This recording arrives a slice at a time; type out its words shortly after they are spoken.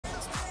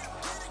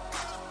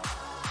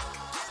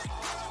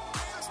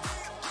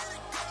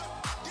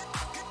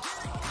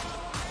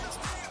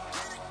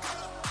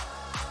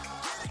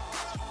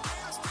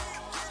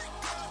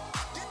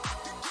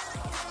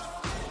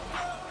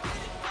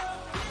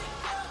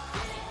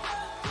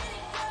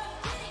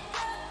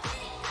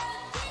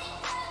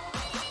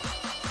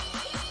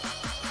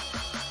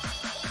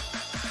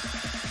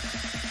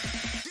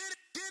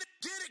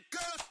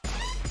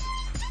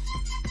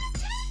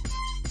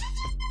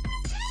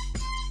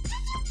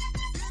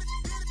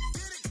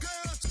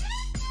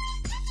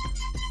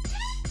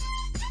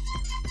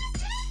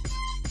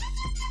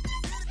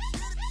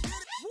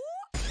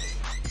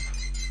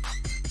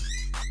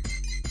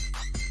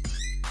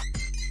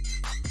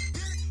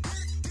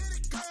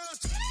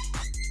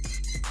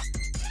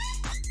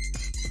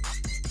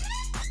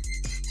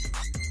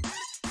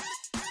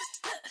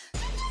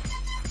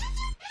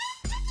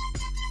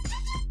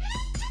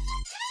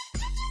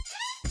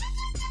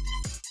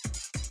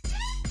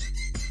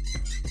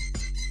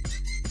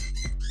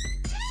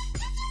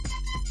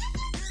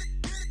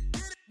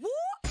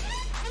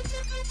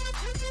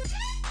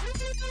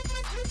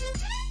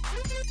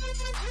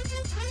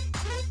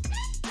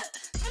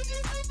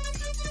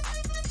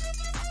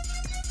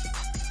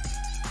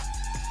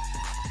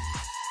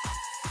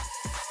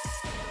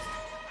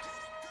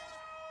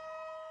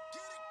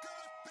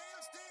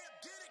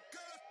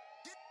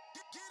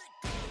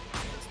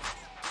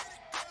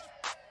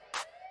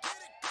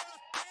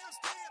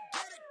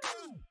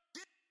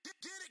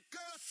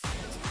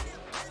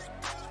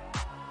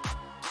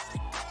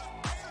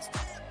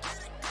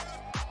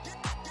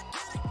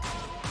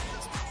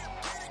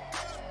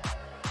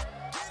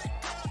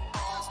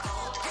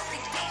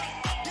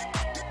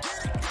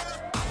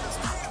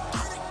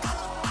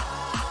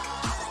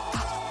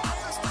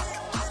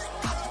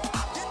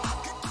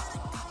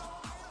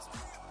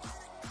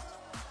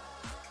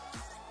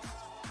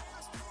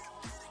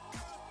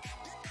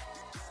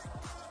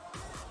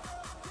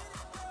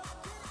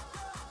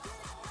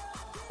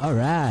All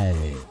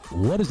right.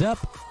 What is up?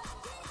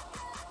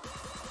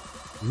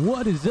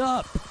 What is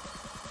up?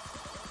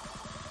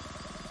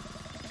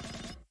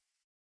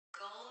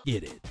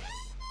 Get it.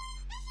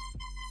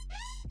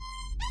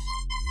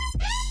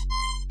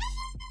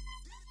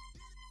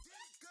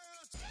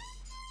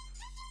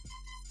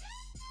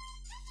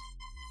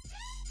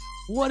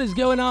 What is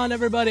going on,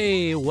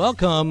 everybody?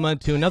 Welcome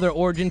to another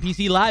Origin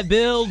PC live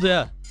build.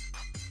 Thank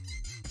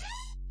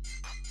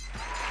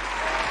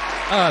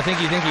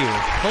you.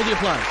 Hold the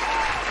applause.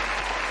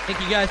 Thank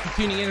you guys for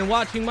tuning in and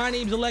watching. My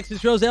name's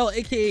Alexis Roselle,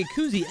 aka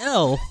Koozie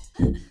L.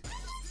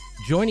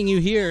 Joining you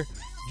here,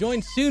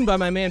 joined soon by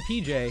my man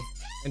PJ,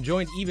 and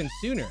joined even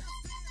sooner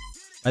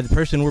by the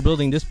person we're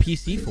building this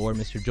PC for,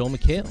 Mr. Joel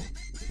McHale.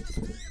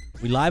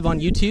 We live on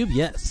YouTube?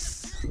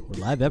 Yes. We're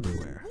live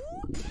everywhere.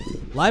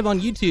 Live on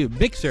YouTube,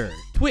 Mixer,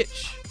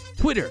 Twitch,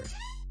 Twitter,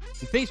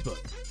 and Facebook.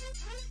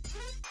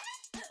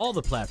 All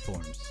the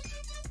platforms.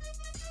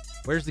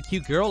 Where's the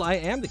cute girl? I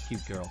am the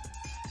cute girl.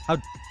 How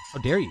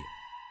dare you?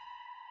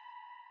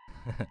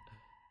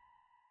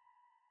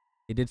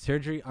 They did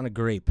surgery on a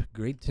grape.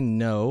 Great to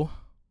know.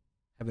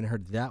 Haven't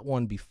heard that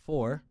one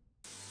before.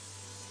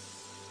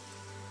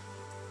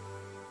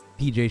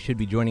 PJ should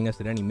be joining us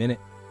at any minute.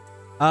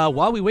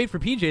 While we wait for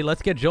PJ,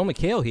 let's get Joel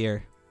McHale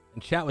here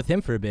and chat with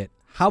him for a bit.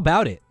 How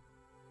about it?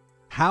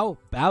 How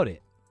about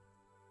it?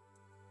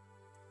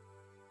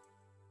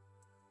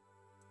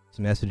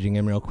 Just messaging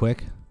him real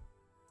quick.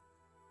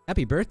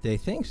 Happy birthday.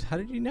 Thanks. How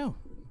did you know?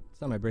 It's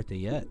not my birthday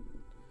yet.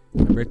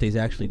 My birthday's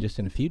actually just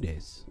in a few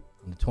days.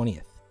 On the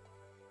 20th.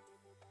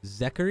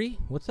 Zachary?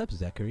 What's up,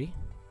 Zachary?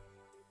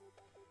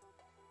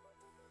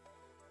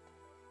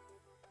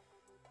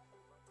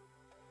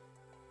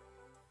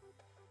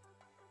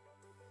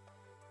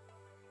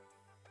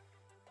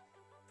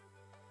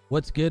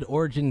 What's good,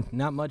 Origin?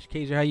 Not much.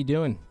 Kaiser, how you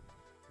doing?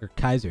 Or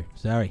Kaiser,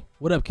 sorry.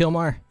 What up,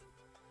 Kilmar?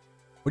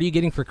 What are you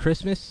getting for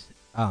Christmas?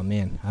 Oh,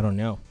 man, I don't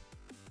know.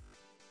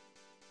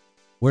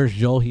 Where's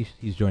Joel?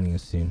 He's joining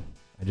us soon.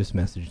 I just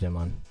messaged him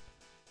on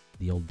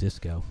the old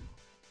disco.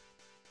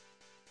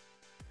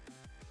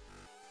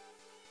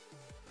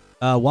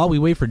 While we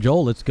wait for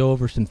Joel, let's go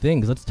over some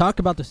things. Let's talk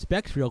about the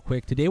specs real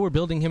quick. Today we're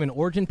building him an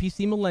Origin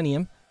PC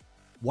Millennium.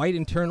 White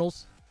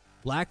internals,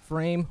 black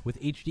frame with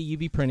HD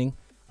UV printing.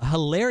 A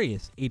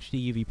hilarious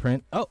HD UV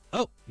print. Oh,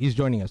 he's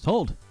joining us.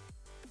 Hold.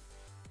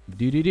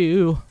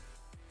 Do.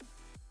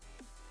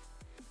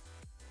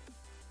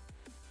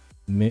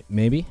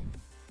 Maybe.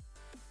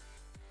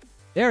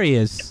 There he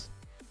is.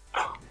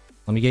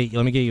 Let me get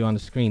you on the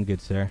screen,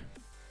 good sir.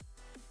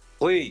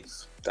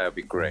 Please, that would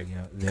be great.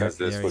 Because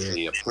this would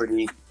be a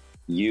pretty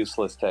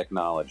useless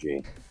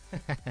technology.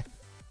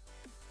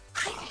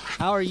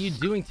 How are you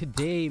doing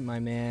today, my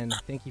man?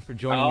 Thank you for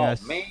joining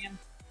us. Oh man,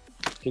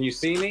 can you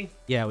see me?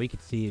 Yeah, we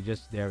could see you.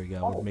 Just there we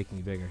go. We're making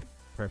you bigger.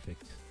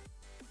 Perfect.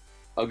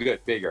 Oh,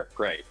 good, bigger,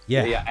 great.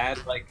 Yeah.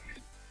 Add like.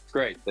 It's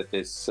great that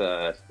this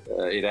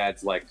it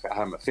adds like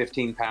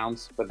 15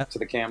 pounds to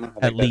the camera.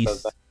 At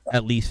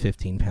least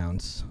 15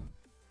 pounds.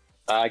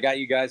 I got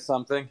you guys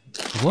something.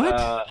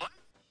 What?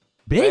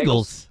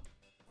 Bagels.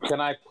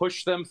 Can I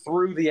push them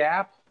through the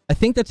app? I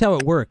think that's how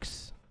it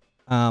works.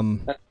 I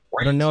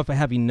don't know if I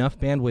have enough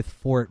bandwidth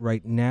for it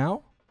right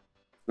now.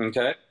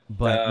 Okay.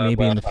 But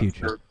maybe in the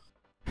future.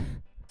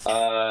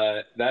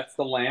 Sure. That's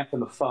the lamp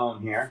and the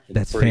phone here.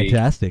 That's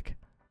fantastic.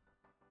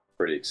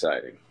 Pretty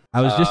exciting. I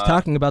was just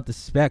talking about the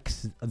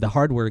specs, the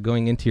hardware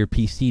going into your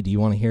PC. Do you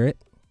want to hear it?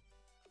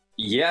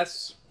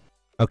 Yes.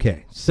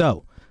 Okay,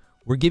 so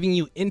we're giving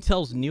you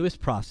Intel's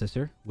newest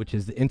processor, which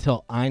is the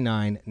Intel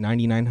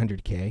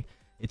i9-9900K.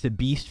 It's a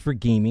beast for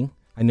gaming.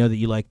 I know that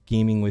you like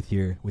gaming with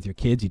your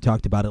kids. You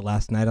talked about it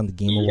last night on the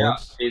Game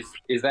Awards.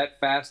 Is that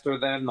faster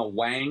than the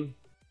Wang?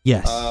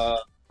 Yes.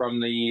 From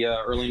the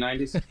early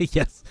 90s?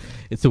 Yes,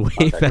 it's a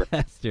way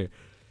faster.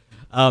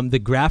 The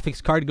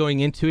graphics card going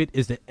into it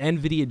is the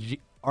NVIDIA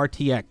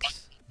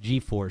RTX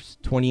GeForce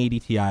 2080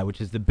 Ti, which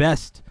is the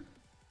best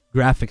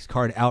graphics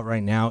card out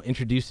right now.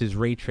 Introduces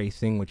ray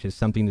tracing, which is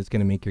something that's going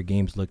to make your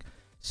games look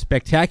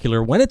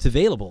spectacular when it's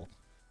available.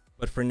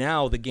 But for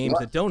now, the games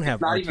that don't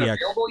have RTX, even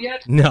available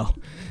yet? No,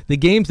 the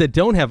games that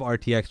don't have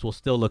RTX will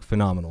still look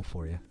phenomenal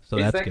for you. So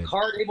that's good. Is that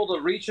card able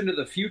to reach into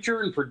the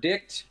future and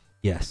predict?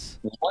 Yes.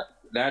 What?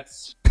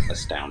 That's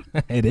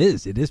astounding. It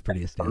is. It is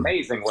pretty astounding.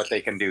 Amazing what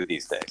they can do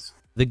these days.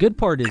 The good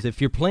part is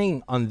if you're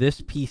playing on this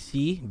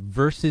PC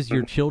versus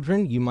your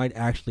children, you might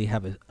actually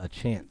have a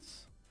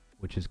chance,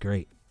 which is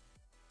great.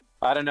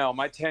 I don't know.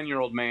 My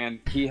 10-year-old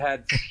man, he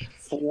had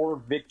 4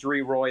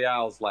 victory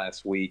royales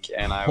last week,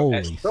 and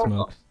Holy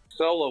smokes.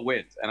 Solo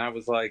wins, and I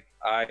was like,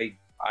 I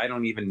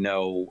don't even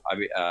know. I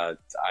mean,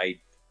 I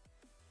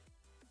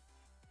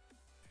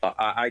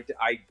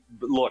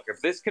look, if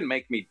this can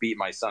make me beat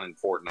my son in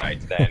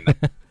Fortnite, then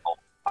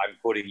I'm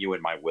putting you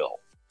in my will.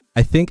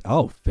 I think.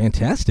 Oh,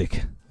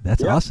 fantastic!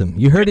 That's awesome.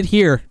 You heard it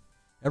here.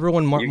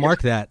 Everyone,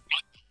 mark that.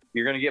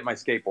 You're gonna get my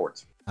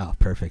skateboards. Oh,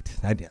 perfect.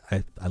 I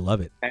love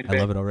it. I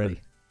love it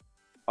already.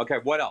 Okay,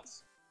 what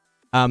else?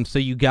 So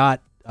you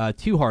got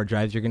 2 hard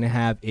drives. You're gonna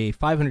have a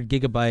 500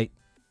 gigabyte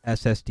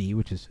SSD,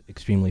 which is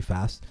extremely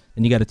fast.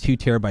 Then you got a 2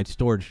 terabyte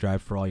storage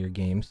drive for all your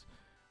games.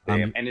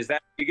 Damn. And is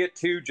that you get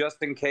 2 just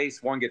in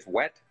case one gets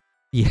wet?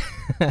 Yeah.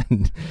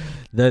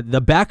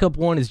 The backup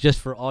one is just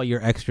for all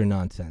your extra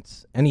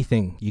nonsense.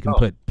 Anything you can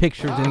put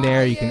pictures in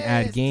there. You can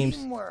add games.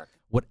 Teamwork.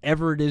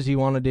 Whatever it is you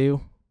want to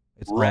do.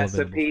 It's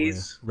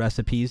recipes.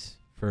 Recipes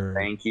for.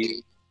 Thank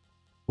you.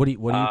 What do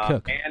you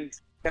cook? And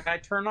can I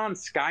turn on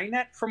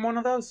Skynet from one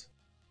of those?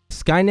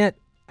 Skynet.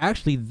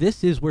 Actually,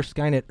 this is where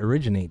Skynet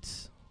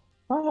originates.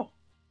 Oh,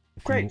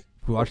 great. If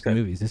you watch the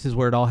movies, this is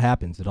where it all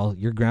happens.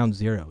 You're ground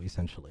zero,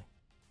 essentially.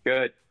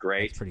 Good.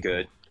 Great. Pretty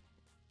good.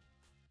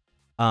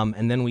 Cool.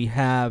 And then we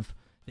have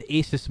the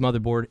Asus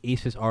motherboard,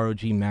 Asus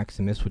ROG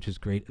Maximus, which is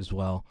great as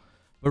well.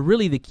 But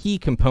really, the key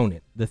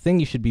component, the thing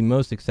you should be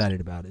most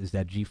excited about, is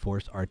that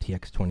GeForce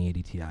RTX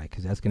 2080 Ti,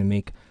 because that's going to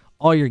make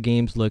all your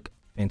games look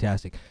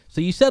fantastic.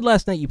 So you said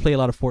last night you play a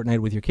lot of Fortnite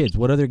with your kids.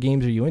 What other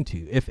games are you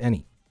into, if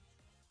any?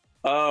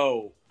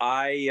 Oh,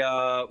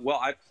 I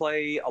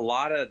play a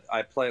lot of.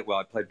 I play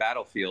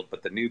Battlefield,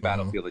 but the new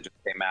Battlefield that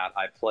just came out,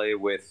 I play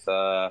with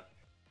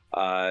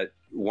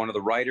one of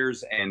the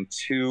writers and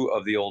 2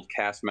 of the old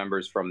cast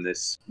members from the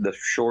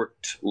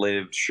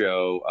short-lived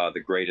show,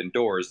 The Great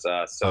Indoors.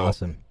 So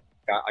awesome.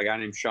 A guy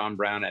named Sean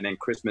Brown, and then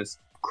Chris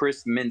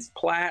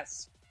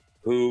Mintz-Plasse,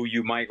 who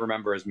you might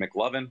remember as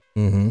McLovin.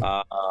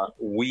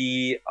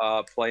 We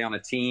play on a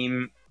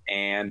team,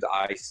 and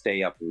I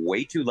stay up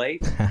way too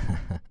late.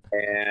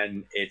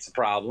 And it's a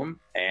problem,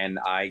 and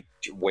I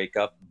wake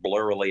up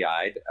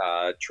blurrily-eyed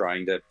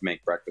trying to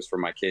make breakfast for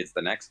my kids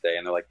the next day,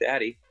 and they're like,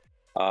 "Daddy,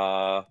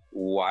 why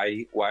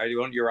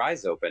don't your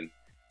eyes open?"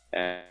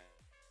 And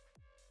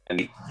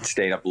he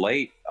stayed up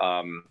late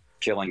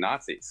killing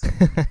Nazis.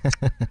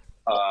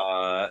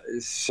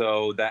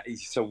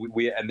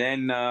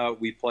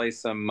 We play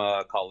some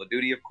Call of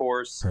Duty, of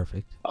course.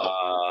 Perfect.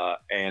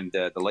 And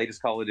the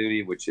latest Call of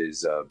Duty, which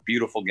is a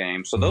beautiful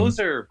game. So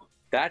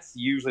that's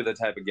usually the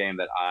type of game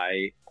that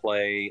I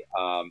play.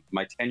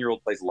 My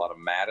 10-year-old plays a lot of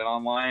Madden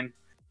online.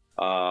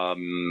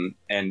 And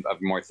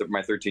my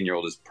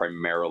 13-year-old is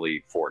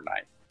primarily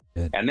Fortnite.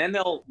 Good. And then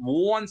they'll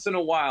once in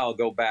a while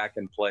go back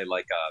and play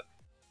like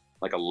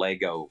a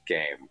Lego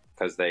game,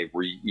 because they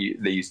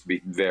used to be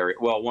very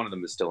well. One of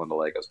them is still into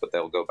Legos, but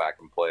they'll go back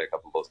and play a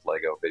couple of those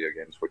Lego video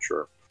games,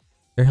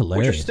 they're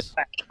hilarious. Which are still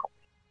magical.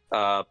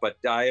 But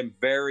I am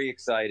very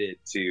excited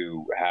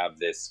to have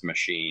this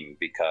machine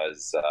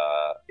because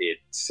if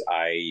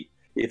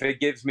it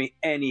gives me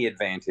any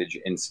advantage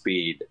in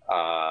speed,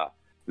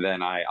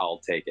 then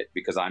I'll take it,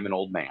 because I'm an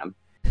old man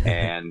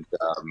and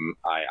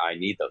I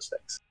need those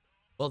things.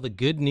 Well, the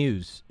good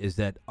news is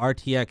that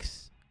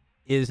RTX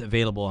is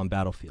available on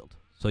Battlefield,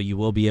 so you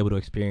will be able to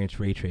experience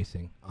ray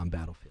tracing on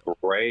Battlefield.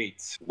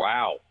 Great.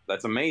 Wow.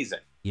 That's amazing.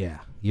 Yeah.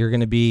 You're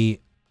going to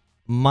be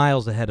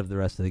miles ahead of the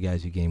rest of the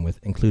guys you game with,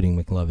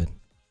 including McLovin.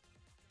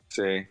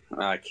 See,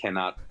 I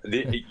cannot.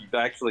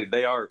 Actually,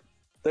 they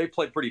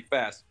play pretty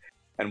fast.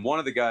 And one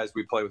of the guys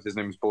we play with, his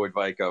name is Boyd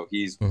Vico.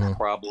 He's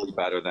probably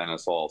better than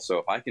us all. So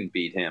if I can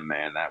beat him,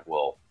 man, that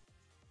will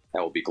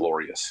be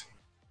glorious.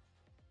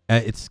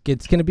 It's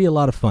going to be a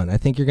lot of fun. I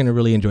think you're going to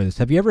really enjoy this.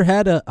 Have you ever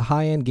had a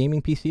high-end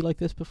gaming PC like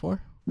this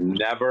before?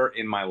 Never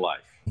in my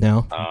life.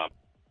 No?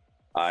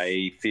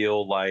 I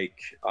feel like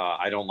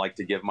I don't like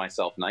to give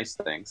myself nice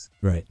things.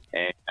 Right.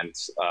 And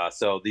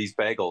so these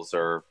bagels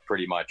are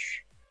pretty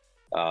much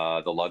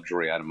the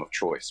luxury item of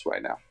choice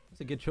right now.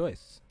 It's a good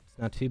choice. It's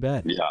not too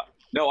bad. Yeah.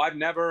 No, I've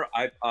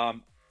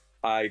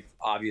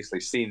obviously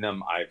seen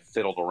them. I've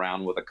fiddled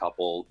around with a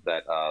couple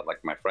that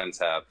like my friends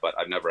have, but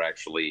I've never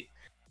actually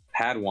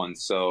had one.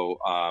 So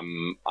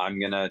I'm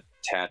gonna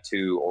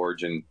tattoo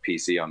Origin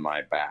PC on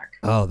my back.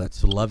 Oh,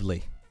 that's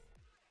lovely.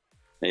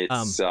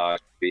 It's I'm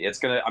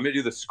gonna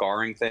do the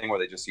scarring thing where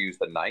they just use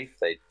the knife.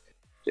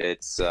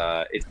 It's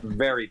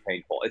very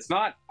painful. It's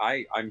not.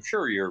 I'm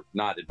sure you're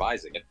not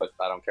advising it, but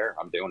I don't care.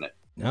 I'm doing it.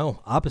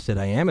 No, opposite.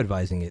 I am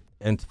advising it.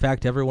 In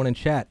fact, everyone in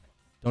chat,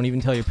 don't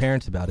even tell your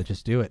parents about it.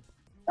 Just do it.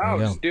 Oh,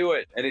 just do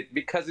it, and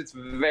because it's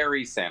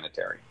very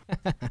sanitary.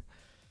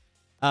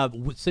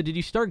 So did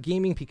you start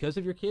gaming because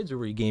of your kids, or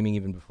were you gaming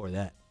even before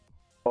that?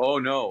 Oh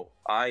no,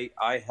 I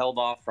held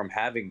off from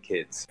having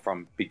kids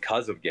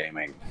because of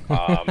gaming.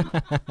 I've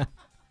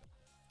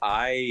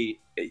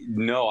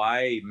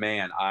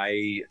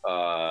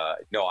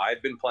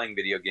been playing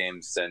video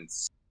games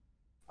since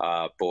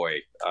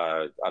Atari.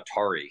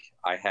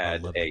 I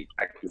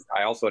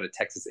also had a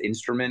Texas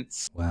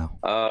Instruments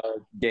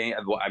game.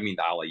 I mean,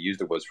 all I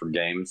used it was for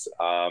games.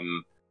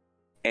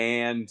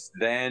 And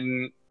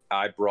then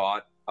I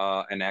brought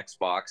an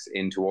Xbox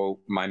into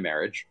my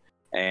marriage,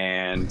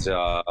 and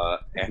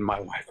my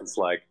wife was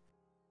like,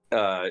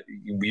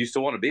 you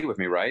still want to be with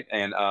me, right?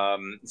 And I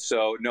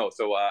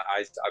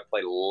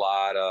played a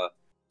lot of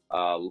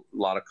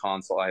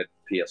console. I had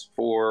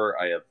PS4.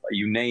 I have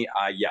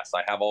yes,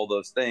 I have all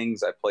those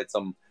things. I played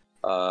some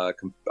a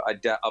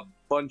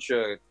bunch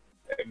of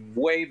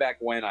way back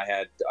when. I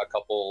had a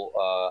couple.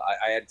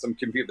 I had some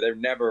computer, but they were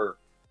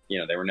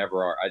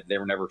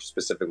never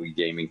specifically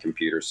gaming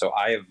computers. So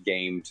I have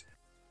gamed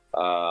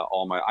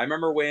I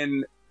remember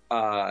when,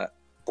 I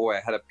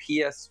had a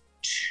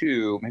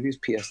PS2, maybe it was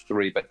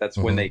PS3, but that's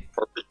when they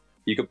first,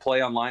 you could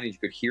play online and you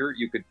could hear,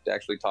 you could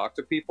actually talk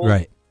to people,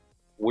 right?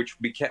 Which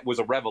was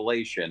a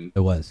revelation. It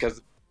was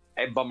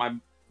but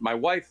my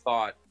wife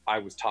thought I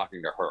was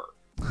talking to her,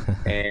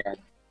 and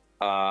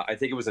I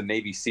think it was a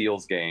Navy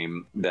SEALs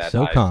game that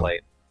I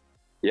played.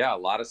 Yeah, a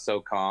lot of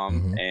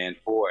SOCOM, and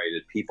boy,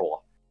 did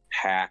people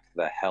hack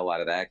the hell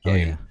out of that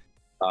game.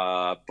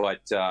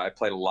 But I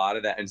played a lot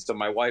of that, and so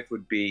my wife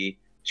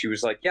she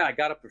was like, "Yeah, I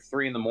got up at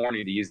 3 a.m.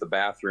 to use the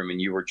bathroom,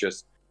 and you were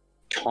just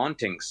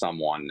taunting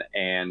someone,"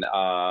 and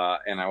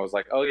I was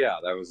like, "Oh yeah,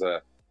 there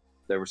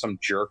was some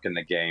jerk in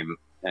the game."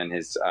 And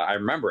I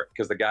remember it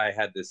because the guy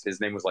had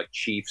his name was like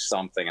Chief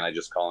something, and I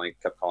just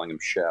kept calling him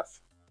Chef.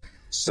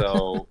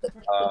 So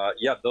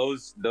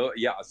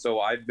so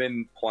I've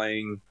been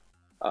playing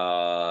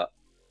a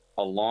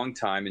long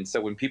time, and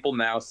so when people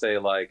now say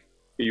like,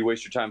 you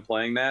waste your time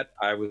playing that,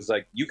 I was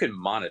like, you can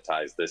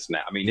monetize this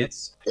now. I mean,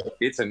 it's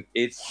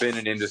been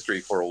an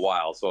industry for a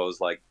while, so I was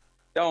like,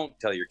 don't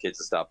tell your kids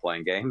to stop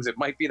playing games. It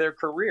might be their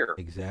career.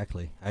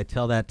 Exactly. I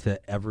tell that to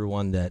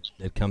everyone that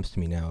comes to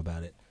me now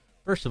about it.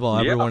 First of all,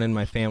 everyone in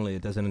my family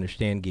that doesn't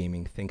understand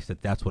gaming thinks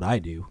that that's what I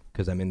do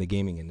because I'm in the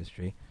gaming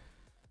industry.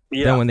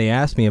 Yeah. Then when they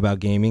ask me about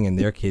gaming and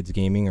their kids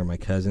gaming or my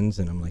cousins,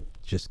 and I'm like,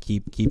 just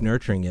keep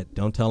nurturing it.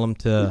 Don't tell them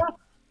to,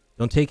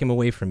 don't take them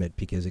away from it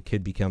because it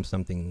could become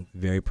something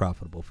very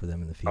profitable for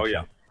them in the future. Oh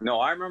yeah. No,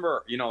 I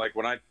remember, like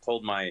when I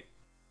told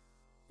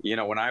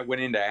when I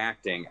went into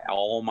acting,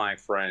 all my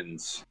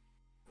friends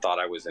thought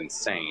I was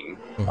insane.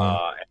 And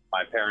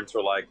my parents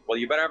were like, well,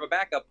 you better have a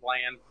backup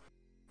plan.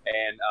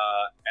 And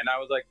I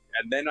was like,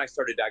 and then I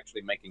started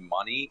actually making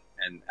money.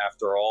 And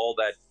after all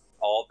the,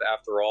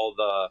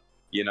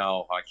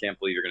 I can't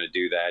believe you're going to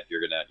do that.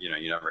 You're going to,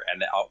 you never.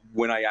 And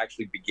when I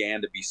actually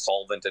began to be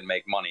solvent and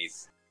make money,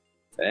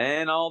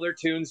 then all their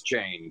tunes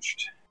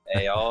changed.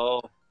 And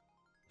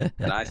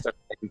I started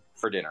making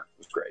for dinner. It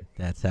was great.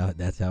 That's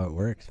how it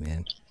works,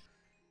 man.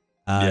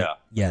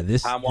 Yeah.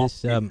 This.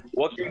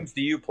 What games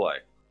do you play?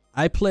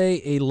 I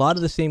play a lot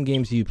of the same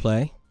games you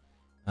play.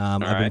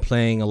 I've been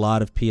playing a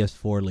lot of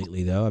PS4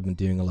 lately, though. I've been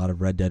doing a lot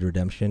of Red Dead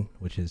Redemption,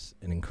 which is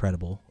an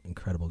incredible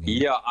game.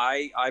 Yeah,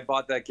 I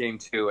bought that game,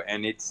 too,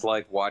 and it's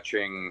like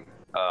watching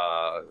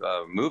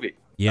a movie.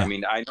 Yeah. I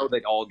mean, I know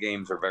that all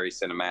games are very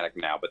cinematic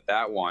now, but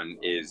that one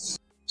is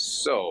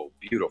so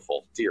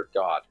beautiful. Dear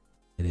God.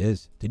 It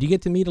is. Did you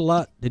get to meet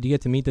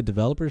the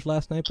developers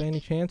last night by any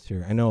chance?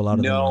 Or I know a lot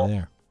of them are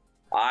there.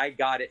 I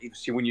got it.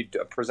 See, when you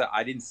present,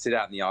 I didn't sit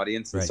out in the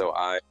audience, and so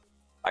I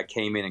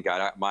came in and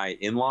got out. My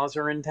in-laws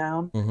are in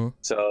town,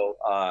 so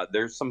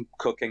there's some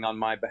cooking on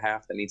my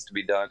behalf that needs to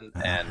be done,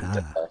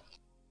 and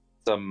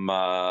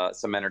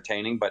some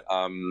entertaining. But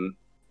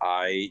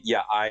I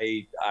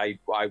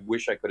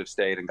wish I could have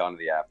stayed and gone to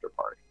the after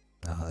party.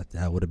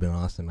 That would have been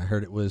awesome. I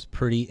heard it was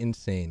pretty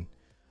insane.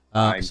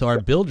 So our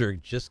builder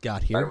just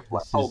got here.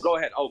 Go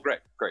ahead. Oh, great.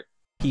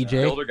 PJ,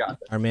 builder got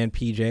there. Our man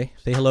PJ.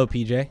 Say hello,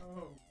 PJ.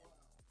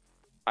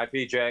 Hi,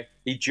 PJ.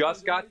 He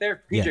just got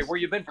there? PJ, yes. Where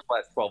you been for the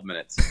last 12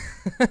 minutes?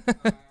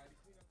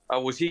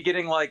 Was he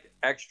getting, like,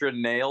 extra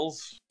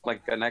nails?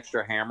 Like an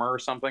extra hammer or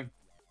something?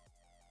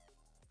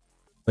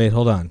 Wait,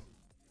 hold on.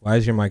 Why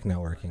is your mic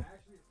not working?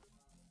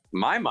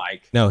 My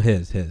mic? No,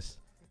 his. It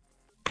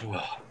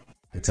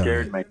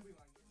scared me.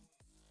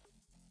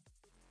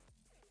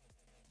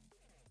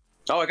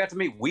 Oh, I got to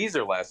meet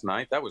Weezer last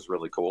night. That was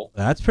really cool.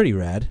 That's pretty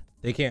rad.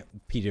 PJ,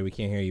 we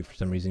can't hear you for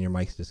some reason. Your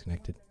mic's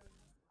disconnected.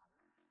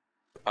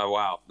 Oh,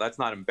 wow. That's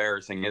not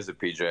embarrassing, is it,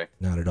 PJ?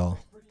 Not at all.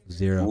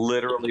 Zero.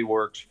 Literally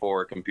works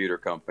for a computer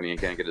company and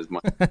can't get his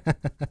money.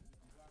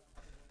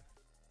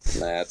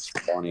 That's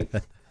funny.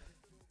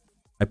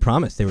 I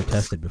promise they were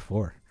tested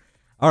before.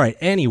 All right.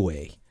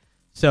 Anyway.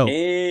 So,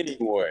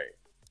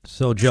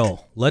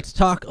 Joel, let's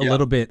talk a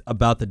little bit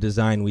about the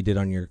design we did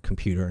on your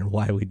computer and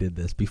why we did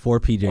this before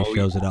PJ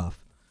shows it off.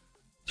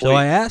 Please. So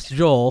I asked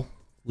Joel,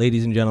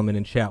 ladies and gentlemen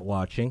in chat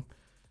watching,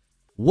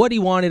 what he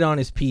wanted on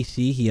his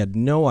PC. He had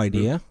no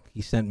idea.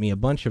 He sent me a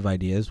bunch of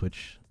ideas,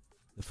 which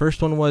the first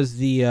one was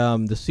the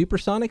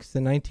Supersonics,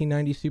 the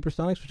 1990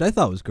 Supersonics, which I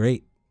thought was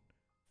great.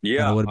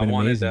 Yeah, I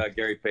wanted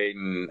Gary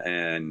Payton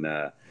and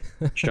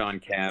Sean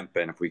Kemp,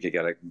 and if we could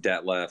get a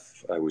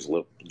Detlef, I was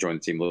joined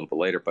the team a little bit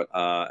later, but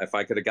if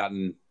I could have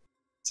gotten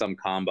some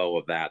combo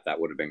of that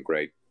would have been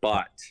great.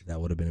 But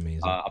that would have been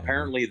amazing.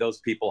 Apparently,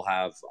 those people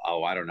have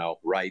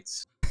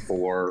rights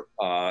for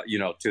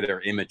to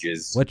their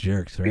images. What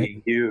jerks, right?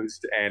 Being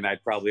used, and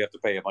I'd probably have to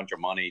pay a bunch of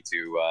money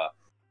to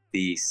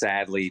the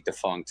sadly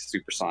defunct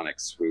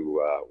Supersonics, who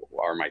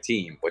are my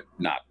team, but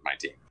not my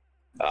team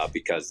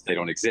because they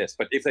don't exist.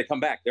 But if they come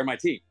back, they're my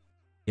team.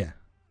 Yeah.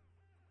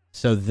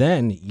 So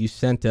then you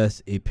sent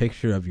us a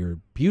picture of your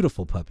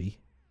beautiful puppy.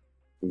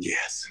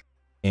 Yes.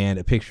 And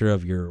a picture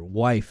of your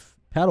wife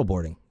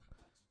paddleboarding.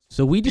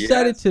 So we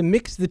decided to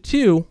mix the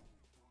two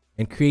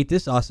and create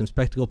this awesome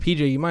spectacle.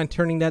 PJ, you mind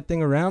turning that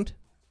thing around?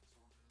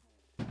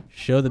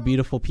 Show the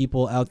beautiful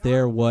people out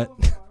there what...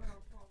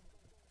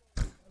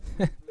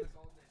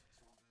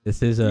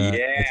 This is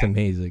it's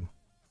amazing.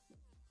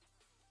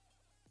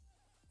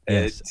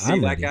 Yes, see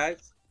I'm that, ready.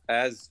 guys?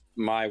 As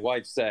my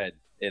wife said,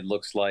 it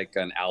looks like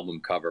an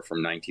album cover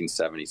from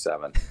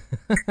 1977.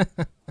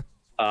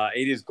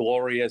 It is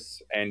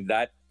glorious, and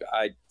that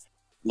I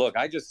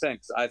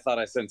thought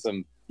I sent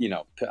some.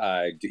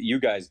 You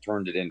guys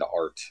turned it into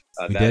art.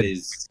 We did.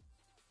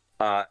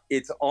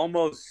 It's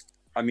almost.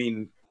 I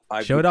mean,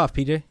 show it off,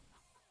 PJ.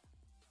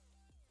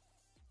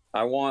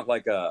 I want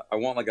like a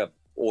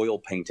oil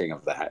painting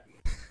of that.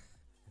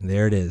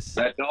 There it is.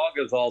 That dog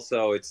is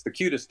also, it's the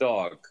cutest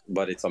dog,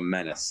 but it's a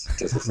menace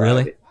to society.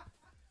 Really?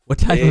 What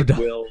type of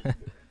dog?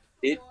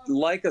 It,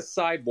 like a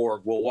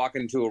cyborg, will walk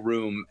into a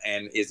room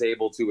and is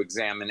able to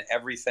examine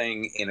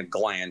everything in a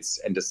glance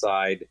and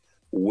decide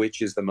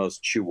which is the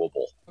most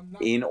chewable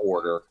in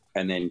order,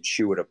 and then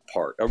chew it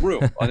apart.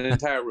 An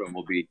entire room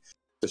will be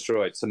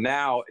destroyed. So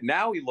now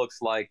he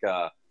looks like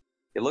a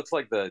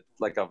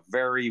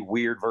very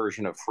weird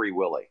version of Free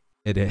Willy.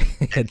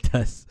 It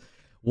does.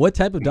 What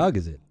type of dog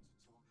is it?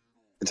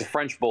 It's a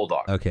French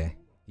bulldog. Okay,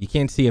 you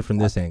can't see it from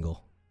this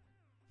angle.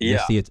 You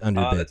see its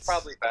underbits. That's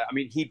probably bad. I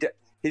mean,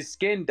 his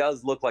skin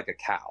does look like a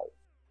cow,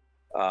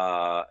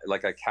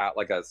 like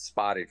a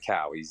spotted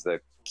cow.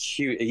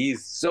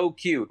 He's so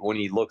cute when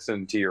he looks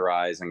into your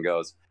eyes and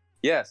goes,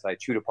 "Yes, I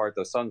chewed apart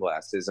those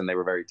sunglasses, and they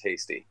were very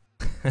tasty."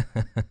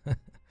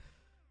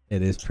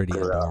 It is pretty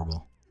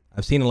adorable.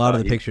 I've seen a lot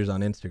of the pictures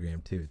on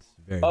Instagram too. It's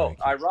very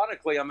cute.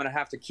 Ironically, I'm going to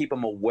have to keep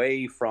him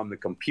away from the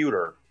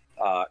computer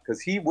because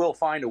he will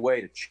find a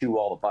way to chew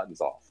all the buttons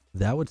off.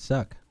 That would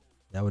suck.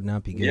 That would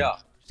not be good. Yeah.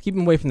 Just keep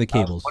him away from the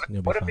cables.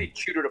 What if he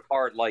chewed it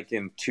apart like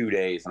in 2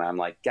 days, and I'm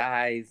like,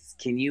 guys,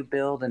 can you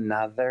build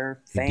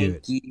another?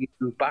 Thank you.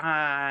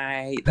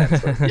 Bye.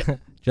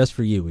 Just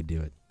for you, we'd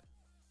do it.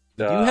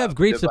 You have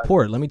great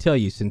support. Let me tell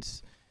you,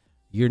 since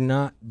you're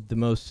not the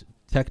most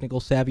technical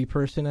savvy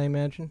person, I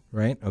imagine,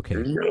 right? Okay.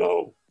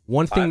 No.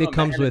 One thing that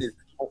comes with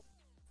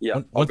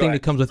one thing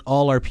that comes with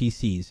all our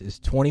PCs is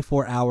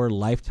 24-hour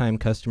lifetime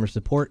customer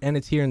support, and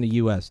it's here in the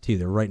U.S. too.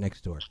 They're right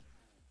next door. So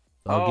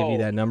I'll give you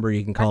that number.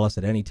 You can call us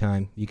at any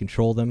time. You can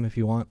troll them if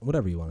you want,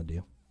 whatever you want to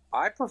do.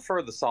 I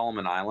prefer the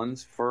Solomon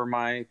Islands for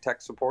my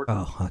tech support.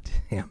 Oh,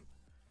 damn.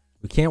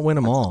 We can't win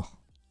them all.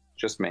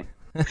 Just me.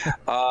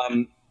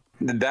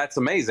 That's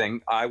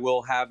amazing. I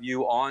will have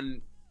you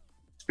on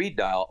speed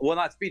dial. Well,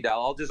 not speed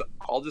dial.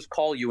 I'll just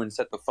call you and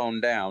set the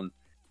phone down,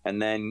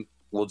 and then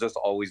we'll just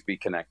always be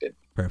connected.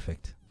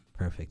 Perfect.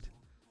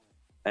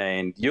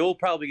 And you'll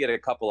probably get a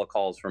couple of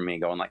calls from me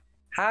going like,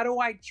 how do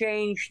I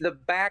change the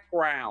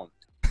background?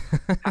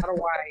 How do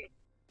I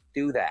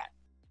do that?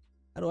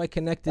 How do I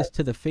connect this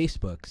to the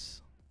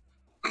Facebooks?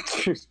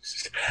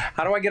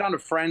 How do I get onto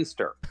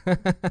Friendster? I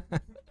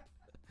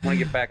want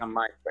to get back on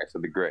MySpace.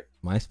 That'd be great.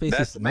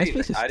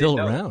 MySpace is still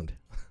around.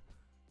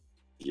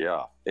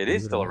 Yeah, it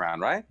is still around,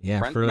 right?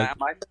 Yeah.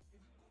 I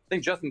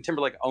think Justin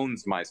Timberlake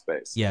owns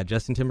MySpace. Yeah,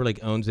 Justin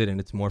Timberlake owns it,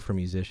 and it's more for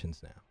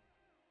musicians now.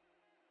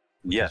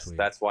 Yes,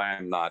 that's why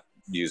I'm not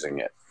using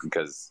it,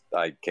 because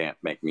I can't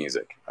make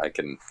music. I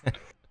can,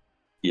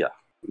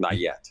 not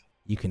yet.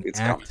 You can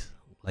act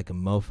like a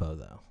mofo,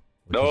 though.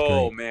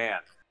 Oh, man.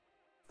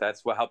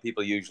 That's how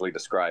people usually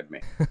describe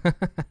me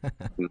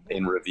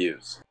in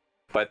reviews.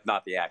 But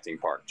not the acting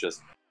part,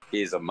 just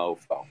is a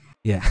mofo.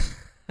 Yeah.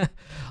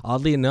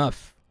 Oddly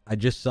enough, I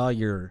just saw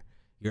your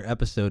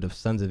episode of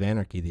Sons of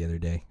Anarchy the other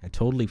day. I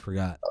totally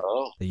forgot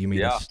that you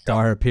made a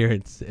star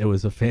appearance. It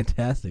was a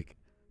fantastic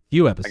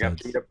few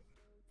episodes. I got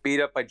beat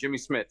up by Jimmy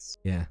Smits.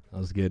 Yeah, that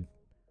was good.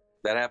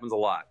 That happens a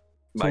lot.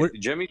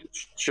 Jimmy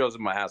shows up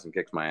at my house and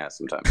kicks my ass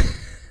sometimes.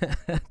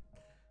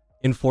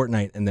 In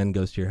Fortnite, and then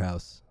goes to your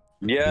house.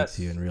 Yes,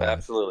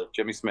 absolutely.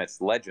 Jimmy Smits,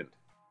 legend.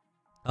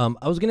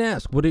 I was gonna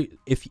ask,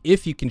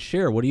 if you can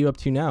share, what are you up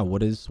to now?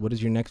 What is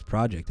your next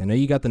project? I know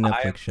you got the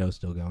Netflix show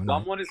still going.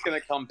 Someone is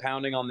gonna come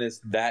pounding on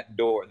that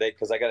door,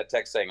 because I got a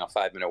text saying a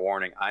 5-minute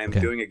warning. I am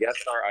doing a guest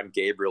star on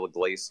Gabriel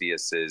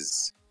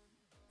Iglesias's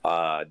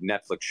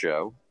Netflix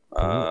show,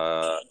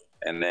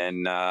 and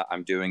then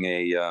I'm doing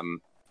a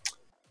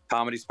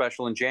comedy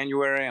special in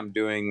January. I'm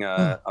doing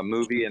a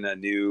movie and a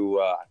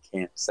new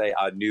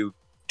new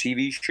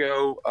TV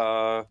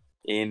show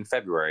in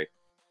February.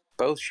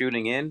 Both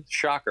shooting in,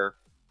 shocker,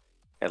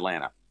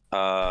 Atlanta.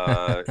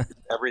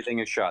 Everything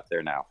is shot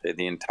there now.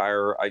 The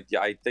entire,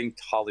 I think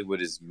Hollywood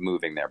is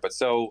moving there. But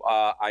so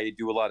I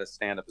do a lot of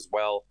stand-up as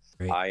well.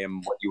 Great. I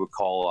am what you would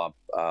call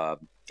a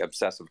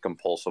obsessive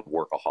compulsive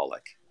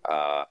workaholic,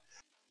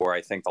 where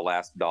I think the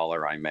last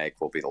dollar I make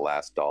will be the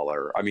last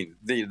dollar. I mean,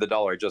 the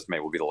dollar I just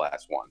made will be the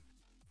last one.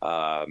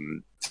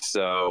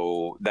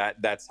 So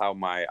that's how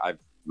my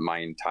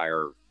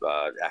entire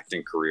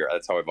acting career,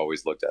 that's how I've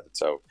always looked at it.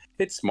 So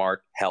it's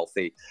smart,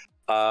 healthy.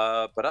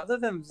 But other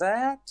than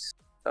that,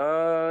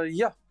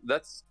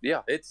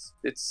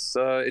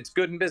 it's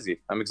good and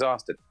busy. I'm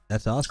exhausted.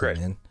 That's awesome,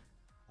 man.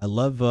 I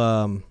love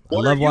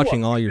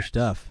watching all your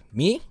stuff.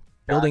 Me?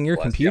 Building your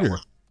computer.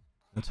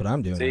 That's what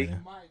I'm doing. See? Right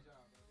now.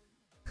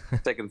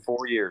 It's taken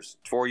 4 years.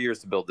 4 years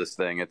to build this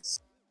thing. It's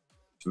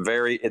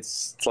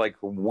like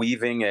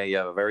weaving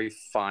a very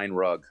fine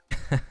rug.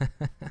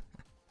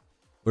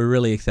 We're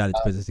really excited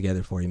to put this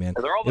together for you, man.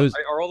 Are all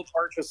the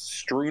parts just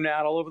strewn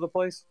out all over the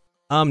place?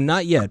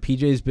 Not yet.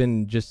 PJ's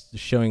been just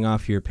showing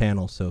off your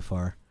panel so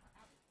far.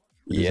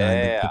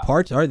 Yeah. The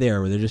parts are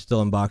there, they're just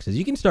still in boxes.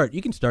 You can start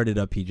it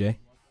up, PJ.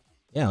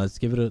 Yeah, let's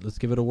give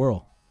it a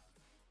whirl.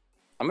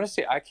 I'm gonna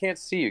see. I can't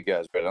see you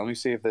guys, but let me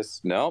see if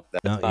this. Nope,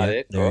 that's not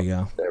it. There you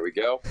go. There we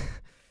go.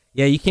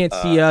 Yeah, you can't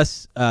see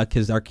us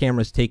because our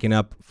camera's taken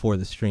up for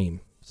the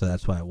stream, so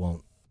that's why it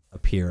won't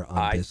appear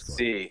on Discord. I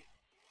see.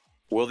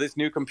 Will this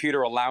new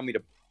computer allow me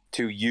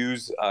to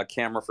use a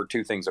camera for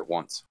two things at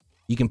once?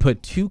 You can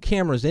put two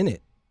cameras in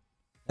it.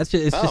 That's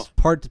just just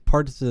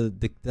parts of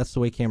that's the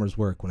way cameras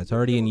work. When it's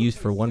already in use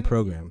for one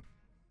program,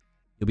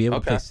 you'll be able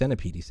to play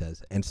Centipede, he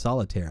says, and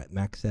Solitaire at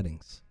max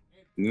settings.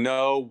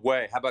 No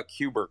way. How about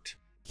Qbert?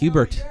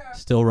 Qbert,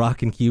 still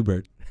rocking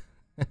Qbert.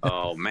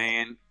 Oh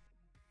man.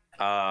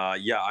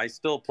 Yeah, I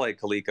still play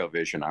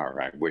ColecoVision.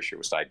 I wish it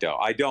was. I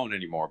don't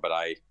anymore. But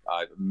I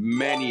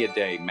many a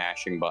day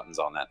mashing buttons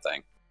on that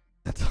thing.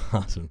 That's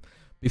awesome.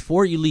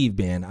 Before you leave,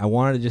 man, I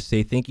wanted to just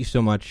say thank you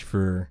so much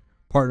for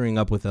partnering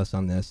up with us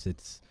on this.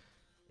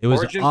 It was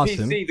Origin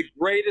awesome. PC, the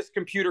greatest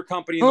computer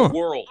company in the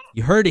world.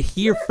 You heard it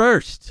here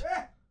first.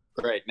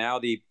 Great. Now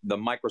the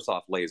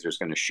Microsoft laser is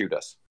going to shoot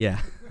us. Yeah.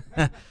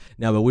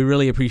 No, but we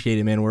really appreciate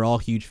it, man. We're all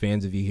huge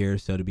fans of you here,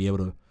 so to be able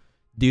to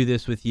do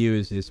this with you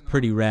is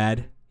pretty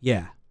rad.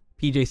 Yeah.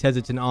 PJ says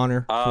it's an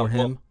honor for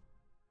him.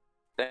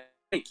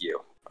 Thank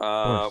you.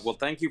 Well,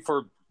 thank you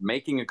for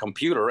making a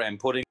computer and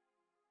putting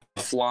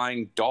a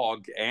flying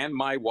dog and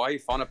my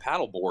wife on a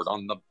paddleboard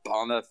on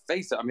the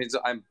face. I mean,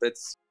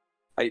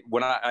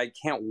 I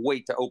can't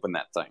wait to open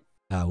that thing.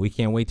 We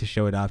can't wait to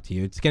show it off to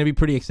you. It's going to be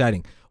pretty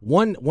exciting.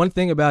 One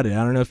thing about it,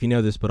 I don't know if you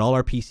know this, but all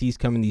our PCs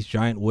come in these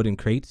giant wooden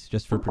crates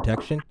just for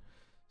protection.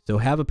 So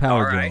have a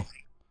power drill.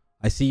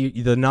 I see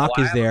the knock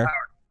is there.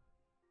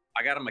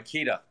 I got a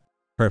Makita.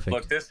 Perfect.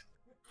 Look, this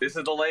is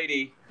the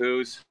lady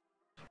who's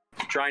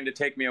trying to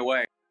take me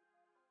away.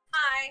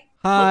 Hi.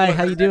 Hi, Look,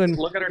 how you doing?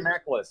 Look at her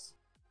necklace.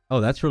 Oh,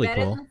 that's really cool.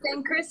 Better than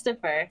St.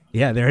 Christopher.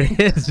 Yeah, there it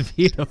is.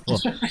 Beautiful.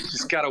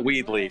 She's got a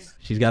weed leaf.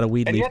 She's got a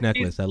weed leaf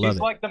necklace. I love it.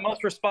 She's like the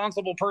most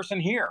responsible person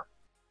here.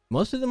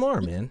 Most of them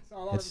are, man.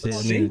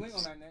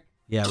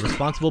 Yeah,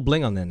 responsible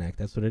bling on that neck.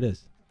 That's what it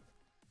is.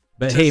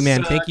 But hey,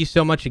 man, thank you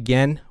so much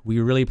again. We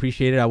really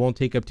appreciate it. I won't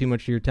take up too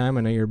much of your time.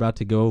 I know you're about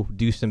to go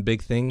do some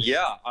big things.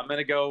 Yeah, I'm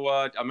gonna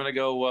go.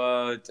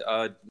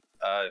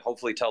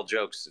 Hopefully, tell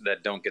jokes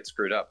that don't get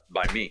screwed up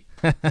by me.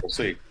 We'll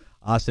see.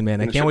 Awesome,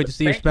 man. I can't wait to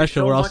see your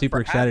special. We're all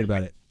super excited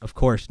about it. Of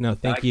course. No,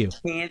 thank you.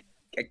 I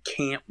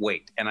can't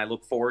wait. And I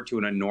look forward to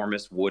an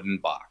enormous wooden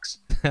box.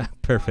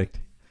 Perfect.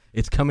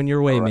 It's coming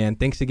your way, man.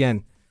 Thanks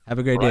again. Have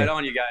a great day. Right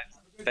on, you guys.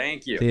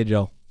 Thank you. See you,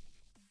 Joel.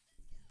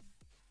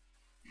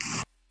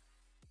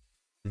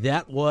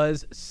 That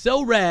was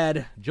so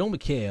rad. Joel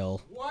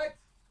McHale.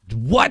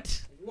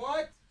 What?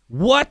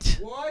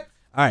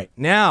 All right,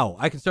 now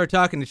I can start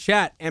talking to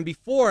chat. And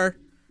before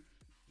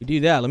you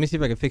do that, let me see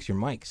if I can fix your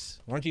mics.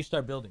 Why don't you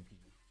start building?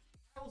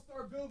 I will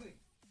start building.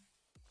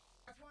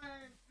 That's why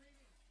I am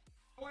screaming.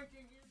 No one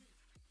can hear me.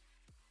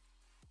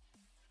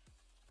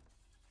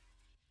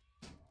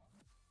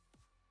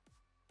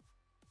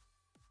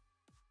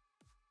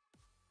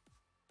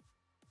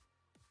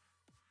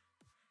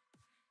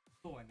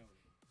 Oh, I know.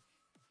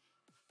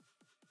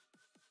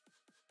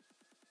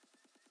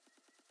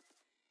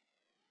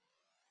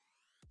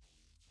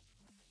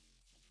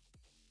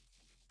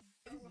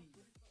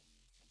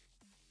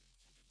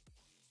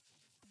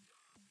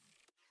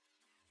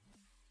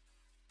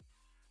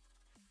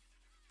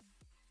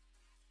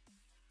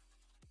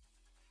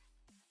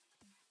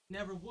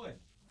 Never would.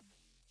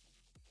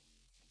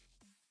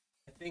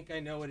 I think I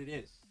know what it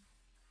is.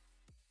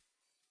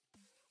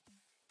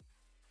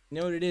 You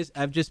know what it is?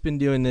 I've just been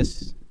doing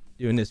this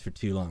for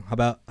too long. How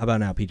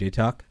about now, PJ?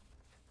 Talk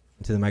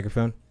into the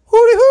microphone.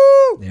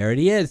 Hooty-hoo! There it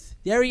is.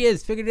 There he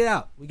is. Figured it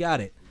out. We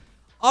got it.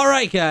 All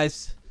right,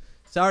 guys.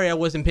 Sorry I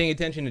wasn't paying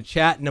attention to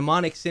chat.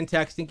 Mnemonic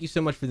Syntax, thank you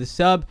so much for the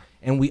sub.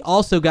 And we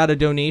also got a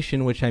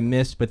donation, which I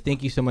missed, but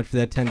thank you so much for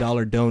that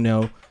 $10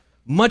 dono.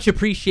 Much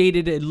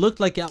appreciated. It looked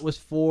like that was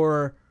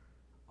for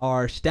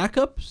our stack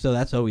up, so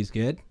that's always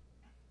good.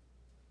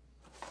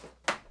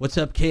 What's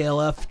up,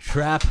 KLF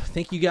Trap?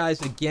 Thank you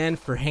guys again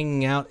for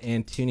hanging out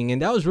and tuning in.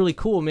 That was really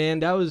cool, man.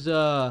 That was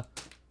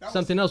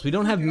something else. We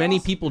don't have many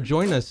people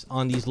join us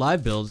on these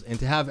live builds, and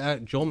to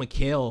have Joel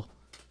McHale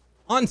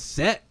on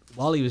set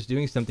while he was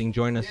doing something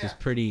join us is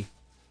pretty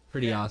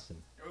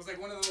awesome. It was like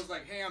one of those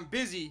like, hey, I'm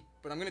busy,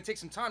 but I'm gonna take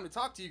some time to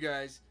talk to you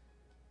guys,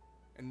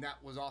 and that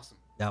was awesome.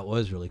 That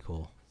was really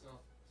cool. So,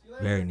 see you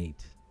later. Very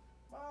neat.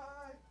 Bye.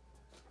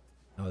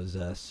 That was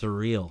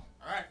surreal.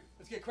 All right,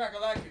 let's get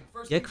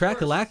crack-a-lackin'. Get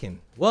crack-a-lackin'.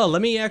 Well,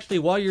 let me actually,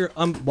 while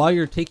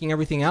you're taking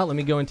everything out, let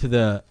me go into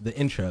the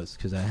intros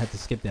because I had to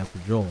skip that for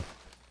Joel.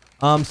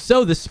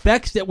 So the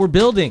specs that we're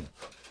building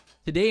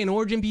today: an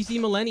Origin PC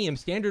Millennium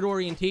standard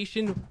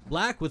orientation,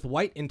 black with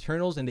white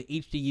internals and the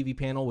HD UV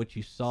panel, which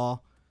you saw,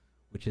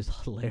 which is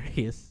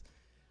hilarious.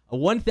 A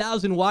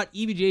 1,000 watt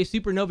EVGA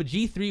Supernova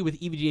G3 with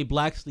EVGA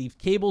black sleeve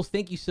cables.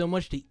 Thank you so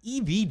much to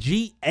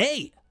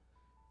EVGA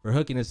for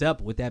hooking us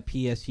up with that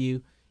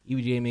PSU.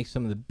 EVGA makes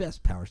some of the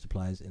best power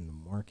supplies in the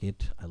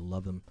market. I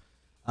love them.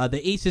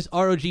 The Asus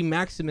ROG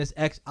Maximus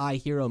XI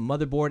Hero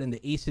motherboard and the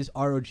Asus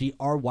ROG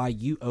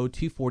RYUO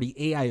 240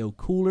 AIO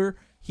cooler.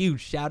 Huge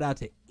shout out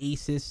to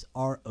Asus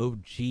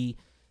ROG.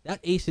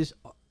 That Asus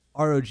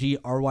ROG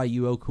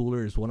RYUO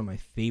cooler is one of my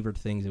favorite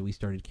things that we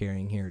started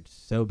carrying here. It's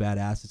so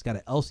badass. It's got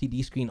an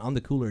LCD screen on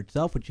the cooler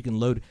itself, which you can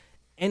load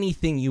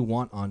anything you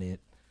want on it.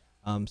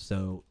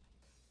 So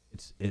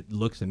it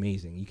looks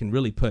amazing. You can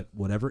really put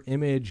whatever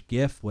image,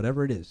 GIF,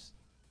 whatever it is.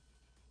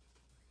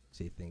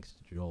 Say thanks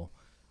to Joel.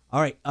 All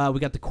right, we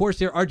got the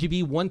Corsair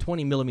RGB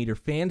 120mm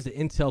fans, the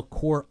Intel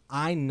Core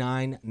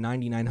i9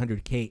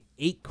 9900K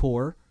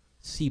 8-core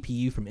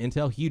CPU from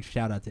Intel. Huge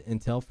shout out to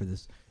Intel for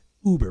this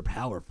uber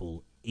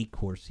powerful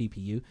 8-core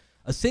CPU.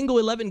 A single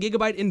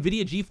 11GB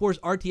NVIDIA GeForce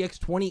RTX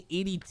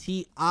 2080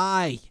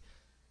 Ti.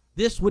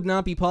 This would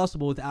not be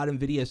possible without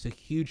NVIDIA, so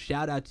huge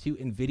shout out to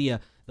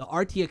NVIDIA. The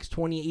RTX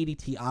 2080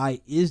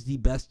 Ti is the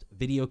best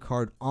video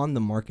card on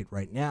the market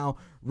right now.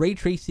 Ray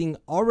tracing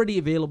already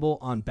available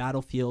on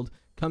Battlefield,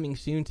 coming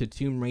soon to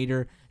Tomb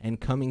Raider, and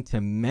coming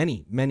to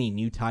many, many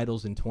new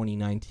titles in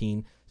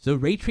 2019. So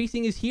ray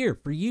tracing is here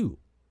for you,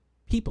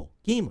 people,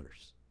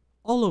 gamers,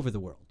 all over the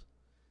world.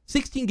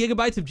 16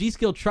 gigabytes of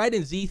G-Skill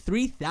Trident Z,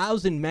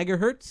 3000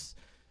 megahertz.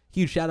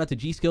 Huge shout out to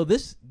G-Skill.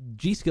 This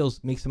G-Skill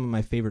makes some of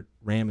my favorite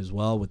RAM as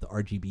well with the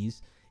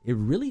RGBs. It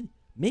really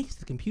makes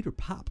the computer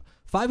pop.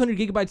 500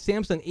 gigabyte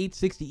Samsung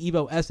 860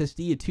 EVO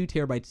SSD, a 2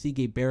 terabyte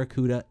Seagate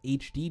Barracuda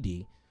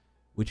HDD,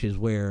 which is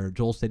where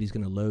Joel said he's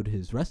going to load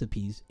his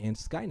recipes and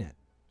Skynet.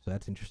 So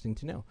that's interesting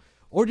to know.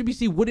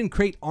 Origin Wooden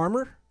Crate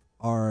Armor,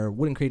 our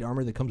wooden crate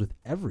armor that comes with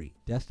every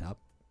desktop.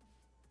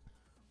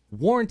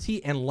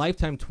 Warranty and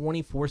lifetime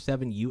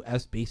 24/7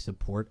 US-based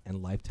support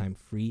and lifetime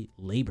free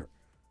labor.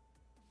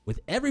 With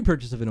every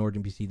purchase of an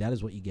Origin PC, that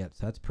is what you get.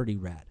 So that's pretty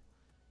rad.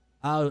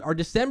 Our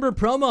December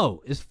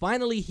promo is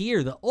finally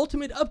here. The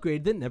ultimate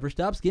upgrade that never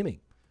stops giving.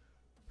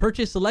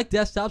 Purchase select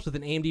desktops with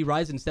an AMD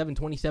Ryzen 7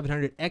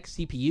 2700X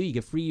CPU. You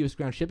get free US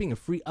ground shipping, a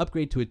free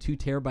upgrade to a 2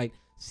 terabyte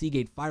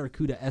Seagate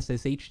Barracuda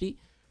SSHD,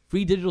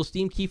 free digital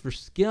Steam key for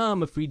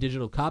Scum, a free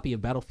digital copy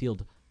of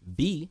Battlefield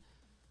V,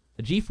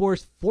 a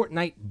GeForce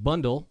Fortnite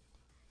bundle,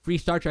 free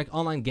Star Trek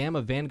Online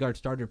Gamma Vanguard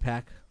starter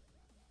pack,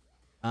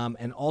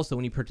 and also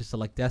when you purchase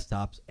select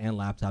desktops and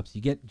laptops,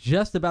 you get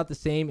just about the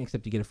same,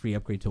 except you get a free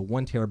upgrade to a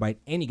 1 terabyte,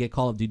 and you get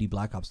Call of Duty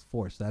Black Ops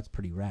 4, so that's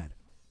pretty rad.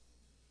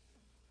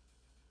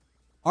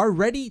 Our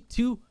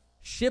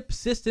ready-to-ship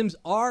systems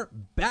are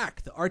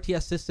back. The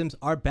RTS systems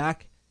are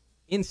back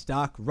in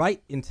stock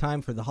right in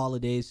time for the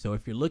holidays. So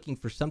if you're looking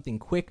for something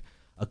quick,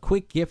 a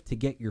quick gift to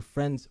get your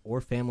friends or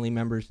family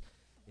members,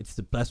 it's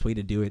the best way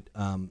to do it.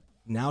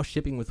 Now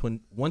shipping with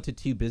 1 to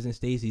 2 business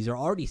days. These are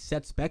already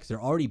set specs. They're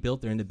already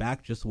built. They're in the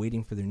back just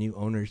waiting for their new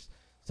owners.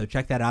 So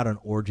check that out on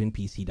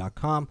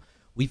originpc.com.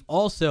 We've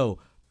also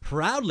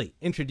proudly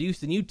introduced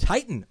the new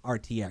Titan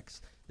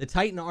RTX. The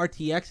Titan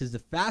RTX is the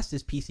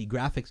fastest PC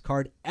graphics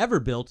card ever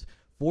built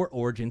for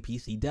Origin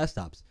PC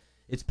desktops.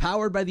 It's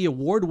powered by the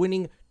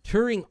award-winning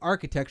Turing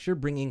architecture,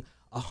 bringing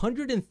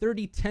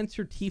 130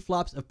 tensor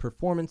T-flops of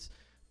performance,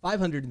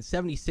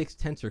 576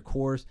 tensor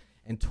cores,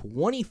 and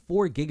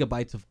 24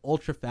 gigabytes of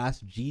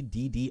ultra-fast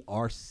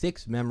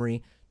GDDR6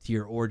 memory to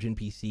your Origin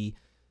PC.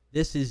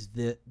 This is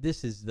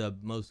the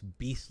most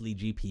beastly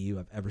GPU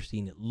I've ever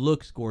seen. It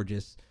looks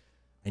gorgeous.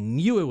 I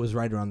knew it was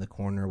right around the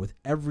corner. With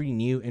every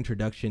new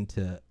introduction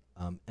to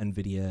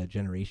NVIDIA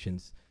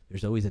generations,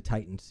 there's always a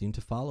Titan soon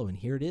to follow, and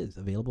here it is,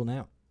 available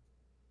now.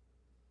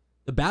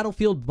 The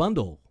Battlefield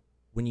bundle,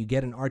 when you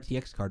get an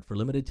RTX card for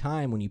limited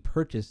time, when you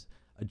purchase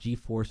a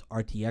GeForce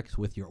RTX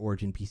with your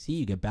Origin PC,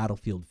 you get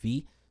Battlefield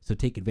V, so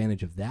take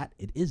advantage of that.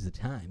 It is the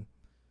time.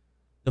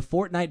 The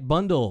Fortnite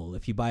bundle,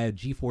 if you buy a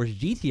GeForce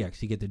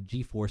GTX, you get the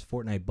GeForce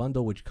Fortnite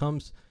bundle, which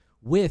comes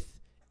with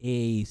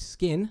a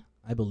skin,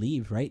 I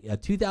believe, right?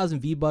 2,000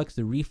 V-Bucks,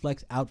 the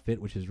Reflex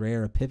outfit, which is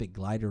rare, a pivot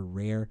glider,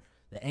 rare,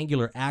 the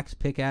Angular Axe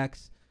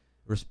pickaxe,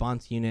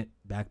 response unit,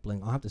 back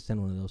bling. I'll have to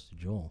send one of those to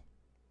Joel.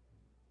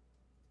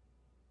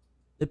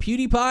 The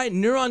PewDiePie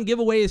Neuron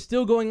giveaway is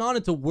still going on.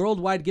 It's a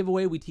worldwide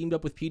giveaway. We teamed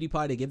up with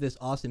PewDiePie to give this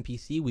awesome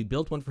PC. We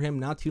built one for him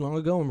not too long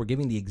ago, and we're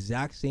giving the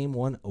exact same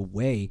one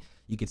away.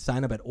 You can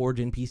sign up at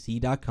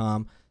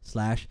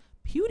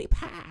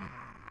originpc.com/PewDiePie.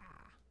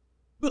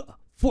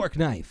 Fork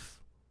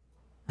knife.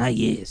 Ah,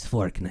 yes,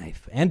 fork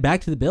knife. And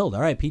back to the build.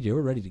 All right, PJ,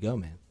 we're ready to go,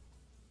 man.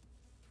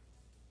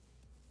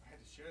 I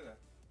had to share that.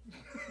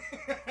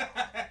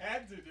 I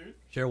had to, dude.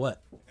 Share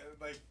what?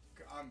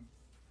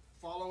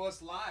 Follow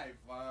us live.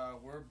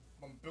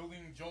 I'm building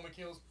Joel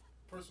McHale's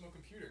personal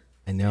computer.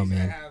 I know, He's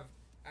man. Gonna have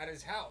at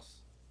his house.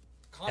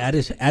 At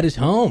his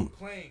home.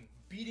 Playing,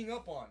 beating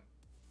up on.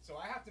 So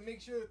I have to make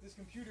sure that this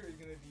computer is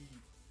gonna be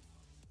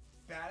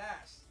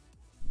badass,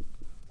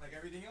 like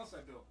everything else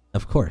I built.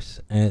 Of course.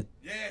 Yes.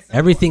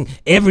 Everything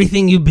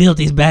you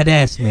built is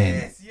badass,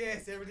 man.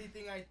 Yes.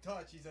 Everything I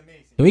touch is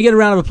amazing. Can we get a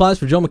round of applause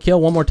for Joel McHale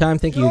one more time?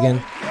 Thank you again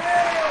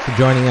for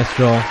joining us,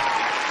 Joel.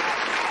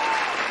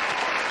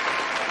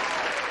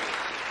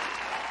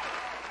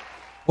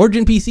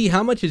 Origin PC,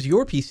 how much is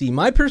your PC?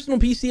 My personal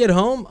PC at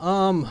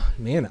home?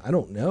 Man, I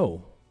don't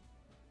know.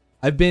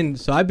 I've been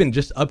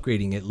just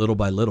upgrading it little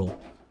by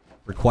little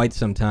for quite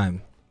some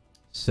time.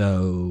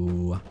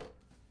 So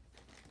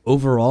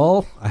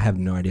overall, I have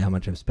no idea how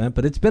much I've spent,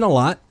 but it's been a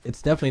lot.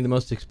 It's definitely the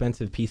most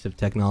expensive piece of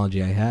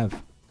technology I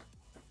have.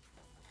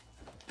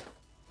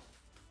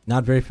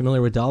 Not very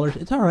familiar with dollars.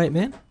 It's all right,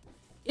 man.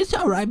 It's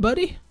all right,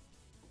 buddy.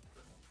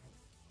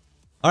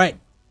 All right.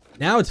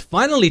 Now it's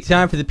finally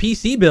time for the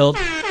PC build.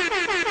 Let's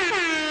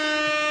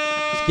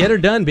get her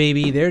done,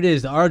 baby. There it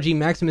is. The ROG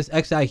Maximus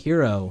Xi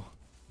Hero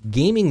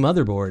gaming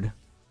motherboard.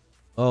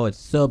 Oh, it's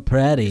so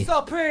pretty. It's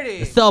so pretty.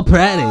 It's so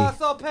pretty. Oh,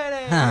 so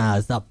pretty. Ah,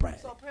 it's so pretty.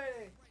 So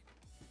pretty.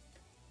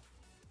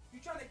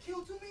 You trying to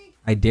kill to me?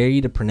 I dare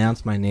you to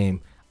pronounce my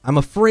name. I'm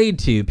afraid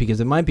to, because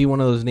it might be one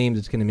of those names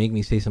that's going to make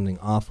me say something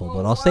awful,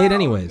 but I'll say it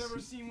anyways. I've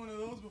never seen one of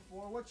those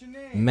before. What's your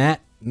name?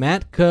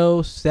 Matko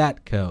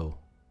Satko.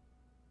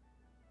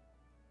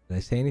 Did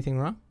I say anything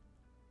wrong?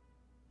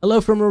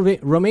 Hello from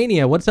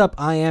Romania. What's up?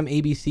 I am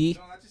ABC.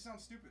 No, that just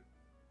sounds stupid.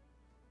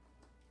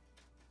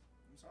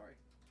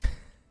 I'm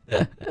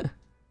sorry.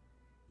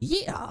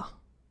 Yeah.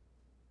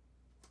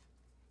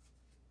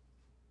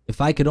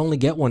 If I could only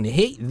get one.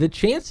 Hey, the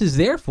chance is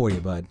there for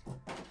you, bud.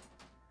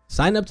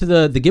 Sign up to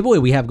the giveaway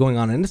we have going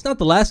on. And it's not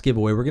the last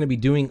giveaway. We're going to be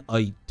doing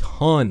a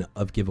ton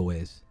of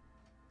giveaways.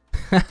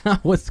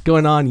 What's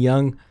going on,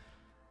 Young?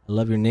 I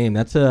love your name.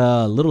 That's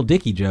a Little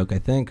Dicky joke, I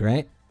think,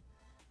 right?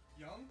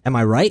 Young? Am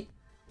I right?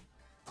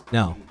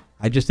 No.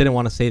 I just didn't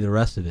want to say the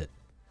rest of it.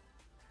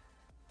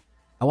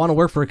 I want to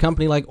work for a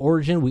company like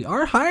Origin. We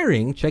are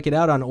hiring. Check it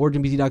out on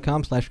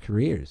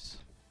originbz.com/careers.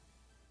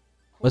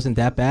 Wasn't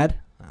that bad?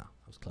 Oh, that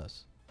was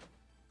close.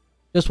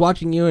 Just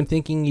watching you and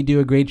thinking you do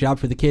a great job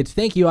for the kids.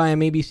 Thank you, I am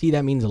ABC.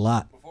 That means a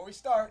lot. Before we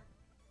start.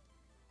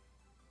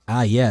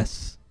 Ah,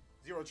 yes.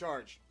 Zero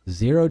charge.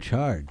 Zero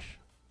charge.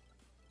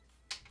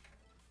 It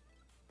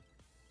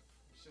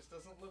just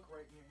doesn't look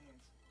right in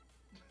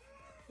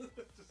your hands.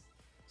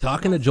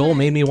 Talking to Joel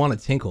made me want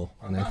to tinkle,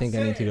 and I think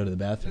I need to go to the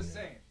bathroom. Just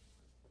saying.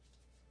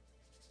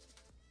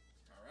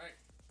 All right.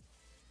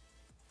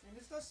 And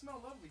this does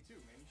smell lovely too,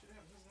 man. You should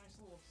have this nice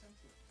little scent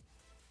to it.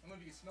 I don't know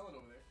if you can smell it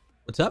over there.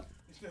 What's up?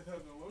 The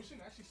lotion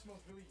actually smells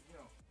really,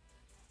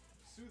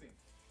 soothing.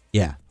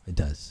 Yeah, it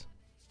does.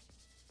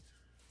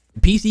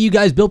 The PC you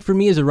guys built for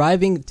me is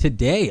arriving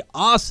today.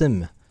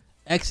 Awesome.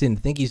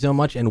 Excellent. Thank you so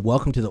much, and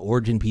welcome to the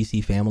Origin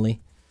PC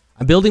family.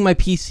 I'm building my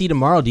PC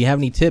tomorrow. Do you have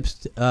any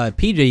tips?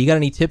 PJ, you got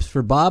any tips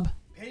for Bob?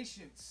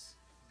 Patience.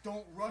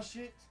 Don't rush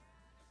it.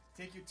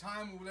 Take your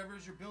time with whatever it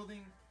is you're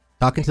building.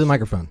 Talking to the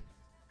microphone.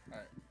 All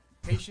right.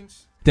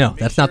 Patience. No,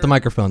 that's not the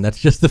microphone. That's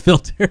just the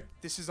filter.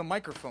 This is a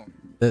microphone.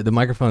 The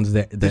microphone's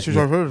there. There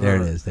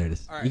it is. There it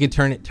is. Right. You can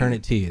turn it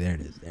to you. There it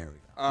is. There we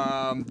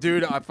go.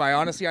 Dude, if I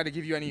honestly had to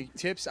give you any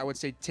tips, I would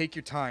say take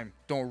your time.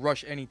 Don't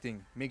rush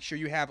anything. Make sure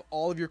you have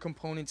all of your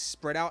components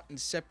spread out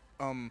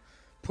and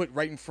put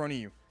right in front of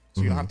you,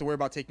 so you don't have to worry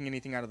about taking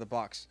anything out of the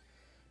box.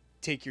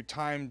 Take your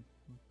time.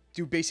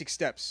 Do basic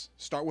steps.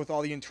 Start with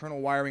all the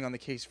internal wiring on the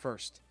case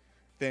first.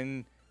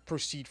 Then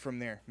proceed from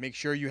there. Make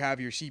sure you have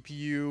your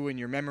CPU and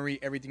your memory,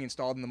 everything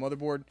installed in the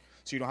motherboard,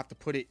 so you don't have to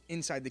put it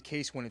inside the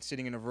case when it's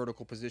sitting in a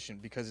vertical position,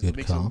 because it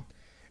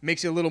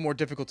makes it a little more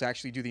difficult to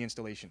actually do the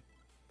installation.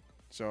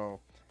 So,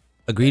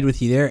 agreed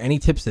with you there. Any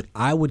tips that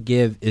I would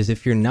give is,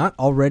 if you're not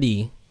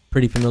already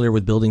pretty familiar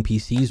with building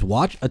PCs,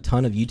 watch a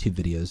ton of YouTube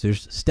videos.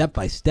 There's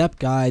step-by-step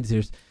guides.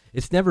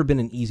 It's never been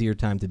an easier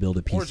time to build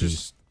a PC, or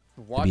just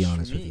watch to be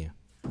honest me. with you.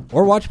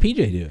 Or watch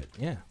PJ do it.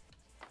 Yeah.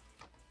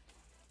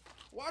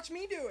 Watch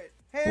me do it.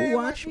 Hey,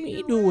 watch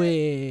me do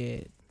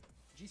it.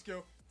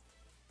 G-Skill.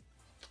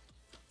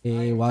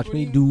 Hey, watch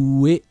me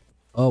do it.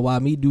 Oh, why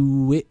me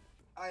do it?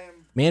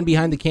 Man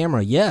behind the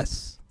camera.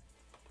 Yes.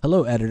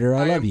 Hello, editor.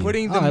 I love you. I am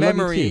putting the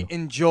memory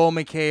in Joel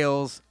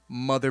McHale's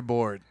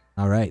motherboard.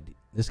 All right.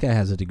 This guy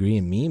has a degree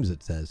in memes,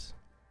 it says.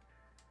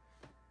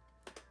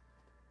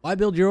 Why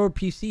build your own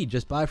PC?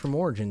 Just buy from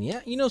Origin.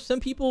 Yeah, some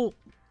people,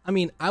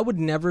 I would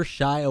never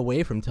shy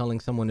away from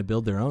telling someone to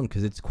build their own,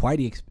 because it's quite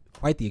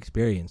the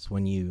experience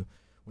when you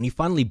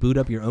finally boot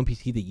up your own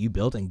PC that you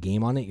built and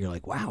game on it. You're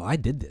like, wow, I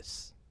did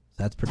this.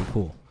 So that's pretty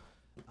cool.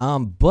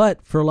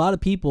 But for a lot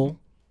of people,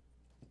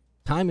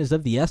 time is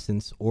of the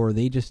essence, or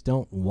they just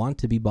don't want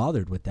to be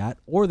bothered with that,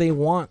 or they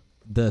want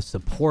the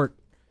support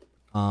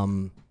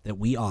that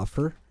we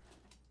offer,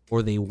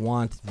 or they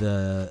want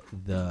the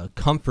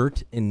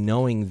comfort in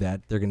knowing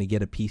that they're going to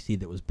get a PC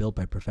that was built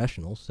by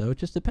professionals. So it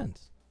just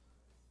depends.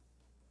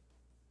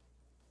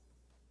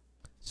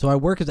 So I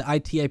work as an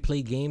IT. I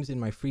play games in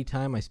my free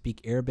time. I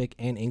speak Arabic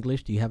and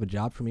English. Do you have a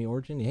job for me,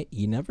 Origin? Hey,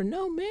 you never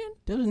know, man.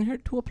 Doesn't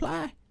hurt to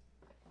apply.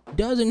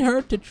 Doesn't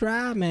hurt to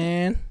try,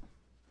 man.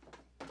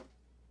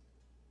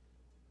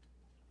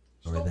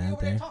 Over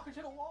there. Talking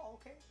to the wall,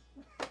 okay?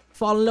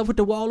 Fall in love with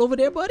the wall over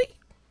there, buddy?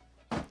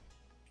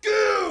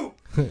 Goo!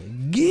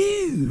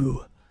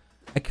 Goo!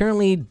 I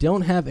currently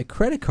don't have a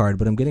credit card,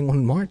 but I'm getting one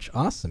in March.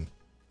 Awesome.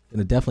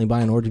 Gonna definitely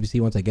buy an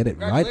RGBC once I get it.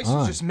 Right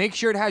on. Just make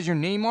sure it has your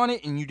name on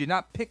it and you did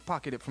not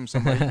pickpocket it from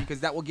somebody because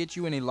that will get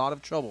you in a lot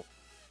of trouble.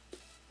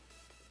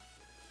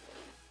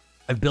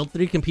 I've built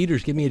 3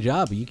 computers. Give me a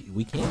job. We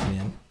can't,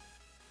 man.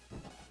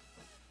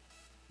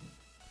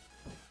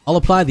 I'll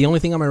apply. The only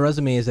thing on my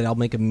resume is that I'll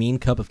make a mean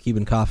cup of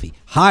Cuban coffee.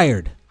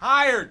 Hired.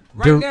 Hired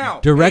right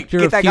now. Director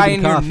hey, of get that Cuban guy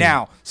in coffee. here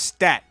now.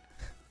 Stat.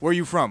 Where are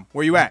you from?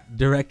 Where you at?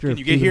 Director Can of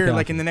you Cuban get here coffee.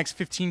 like in the next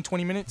 15,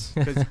 20 minutes?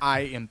 Because I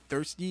am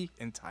thirsty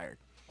and tired.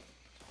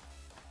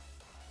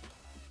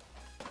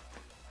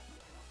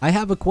 I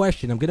have a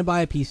question. I'm going to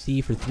buy a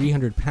PC for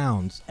 300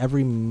 pounds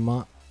every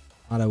month.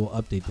 I will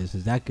update this.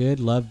 Is that good?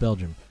 Love,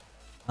 Belgium.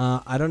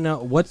 I don't know.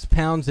 What's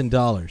pounds and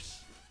dollars?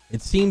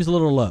 It seems a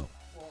little low.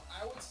 Well,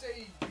 I would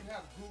say you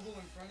have Google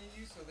in front of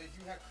you, so they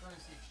do have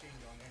currency exchange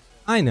on there.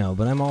 So. I know,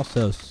 but I'm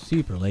also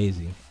super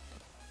lazy.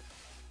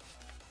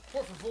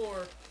 Por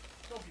favor,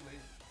 don't be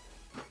lazy.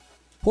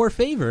 Poor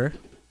favor.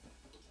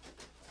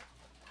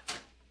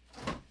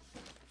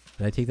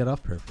 Did I take that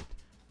off? Perfect.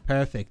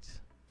 Perfect.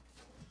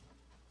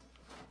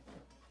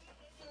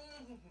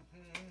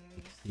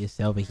 This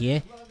over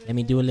here. Let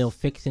me do a little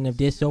fixing of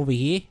this over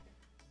here.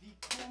 The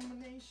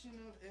combination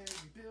of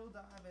every build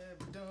I've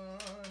ever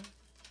done.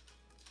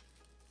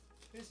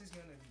 This is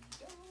gonna be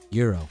done.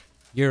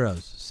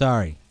 Euros.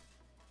 Sorry.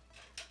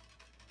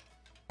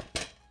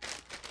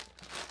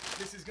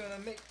 This is gonna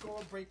make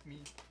or break me.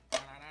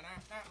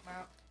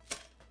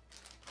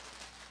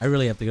 I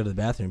really have to go to the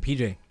bathroom.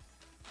 PJ,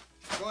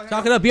 Go ahead.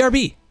 talk it up.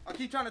 BRB. I'll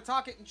keep trying to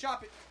talk it and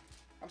chop it.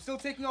 I'm still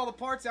taking all the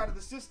parts out of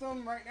the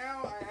system. Right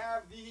now, I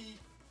have the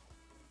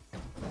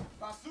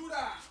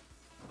basura.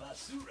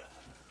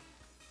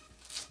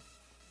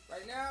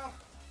 Right now.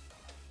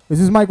 Does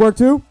this mic work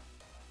too?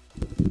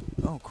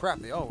 Oh crap,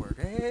 they all work.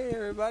 Hey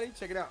everybody,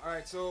 check it out.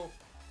 Alright, so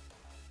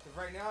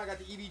right now I got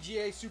the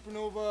EVGA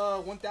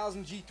Supernova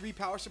 1000 G3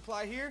 power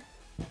supply here.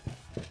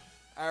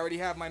 I already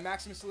have my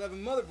Maximus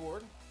 11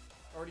 motherboard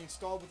already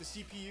installed with the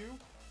CPU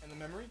and the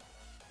memory.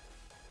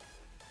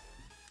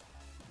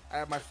 I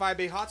have my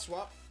 5-bay hot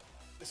swap.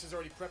 This is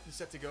already prepped and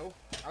set to go.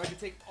 I like to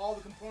take all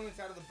the components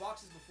out of the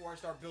boxes before I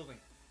start building.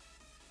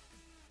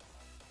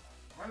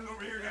 Running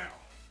over here now.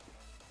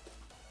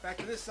 Back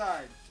to this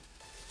side.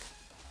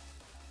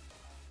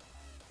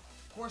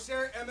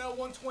 Corsair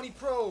ML120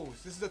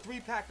 Pros. This is a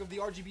 3-pack of the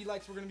RGB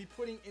lights we're going to be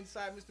putting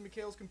inside Mr.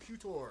 McHale's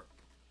computer.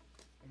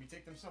 Let me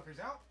take them suckers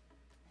out.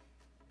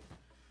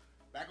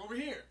 Back over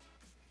here.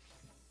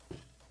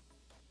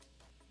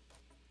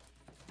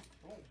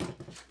 Boom. And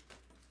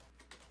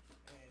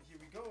here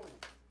we go.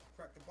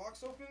 Crack the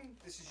box open.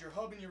 This is your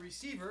hub and your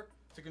receiver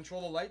to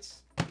control the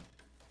lights.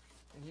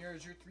 And here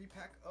is your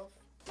 3-pack of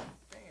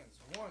fans.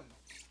 1,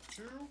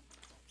 2,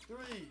 3,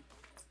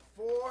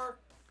 4,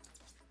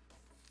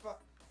 5.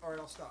 Alright,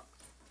 I'll stop.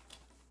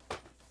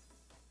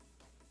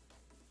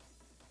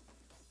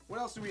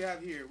 What else do we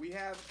have here? We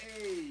have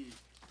a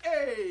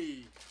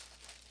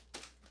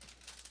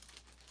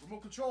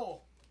remote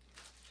control.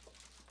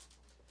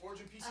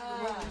 Origin PC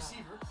remote and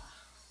receiver.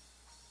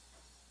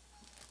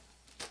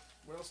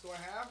 What else do I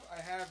have? I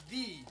have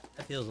the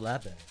That feels a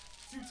lot better.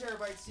 2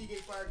 terabyte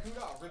Seagate Fire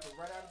CUDA. I'll rip it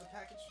right out of the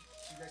package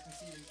so you guys can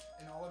see it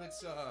in all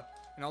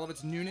of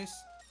its newness.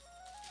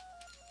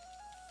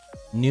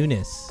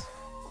 Newness.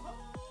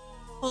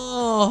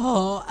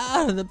 Oh,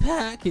 out of the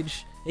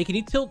package. Hey, can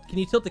you tilt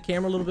the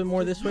camera a little bit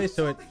more this way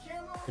so it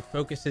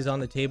focuses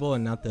on the table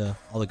and not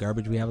all the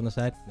garbage we have on the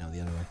side? No,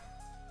 the other way.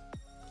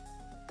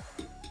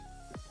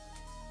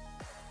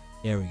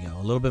 There we go.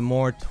 A little bit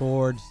more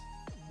towards.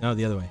 No,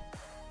 the other way.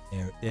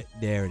 There it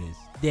is.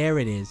 There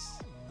it is.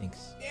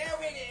 Thanks. There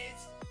it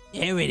is.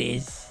 There it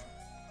is.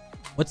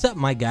 What's up,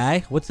 my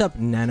guy? What's up,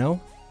 Nano?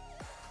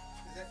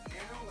 Is that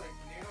Nano, like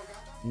Nano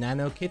Gata?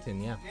 Nano Kitten,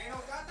 yeah.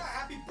 Nano Gata?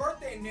 Happy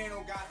birthday,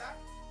 Nano Gata.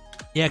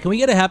 Yeah, can we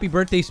get a happy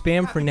birthday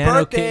spam for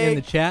Nano Kitten in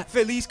the chat?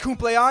 Feliz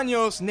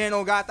cumpleaños,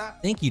 Nano Gata.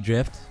 Thank you,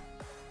 Drift.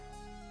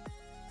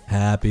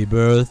 Happy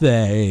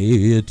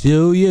birthday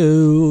to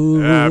you.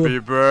 Happy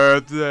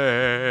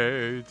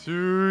birthday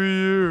to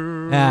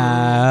you.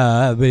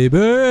 Happy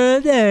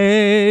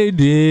birthday,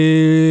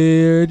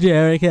 dear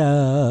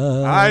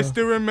Jericho. I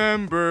still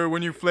remember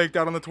when you flaked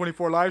out on the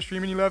 24 live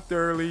stream and you left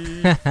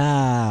early.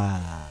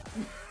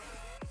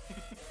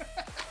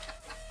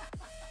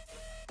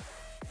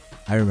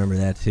 I remember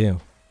that too.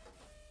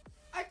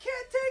 I can't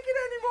take it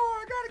anymore.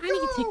 I gotta go. I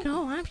need to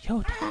go. I'm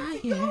so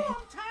tired. I'm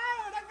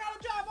tired. I gotta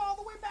drive all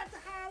the way back to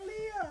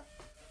Hialeah.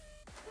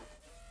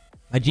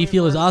 My G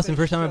Fuel is awesome.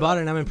 First time I bought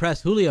it and I'm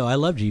impressed. Julio, I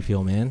love G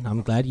Fuel, man.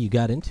 I'm glad you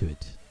got into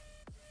it.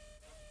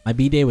 My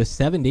B-Day was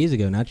 7 days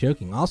ago, not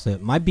joking. Also,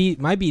 my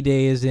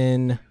B-Day is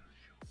in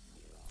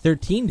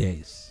 13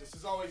 days. This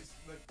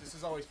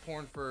is always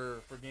porn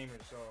for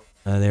gamers, so.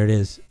 There it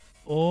is.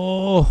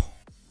 Oh.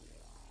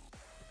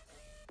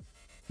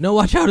 No,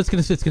 watch out. It's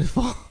gonna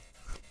fall.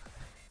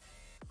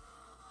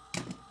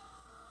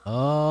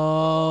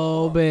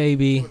 Oh,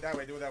 baby. Do it that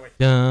way.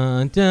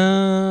 Dun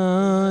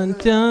dun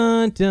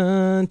dun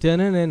dun dun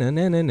dun dun dun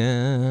dun dun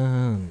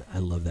dun. I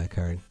love that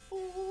card.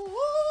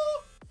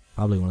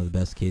 Probably one of the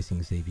best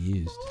casings they've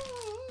used.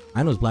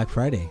 I know it's Black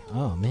Friday.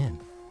 Oh man.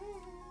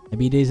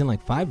 Maybe days in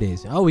like 5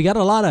 days. Oh, we got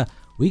a lot of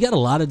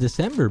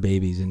December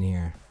babies in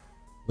here.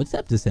 What's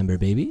up, December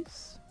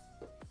babies?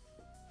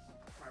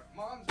 My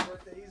mom's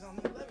birthday is on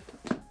the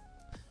 11th.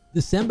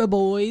 December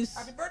boys.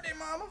 Happy birthday,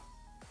 mama.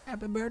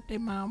 Happy birthday,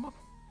 mama.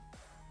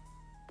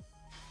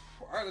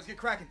 All right, let's get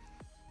cracking.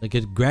 Like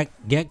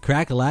get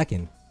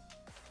crack-a-lackin'.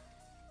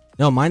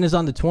 No, mine is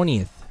on the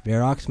 20th.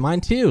 Verox,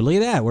 mine too. Look at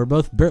that. We're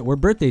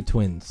birthday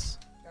twins.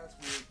 That's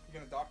weird. You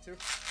gonna dock too?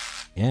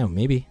 Yeah,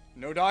 maybe.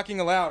 No docking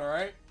allowed. All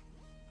right.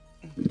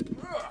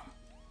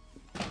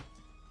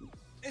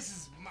 This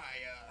is my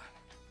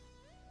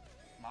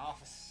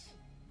office.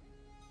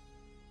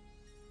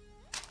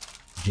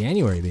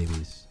 January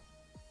babies.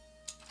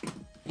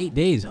 8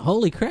 days.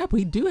 Holy crap,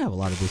 we do have a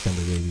lot of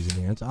December babies in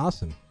here. That's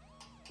awesome.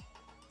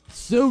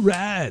 So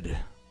rad.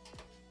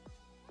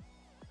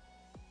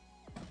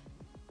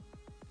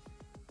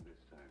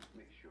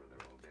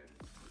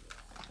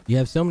 You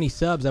have so many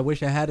subs. I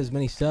wish I had as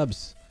many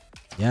subs.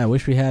 Yeah, I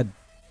wish we had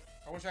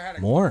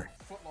more.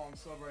 Foot-long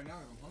sub right now.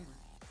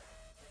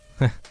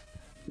 I'm hungry.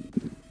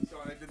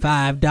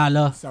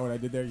 $5. Saw what I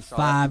did there? You saw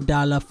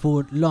 $5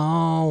 foot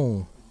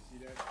long. Did you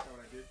see that? Saw what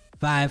I did?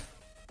 5.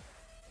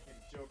 Made a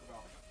joke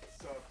about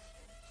subs.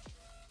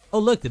 Oh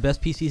look, the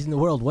best PCs in the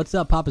world. What's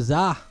up, Papa Za?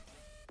 How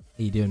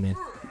you doing, man?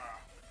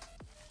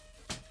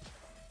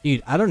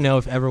 Dude, I don't know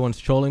if everyone's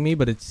trolling me,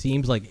 but it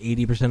seems like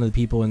 80% of the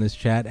people in this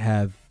chat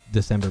have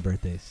December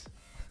birthdays.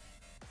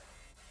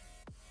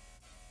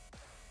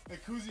 Hey,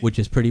 Kuzi. Which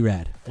is pretty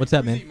rad. What's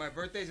up, man? My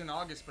birthday's in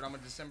August, but I'm a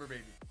December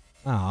baby.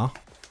 Aw.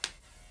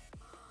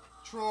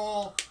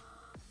 Troll.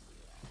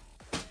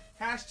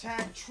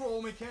 Hashtag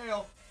Troll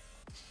McHale.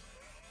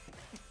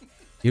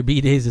 Your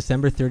B-Day is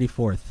December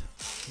 34th.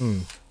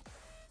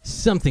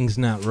 Something's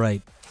not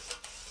right.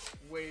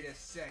 Wait a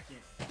second.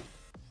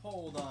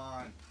 Hold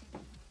on.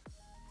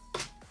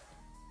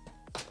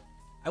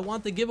 I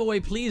want the giveaway,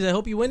 please. I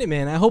hope you win it,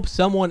 man. I hope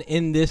someone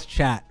in this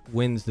chat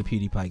wins the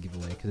PewDiePie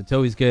giveaway, because it's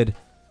always good.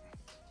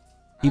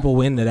 People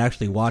win that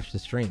actually watch the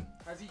stream.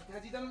 Has he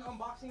done an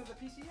unboxing of the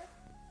PC yet?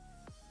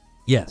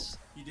 Yes.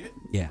 He did?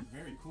 Yeah.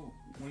 Very cool.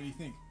 What did he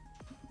think?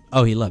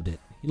 Oh, he loved it.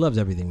 He loves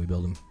everything we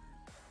build him.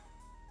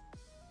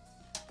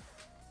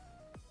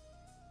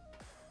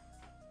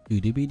 So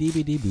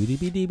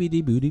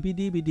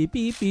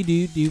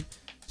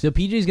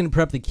PJ's gonna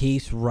prep the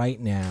case right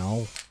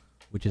now,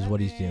 which is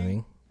what he's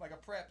doing. Like a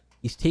prep.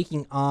 He's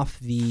taking off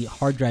the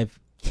hard drive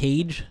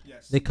cage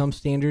that comes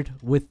standard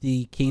with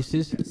the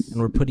cases, and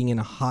we're putting in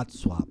a hot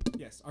swap.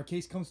 Yes, our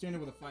case comes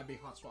standard with a 5-bay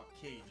hot swap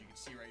cage. You can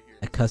see right here.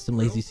 A custom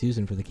Lazy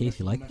Susan for the case.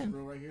 You like that?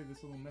 Grill right here.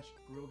 This little mesh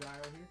grill guy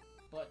over here.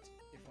 But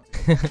if once I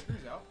get the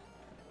screws out.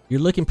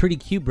 You're looking pretty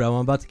cute, bro.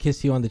 I'm about to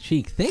kiss you on the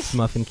cheek. Thanks,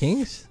 Muffin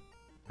Kings.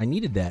 I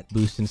needed that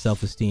boost in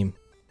self-esteem.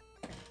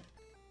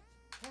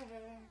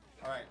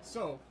 Alright,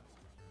 so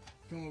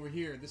come over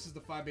here. This is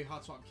the 5-bay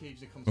hot swap cage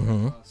that comes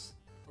with us.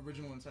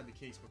 Original inside the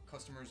case, but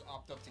customers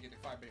opt up to get the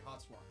 5-bay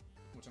hot swap,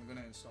 which I'm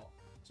gonna install.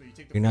 So you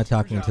take the You're not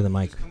talking into the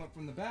mic. Come up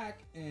from the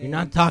back and You're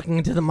not talking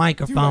into the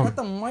microphone. Dude, I got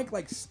the mic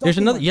like stuck. There's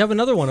another. You have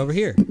another one over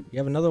here. You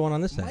have another one on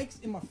this side. Mic's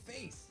in my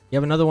face. You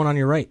have another one on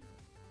your right.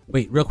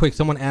 Wait, real quick.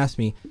 Someone asked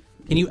me,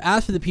 can you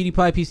ask for the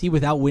PewDiePie PC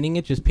without winning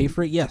it? Just pay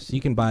for it? Yes,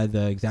 you can buy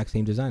the exact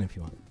same design if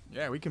you want.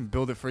 Yeah, we can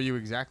build it for you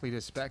exactly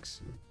to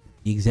specs.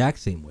 The exact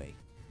same way.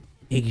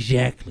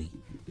 Exactly.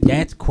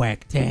 That's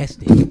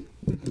quacktastic.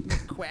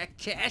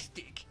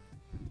 Quacktastic.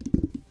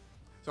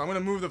 So I'm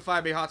gonna move the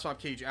 5-bay hot swap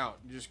cage out.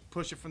 You just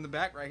push it from the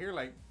back right here,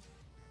 like.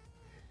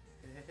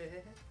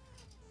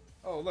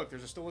 Oh, look,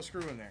 there's still a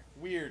screw in there.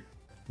 Weird.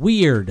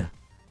 Weird.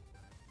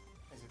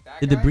 Is it that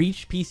Did guy? the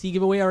Breach PC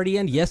giveaway already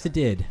end? Yes, it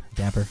did,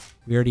 Dapper.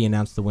 We already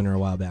announced the winner a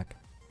while back.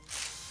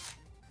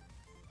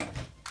 That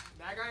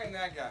guy and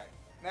that guy.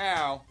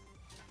 Now,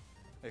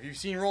 if you've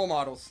seen role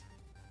models.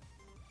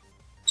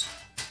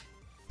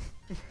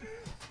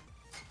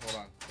 Hold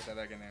on, put that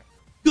back in there.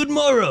 Good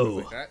morrow.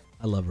 Like that.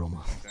 I love role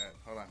models. Like that.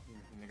 Hold on.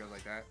 And it goes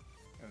like that.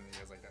 And then it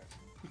goes like that.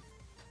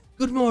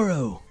 Good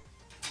morrow.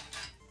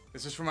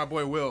 This is for my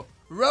boy Will.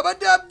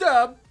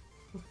 Rub-a-dub-dub.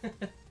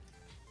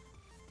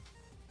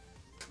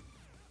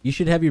 You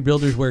should have your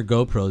builders wear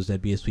GoPros.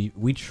 That'd be a sweet.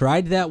 We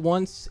tried that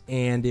once,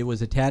 and it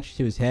was attached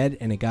to his head,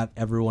 and it got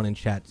everyone in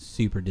chat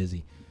super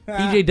dizzy.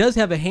 PJ does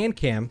have a hand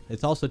cam.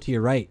 It's also to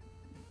your right,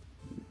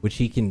 which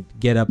he can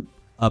get up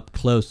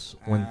close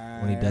when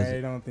he does it.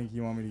 I don't think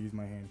you want me to use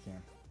my hand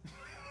cam.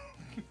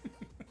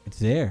 It's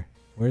there.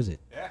 Where is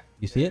it? Yeah.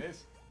 You see it?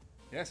 Is.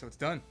 Yeah, so it's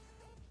done.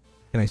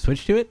 Can I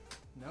switch to it?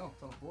 No,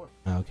 it's on the floor.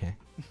 Oh, okay.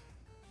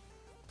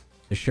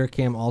 The Sure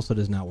Cam also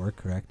does not work,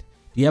 correct?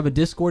 Do you have a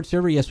Discord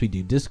server? Yes, we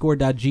do.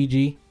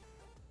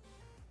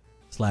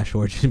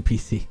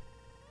 Discord.gg/OriginPC.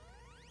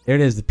 There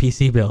it is, the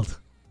PC build.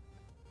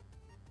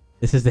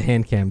 This is the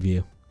hand cam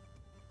view.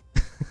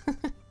 My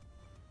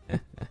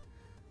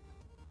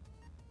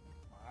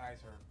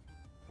eyes hurt.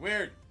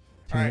 Weird.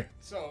 Turn All it. right,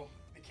 so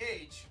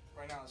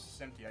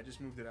just empty. I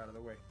just moved it out of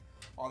the way.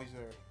 All these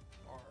are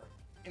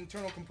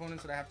internal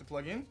components that I have to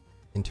plug in.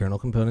 Internal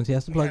components he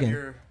has to plug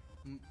in.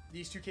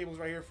 These two cables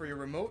right here for your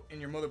remote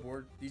and your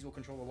motherboard. These will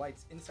control the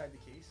lights inside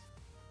the case.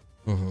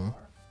 Mm-hmm.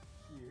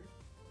 Here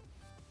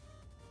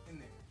and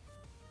there.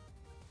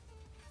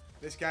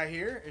 This guy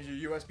here is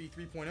your USB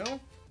 3.0.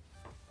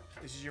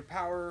 This is your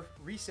power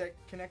reset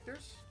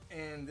connectors,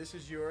 and this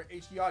is your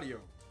HD audio.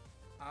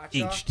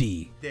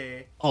 HD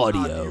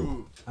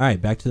audio. All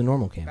right, back to the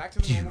normal camera. Back to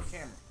the normal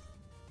camera.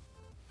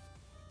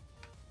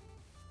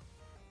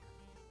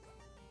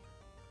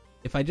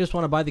 If I just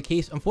want to buy the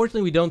case,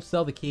 unfortunately, we don't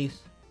sell the case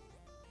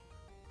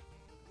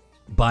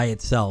by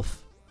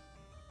itself.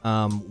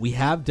 We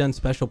have done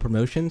special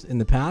promotions in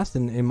the past,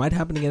 and it might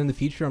happen again in the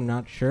future. I'm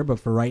not sure, but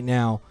for right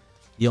now,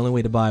 the only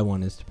way to buy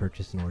one is to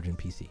purchase an Origin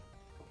PC.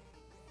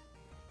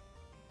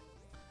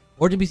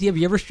 Origin PC, have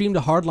you ever streamed a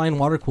hardline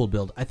water-cooled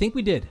build? I think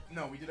we did.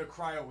 No, we did a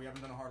cryo. We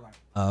haven't done a hardline.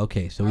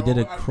 Okay, so we did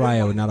a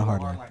cryo, not a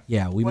hardline.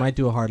 Yeah, we might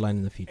do a hardline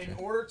in the future. In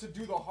order to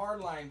do the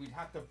hardline, we'd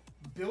have to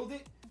build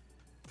it,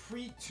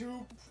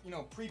 pre-tube,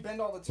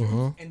 pre-bend all the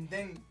tubes, and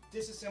then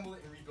disassemble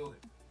it and rebuild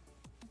it.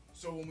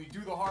 So when we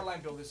do the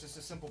hardline build, it's just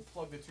a simple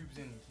plug the tubes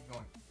in and keep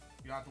going.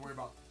 You don't have to worry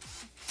about it.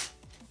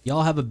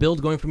 Y'all have a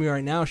build going for me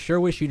right now. Sure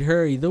wish you'd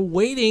hurry. The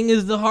waiting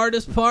is the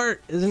hardest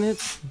part, isn't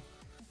it?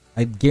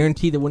 I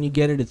guarantee that when you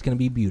get it, it's going to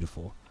be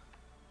beautiful.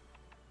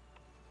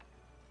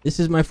 This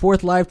is my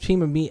 4th live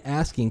stream of me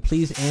asking.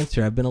 Please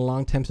answer. I've been a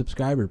long-time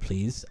subscriber,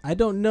 please. I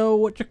don't know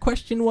what your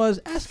question was.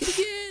 Ask it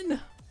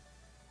again.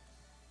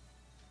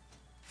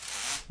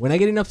 When I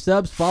get enough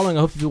subs following, I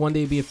hope to one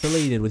day be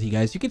affiliated with you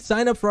guys. You can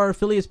sign up for our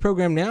affiliates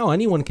program now.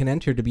 Anyone can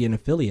enter to be an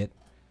affiliate.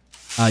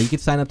 You can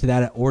sign up to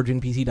that at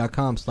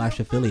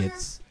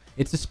originpc.com/affiliates.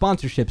 It's the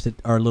sponsorships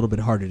that are a little bit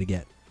harder to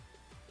get.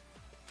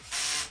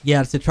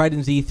 Yeah, it's the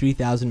Trident Z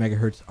 3000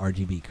 megahertz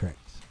RGB, correct.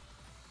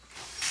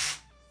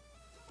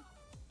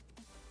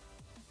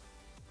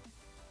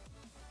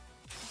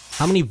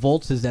 How many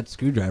volts is that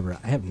screwdriver?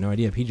 I have no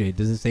idea, PJ.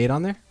 Does it say it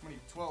on there? How many?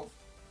 12.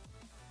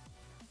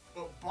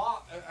 But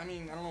Bob, I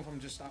mean, I don't know if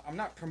I'm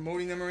not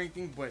promoting them or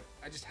anything, but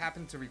I just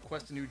happened to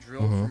request a new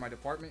drill for my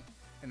department,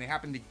 and they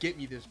happened to get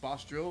me this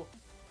Boss drill.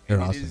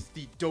 And it is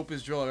the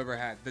dopest drill I've ever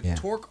had. The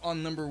torque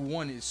on number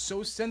 1 is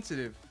so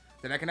sensitive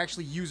that I can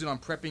actually use it on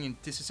prepping and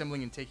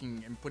disassembling and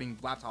taking and putting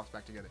laptops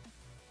back together.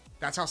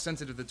 That's how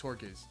sensitive the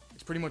torque is.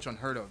 It's pretty much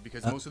unheard of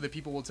because most of the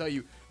people will tell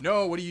you,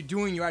 no, what are you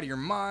doing? You're out of your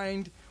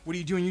mind. What are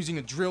you doing using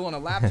a drill on a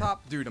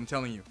laptop? Dude, I'm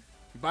telling you.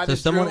 You buy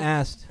this drill,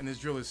 and this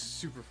drill is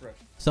super fresh.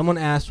 Someone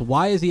asked,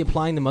 why is he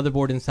applying the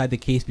motherboard inside the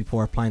case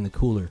before applying the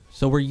cooler?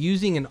 So we're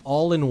using an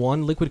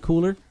all-in-one liquid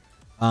cooler,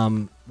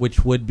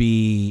 which would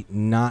be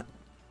not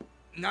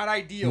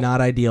ideal.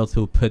 Not ideal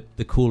to put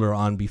the cooler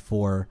on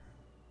before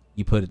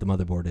you put the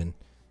motherboard in.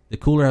 The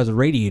cooler has a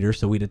radiator,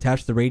 so we'd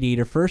attach the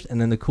radiator first, and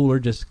then the cooler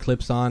just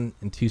clips on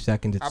in 2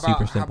 seconds. It's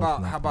super simple.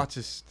 How about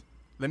just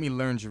let me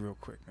learn you real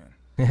quick,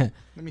 man?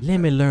 Let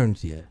me learn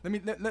you. Let me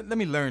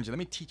learn you. Let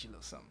me teach you a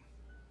little something.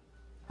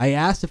 I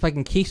asked if I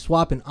can case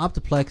swap an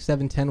Optiplex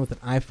 710 with an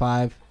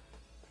i5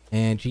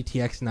 and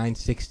GTX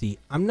 960.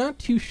 I'm not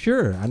too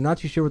sure. I'm not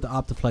too sure what the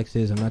Optiplex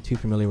is. I'm not too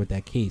familiar with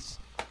that case.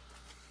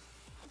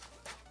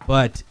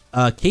 But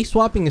case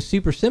swapping is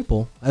super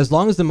simple. As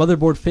long as the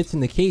motherboard fits in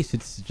the case,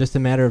 it's just a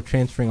matter of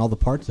transferring all the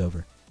parts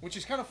over. Which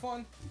is kind of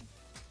fun.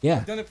 Yeah.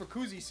 I've done it for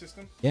Kuzi's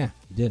system. Yeah,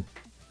 you did.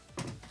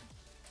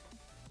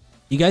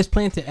 You guys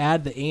plan to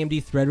add the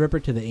AMD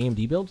Threadripper to the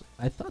AMD builds?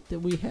 I thought that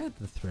we had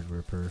the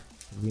Threadripper.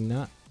 Did we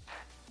not?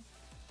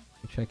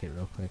 Let me check it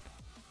real quick.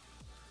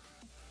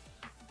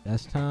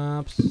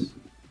 Desktops.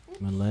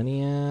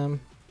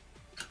 Millennium.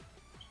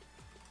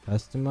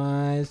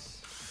 Customize.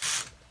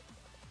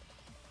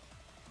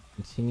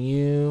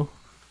 Continue.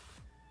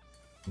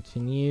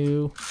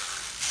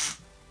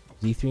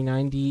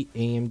 Z390,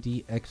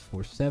 AMD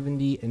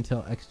X470,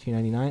 Intel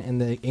X299, and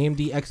the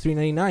AMD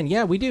X399.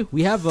 Yeah, we do.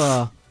 We have,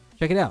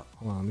 check it out.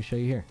 Hold on, let me show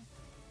you here.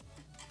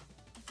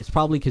 It's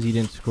probably because you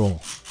didn't scroll,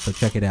 so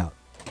check it out.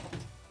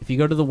 If you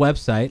go to the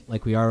website,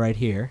 like we are right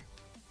here,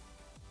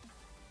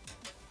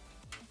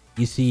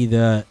 you see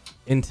the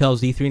Intel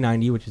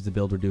Z390, which is the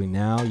build we're doing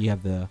now. You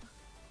have the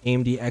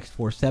AMD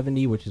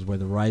X470, which is where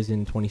the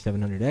Ryzen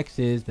 2700X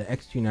is, the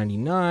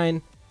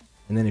X299,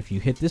 and then if you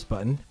hit this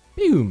button,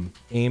 boom,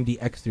 AMD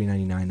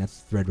X399.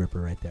 That's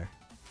Threadripper right there.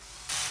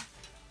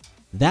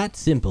 That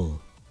simple.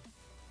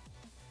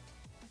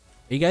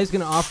 Are you guys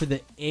going to offer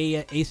the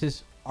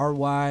Asus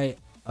RY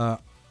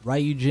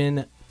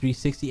Ryujin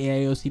 360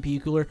 AIO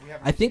CPU cooler?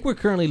 I think we're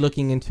currently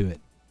looking into it.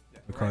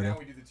 Yeah, right now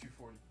we do the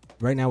 240.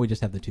 Right now we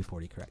just have the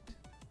 240, correct.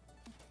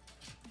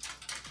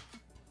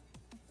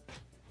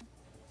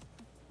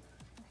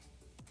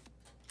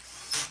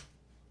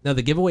 No,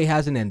 the giveaway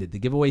hasn't ended. The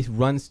giveaway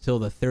runs till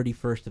the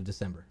 31st of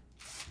December.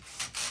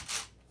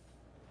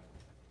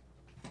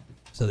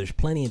 So there's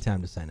plenty of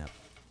time to sign up.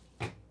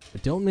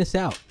 But don't miss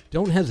out.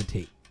 Don't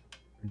hesitate.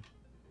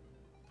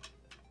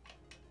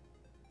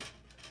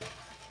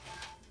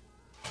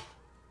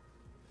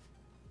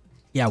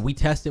 Yeah, we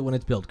test it when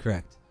it's built,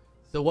 correct.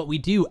 So what we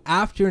do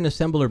after an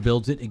assembler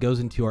builds it, it goes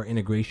into our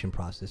integration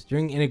process.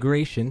 During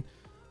integration,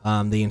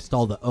 they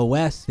install the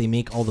OS, they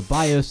make all the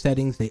BIOS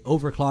settings, they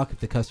overclock if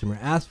the customer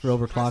asks for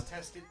overclock.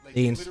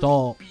 They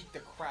install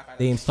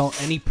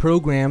any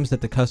programs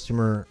that the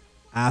customer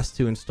asks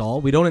to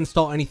install. We don't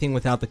install anything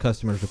without the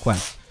customer's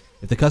request.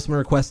 If the customer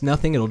requests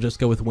nothing, it'll just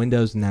go with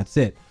Windows and that's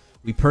it.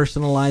 We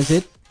personalize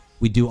it.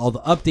 We do all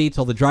the updates,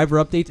 all the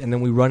driver updates, and then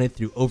we run it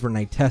through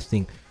overnight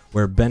testing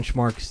where it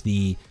benchmarks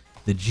the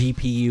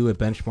GPU, it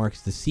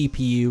benchmarks the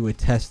CPU, it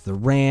tests the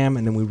RAM,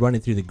 and then we run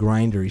it through the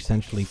grinder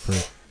essentially for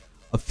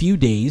a few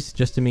days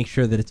just to make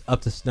sure that it's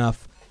up to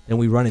snuff. Then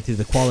we run it through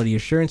the quality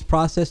assurance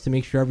process to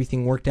make sure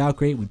everything worked out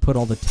great. We put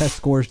all the test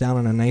scores down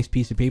on a nice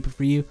piece of paper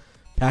for you,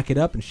 pack it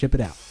up, and ship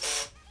it out.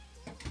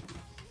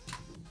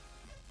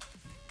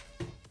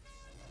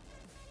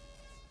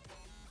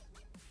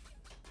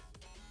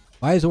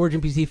 Why is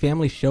Origin PC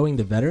Family showing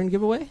the veteran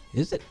giveaway?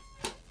 Is it?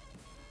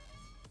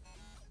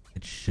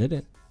 It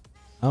shouldn't.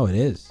 Oh, it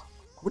is.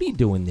 What are you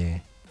doing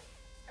there?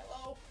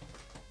 Hello.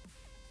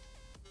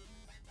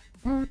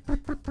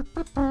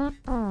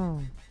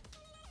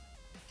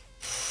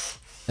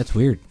 That's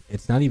weird.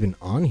 It's not even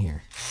on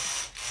here.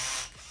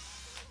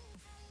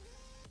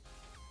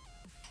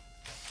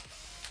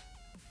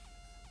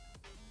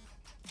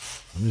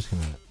 I'm just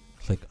gonna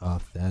click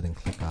off that and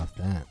click off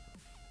that.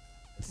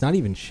 It's not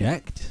even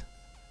checked.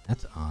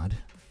 That's odd.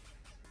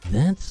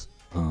 That's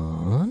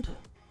odd.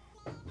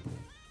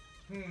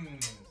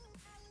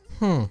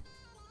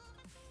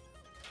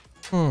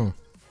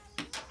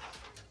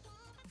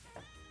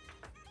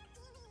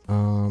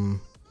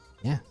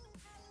 Yeah.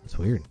 That's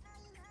weird.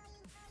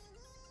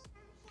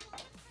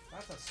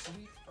 That's a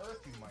sweet earth,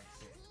 you might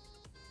say.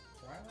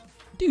 Wow.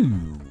 Do.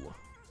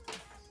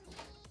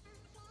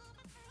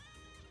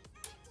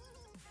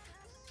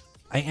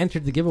 I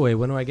entered the giveaway.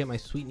 When do I get my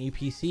sweet new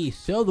PC?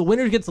 So the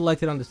winner gets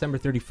selected on December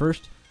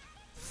 31st.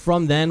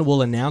 From then,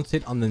 we'll announce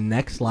it on the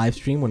next live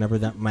stream, whenever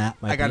that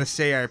map might I gotta be.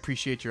 say, I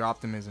appreciate your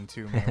optimism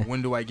too, man.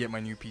 When do I get my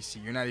new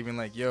PC? You're not even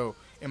like, yo,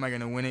 am I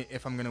gonna win it?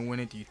 If I'm gonna win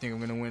it, do you think I'm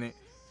gonna win it?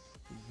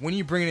 When are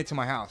you bringing it to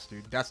my house,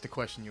 dude? That's the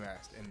question you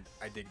asked, and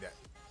I dig that.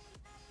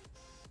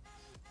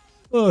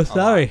 Oh,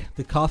 sorry.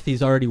 The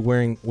coffee's already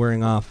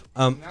wearing off.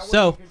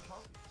 So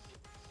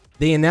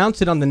they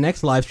announce it on the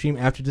next live stream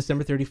after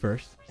December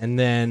 31st, and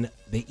then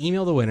they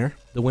email the winner.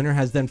 The winner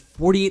has then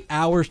 48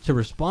 hours to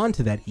respond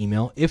to that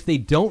email. If they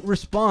don't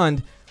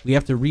respond, we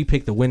have to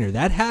repick the winner.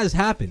 That has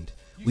happened.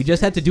 We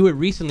just had to do it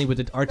recently with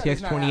the RTX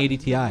 2080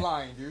 Ti.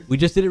 Lying, dude. We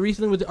just did it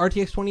recently with the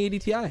RTX 2080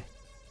 Ti.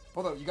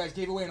 Hold up, you guys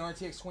gave away an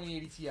RTX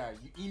 2080 Ti.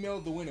 You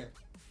emailed the winner.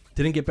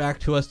 Didn't get back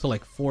to us till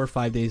like 4 or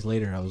 5 days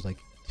later. I was like,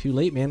 too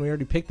late, man. We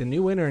already picked the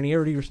new winner, and he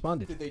already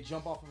responded. Did they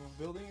jump off of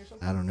a building or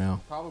something? I don't know.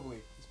 Probably.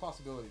 It's a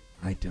possibility.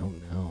 I don't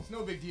know. It's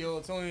no big deal.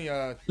 It's only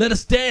Let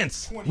us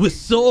dance with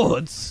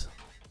swords.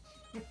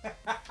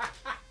 How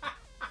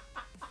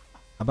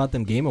about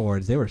them Game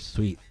Awards? They were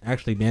sweet.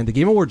 Actually, man, the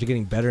Game Awards are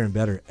getting better and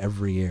better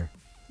every year.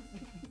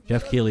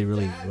 Jeff Keighley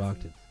really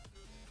rocked it.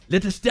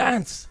 Let us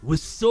dance with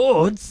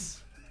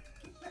swords.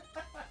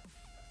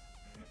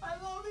 I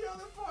love the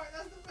other part.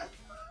 That's the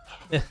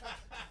best.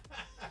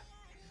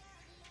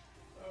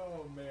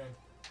 Oh, man.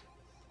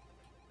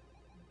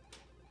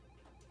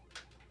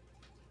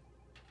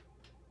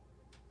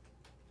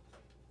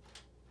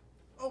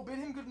 Oh, bid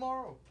him good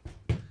morrow.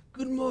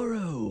 Good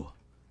morrow.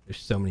 There's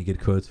so many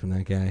good quotes from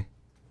that guy.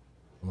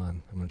 Hold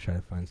on. I'm going to try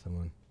to find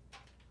someone.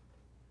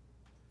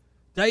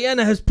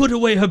 Diana has put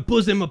away her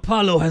bosom.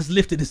 Apollo has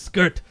lifted his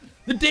skirt.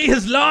 The day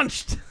has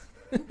launched.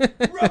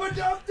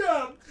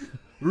 Rub-a-dub-dub.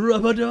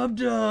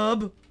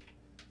 Rub-a-dub-dub.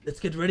 Let's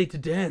get ready to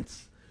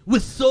dance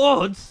with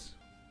swords.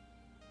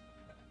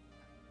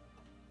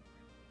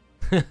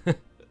 There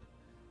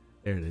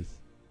it is.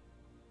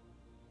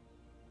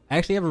 I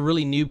actually have a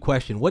really noob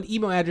question. What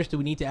email address do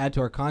we need to add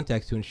to our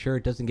contacts to ensure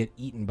it doesn't get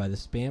eaten by the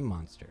spam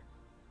monster?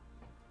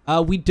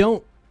 We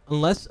don't,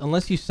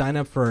 unless you sign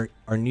up for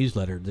our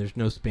newsletter. There's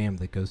no spam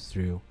that goes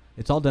through.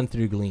 It's all done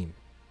through Gleam.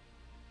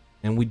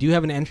 And we do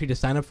have an entry to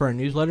sign up for our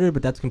newsletter,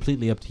 but that's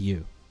completely up to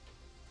you.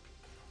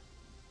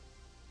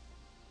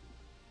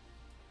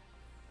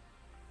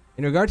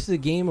 In regards to the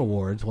Game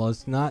Awards, while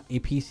it's not a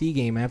PC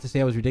game, I have to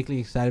say I was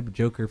ridiculously excited with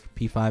Joker for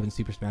P5 and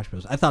Super Smash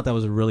Bros. I thought that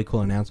was a really cool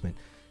announcement.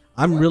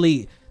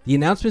 The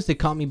announcements that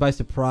caught me by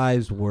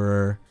surprise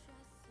were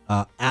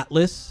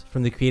Atlas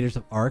from the creators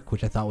of Ark,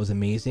 which I thought was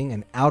amazing,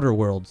 and Outer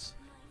Worlds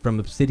from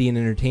Obsidian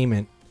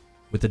Entertainment,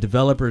 with the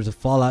developers of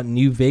Fallout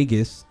New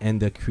Vegas and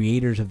the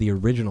creators of the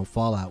original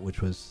Fallout,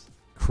 which was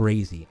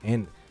crazy.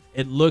 And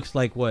it looks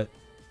like what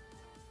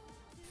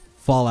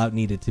Fallout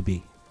needed to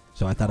be.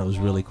 So I thought it was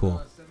really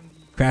cool.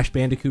 Crash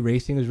Bandicoot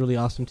Racing was really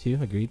awesome too.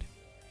 Agreed.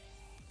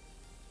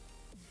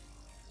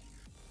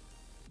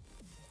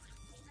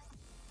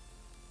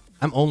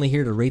 I'm only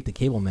here to rate the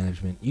cable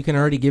management. You can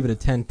already give it a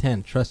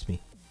 10/10. Trust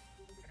me.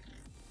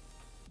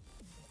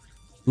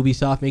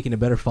 Ubisoft making a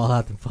better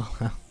Fallout than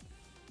Fallout.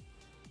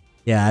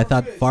 Yeah, I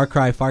thought Far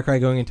Cry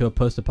going into a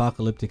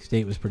post-apocalyptic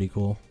state was pretty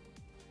cool.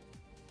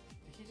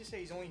 Did he just say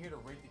he's only here to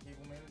rate the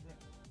cable management?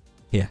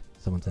 Yeah,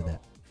 Someone said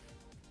that.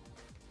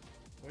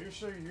 Well, you're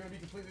sure you're gonna be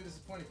completely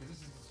disappointed because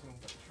this is just gonna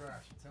look like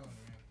trash. I'm telling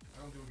you, man.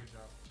 I don't do a good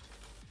job.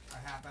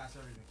 I half-ass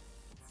everything.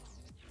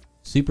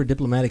 Super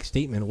diplomatic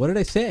statement. What did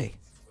I say?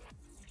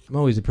 I'm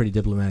always a pretty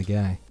diplomatic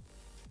guy.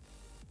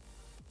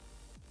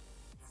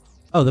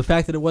 Oh, the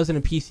fact that it wasn't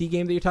a PC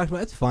game that you're talking about,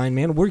 that's fine,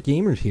 man. We're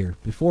gamers here.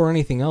 Before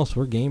anything else,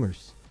 we're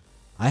gamers.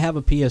 I have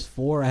a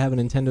PS4, I have a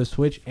Nintendo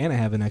Switch, and I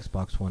have an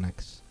Xbox One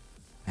X.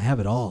 I have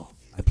it all.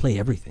 I play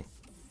everything.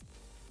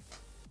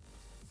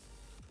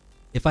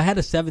 If I had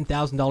a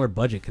 $7,000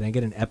 budget, can I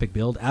get an epic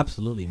build?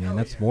 Absolutely, man.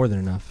 That's more than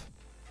enough.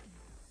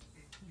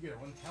 You get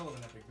one hell of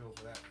an epic build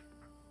for that.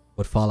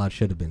 What Fallout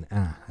should have been.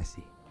 Ah, I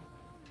see.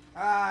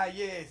 Ah,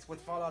 yes. What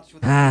Fallout should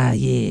have been. Ah,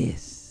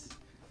 yes.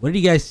 What did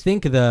you guys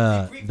think of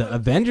the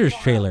Avengers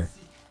trailer?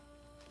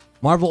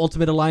 Marvel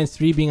Ultimate Alliance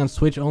 3 being on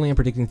Switch only. I'm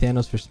predicting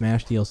Thanos for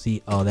Smash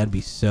DLC. Oh, that'd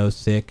be so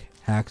sick.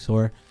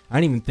 Haxor. I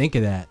didn't even think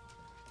of that.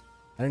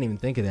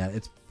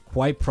 It's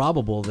quite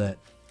probable that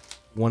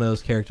one of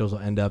those characters will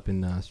end up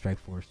in Strike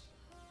Force.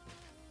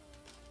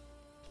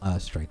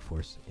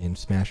 In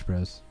Smash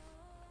Bros.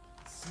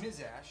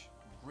 Smizash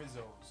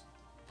Grizzos.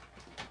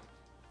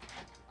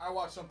 I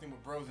watched something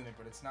with bros in it,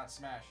 but it's not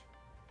Smash.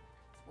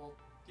 Well,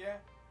 yeah,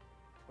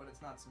 but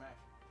it's not Smash.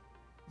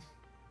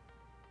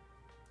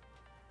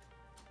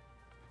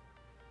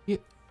 Yeah.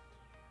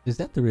 Is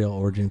that the real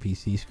Origin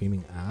PC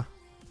screaming ah?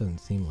 Doesn't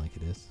seem like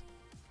it is.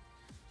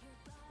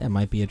 That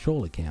might be a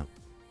troll account.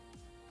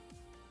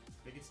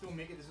 They could still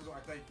make it. This is I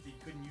thought they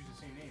couldn't use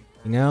the same name.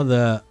 You know,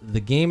 the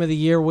game of the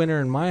year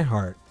winner in my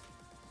heart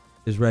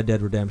is Red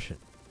Dead Redemption.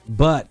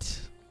 But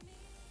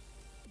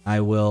I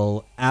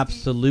will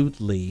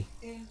absolutely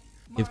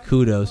give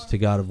kudos to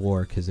God of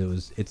War because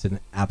it's an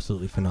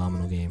absolutely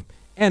phenomenal game.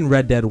 And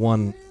Red Dead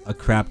won a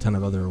crap ton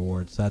of other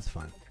awards, so that's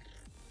fine.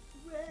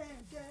 Red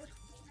Dead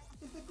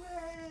is the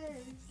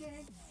greatest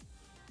game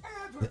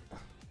ever.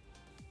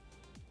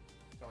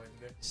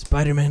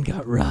 Spider-Man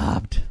got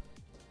robbed.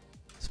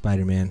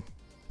 Spider-Man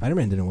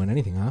didn't win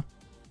anything, huh?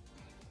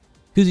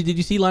 Kuzi, did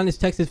you see Linus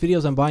Texas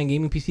videos on buying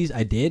gaming PCs?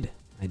 I did.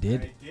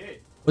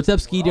 What's up,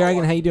 Ski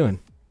Dragon? How you doing?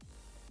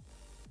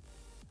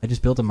 I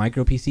just built a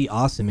micro PC.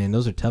 Awesome, man.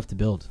 Those are tough to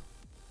build.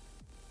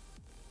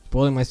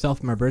 Spoiling myself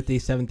for my birthday,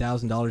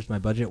 $7,000 my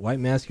budget. White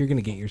Mask, you're going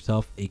to get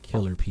yourself a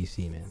killer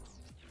PC, man.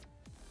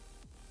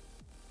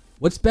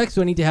 What specs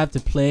do I need to have to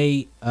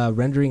play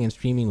rendering and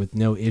streaming with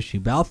no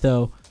issue?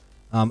 Baltho,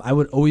 I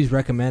would always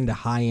recommend a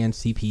high-end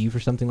CPU for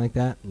something like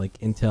that, like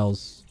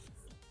Intel's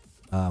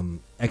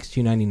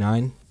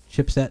X299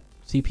 chipset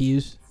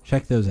CPUs.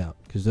 Check those out,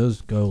 because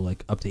those go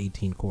like up to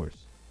 18 cores.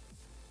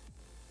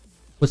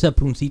 What's up,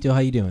 Puncito? How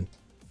you doing?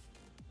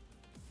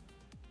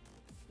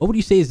 What would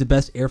you say is the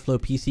best Airflow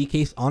PC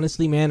case?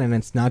 Honestly, man, and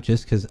it's not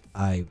just because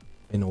I'm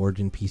an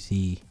Origin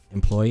PC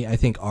employee. I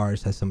think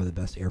ours has some of the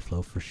best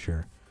Airflow for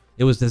sure.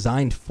 It was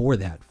designed for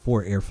that,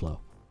 for Airflow.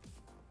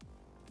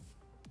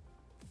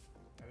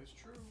 That is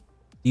true.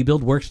 Do you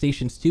build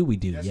workstations too? We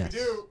do, yes. We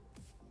do.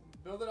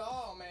 Build it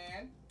all,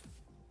 man.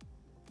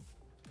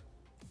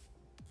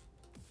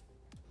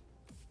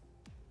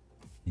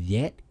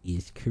 That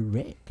is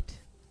correct.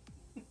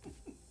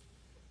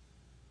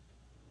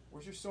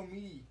 Where's your so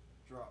meaty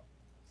drop?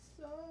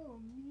 So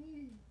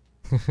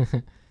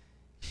meaty.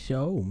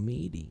 So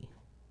meaty.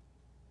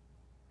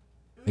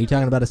 Are you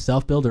talking about a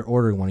self-build or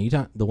ordering one? Are you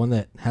talking the one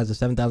that has a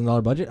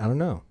 $7,000 budget? I don't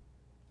know.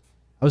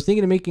 I was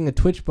thinking of making a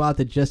Twitch bot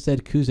that just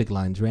said Kuzik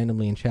lines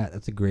randomly in chat.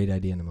 That's a great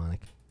idea,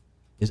 Mnemonic.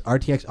 Is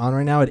RTX on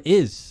right now? It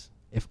is.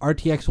 If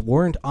RTX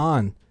weren't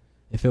on,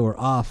 if it were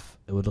off,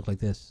 it would look like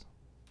this.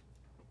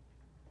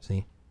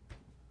 See?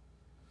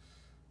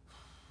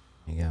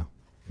 There you go.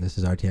 This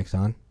is RTX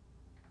on.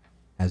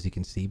 As you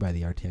can see by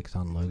the RTX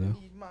on logo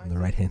on the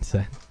right-hand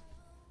side.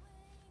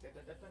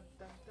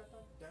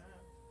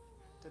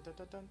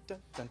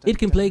 It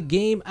can play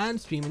game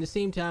and stream in the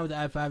same time with the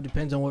i5.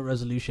 Depends on what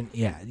resolution.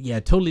 Yeah,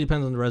 it totally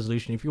depends on the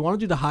resolution. If you want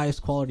to do the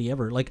highest quality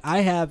ever, like I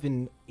have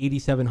an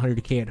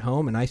 8700K at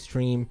home and I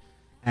stream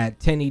at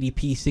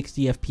 1080p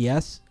 60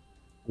 FPS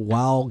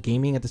while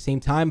gaming at the same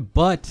time,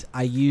 but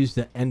I use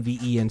the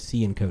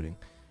NVENC encoding.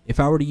 If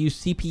I were to use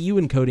CPU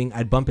encoding,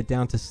 I'd bump it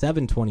down to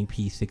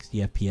 720p 60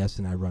 FPS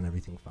and I run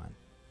everything fine.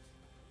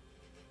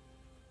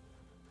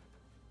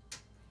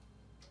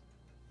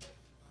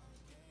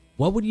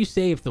 What would you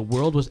say if the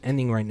world was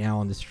ending right now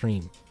on the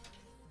stream?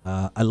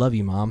 I love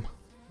you, Mom.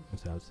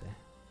 That's what I would say.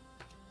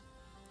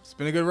 It's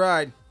been a good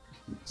ride.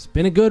 It's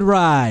been a good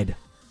ride.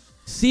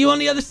 See you on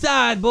the other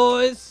side,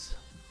 boys.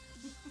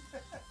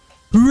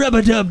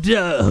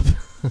 Rub-a-dub-dub.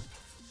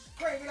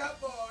 Crank it up,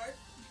 boy.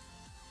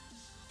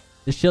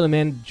 Just chilling,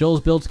 man.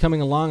 Joel's build's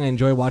coming along. I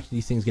enjoy watching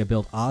these things get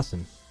built.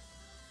 Awesome.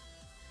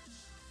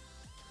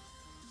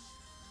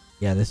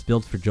 Yeah, this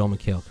build's for Joel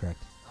McHale,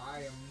 correct.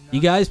 You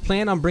guys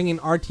plan on bringing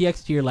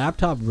RTX to your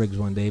laptop rigs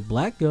one day?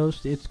 Black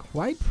Ghost, it's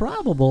quite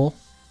probable.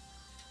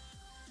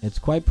 It's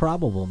quite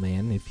probable,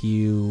 man. If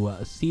you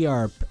see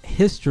our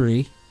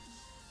history,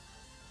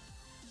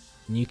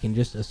 you can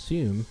just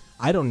assume.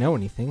 I don't know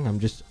anything. I'm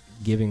just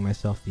giving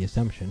myself the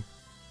assumption.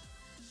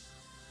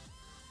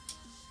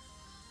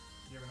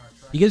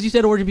 Because you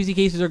said Origin PC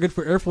cases are good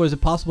for airflow, is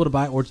it possible to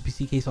buy an Origin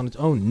PC case on its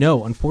own?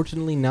 No,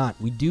 unfortunately not.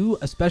 We do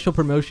a special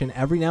promotion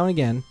every now and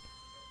again.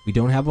 We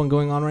don't have one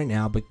going on right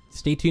now, but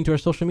stay tuned to our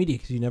social media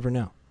because you never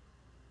know.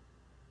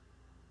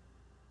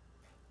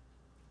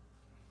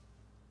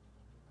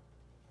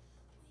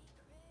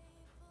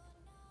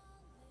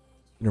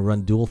 I'm going to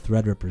run dual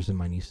Threadrippers in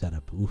my new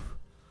setup. Oof.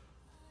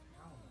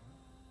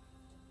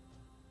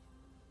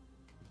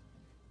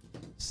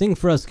 Sing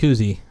for us,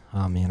 Kuzi.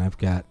 Oh, man, I've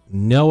got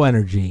no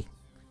energy.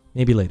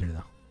 Maybe later,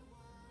 though.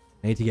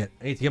 I need to get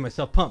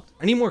myself pumped.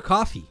 I need more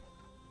coffee.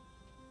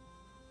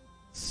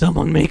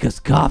 Someone make us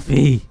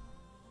coffee.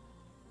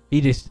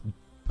 You just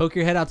poke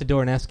your head out the door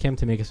and ask Kim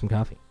to make us some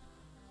coffee.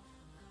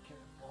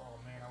 Oh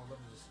man, I would love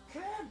to just.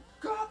 Kim,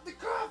 got the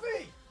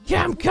coffee.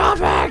 Kim,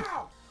 coffee.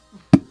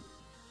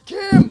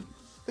 Kim,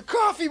 the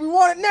coffee. We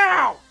want it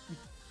now.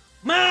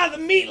 Ma, the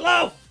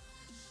meatloaf.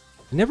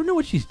 I never know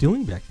what she's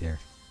doing back there.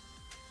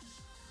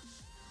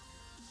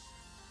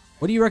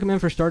 What do you recommend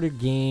for starter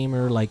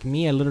gamer like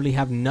me? I literally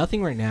have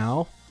nothing right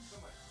now.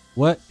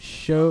 What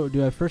show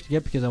do I first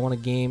get because I want to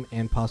game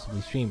and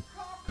possibly stream?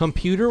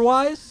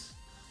 Computer-wise,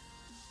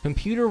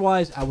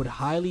 I would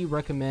highly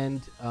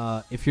recommend,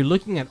 if you're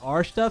looking at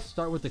our stuff,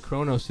 start with the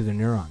Chronos to the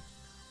Neuron.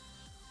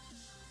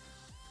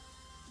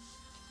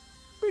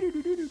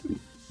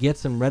 Get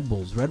some Red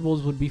Bulls. Red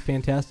Bulls would be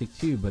fantastic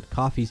too, but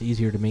coffee's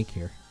easier to make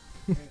here.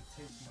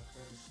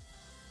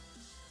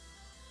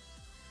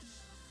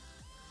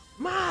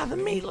 Ma, the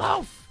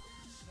meatloaf!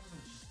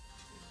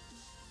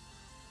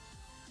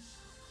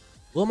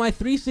 Will my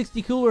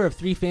 360 cooler have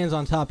 3 fans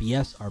on top?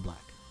 Yes, are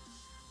black.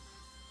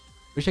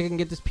 Wish I can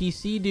get this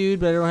PC, dude,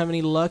 but I don't have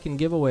any luck in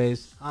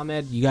giveaways.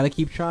 Ahmed, you gotta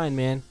keep trying,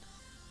 man.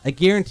 I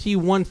guarantee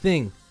one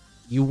thing.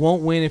 You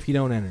won't win if you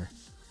don't enter.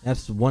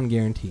 That's one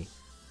guarantee.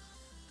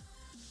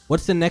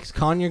 What's the next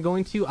con you're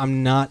going to?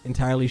 I'm not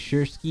entirely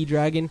sure, Ski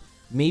Dragon.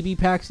 Maybe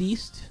PAX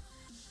East?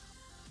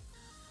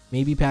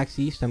 Maybe PAX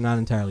East? I'm not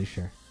entirely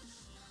sure.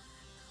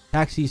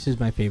 PAX East is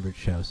my favorite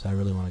show, so I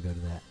really want to go to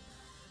that.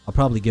 I'll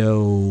probably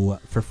go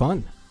for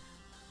fun.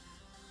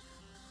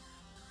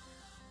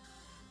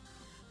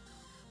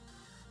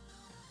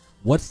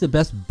 What's the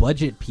best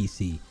budget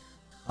PC?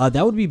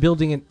 That would be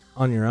building it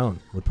on your own.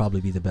 Would probably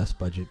be the best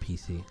budget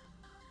PC.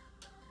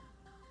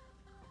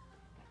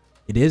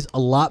 It is a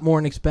lot more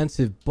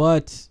inexpensive,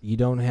 but you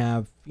don't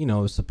have,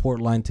 a support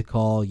line to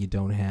call. You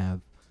don't have...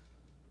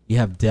 You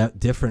have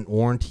different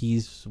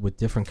warranties with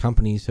different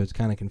companies, so it's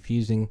kind of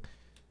confusing.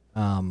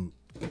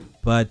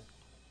 But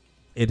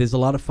it is a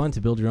lot of fun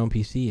to build your own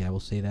PC. I will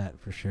say that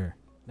for sure.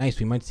 Nice.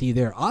 We might see you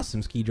there.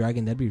 Awesome, Ski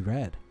Dragon. That'd be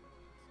rad.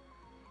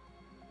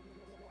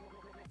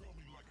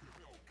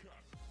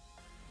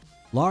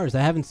 Lars,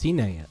 I haven't seen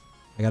that yet.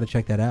 I got to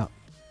check that out.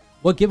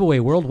 What giveaway?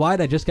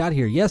 Worldwide? I just got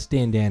here. Yes,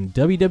 Dan.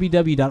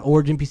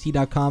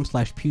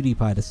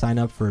 www.originpc.com/PewDiePie to sign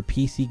up for a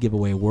PC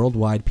giveaway.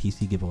 Worldwide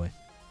PC giveaway.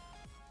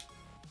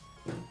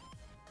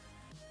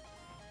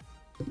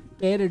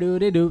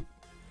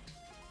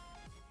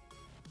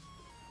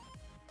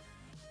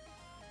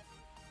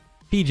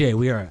 PJ,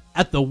 we are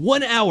at the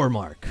 1 hour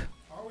mark.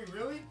 Are we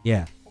really?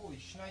 Yeah. Holy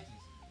shnikes.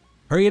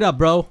 Hurry it up,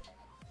 bro.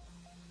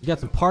 We got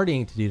some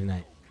partying to do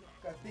tonight.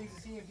 Got things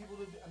to see and people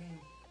to do.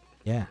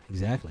 Yeah,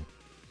 exactly.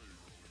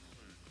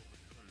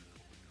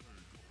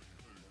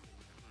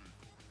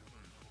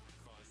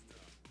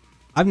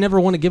 I've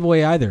never won a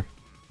giveaway either,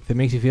 if it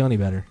makes you feel any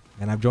better.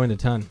 And I've joined a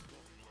ton.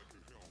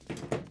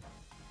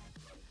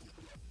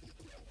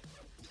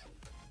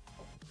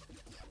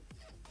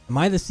 Am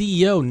I the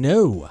CEO?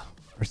 No.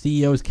 Our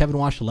CEO is Kevin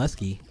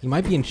Washaleski. He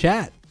might be in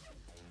chat.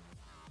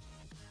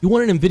 You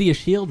won an NVIDIA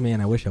Shield? Man,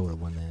 I wish I would have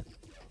won that.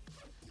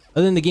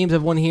 Other than the games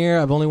I've won here,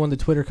 I've only won the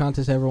Twitter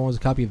contest. Everyone was a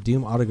copy of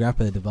Doom autographed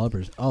by the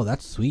developers. Oh,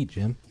 that's sweet,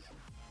 Jim.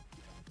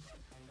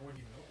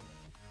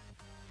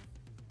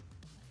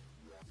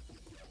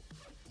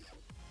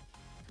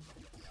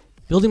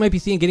 Building my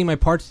PC and getting my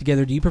parts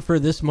together. Do you prefer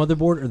this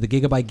motherboard or the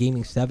Gigabyte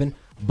Gaming 7?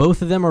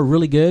 Both of them are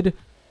really good.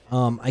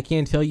 I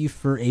can tell you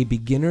for a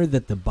beginner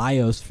that the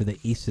BIOS for the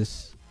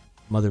Asus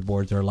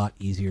motherboards are a lot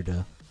easier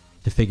to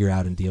figure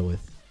out and deal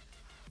with.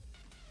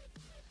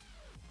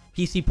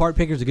 PC part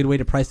picker is a good way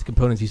to price the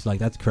components you select.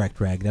 That's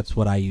correct, Rag. That's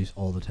what I use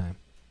all the time.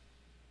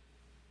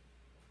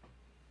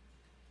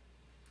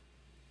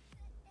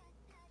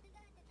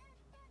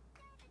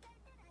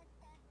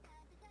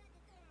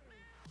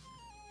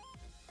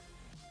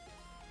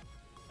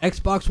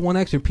 Xbox One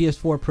X or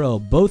PS4 Pro,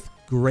 both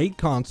great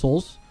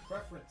consoles.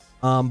 Preference.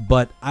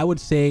 But I would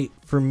say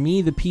for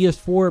me the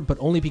PS4, but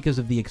only because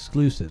of the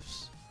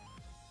exclusives.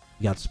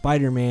 You got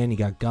Spider-Man, you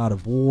got God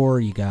of War,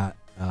 you got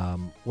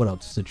what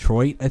else?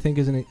 Detroit, I think,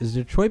 is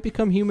Detroit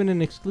Become Human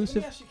an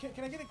exclusive?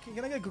 Can I get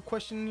a good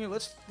question here?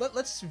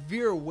 Let's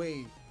veer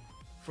away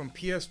from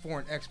PS4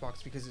 and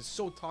Xbox because it's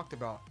so talked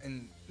about,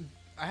 and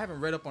I haven't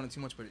read up on it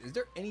too much. But is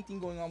there anything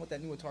going on with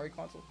that new Atari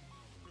console?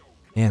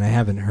 Man, I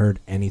haven't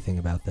heard anything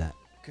about that.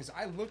 Because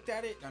I looked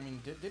at it, I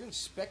mean, they didn't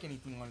spec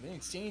anything on it. They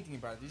didn't say anything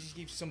about it. They just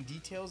gave some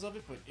details of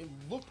it, but it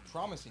looked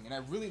promising. And I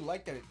really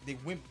liked that they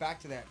went back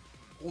to that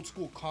old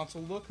school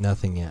console look.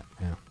 Nothing yet.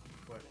 Yeah.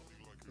 But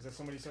is that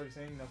somebody started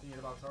saying nothing yet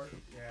about Target?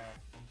 Yeah.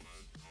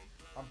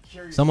 I'm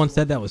curious. Someone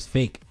said that was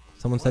fake.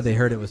 Someone said they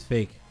heard it was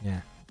fake.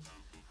 Yeah.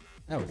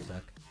 That would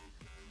suck.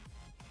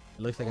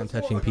 It looks like I'm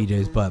touching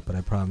PJ's butt, but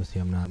I promise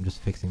you I'm not. I'm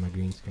just fixing my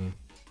green screen.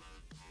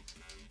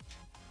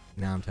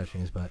 Now I'm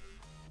touching his butt.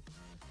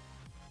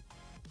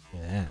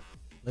 Look at that.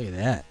 Look at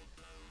that.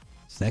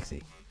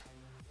 Sexy.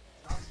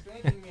 Stop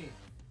spanking me.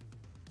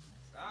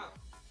 Stop.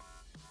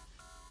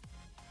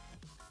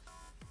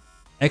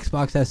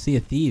 Xbox has Sea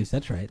of Thieves.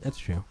 That's right. That's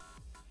true.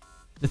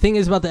 The thing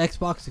is about the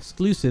Xbox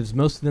exclusives,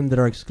 most of them that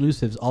are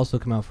exclusives also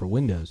come out for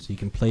Windows, so you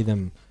can play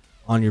them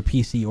on your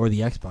PC or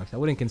the Xbox. I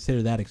wouldn't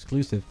consider that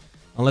exclusive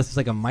unless it's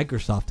like a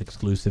Microsoft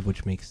exclusive,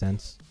 which makes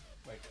sense.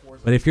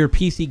 But if you're a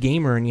PC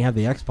gamer and you have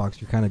the Xbox,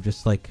 you're kind of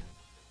just like,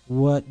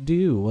 what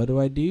do? What do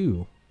I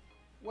do?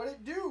 What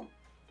it do?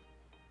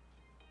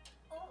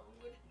 Oh,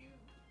 what it do?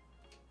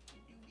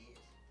 You do this.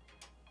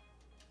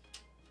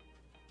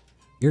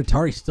 Your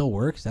Atari still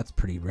works? That's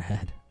pretty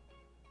rad.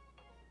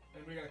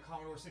 Anybody got a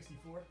Commodore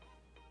 64?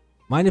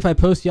 Mind if I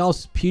post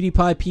y'all's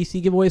PewDiePie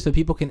PC giveaway so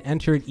people can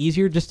enter it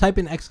easier? Just type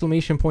in !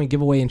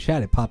 giveaway in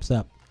chat. It pops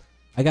up.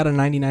 I got a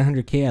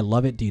 9900K. I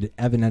love it, dude.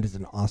 Evan, that is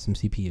an awesome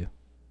CPU.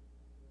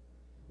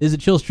 This is a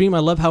chill stream. I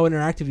love how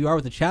interactive you are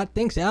with the chat.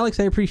 Thanks,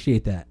 Alex. I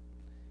appreciate that.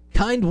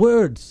 Kind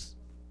words.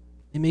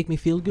 They make me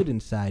feel good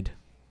inside.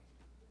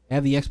 I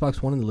have the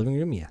Xbox One in the living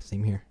room. Yeah,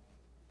 same here.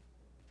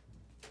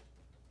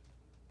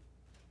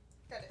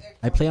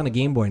 I play on a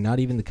Game Boy, not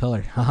even the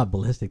color. Haha,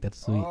 ballistic. That's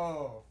sweet.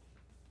 Oh.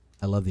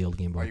 I love the old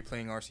Game Boy. Are you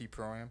playing RC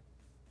Pro-Am?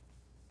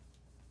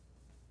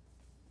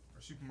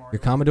 Or Super Mario? Your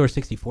Commodore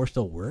 64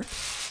 still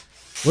works?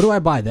 What do I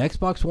buy? The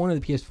Xbox One or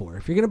the PS4?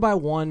 If you're going to buy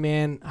one,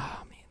 man,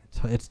 oh,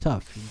 man, it's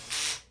tough.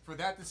 For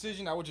that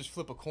decision, I would just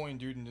flip a coin,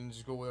 dude, and then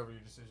just go whatever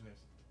your decision is.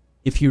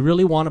 If you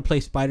really want to play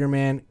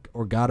Spider-Man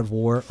or God of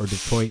War or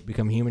Detroit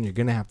Become Human, you're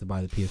going to have to buy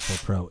the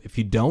PS4 Pro. If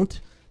you don't,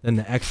 then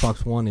the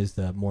Xbox One is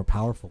the more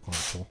powerful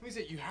console. What is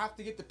it? You have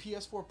to get the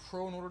PS4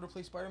 Pro in order to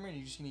play Spider-Man, or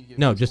you just need to get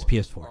No, PS4? just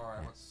PS4. All right,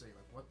 Yeah. I was to say, like,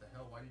 what the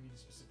hell? Why do you need a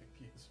specific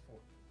PS4?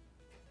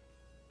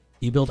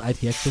 You build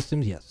ITX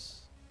systems?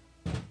 Yes.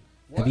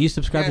 What? Have you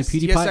subscribed Yes, to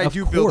PewDiePie? Yes, I Of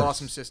do course. build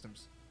awesome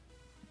systems.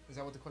 Is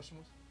that what the question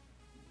was?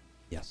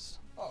 Yes.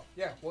 Oh,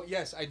 yeah. Well,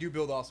 yes, I do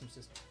build awesome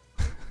systems.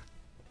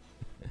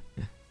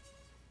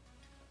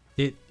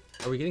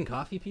 Are we getting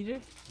coffee, PJ?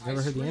 I've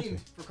never I heard the answer.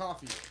 screamed for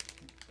coffee,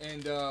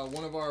 and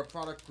one of our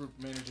product group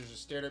managers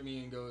just stared at me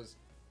and goes,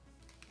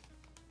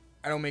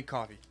 "I don't make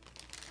coffee."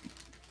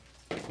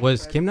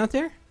 Was Kim not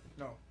there?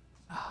 No.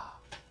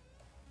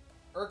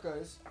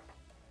 Urka is.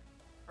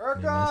 New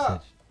Urka!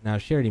 message. No,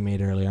 she already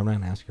made it earlier. I'm not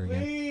going to ask her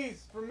again.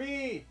 Please, for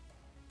me.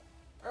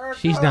 Urka!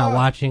 She's not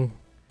watching.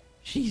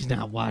 She's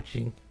not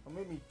watching. Or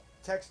maybe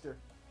text her.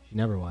 She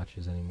never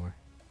watches anymore.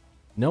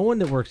 No one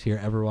that works here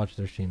ever watches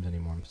their streams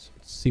anymore. It's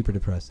super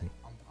depressing.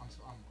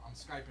 I'm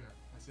Skyping her.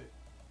 That's it.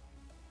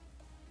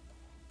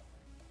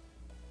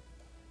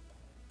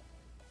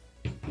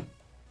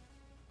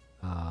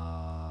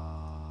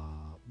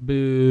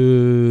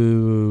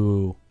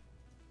 Boo.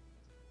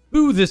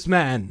 Boo this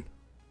man.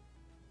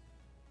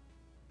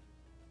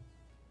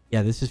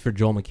 Yeah, this is for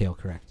Joel McHale,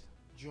 correct.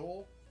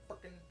 Joel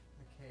frickin'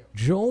 McHale.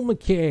 Joel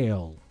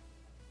McHale.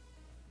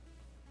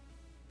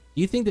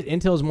 Do you think that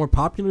Intel is more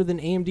popular than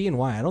AMD, and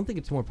why? I don't think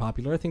it's more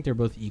popular. I think they're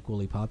both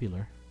equally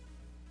popular.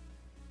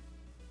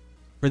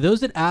 For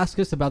those that ask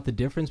us about the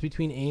difference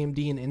between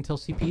AMD and Intel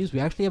CPUs, we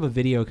actually have a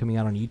video coming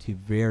out on YouTube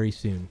very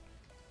soon.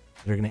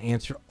 They're going to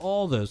answer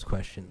all those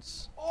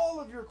questions. All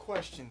of your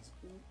questions.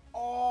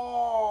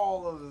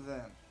 All of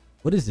them.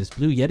 What is this?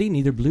 Blue Yeti?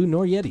 Neither blue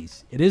nor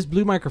Yetis. It is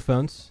blue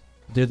microphones.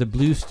 They're the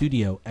Blue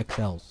Studio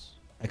XLs.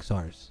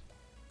 XRs.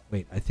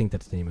 Wait, I think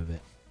that's the name of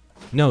it.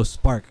 No,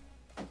 Spark.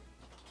 Let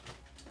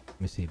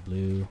me see.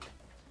 Blue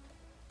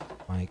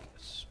mic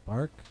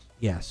Spark.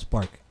 Yeah,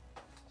 Spark.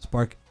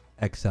 Spark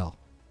XL.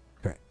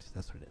 Correct.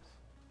 That's what it is.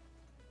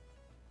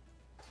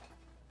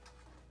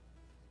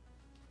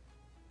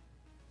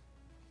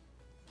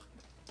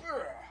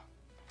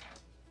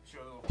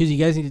 Because you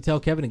guys need to tell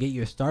Kevin to get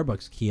you a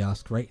Starbucks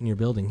kiosk right in your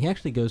building. He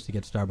actually goes to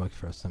get Starbucks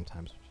for us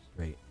sometimes, which is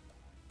great.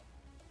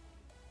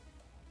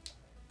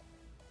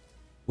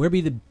 Where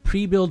be the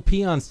pre-build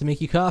peons to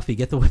make you coffee?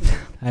 Get the whip out.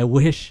 I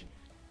wish.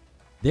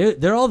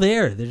 They're all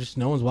there. They're just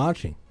no one's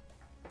watching.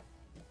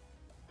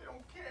 They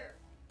don't care.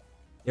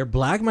 They're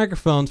black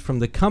microphones from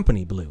the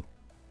company Blue.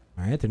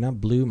 All right, they're not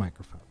blue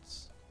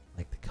microphones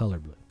like the color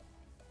blue.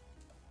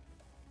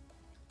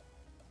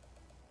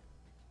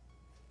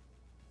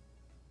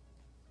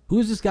 Who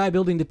is this guy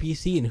building the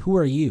PC, and who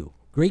are you?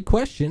 Great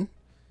question.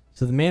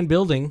 So the man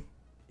building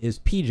is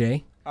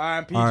PJ. Hi,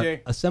 I'm PJ.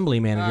 Our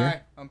assembly manager.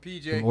 Hi, I'm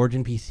PJ. From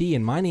Origin PC,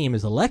 and my name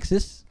is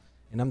Alexis,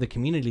 and I'm the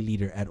community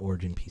leader at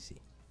Origin PC.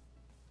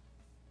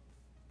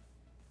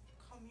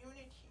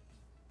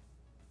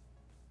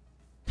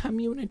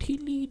 Community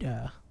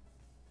leader.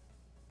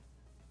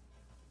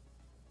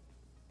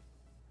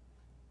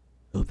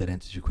 Hope that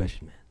answers your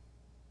question, man.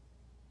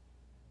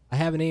 I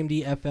have an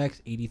AMD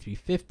FX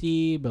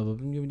 8350.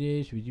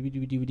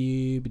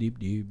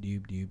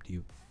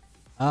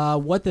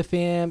 What the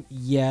fam?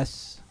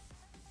 Yes.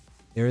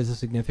 There is a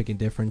significant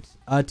difference.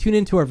 Tune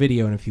into our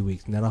video in a few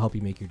weeks, and that'll help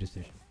you make your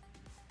decision.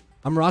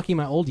 I'm rocking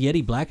my old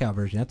Yeti Blackout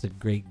version. That's a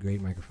great,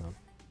 great microphone.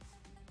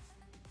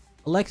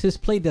 Alexis,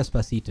 play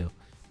Despacito.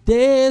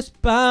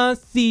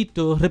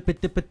 Despacito.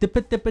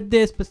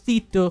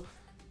 Despacito.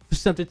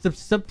 Something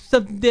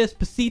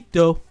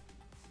Despacito.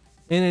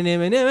 There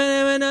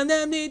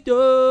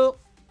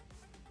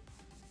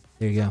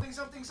you go.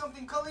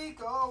 Something,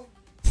 Calico.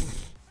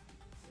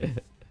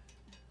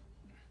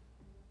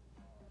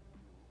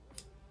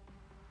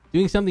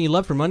 Doing something you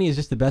love for money is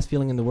just the best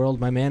feeling in the world.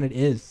 My man, it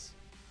is.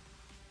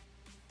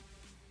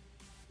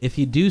 If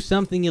you do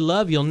something you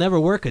love, you'll never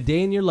work a day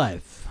in your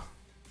life.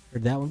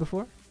 Heard that one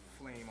before?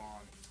 Flame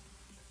on.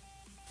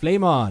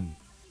 Flame on.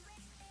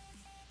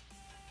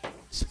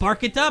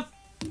 Spark it up.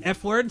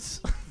 F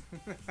words.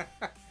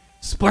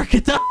 Spark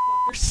it up.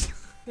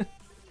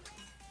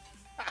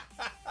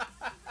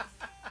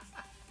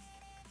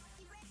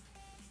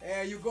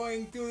 Hey, are you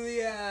going to the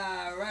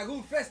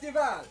Ragu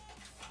Festival?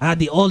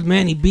 The old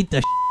man, he beat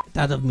the shit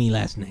out of me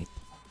last night.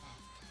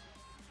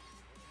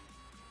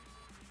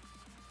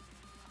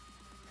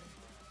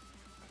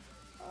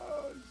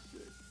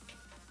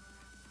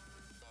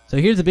 So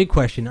here's a big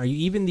question. Are you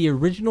even the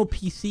original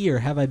PC or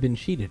have I been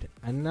cheated?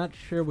 I'm not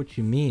sure what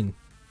you mean.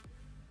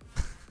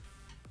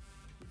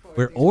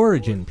 We're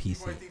Origin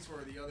PC.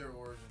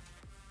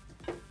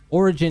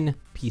 Origin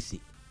PC.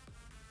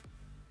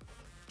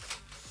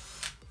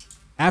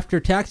 After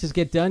taxes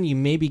get done, you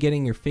may be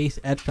getting your face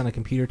etched on a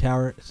computer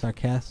tower.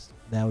 Sarcasm.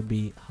 That would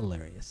be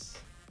hilarious.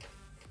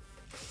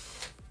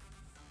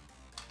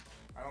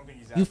 I don't think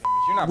he's that famous.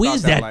 You're not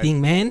Where's about that that life.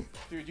 thing, man?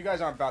 Dude, you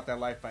guys aren't about that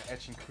life by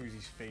etching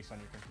Koozy's face on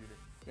your computer.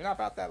 You're not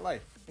about that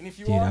life. And if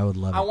you Dude, are, I would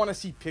love I it. want to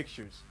see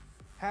pictures.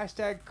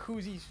 Hashtag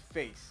Koozy's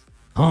face.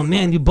 Oh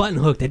man, you button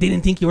hooked. I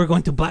didn't think you were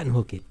going to button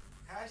hook it.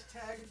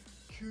 Hashtag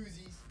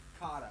Koozy's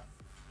Kata.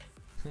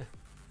 I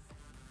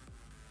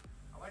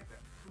like that.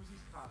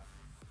 Koozy's Kata.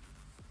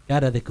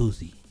 Gotta the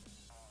koozie.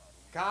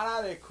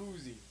 Kata de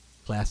Koozy.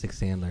 Classic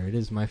Sandler. It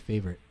is my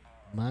favorite.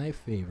 My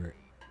favorite.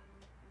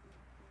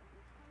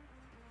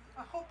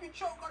 I hope you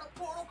choke on a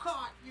portal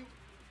card, you.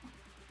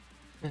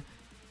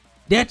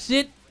 That's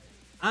it.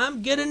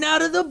 I'm getting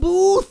out of the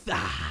booth.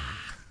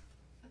 Ah.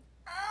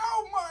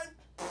 Ow, my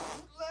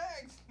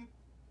legs.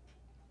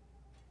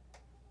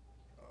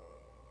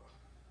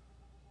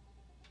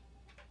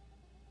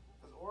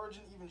 Does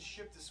Origin even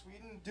ship to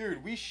Sweden?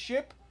 Dude, we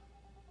ship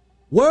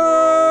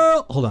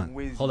World. Hold on.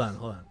 Whizzes. Hold on.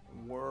 Hold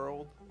on.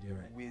 world. Do it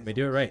right. Let me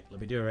do it right.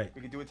 Let me do it right.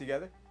 We can do it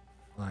together?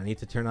 Well, I need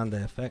to turn on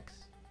the effects.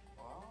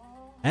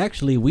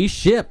 Actually, we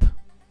ship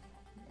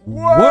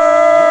worldwide.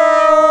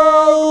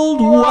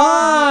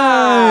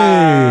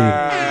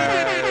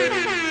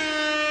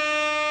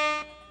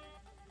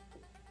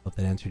 Hope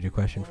that answered your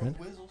question, friend.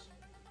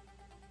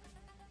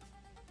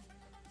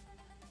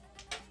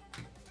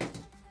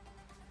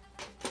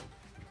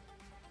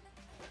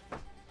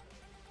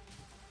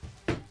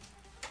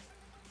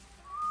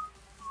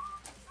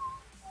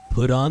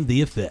 Put on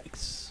the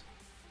effects.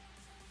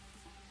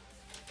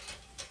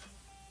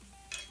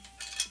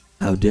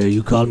 How dare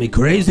you call me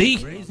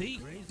crazy?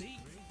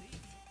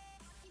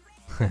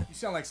 You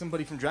sound like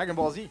somebody from Dragon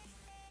Ball Z.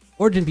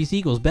 Origin PC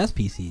equals best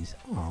PCs.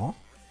 Aww.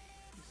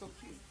 You're so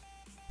cute.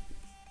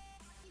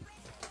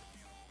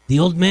 The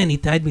old man, he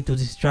tied me to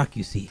this truck,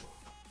 you see.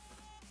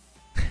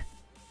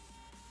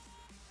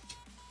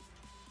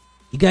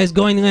 You guys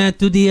going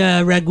to the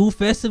Ragu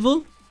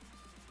Festival?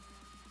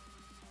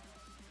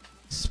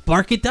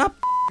 Spark it up.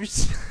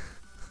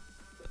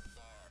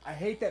 I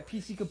hate that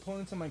PC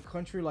components in my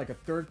country are like a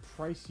third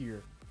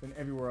pricier than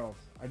everywhere else.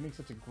 I'd make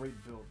such a great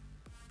build.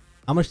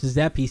 How much does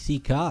that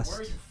PC cost?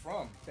 Where are you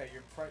from?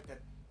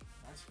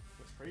 That's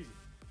crazy.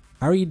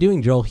 How are you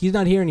doing, Joel? He's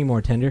not here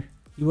anymore, Tender.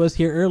 He was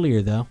here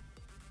earlier, though.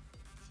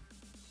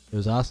 It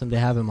was awesome to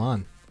have him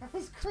on. That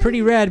was crazy. It's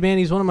pretty rad, man.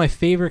 He's one of my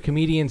favorite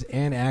comedians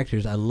and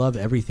actors. I love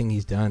everything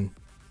he's done.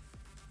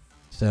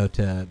 So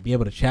to be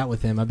able to chat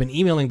with him, I've been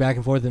emailing back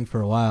and forth with him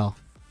for a while.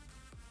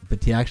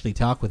 But to actually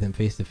talk with him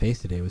face to face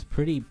today was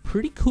pretty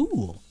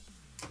cool.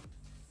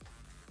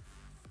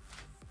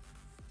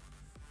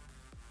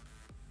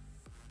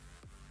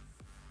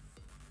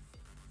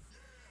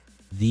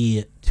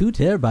 The 2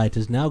 terabyte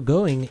is now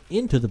going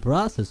into the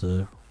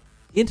processor,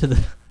 into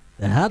the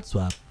hot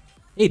swap.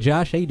 Hey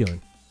Josh, how you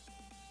doing?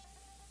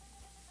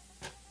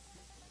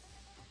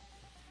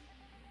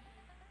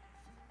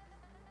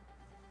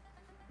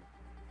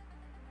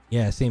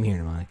 Yeah, same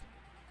here, Mike.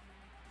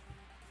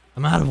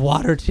 I'm out of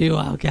water too.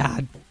 Oh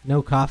god,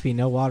 no coffee,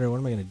 no water. What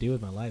am I gonna do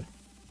with my life?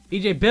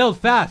 PJ, build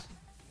fast.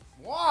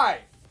 Why?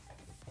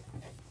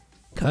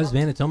 Cause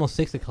man, it's almost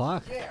 6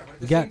 o'clock. Yeah, but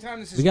at We the got- same time,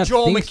 this we is got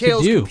Joel things to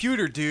McHale's do.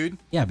 computer, dude.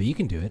 Yeah, but you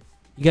can do it.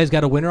 You guys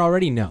got a winner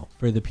already? No.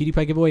 For the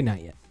PewDiePie giveaway?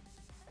 Not yet.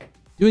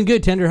 Doing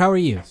good, Tender. How are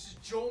you? This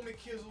is Joel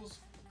McHale's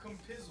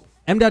compizzle.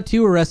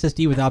 M.2 or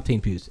SSD with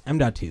Optane Poos?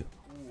 M.2.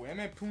 Ooh,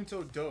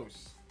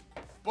 M.2.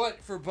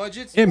 But for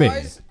budgets M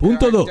wise,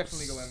 punto I'd dos.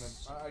 definitely go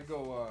I'd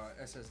go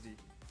SSD.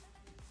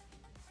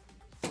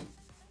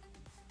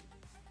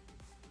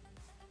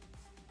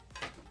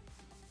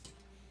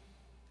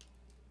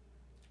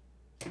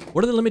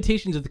 What are the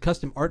limitations of the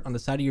custom art on the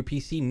side of your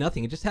PC?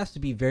 Nothing. It just has to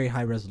be very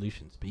high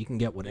resolutions, but you can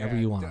get whatever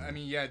you want. I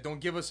mean, yeah, don't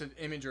give us an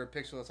image or a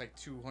pixel that's like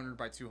 200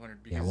 by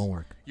 200 because it won't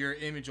work. Your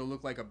image will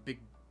look like a big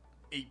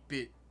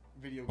 8-bit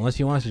video game. Unless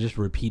you want us to just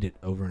repeat it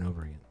over and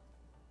over again.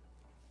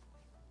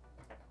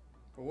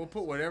 But we'll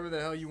put whatever the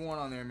hell you want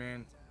on there,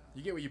 man.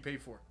 You get what you pay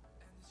for.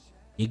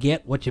 You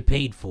get what you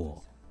paid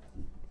for.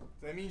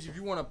 That means if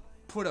you want to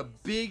put a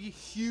big,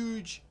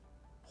 huge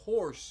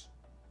horse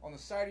on the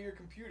side of your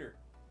computer.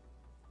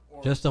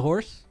 Or, Just a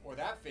horse? Or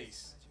that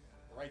face.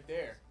 Right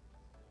there.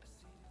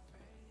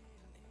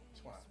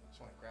 Just want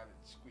to grab it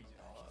and squeeze it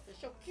all up.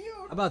 It's so cute.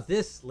 How about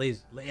this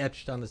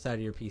etched on the side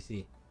of your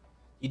PC?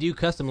 You do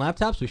custom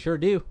laptops? We sure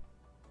do.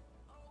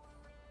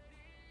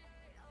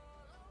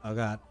 Oh,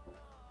 God.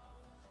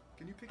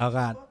 Can you pick Oh, yourself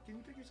God. up? Can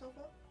you pick yourself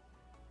up?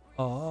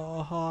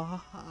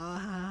 Oh,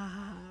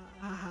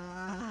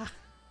 A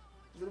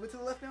little bit to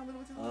the left now, a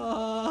little bit to the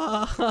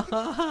left.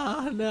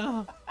 oh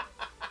no.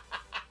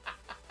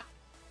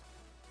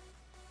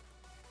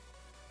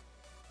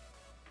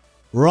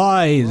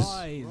 Rise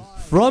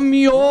from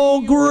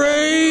your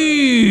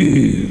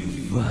grave.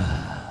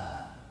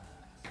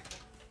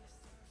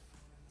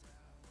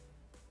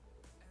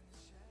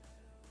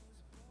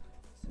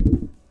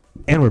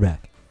 And we're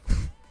back.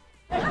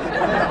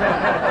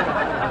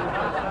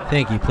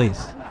 Thank you,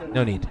 please.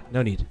 No need.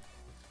 No need.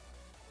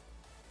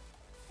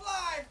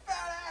 Fly,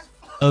 fat ass.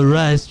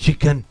 Arise,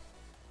 chicken.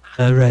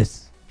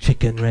 Arise,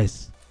 chicken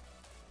rice.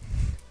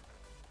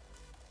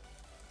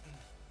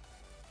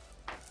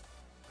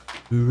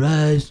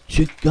 Arise,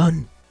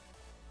 chicken.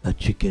 A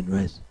chicken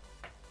rice.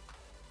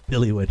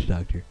 Billy Witch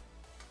Doctor.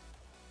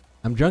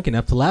 I'm drunk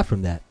enough to laugh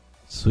from that.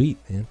 Sweet,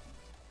 man.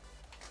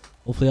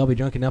 Hopefully I'll be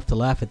drunk enough to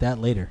laugh at that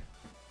later.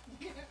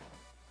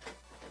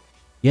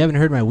 You haven't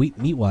heard my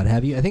meat wad,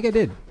 have you? I think I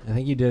did. I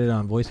think you did it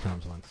on voice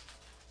comms once.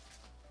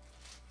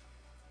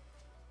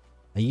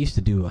 I used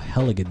to do a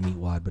hella good meat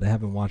wad, but I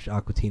haven't watched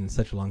Aqua Teen in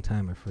such a long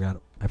time. I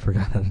forgot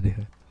how to do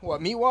it.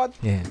 What, meat wad?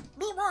 Yeah.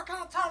 Meat wad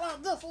kind of talk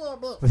like this a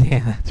little bit. Yeah,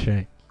 that's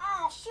right.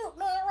 Oh, shoot,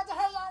 man. What the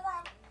hell y'all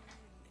want?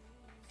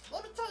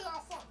 Let me tell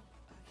y'all something.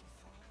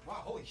 Wow,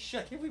 holy shit.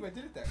 I can't believe I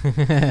did it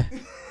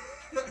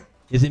that.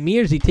 Is it me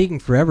or is he taking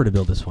forever to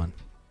build this one?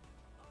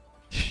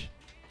 Shh.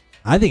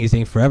 I think he's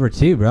taking forever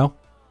too, bro.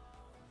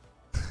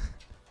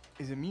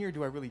 Is it me or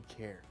do I really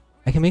care?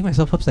 I can make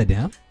myself upside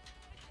down?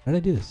 How did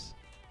I do this?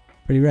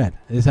 Pretty rad.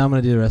 This is how I'm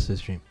going to do the rest of the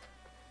stream.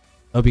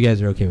 Hope you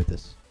guys are okay with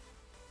this.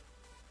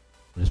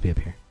 I'll just be up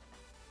here.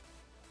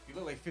 You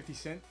look like 50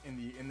 Cent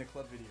in the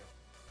club video.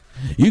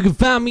 You can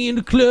find me in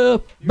the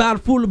club,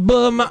 bottle full of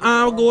bud, my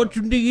arm, go what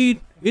you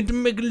need, get to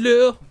make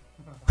love.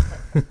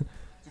 So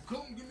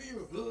come give me a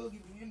hug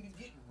if you need to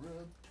get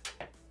rubbed.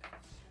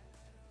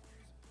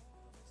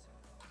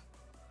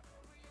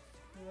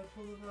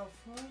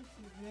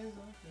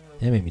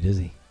 That made me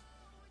dizzy.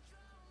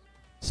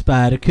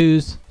 Spider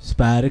coos,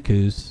 spider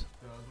coos.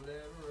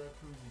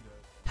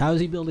 How is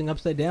he building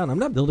upside down? I'm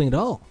not building at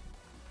all.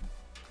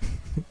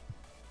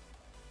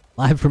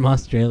 Live from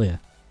Australia.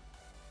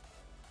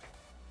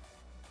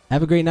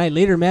 Have a great night.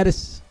 Later,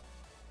 Mattis.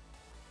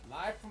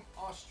 Live from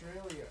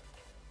Australia.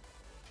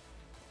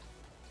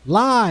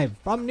 Live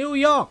from New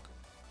York.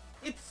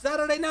 It's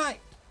Saturday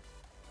night.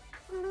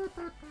 Where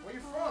you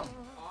from?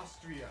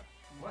 Austria.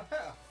 Wow.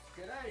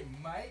 G'day,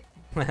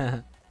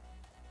 mate.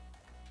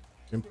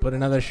 And put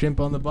another shrimp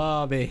on the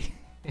barbie.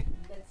 Let's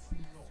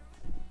go.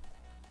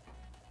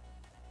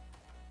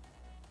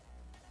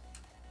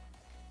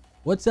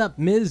 What's up,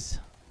 Ms.?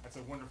 That's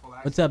a wonderful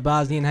accent. What's up,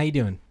 Bosnian? How you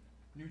doing?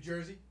 New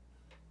Jersey?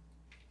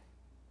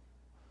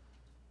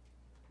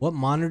 What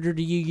monitor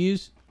do you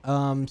use?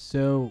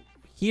 So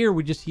here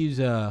we just use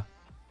a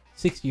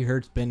 60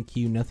 hertz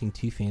BenQ, nothing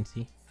too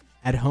fancy.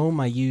 At home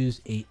I use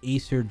a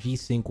Acer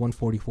G-Sync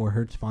 144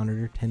 hertz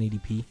monitor,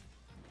 1080p.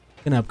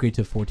 Gonna upgrade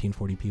to a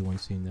 1440p one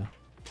soon though.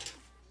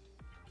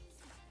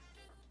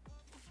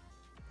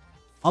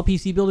 All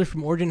PC builders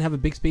from Origin have a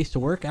big space to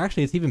work.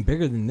 Actually, it's even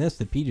bigger than this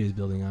that PJ is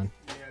building on.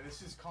 Yeah,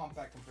 this is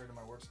compact compared to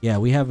my workspace. Yeah,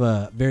 we have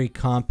a very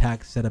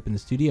compact setup in the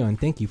studio, and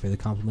thank you for the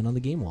compliment on the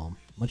game wall.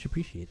 Much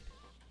appreciated.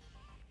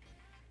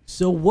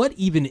 So what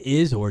even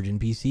is Origin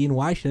PC, and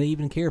why should I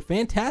even care?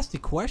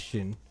 Fantastic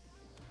question.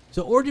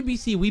 So Origin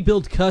PC, we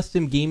build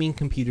custom gaming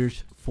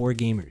computers for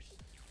gamers.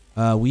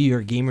 We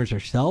are gamers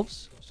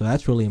ourselves, so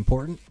that's really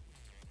important.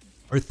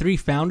 Our 3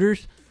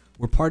 founders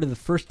were part of the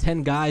first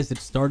 10 guys that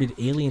started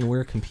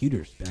Alienware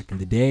Computers back in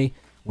the day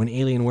when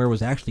Alienware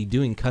was actually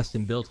doing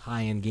custom-built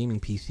high-end gaming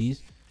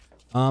PCs.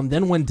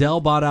 Then when Dell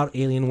bought out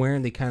Alienware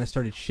and they kind of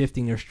started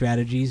shifting their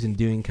strategies and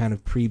doing kind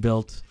of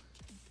pre-built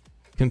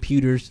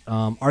computers,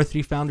 our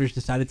 3 founders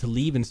decided to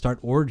leave and start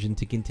Origin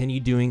to continue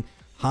doing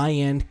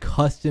high-end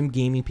custom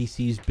gaming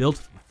PCs built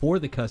for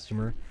the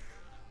customer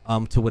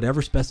to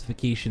whatever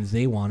specifications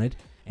they wanted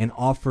and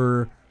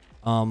offer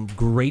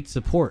great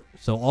support.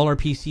 So all our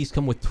PCs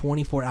come with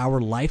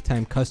 24-hour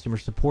lifetime customer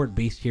support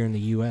based here in the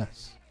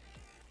U.S.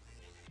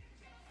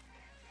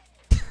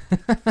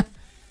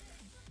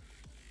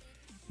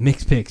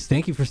 Mix Picks,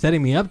 thank you for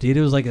setting me up, dude.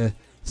 It was like a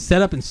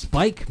setup and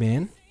spike,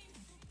 man.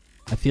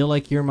 I feel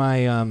like you're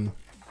my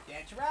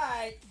That's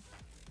right.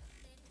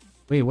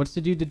 Wait, what's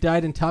the dude that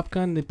died in Top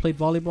Gun? They played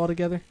volleyball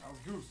together. That was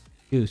Goose.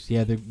 Goose,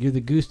 yeah, you're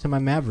the Goose to my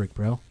Maverick,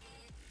 bro.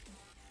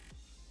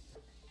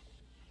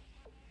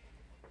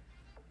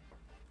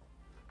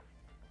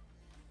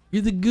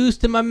 You're the Goose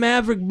to my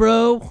Maverick,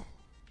 bro.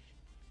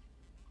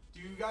 Do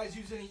you guys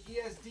use any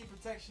ESD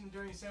protection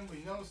during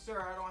assembly? No, sir.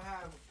 I don't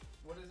have.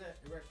 What is that?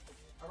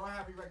 I don't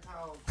have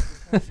erectile.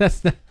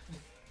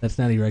 That's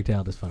not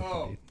erectile dysfunction,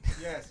 Oh, dude.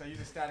 yes. I use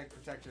a static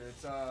protector.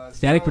 It's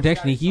Static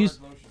protection. He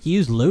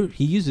lotion.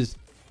 uses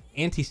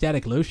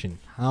anti-static lotion.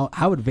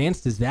 How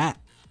advanced is that?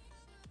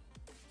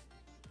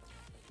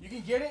 You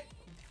can get it.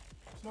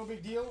 It's no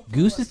big deal.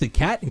 Goose is the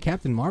cat in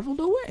Captain Marvel?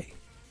 No way.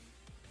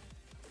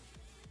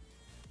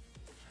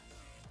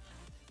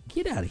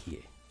 Get out of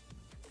here.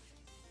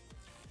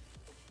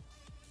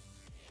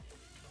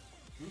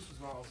 Goose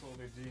was also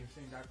the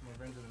same guy from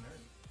Revenge of the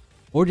Nerds.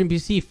 Origin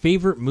PC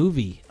favorite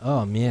movie.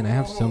 Oh man, I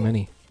have so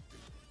many.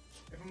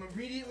 If I'm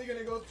immediately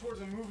gonna go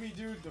towards a movie,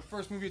 dude, the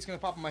first movie that's gonna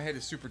pop in my head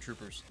is Super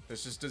Troopers.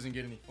 This just doesn't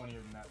get any funnier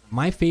than that.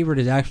 My favorite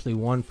is actually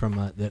one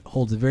from that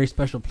holds a very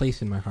special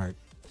place in my heart.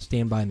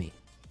 Stand By Me.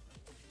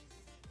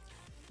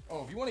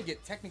 Oh, if you want to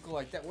get technical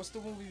like that, what's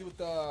the movie with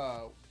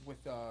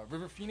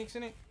River Phoenix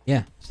in it?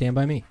 Yeah, Stand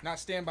By Me. Not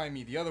Stand By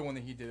Me. The other one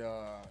that he did.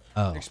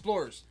 Oh.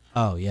 Explorers.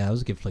 Oh yeah, that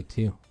was a good flick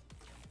too.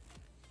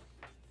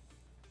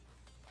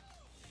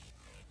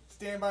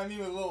 Stand By Me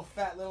with a little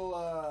fat little.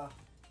 What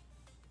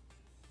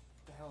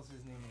the hell's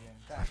his name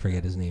again? I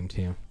forget his name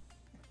too.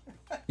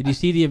 Did you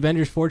see the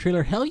Avengers 4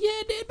 trailer? Hell yeah,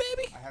 I did,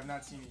 baby. I have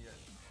not seen it yet.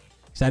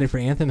 Excited for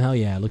Anthem? Hell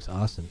yeah, it looks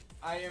awesome.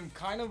 I am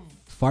kind of.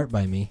 Fart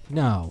By Me?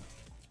 No.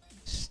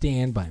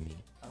 Stand By Me.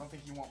 I don't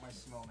think you want my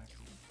smell next to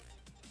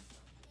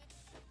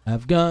you.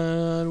 I've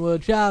gone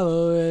with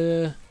travel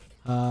with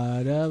a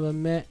heart of a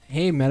man.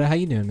 Hey, Meta, how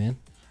you doing, man?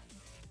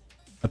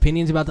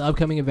 Opinions about the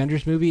upcoming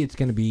Avengers movie? It's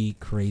gonna be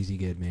crazy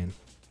good, man.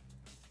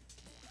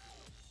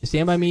 Is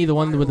Stand By Me the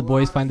one where the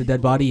boys find the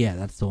dead body? Yeah,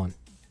 that's the one.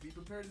 Be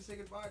prepared to say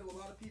goodbye to a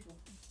lot of people.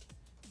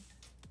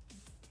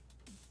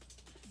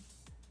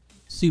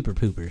 Super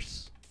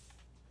poopers.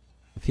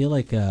 I feel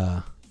like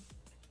do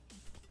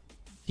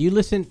you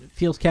listen,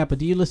 Feels Kappa,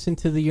 do you listen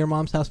to the Your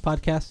Mom's House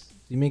podcast?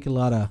 You make a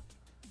lot of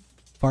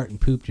fart and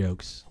poop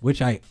jokes,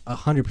 which I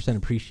 100%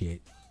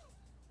 appreciate.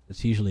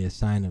 It's usually a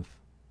sign of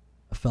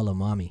a fellow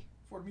mommy.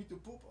 For me to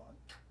poop on.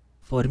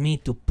 For me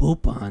to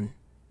poop on.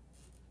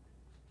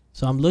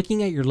 So I'm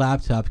looking at your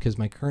laptop because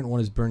my current one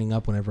is burning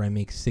up whenever I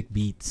make sick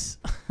beats.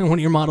 One of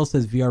your models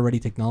says VR ready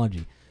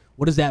technology.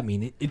 What does that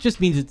mean? It just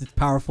means it's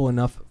powerful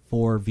enough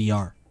for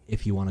VR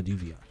if you want to do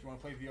VR. You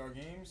want to play VR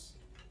games?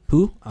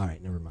 Who?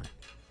 Alright, never mind.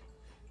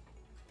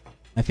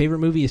 My favorite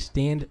movie is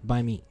Stand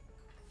By Me.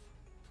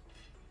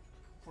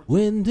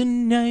 When the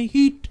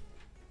night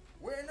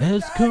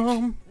has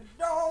come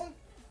and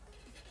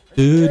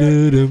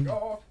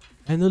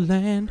the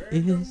land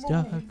is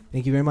dark.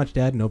 Thank you very much,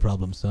 Dad. No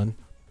problem, son.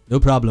 No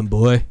problem,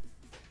 boy.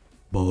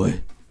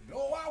 Boy.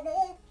 No, I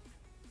won't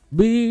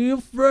be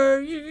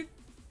afraid.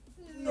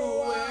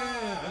 No,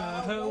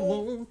 I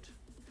won't.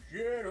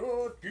 Shed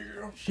a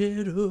tear.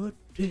 Shed a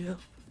tear.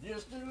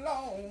 Just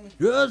alone.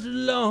 Just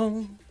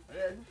alone.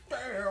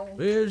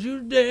 As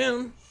you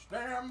down.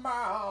 Stand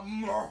by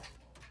me.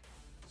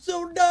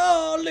 So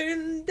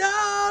darling,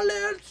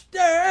 darling,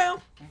 stand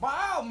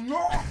by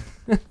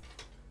me.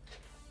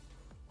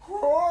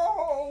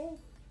 Oh.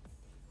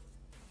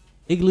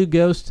 Igloo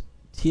Ghost,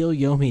 Teal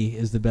Yomi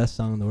is the best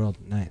song in the world.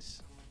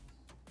 Nice.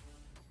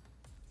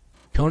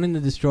 Conan the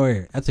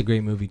Destroyer. That's a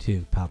great movie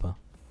too, Papa.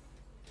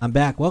 I'm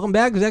back. Welcome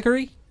back,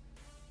 Zachary.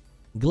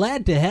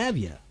 Glad to have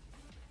you.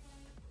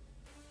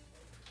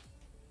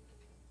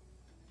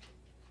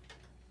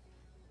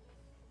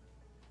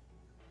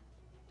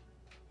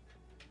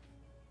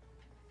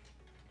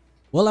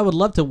 Well, I would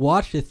love to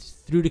watch it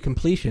through to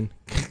completion.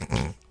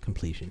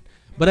 Completion.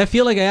 But I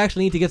feel like I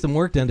actually need to get some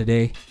work done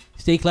today.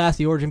 Stay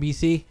classy, Origin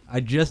BC.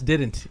 I just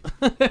didn't.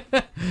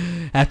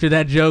 After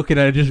that joke, and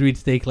I just read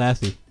Stay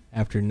Classy.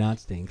 After not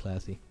staying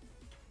classy.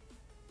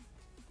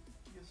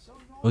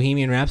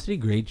 Bohemian Rhapsody,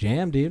 great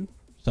jam, dude.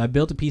 So I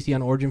built a PC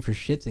on Origin for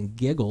shits and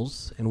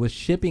giggles. And with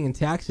shipping and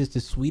taxes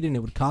to Sweden, it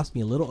would cost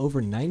me a little over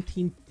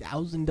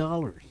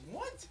 $19,000.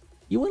 What?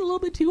 You went a little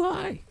bit too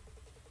high.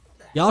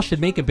 Y'all should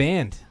make a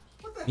band.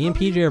 Me and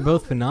PJ are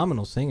both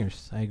phenomenal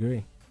singers. I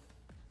agree.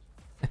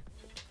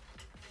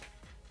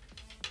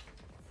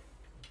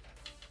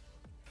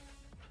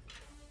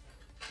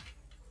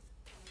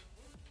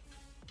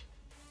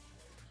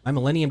 My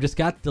Millennium just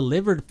got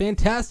delivered.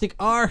 Fantastic,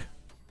 R.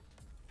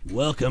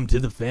 Welcome to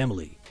the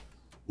family.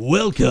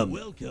 Welcome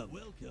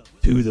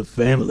to the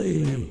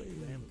family.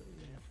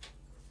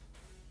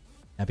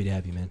 Happy to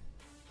have you, man.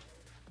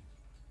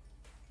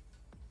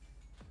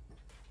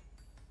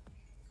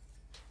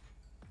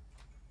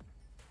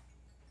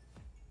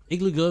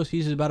 Igloo Ghost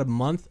uses about a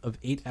month of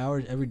 8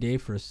 hours every day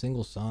for a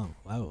single song.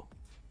 Wow.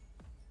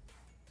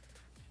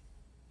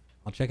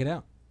 I'll check it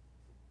out.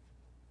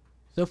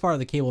 So far,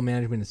 the cable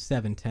management is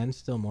 710.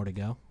 Still more to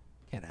go.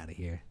 Get out of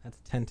here. That's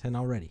 1010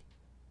 already.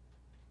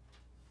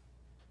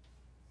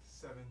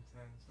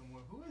 710.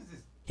 Someone. Who is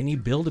this? Can you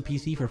build a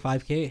PC for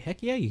 5K?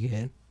 Heck yeah, you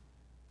can.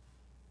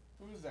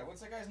 Who is that? What's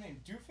that guy's name?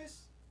 Doofus?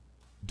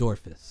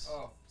 Dorfus.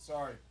 Oh,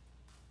 sorry.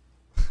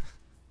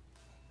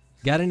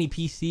 Got any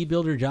PC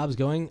builder jobs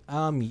going?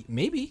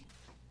 Maybe.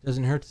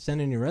 Doesn't hurt to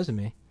send in your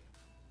resume.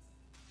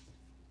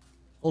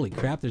 Holy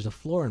crap, there's a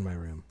floor in my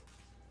room.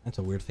 That's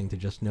a weird thing to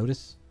just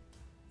notice.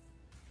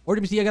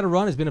 RWC, I gotta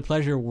run. It's been a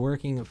pleasure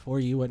working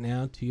for you. What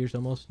now? 2 years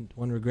almost.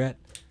 One regret.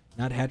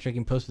 Not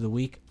hat-tricking post of the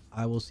week.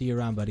 I will see you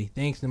around, buddy.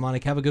 Thanks,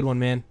 Mnemonic. Have a good one,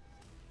 man.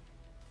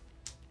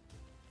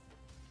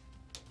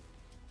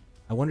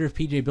 I wonder if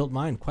PJ built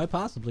mine. Quite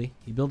possibly.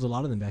 He builds a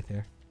lot of them back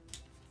there.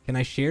 Can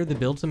I share the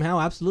build somehow?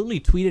 Absolutely.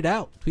 Tweet it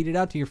out. Tweet it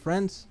out to your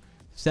friends.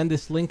 Send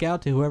this link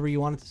out to whoever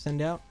you want it to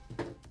send out.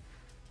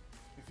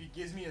 If he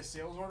gives me a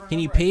sales order, Can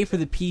you pay for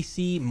the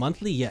PC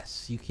monthly?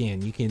 Yes, you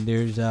can. You can.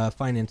 There's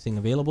financing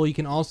available. You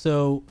can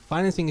also,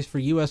 financing is for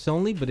US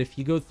only, but if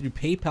you go through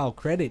PayPal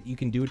Credit, you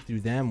can do it through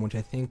them, which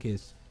I think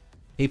is,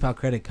 PayPal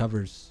Credit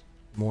covers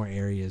more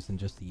areas than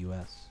just the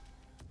US.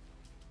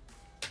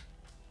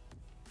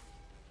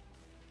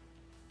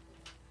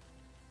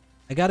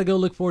 I gotta go.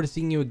 Look forward to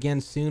seeing you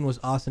again soon. Was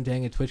awesome to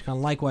hang at TwitchCon.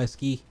 Likewise,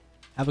 Ski.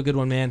 Have a good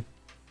one, man.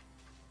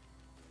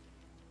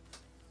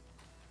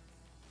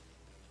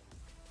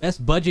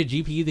 Best budget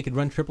GPU that could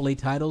run AAA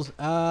titles?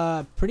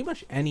 Pretty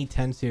much any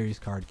 10 series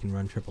card can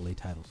run AAA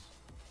titles.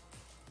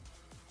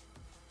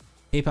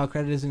 PayPal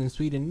Credit isn't in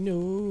Sweden. No.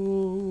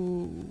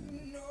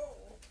 No.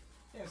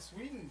 Yeah,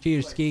 Sweden.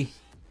 Cheers, like, Ski.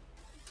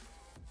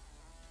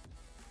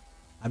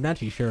 I'm not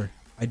too sure.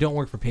 I don't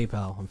work for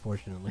PayPal,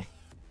 unfortunately.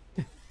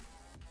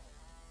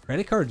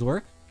 Credit cards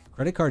work.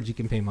 Credit cards you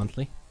can pay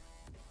monthly.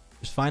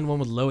 Just find one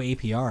with low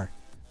APR.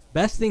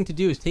 Best thing to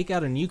do is take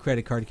out a new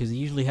credit card because they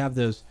usually have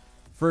those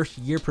first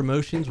year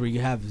promotions where you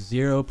have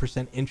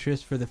 0%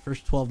 interest for the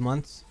first 12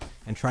 months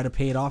and try to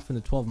pay it off in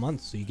the 12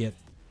 months. So you get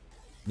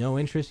no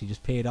interest. You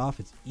just pay it off.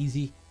 It's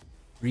easy,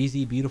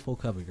 breezy, beautiful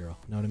cover girl.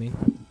 Know what I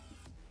mean?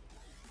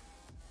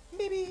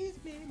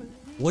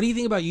 What do you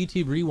think about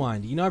YouTube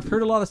Rewind? You know, I've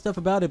heard a lot of stuff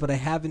about it, but I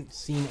haven't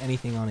seen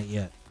anything on it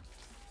yet.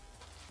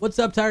 What's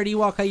up, Tired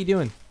Ewok? How you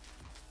doing?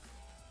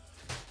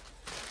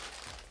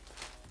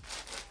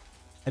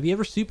 Have you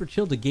ever super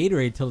chilled a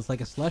Gatorade till it's like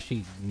a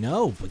slushie?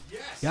 No, but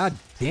yes. God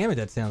damn it,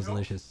 that sounds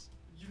delicious.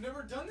 You've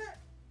never done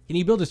that? Can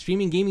you build a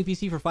streaming gaming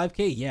PC for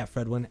 5K? Yeah,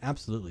 Fredwin,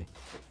 absolutely.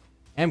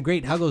 I'm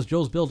great. How goes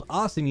Joel's build?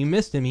 Awesome, you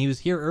missed him. He was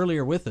here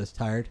earlier with us,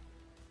 Tired.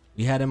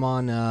 We had him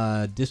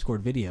on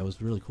Discord video. It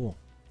was really cool.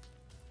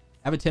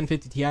 I have a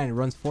 1050 Ti and it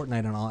runs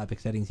Fortnite on all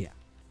Epic settings. Yeah.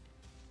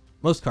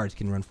 Most cards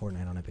can run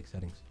Fortnite on Epic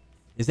settings.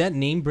 Is that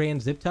name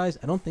brand zip ties?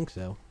 I don't think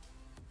so.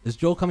 Is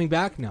Joel coming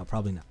back? No,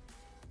 probably not.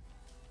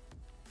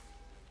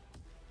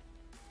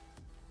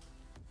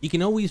 You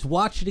can always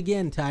watch it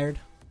again, Tired.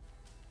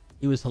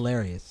 He was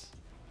hilarious.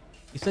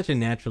 He's such a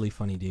naturally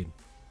funny dude.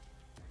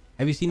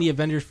 Have you seen the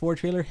Avengers 4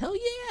 trailer? Hell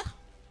yeah!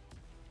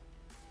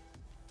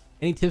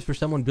 Any tips for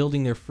someone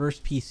building their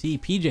first PC?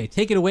 PJ,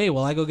 take it away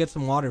while I go get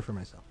some water for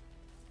myself.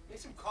 Make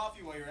some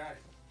coffee while you're at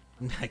it.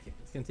 I'm not kidding.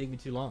 It's going to take me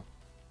too long.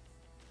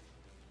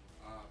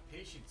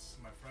 Patience,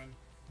 my friend.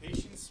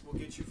 Patience will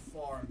get you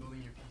far in building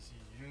your PC.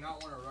 You do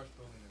not want to rush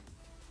building them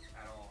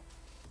at all.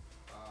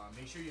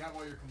 Make sure you have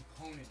all your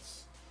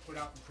components put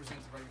out and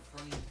presented right in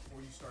front of you before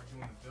you start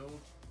doing the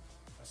build.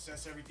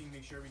 Assess everything,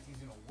 make sure everything's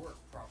going to work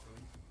properly.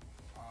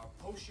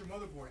 Post your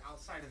motherboard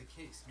outside of the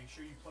case. Make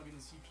sure you plug in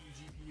the CPU,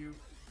 GPU.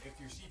 If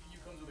your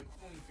CPU comes with a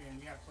cooling fan,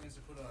 we have plans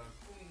to put a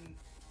cooling,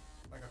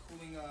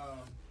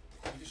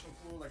 additional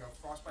cooler, like a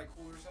frostbite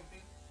cooler or something.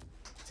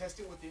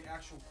 Test it with the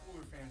actual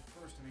cooler fan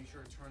first to make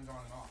sure it turns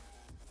on and off.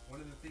 One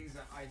of the things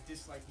that I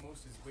dislike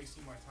most is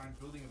wasting my time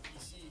building a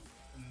PC,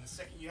 and the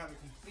second you have it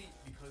complete,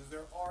 because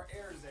there are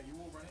errors that you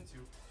will run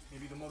into.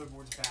 Maybe the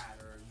motherboard's bad,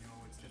 or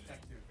it's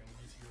defective and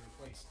needs to be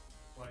replaced.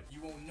 But you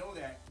won't know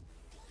that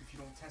if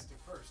you don't test it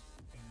first.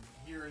 And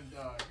here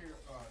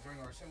during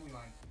our assembly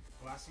line,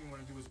 the last thing we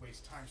want to do is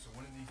waste time. So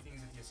one of the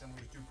things that the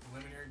assemblers do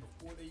preliminary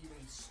before they even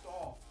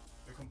install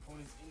the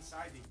components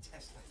inside, they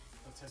test them.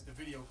 They'll test the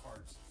video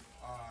cards,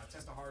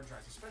 test the hard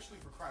drives,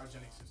 especially for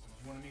cryogenic systems.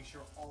 You want to make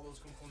sure all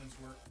those components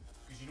work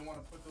because you don't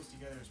want to put those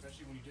together,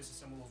 especially when you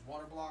disassemble those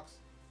water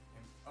blocks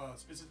and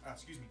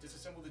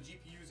disassemble the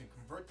GPUs and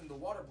convert them to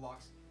water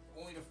blocks,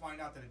 only to find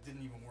out that it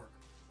didn't even work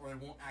or it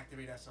won't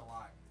activate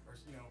SLI or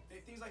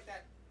things like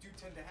that do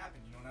tend to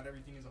happen. Not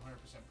everything is 100%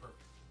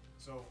 perfect.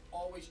 So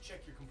always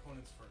check your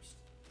components first.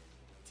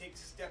 Take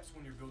steps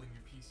when you're building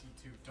your PC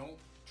too. Don't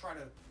try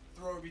to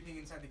throw everything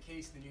inside the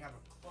case, then you have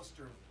a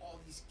cluster of all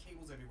these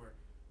cables everywhere.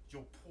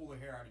 You'll pull the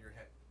hair out of your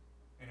head.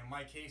 And in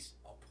my case,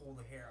 I'll pull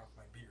the hair off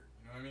my beard.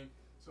 You know what I mean?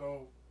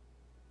 So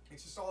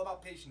it's just all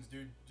about patience,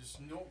 dude.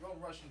 Just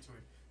don't rush into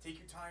it. Take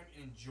your time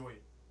and enjoy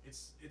it.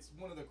 It's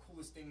one of the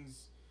coolest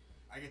things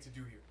I get to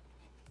do here.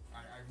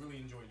 I really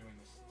enjoy doing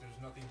this.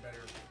 There's nothing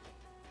better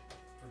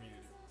for me to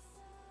do.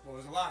 Well,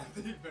 there's a lot of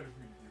things better for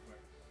me to do, but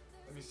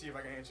let me see if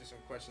I can answer some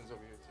questions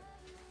over here too.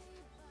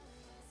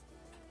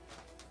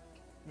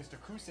 Mr.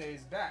 Kusei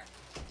is back.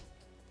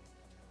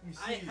 Let me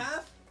see. I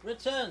have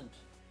returned.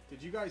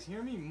 Did you guys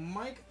hear me?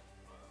 Mike,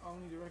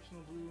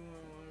 omnidirectional blue.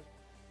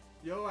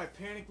 Yo, I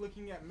panicked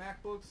looking at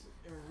MacBooks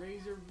and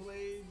Razer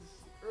blades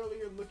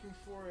earlier, looking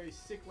for a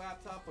sick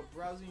laptop, but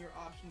browsing your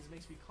options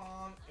makes me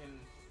calm. And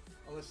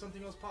unless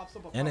something else pops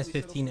up, I'll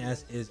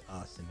NS15S is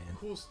awesome, man.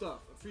 Cool stuff.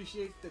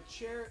 Appreciate the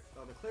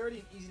the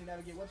clarity, and easy to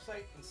navigate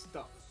website and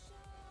stuff.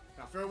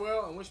 Now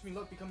farewell, and wish me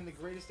luck becoming the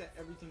greatest at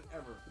everything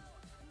ever.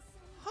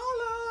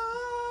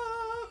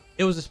 Holla!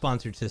 It was a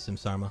sponsored system,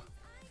 Sarma.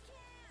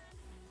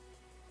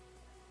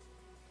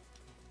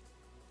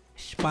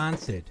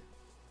 Sponsored.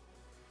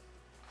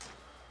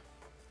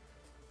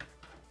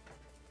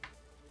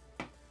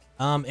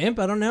 Imp,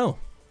 I don't know.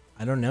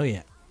 I don't know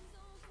yet.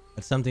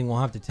 That's something we'll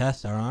have to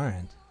test on our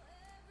end.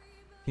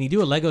 Can you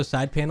do a Lego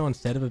side panel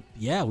instead of a...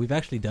 Yeah, we've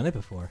actually done it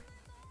before.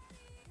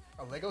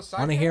 A Lego side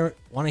panel?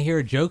 Want to hear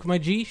a joke, my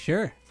G?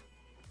 Sure.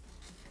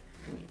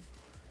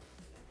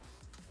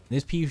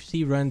 This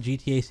PC run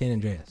GTA San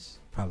Andreas?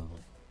 Probably.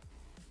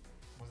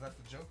 Was that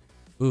the joke?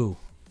 Ooh.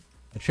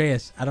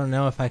 Atreus, I don't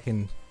know if I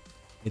can...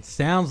 It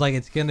sounds like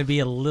it's going to be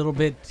a little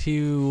bit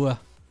too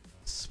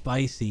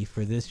spicy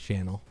for this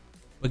channel.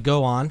 But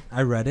go on.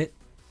 I read it.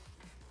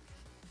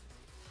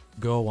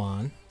 Go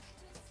on.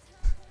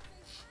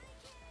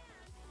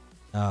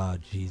 Oh,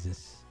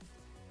 Jesus.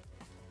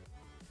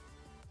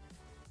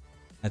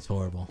 That's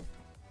horrible.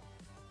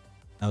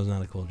 That was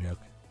not a cool joke.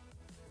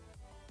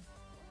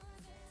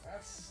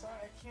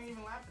 I can't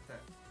even laugh at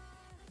that.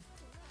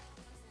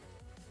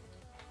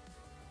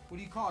 What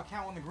do you call a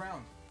cow on the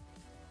ground?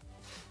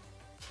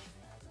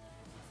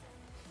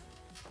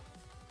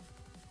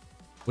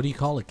 What do you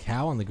call a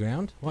cow on the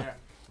ground? What? Yeah.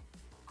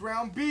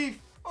 Ground beef.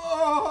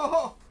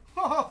 Oh!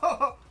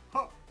 All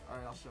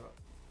right, I'll shut up.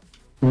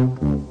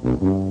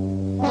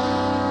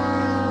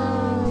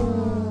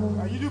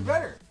 You do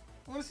better.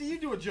 I want to see you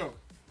do a joke.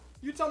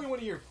 You tell me one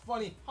of your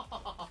funny.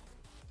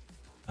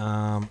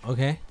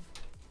 Okay.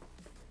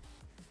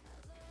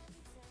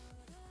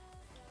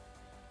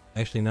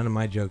 Actually, none of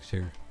my jokes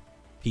are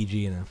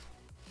PG enough.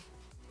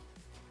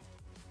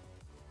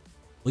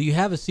 Will you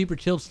have a super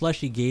chilled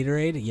slushy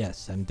Gatorade?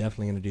 Yes, I'm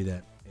definitely going to do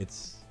that.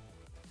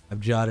 I've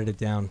jotted it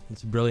down.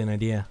 It's a brilliant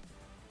idea.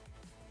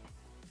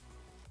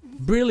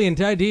 Brilliant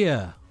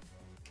idea.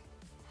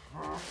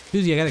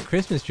 Susie, I got a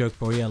Christmas joke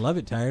for you. I love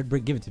it, Tired.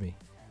 Give it to me.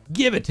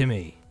 Give it to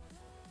me.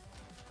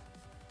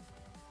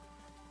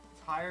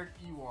 Tired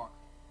Ewok.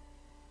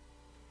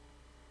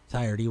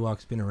 Tired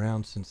Ewok's been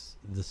around since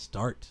the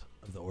start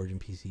of the Origin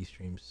PC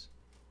streams.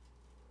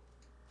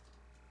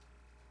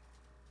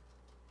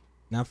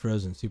 Not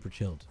frozen, super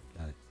chilled.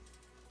 Got it.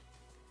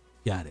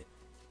 Got it.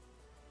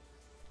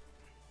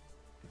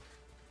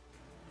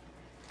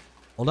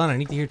 Hold on, I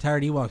need to hear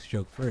Tired Ewok's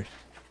joke first.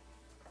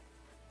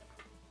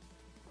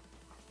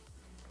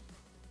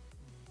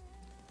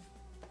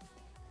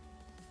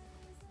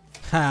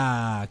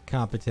 Ha!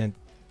 Competent.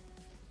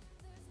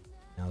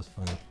 That was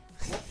funny.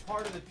 What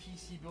part of the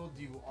PC build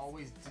do you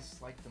always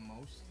dislike the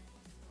most?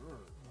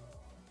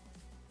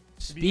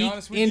 Speak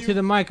into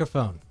the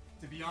microphone.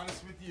 To be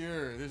honest with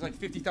you, there's like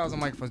 50,000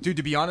 microphones. Dude,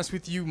 to be honest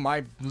with you,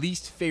 my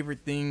least favorite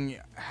thing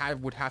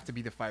would have to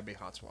be the 5-bay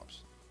hot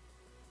swaps.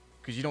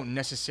 Because you don't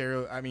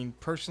necessarily, I mean,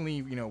 personally,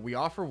 you know, we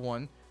offer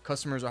one.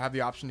 Customers will have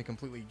the option to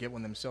completely get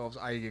one themselves.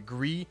 I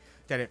agree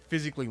that it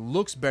physically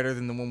looks better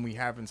than the one we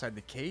have inside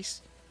the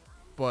case.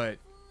 But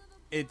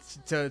it's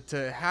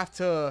to have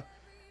to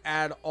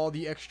add all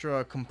the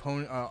extra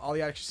all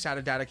the extra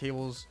SATA data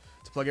cables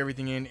to plug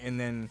everything in and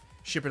then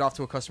ship it off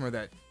to a customer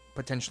that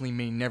potentially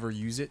may never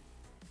use it.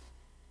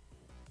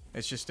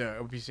 It's just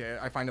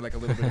I find it like a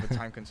little bit of a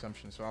time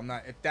consumption. So I'm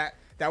not that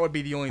would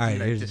be the only thing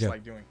that I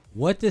dislike doing.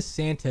 What does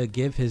Santa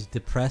give his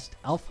depressed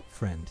elf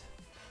friend?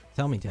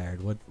 Tell me,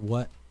 Tired.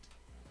 What?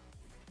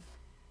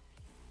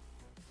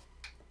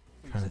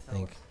 Trying to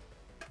think.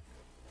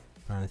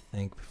 Trying to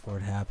think before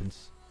it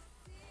happens.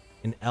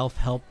 An elf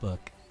help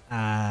book.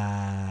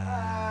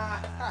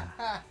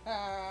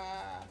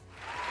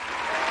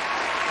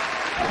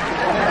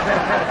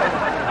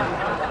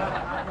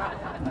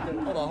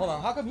 Hold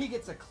on. How come he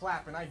gets a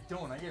clap and I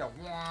don't? I get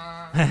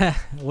a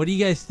What do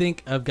you guys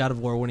think of God of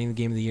War winning the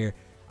game of the year?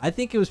 I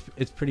think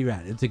it's pretty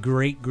rad. It's a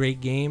great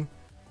game.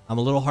 I'm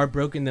a little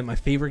heartbroken that my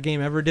favorite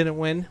game ever didn't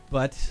win,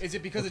 but is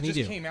it because it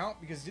just came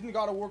out? Because didn't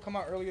God of War come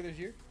out earlier this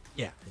year?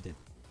 Yeah, it did.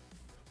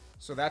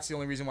 So that's the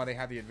only reason why they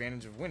have the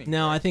advantage of winning.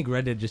 No, right? I think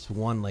Red Dead just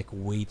won like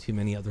way too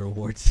many other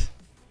awards.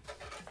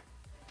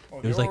 Oh,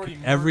 it was like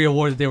every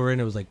award that they were in,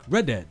 it was like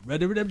Red Dead,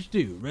 Red Dead Redemption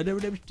 2, Red Dead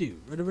Redemption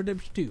 2, Red Dead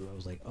Redemption 2. I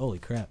was like, holy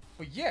crap.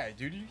 Well, yeah,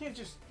 dude, you can't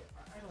just.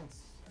 I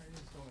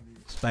just don't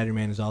agree.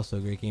 Spider-Man is also a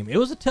great game. It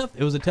was a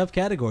tough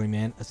category,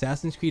 man.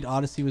 Assassin's Creed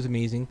Odyssey was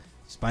amazing.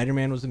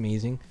 Spider-Man was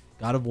amazing.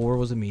 God of War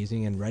was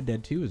amazing, and Red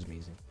Dead 2 was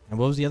amazing. And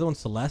what was the other one?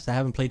 Celeste. I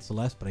haven't played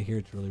Celeste, but I hear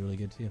it's really, really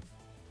good too.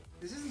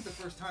 This isn't the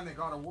first time that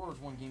God of War was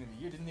won Game of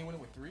the Year. Didn't they win it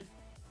with 3?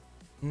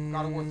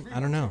 God of War 3. I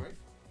don't know. Too, right?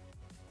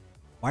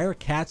 Why are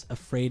cats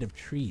afraid of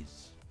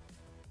trees?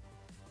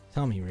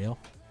 Tell me, real.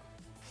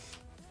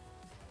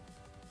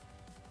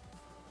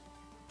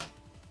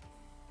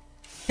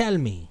 Tell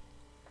me.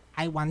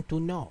 I want to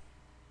know.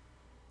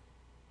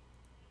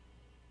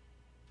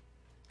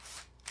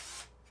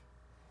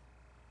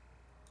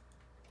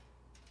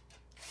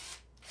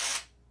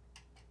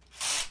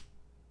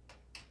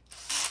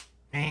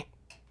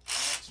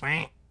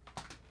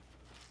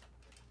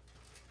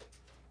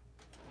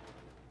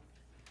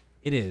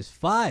 It is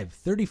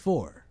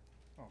 5:34.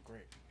 Oh,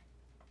 great.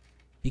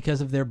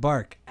 Because of their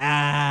bark.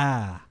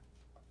 Ah.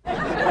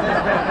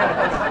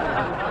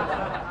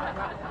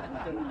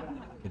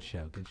 Good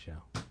show, good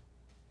show.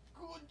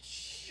 Good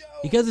show.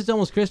 Because it's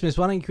almost Christmas,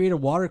 why don't you create a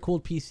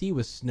water-cooled PC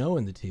with snow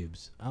in the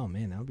tubes? Oh,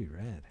 man, that would be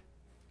rad.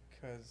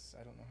 Because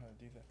I don't know how to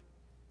do that.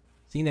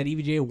 Seeing that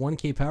EVGA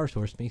 1K power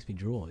source makes me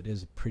drool. It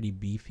is a pretty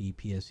beefy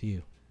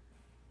PSU.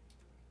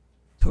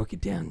 Torque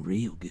it down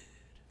real good.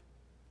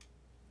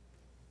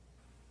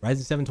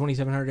 Ryzen 7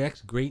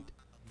 2700X, great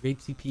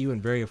CPU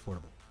and very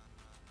affordable.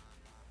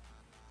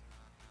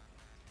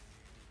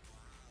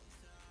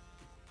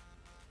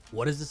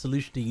 What is the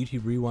solution to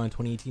YouTube Rewind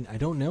 2018? I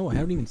don't know. I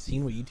haven't even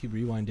seen what YouTube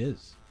Rewind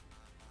is.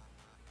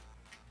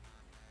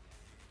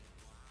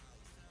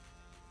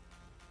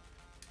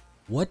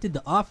 What did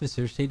the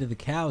officer say to the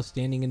cow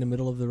standing in the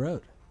middle of the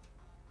road?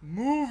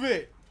 Move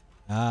it.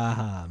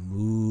 Ah,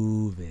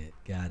 move it.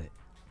 Got it.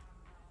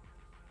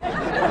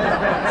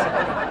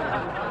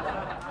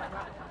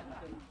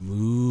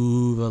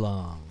 Move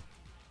along.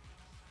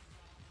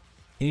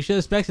 Can you show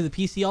the specs of the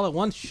PC all at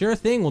once? Sure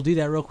thing. We'll do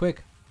that real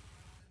quick.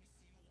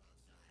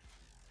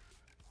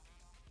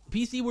 The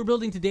PC we're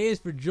building today is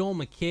for Joel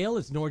McHale.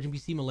 It's an Origin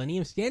PC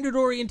Millennium. Standard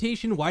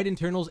orientation, wide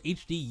internals,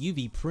 HD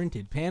UV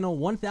printed panel,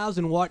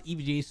 1000 watt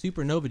EVGA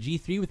Supernova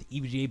G3 with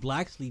EVGA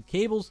black sleeve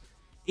cables,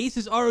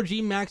 Asus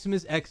ROG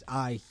Maximus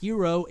XI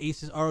Hero,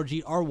 Asus ROG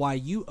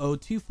RYUO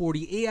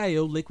 240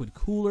 AIO liquid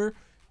cooler,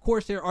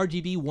 Corsair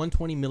RGB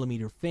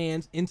 120mm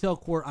fans, Intel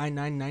Core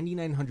i9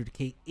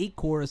 9900K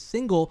 8-core, a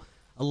single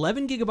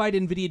 11GB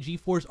NVIDIA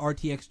GeForce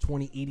RTX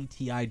 2080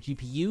 Ti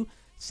GPU,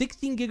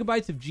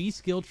 16GB of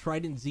G-Skill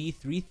Trident Z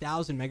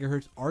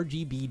 3000MHz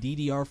RGB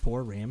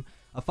DDR4 RAM,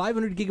 a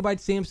 500GB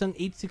Samsung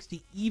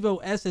 860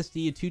 EVO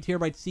SSD, a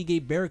 2TB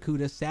Seagate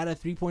Barracuda SATA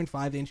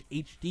 3.5-inch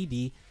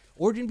HDD,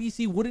 Origin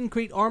PC wooden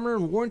crate armor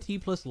and warranty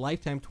plus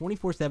lifetime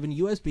 24/7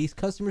 US-based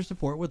customer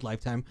support with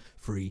lifetime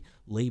free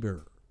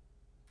labor.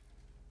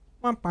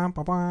 Where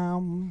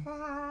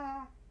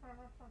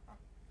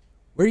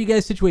are you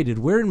guys situated?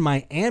 We're in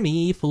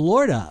Miami,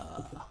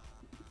 Florida.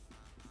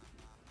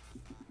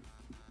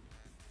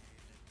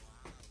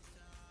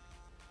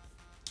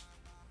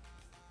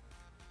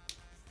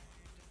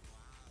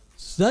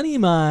 Sunny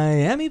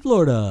Miami,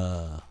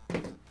 Florida.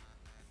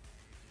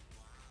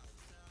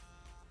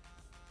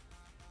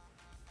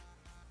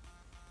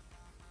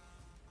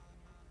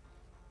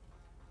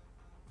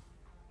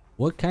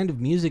 What kind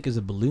of music is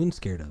a balloon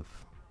scared of?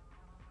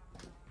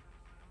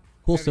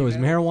 Cool, so is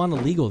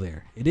marijuana legal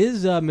there? It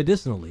is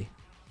medicinally.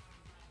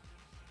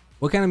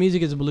 What kind of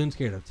music is a balloon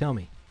scared of? Tell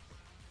me.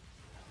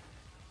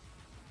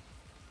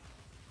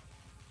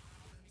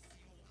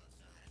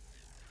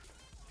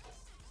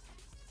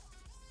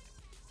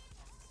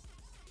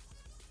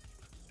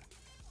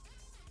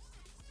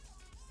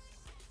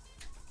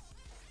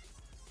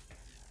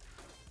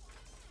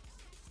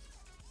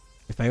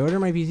 If I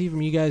order my PC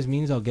from you guys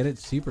means I'll get it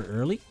super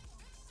early?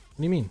 What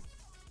do you mean?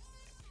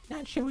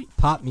 Not sure.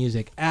 Pop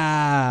music.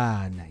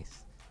 Ah,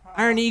 nice.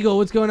 Iron Eagle,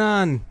 what's going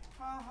on?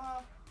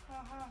 I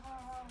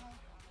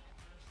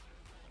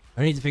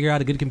need to figure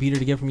out a good computer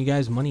to get from you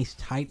guys. Money's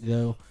tight,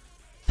 though.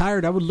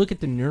 Tired, I would look at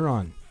the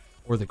Neuron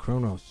or the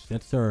Chronos.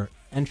 That's their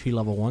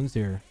entry-level ones.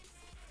 They're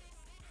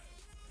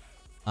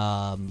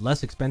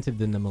less expensive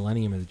than the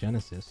Millennium or the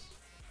Genesis.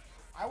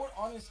 I would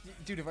honestly...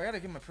 Dude, if I gotta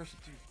give my person...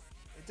 Dude,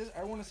 it does,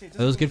 I want to say... It Are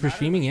those good for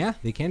streaming? Yeah,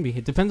 they can be.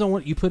 It depends on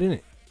what you put in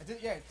it.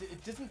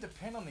 It doesn't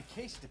depend on the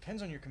case. It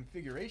depends on your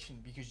configuration,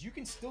 because you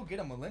can still get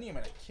a Millennium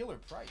at a killer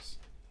price.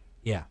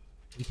 Yeah,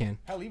 you can.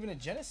 Hell, even a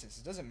Genesis.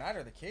 It doesn't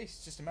matter the case.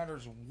 It's just a matter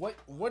of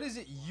what is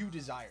it you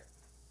desire.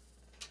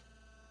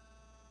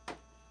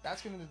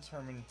 That's going to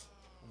determine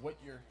what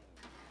your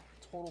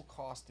total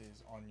cost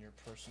is on your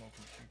personal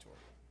computer.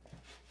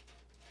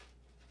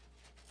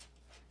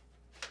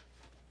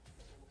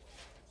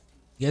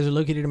 You guys are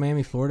located in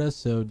Miami, Florida,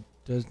 so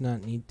does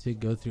not need to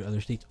go through other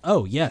states.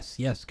 Oh, yes,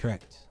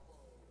 correct.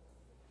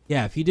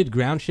 Yeah, if you did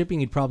ground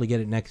shipping, you'd probably get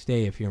it next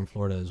day if you're in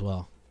Florida as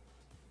well.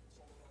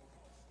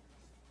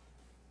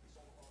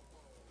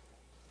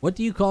 What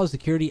do you call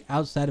security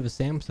outside of a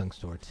Samsung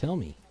store? Tell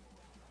me.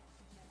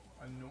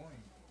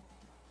 Annoying.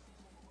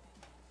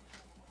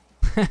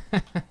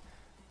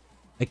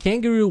 A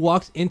kangaroo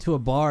walks into a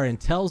bar and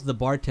tells the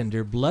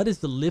bartender, "Blood is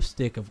the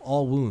lipstick of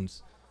all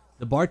wounds."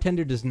 The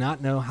bartender does not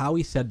know how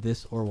he said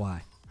this or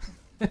why.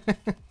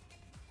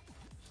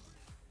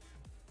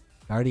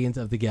 Guardians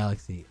of the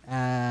Galaxy.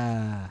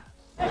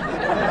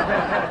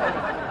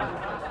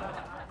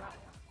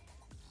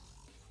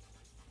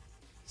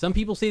 Some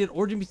people say that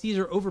Origin PCs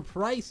are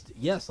overpriced.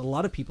 Yes, a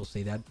lot of people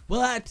say that,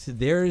 but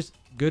there's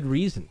good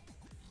reason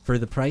for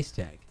the price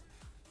tag,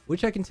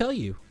 which I can tell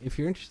you if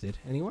you're interested.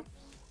 Anyone?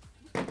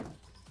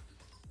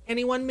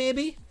 Anyone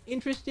maybe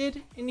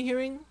interested in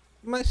hearing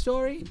my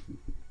story?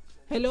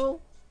 Hello?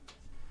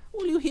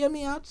 Will you hear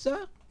me out,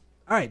 sir?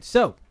 All right,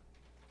 so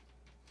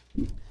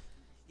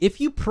if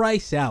you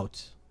price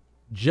out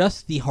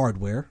just the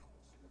hardware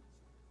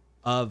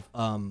of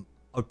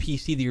a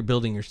PC that you're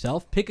building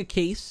yourself, pick a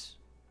case.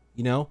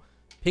 You know,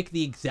 pick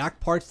the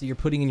exact parts that you're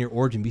putting in your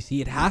Origin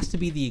PC. It has to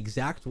be the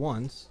exact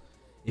ones.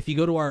 If you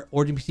go to our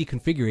Origin PC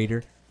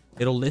configurator,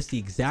 it'll list the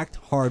exact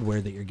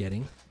hardware that you're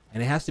getting,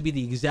 and it has to be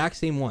the exact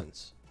same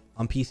ones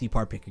on PC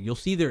Part Picker. You'll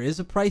see there is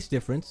a price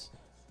difference,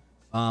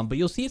 but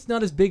you'll see it's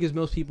not as big as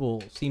most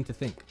people seem to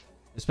think,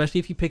 especially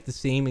if you pick the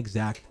same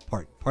exact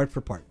part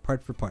for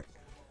part.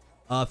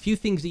 A few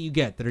things that you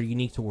get that are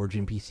unique to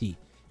Origin PC.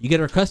 You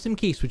get our custom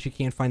case, which you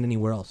can't find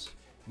anywhere else.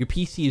 Your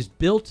PC is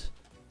built,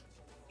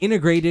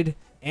 integrated,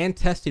 and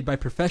tested by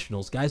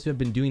professionals, guys who have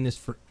been doing this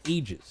for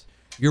ages.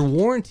 Your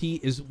warranty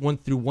is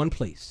through one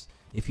place.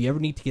 If you ever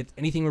need to get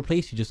anything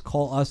replaced, you just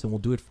call us and we'll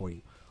do it for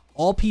you.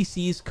 All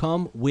PCs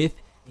come with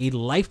a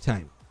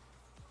lifetime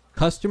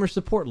customer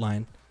support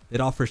line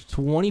that offers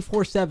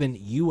 24/7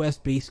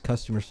 US-based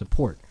customer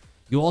support.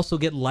 You also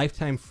get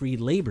lifetime free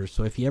labor,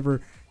 so if you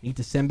ever need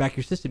to send back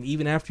your system,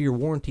 even after your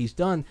warranty is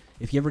done,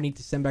 if you ever need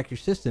to send back your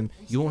system,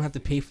 you won't have to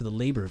pay for the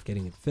labor of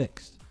getting it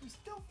fixed.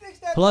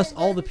 Plus,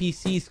 all the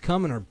PCs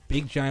come in our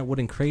big giant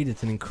wooden crate.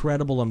 It's an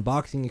incredible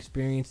unboxing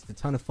experience. It's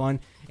a ton of fun.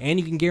 And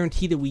you can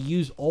guarantee that we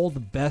use all the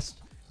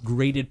best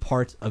graded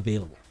parts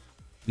available.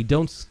 We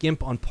don't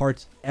skimp on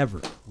parts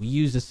ever. We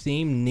use the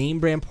same name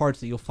brand parts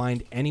that you'll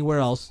find anywhere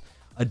else.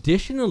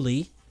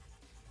 Additionally,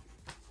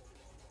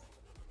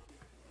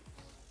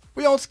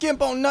 we don't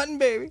skimp on nothing,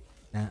 baby.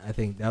 nah, I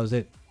think that was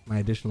it. My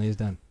additionally is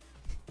done.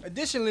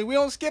 Additionally, we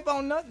don't skip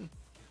on nothing.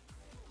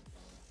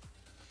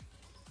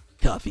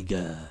 Coffee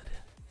God.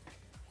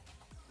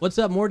 What's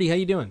up, Morty? How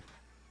you doing?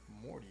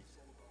 Morty.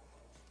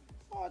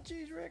 Oh,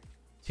 jeez, Rick.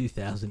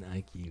 2000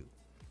 IQ.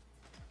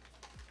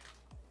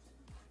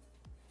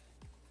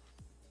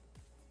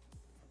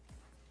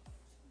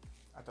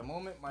 At the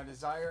moment, my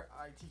desire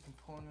IT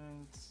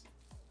components.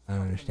 I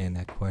don't understand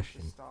that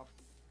question. Stop.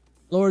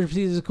 Lord, this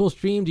is a cool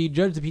stream. Do you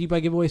judge the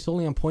PewDiePie giveaway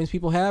solely on points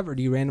people have, or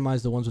do you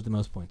randomize the ones with the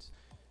most points?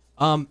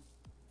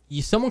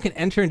 Someone can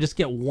enter and just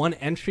get one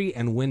entry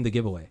and win the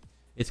giveaway.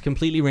 It's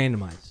completely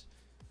randomized.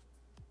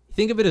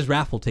 Think of it as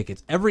raffle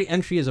tickets. Every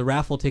entry is a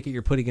raffle ticket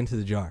you're putting into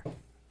the jar.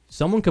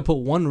 Someone could put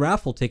one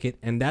raffle ticket,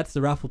 and that's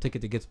the raffle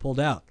ticket that gets pulled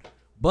out.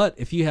 But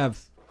if you have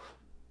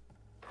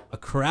a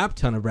crap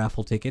ton of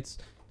raffle tickets,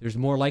 there's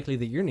more likely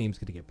that your name's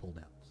going to get pulled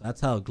out. So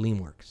that's how Gleam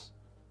works.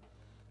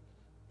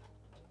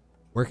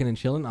 Working and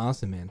chilling?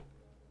 Awesome, man.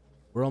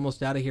 We're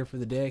almost out of here for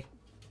the day.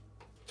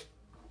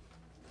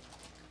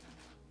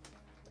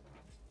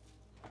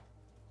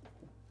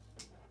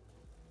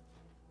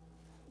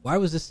 Why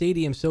was the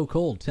stadium so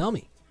cold? Tell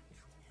me.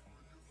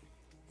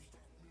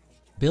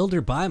 Build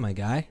or buy, my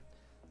guy.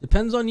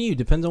 Depends on you.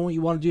 Depends on what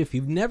you want to do. If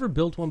you've never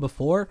built one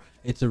before,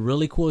 it's a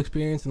really cool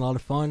experience and a lot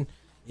of fun.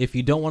 If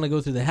you don't want to go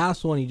through the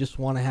hassle and you just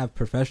want to have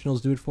professionals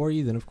do it for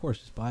you, then of course,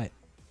 just buy it.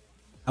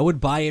 I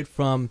would buy it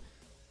from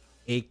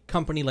a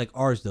company like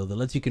ours, though, that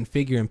lets you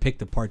configure and pick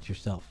the parts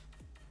yourself.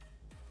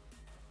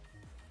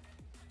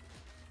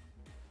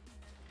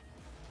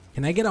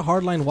 Can I get a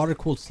hardline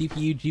water-cooled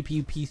CPU,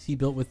 GPU PC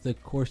built with the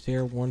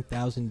Corsair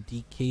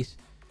 1000D case?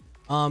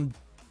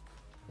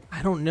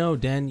 I don't know,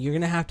 Den. You're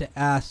going to have to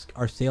ask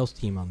our sales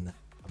team on that,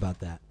 about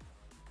that.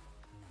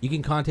 You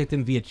can contact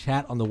them via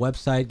chat on the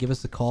website, give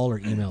us a call, or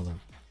email them.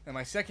 And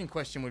my second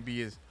question would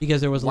be because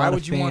there was a lot of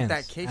fans. Why would you want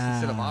that case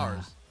instead of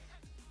ours?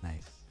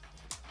 Nice.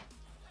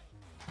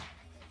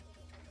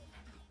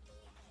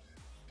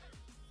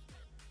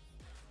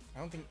 I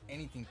don't think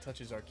anything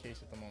touches our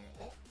case at the moment.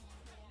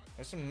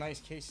 There's some nice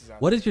cases out there.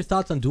 What is your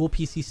thoughts on dual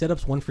PC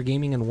setups, one for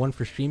gaming and one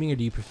for streaming, or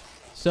do you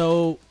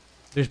so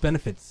there's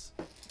benefits,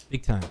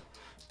 big time.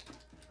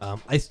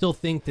 I still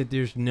think that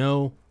there's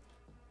not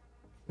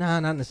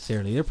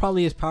necessarily. There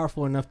probably is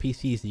powerful enough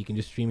PCs that you can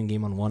just stream and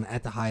game on one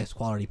at the highest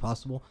quality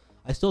possible.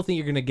 I still think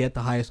you're going to get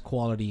the highest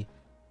quality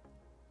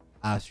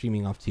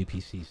streaming off two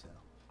PCs, though.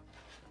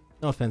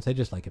 No offense, I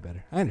just like it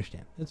better. I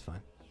understand. It's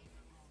fine.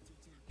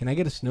 Can I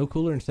get a snow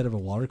cooler instead of a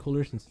water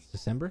cooler since it's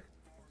December?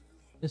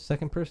 The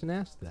second person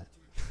asked that.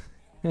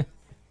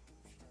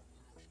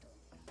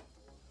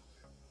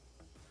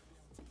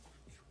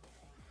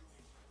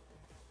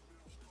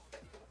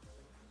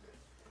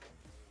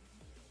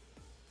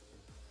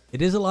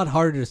 It is a lot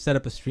harder to set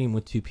up a stream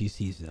with two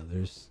PCs, though.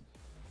 There's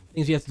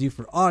things you have to do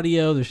for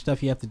audio. There's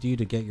stuff you have to do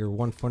to get your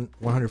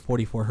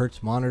 144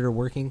 hertz monitor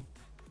working.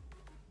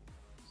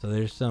 So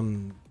there's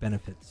some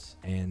benefits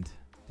and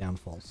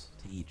downfalls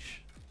to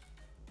each.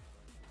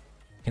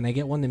 Can I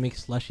get one that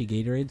makes slushy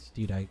Gatorades?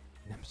 Dude, I'm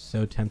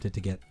so tempted to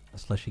get a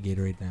slushy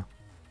Gatorade now.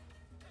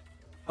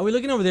 Are we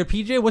looking over there,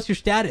 PJ? What's your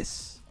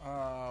status?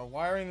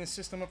 wiring the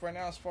system up right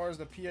now as far as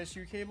the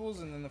PSU cables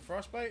and then the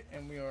Frostbite,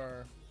 and we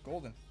are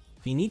golden.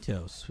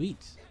 Finito,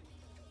 sweet.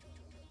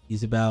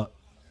 He's about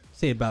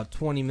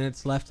 20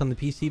 minutes left on the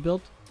PC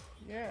build.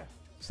 Yeah.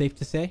 Safe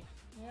to say.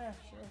 Yeah,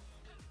 sure.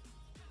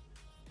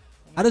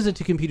 How does a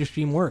two-computer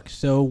stream work?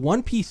 So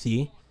one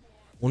PC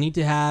will need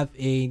to have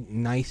a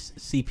nice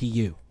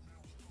CPU.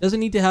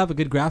 Doesn't need to have a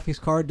good graphics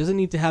card. Doesn't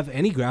need to have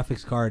any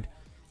graphics card.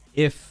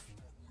 If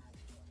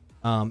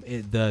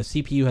the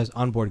CPU has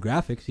onboard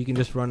graphics, you can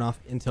just run off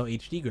Intel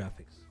HD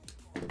graphics.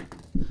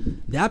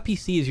 That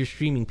PC is your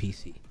streaming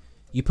PC.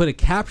 You put a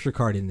capture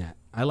card in that.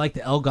 I like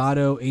the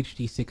Elgato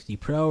HD60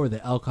 Pro or the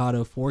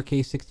Elgato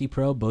 4K 60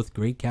 Pro, both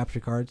great capture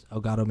cards.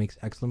 Elgato makes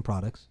excellent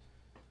products.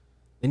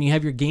 Then you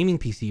have your gaming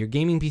PC. Your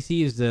gaming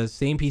PC is the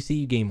same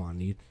PC you game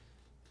on. You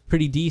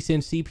pretty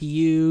decent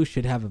CPU,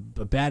 should have a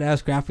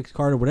badass graphics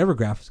card or whatever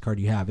graphics card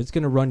you have. It's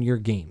going to run your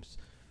games.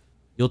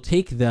 You'll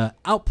take the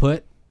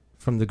output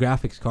from the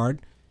graphics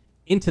card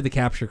into the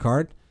capture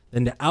card,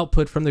 then the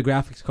output from the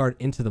graphics card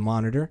into the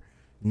monitor.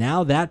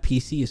 Now that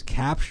PC is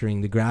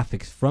capturing the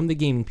graphics from the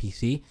gaming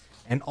PC,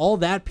 and all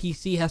that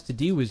PC has to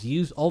do is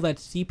use all that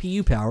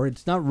CPU power.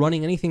 It's not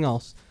running anything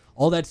else.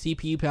 All that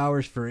CPU power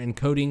is for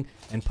encoding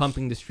and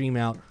pumping the stream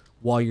out,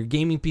 while your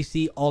gaming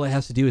PC, all it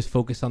has to do is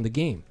focus on the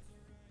game.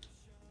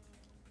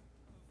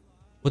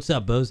 What's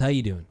up, Bose? How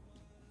you doing?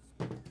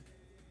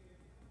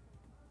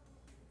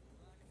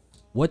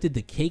 What did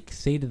the cake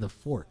say to the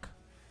fork?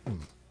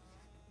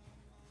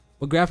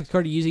 What graphics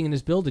card are you using in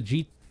this build? A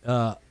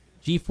GeForce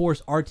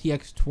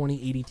RTX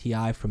 2080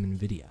 Ti from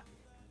NVIDIA.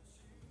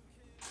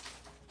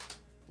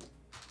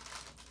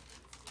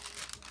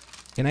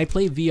 Can I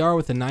play VR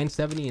with a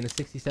 970 and a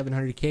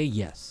 6700K?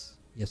 Yes.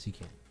 Yes, you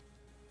can.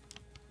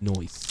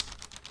 Noise.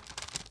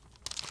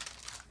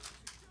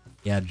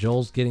 Yeah,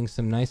 Joel's getting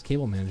some nice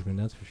cable management,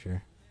 that's for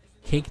sure.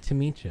 Cake to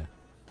meet ya.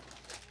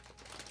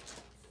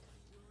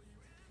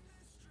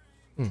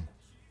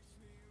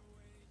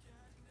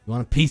 You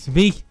want a piece of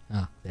me?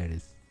 Ah, there it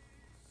is.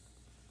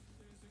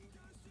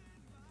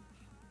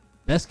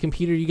 Best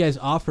computer you guys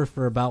offer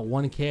for about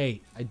 1K.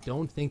 I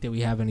don't think that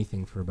we have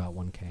anything for about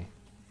 1K.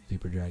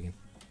 Super Dragon.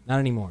 Not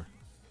anymore.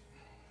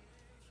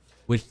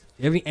 Which,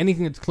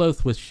 anything that's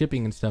close with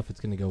shipping and stuff, it's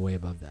going to go way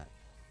above that.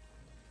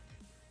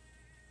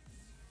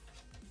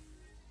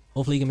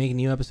 Hopefully you can make a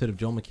new episode of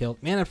Joel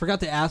McHale. Man, I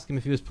forgot to ask him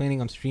if he was planning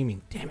on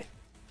streaming. Damn it.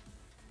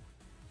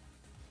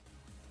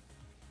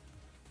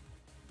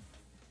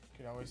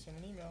 Could always send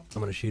an email.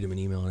 I'm going to shoot him an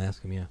email and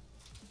ask him, yeah.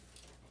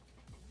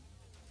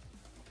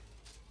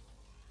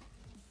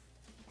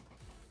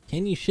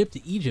 Can you ship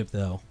to Egypt,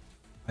 though?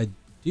 I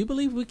do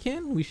believe we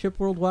can. We ship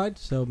worldwide,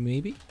 so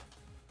maybe.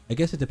 I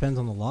guess it depends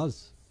on the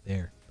laws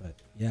there, but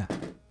yeah,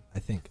 I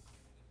think.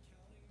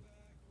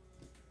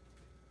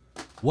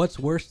 What's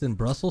worse than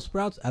Brussels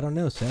sprouts? I don't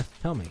know, Seth.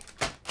 Tell me.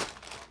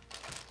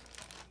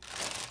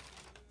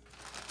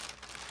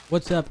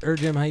 What's up,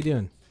 Jim? How you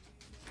doing?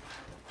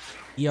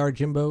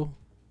 Jimbo.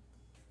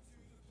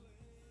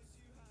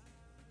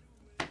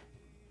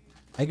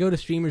 I go to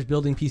streamers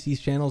building PCs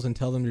channels and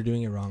tell them they're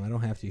doing it wrong. I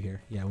don't have to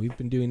here. Yeah, we've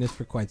been doing this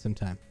for quite some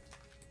time.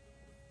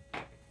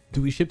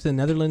 Do we ship to the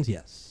Netherlands?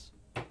 Yes.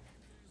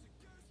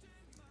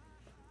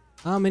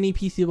 How many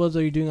PC builds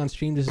are you doing on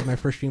stream? This is my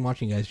first stream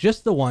watching, guys.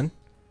 Just the one.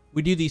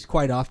 We do these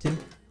quite often.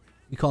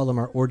 We call them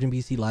our Origin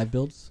PC live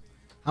builds.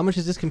 How much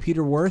is this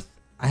computer worth?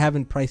 I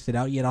haven't priced it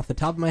out yet off the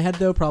top of my head,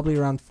 though. Probably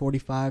around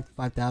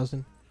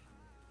 5,000.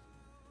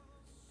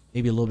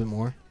 Maybe a little bit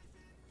more.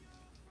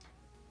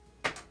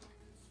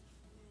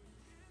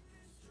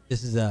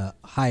 This is a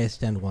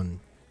highest end one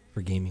for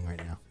gaming right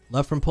now.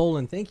 Love from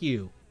Poland. Thank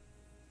you.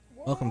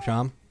 What? Welcome,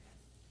 Chom.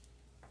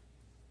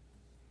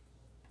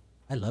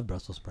 I love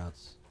Brussels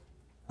sprouts.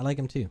 I like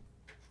them too.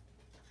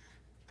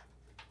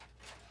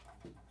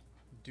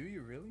 Do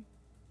you really?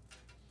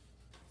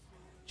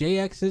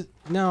 JX is...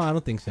 No, I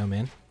don't think so,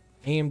 man.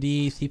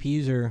 AMD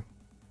CPUs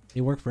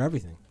they work for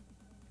everything.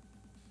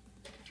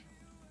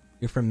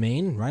 You're from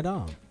Maine? Right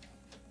on.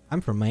 I'm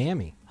from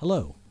Miami.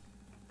 Hello.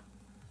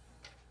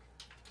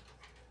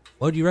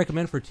 What would you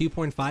recommend for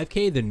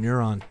 2.5K? The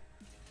Neuron.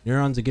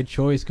 Neuron's a good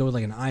choice. Go with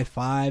like an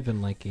i5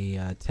 and like a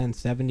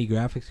 1070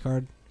 graphics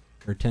card.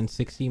 Or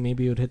 1060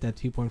 maybe it would hit that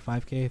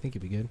 2.5K. I think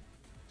it'd be good.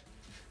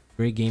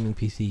 Great gaming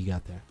PC you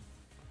got there.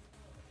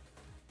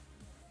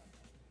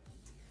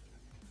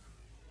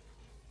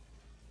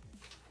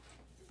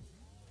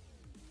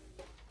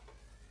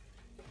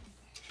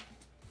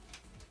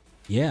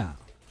 Yeah.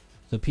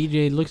 So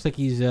PJ looks like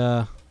he's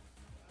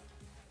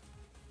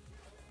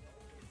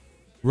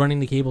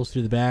running the cables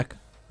through the back.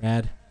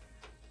 Rad.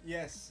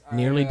 Yes.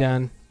 Nearly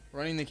done.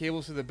 Running the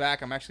cables through the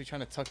back. I'm actually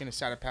trying to tuck in a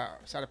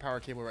SATA power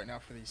cable right now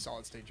for the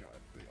solid state drive,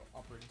 for the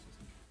operating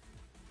system.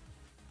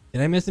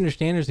 Did I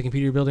misunderstand? There's a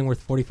computer you're building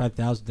worth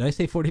 45,000. Did I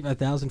say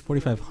 45,000?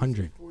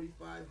 4,500.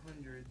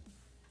 4,500.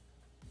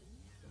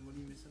 Somebody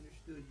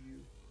misunderstood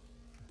you.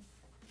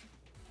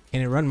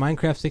 Can it run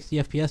Minecraft 60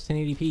 FPS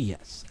 1080p?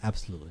 Yes,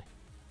 absolutely.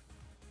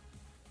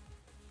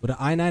 Would an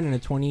i9 and a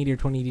 2080 or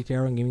 2080 Ti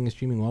run gaming and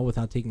streaming well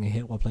without taking a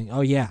hit while playing? Oh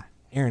yeah,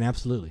 Aaron,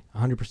 absolutely.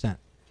 100%.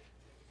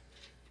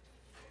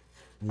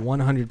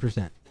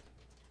 100%.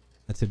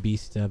 That's a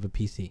beast of a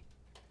PC.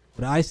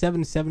 But i7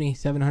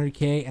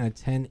 7700K and a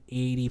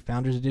 1080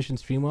 Founders Edition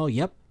stream well?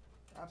 Yep.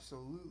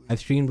 Absolutely. I've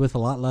streamed with a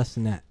lot less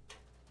than that.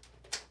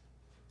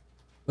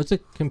 What's a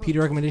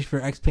computer recommendation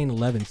for X-Plane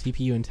 11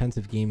 CPU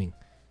intensive gaming?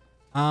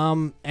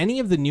 Any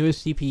of the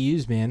newest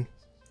CPUs, man.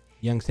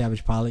 Young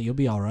Savage Pilot, you'll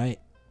be all right.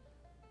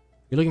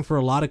 You're looking for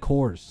a lot of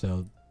cores,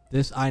 so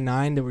this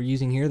i9 that we're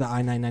using here, the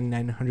i9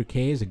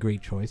 9900K, is a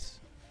great choice.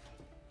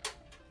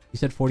 You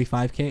said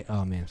 45K?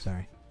 Oh man,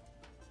 sorry.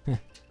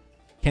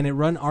 Can it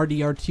run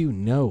RDR2?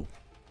 No.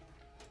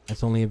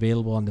 That's only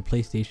available on the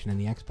PlayStation and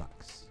the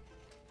Xbox.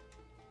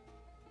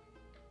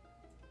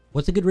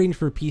 What's a good range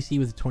for a PC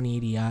with a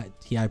 2080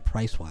 Ti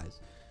price-wise?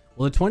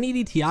 Well, the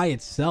 2080 Ti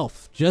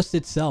itself, just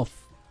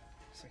itself,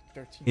 It's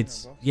like $1,300.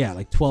 it's, yeah,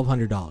 like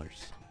 $1,200.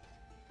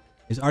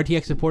 Is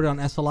RTX supported on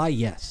SLI?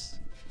 Yes.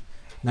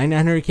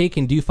 9900K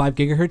can do 5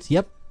 gigahertz?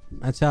 Yep.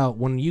 That's how,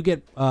 when you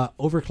get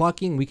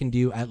overclocking, we can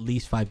do at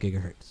least 5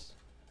 gigahertz.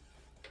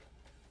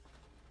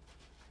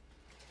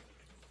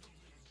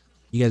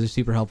 You guys are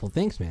super helpful.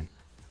 Thanks, man.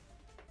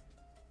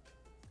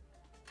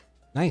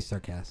 Nice,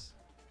 Sarkass.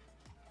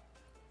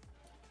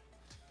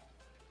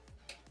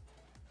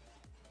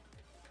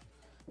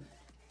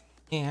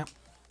 Yep.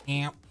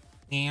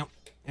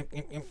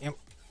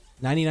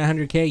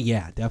 9900K?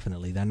 Yeah,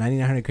 definitely. That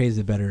 9900K is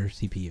a better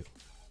CPU.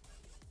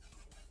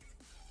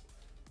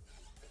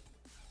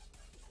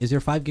 Is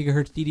there 5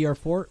 gigahertz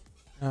DDR4?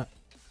 What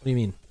do you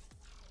mean?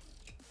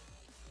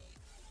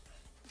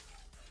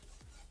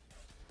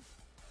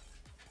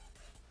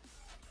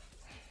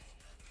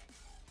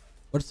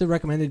 What's the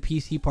recommended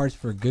PC parts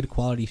for a good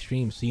quality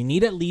stream? So you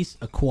need at least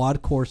a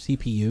quad-core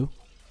CPU.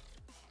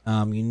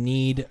 You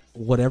need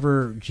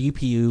whatever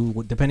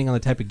GPU, depending on the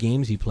type of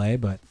games you play,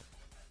 but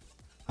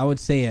I would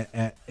say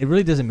it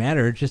really doesn't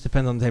matter. It just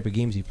depends on the type of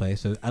games you play.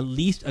 So at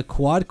least a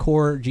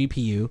quad-core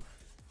GPU.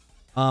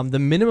 The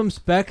minimum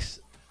specs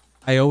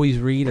I always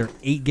read are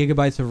 8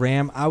 gigabytes of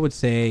RAM. I would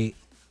say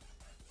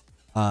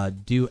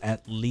do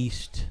at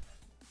least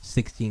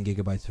 16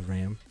 gigabytes of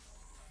RAM.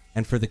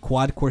 And for the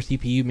quad-core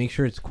CPU, make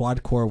sure it's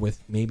quad-core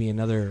with maybe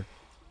another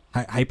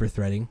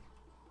hyper-threading.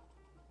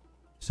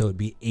 So it'd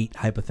be 8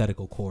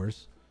 hypothetical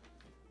cores.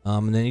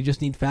 And then you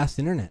just need fast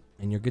internet,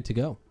 and you're good to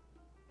go.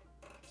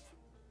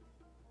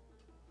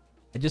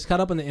 I just caught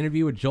up on the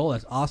interview with Joel.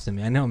 That's awesome,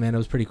 man. I know, man. It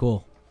was pretty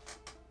cool.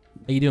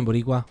 How you doing,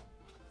 Boricua?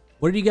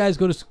 Where did you guys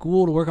go to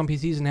school to work on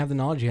PCs and have the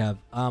knowledge you have?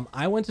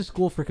 I went to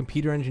school for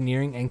computer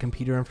engineering and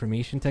computer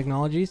information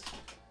technologies.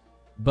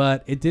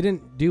 But it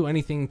didn't do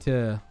anything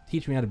to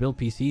teach me how to build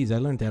PCs. I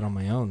learned that on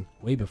my own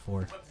way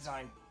before. Web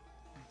design.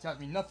 You taught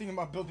me nothing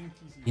about building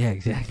PCs. Yeah,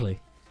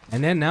 exactly.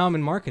 And then now I'm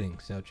in marketing,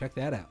 so check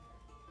that out.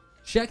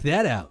 Check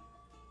that out.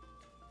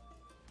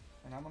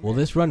 Will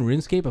this run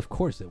RuneScape? Of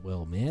course it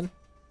will, man.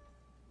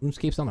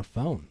 RuneScape's on a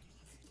phone.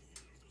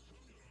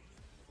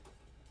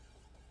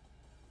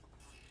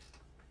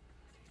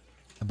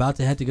 About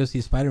to head to go see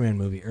a Spider-Man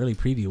movie. Early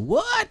preview.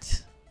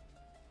 What?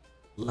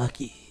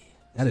 Lucky.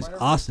 That is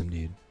awesome,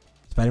 dude.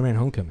 Spider-Man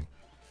Homecoming.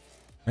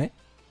 Right?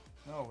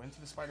 No, Into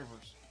the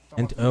Spider-Verse.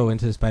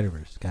 Into the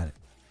Spider-Verse. Got it.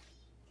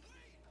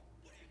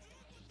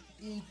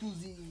 Into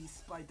the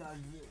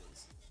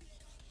Spider-Verse.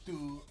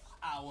 2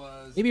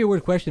 hours. Maybe a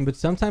weird question, but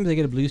sometimes I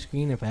get a blue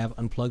screen if I have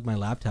unplugged my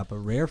laptop. But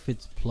rare if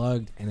it's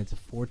plugged and it's a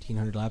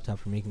 1400 laptop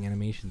for making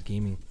animations,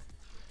 gaming. Do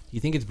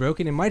you think it's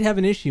broken? It might have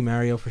an issue,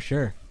 Mario, for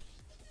sure.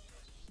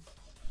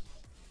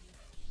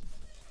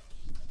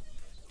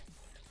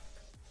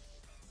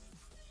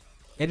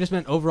 I just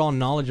meant overall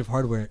knowledge of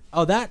hardware.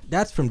 Oh,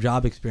 that's from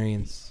job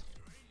experience,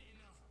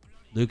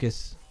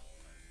 Lucas.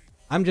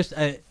 I'm just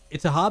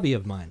it's a hobby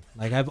of mine.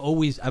 Like I've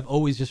always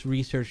just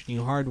researched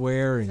new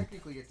hardware and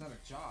technically it's not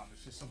a job.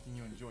 It's just something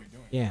you enjoy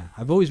doing. Yeah,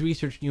 I've always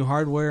researched new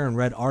hardware and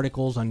read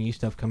articles on new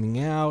stuff coming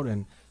out,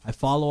 and I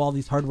follow all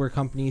these hardware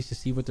companies to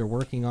see what they're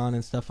working on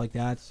and stuff like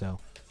that. So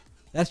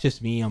that's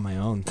just me on my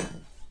own.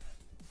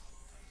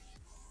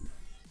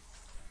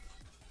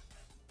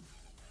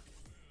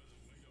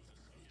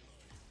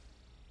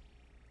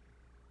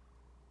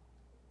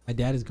 My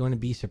dad is going to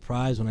be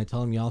surprised when I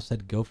tell him y'all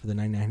said go for the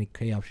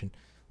 9900K option.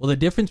 Well, the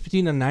difference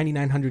between the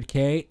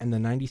 9900K and the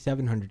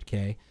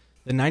 9700K,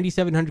 the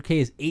 9700K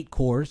is 8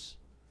 cores.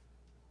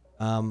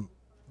 The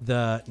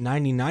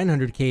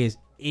 9900K is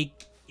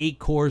 8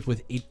 cores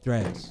with 8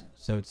 threads.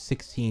 So it's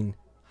 16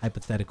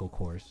 hypothetical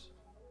cores.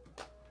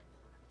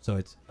 So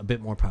it's a bit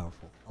more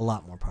powerful. A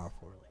lot more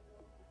powerful,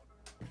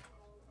 really.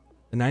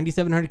 The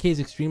 9700K is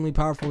extremely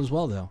powerful as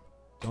well, though.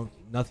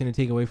 Nothing to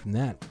take away from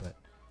that, but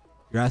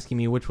you're asking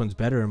me which one's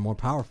better and more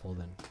powerful,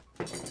 then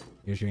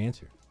here's your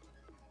answer.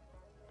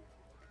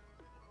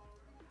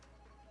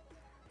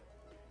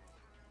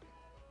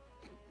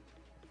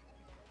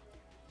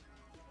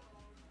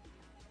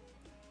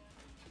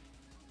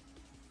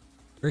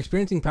 We're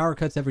experiencing power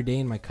cuts every day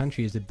in my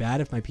country. Is it bad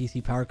if my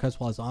PC power cuts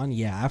while it's on?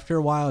 Yeah, after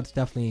a while, it's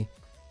definitely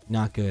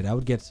not good. I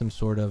would get some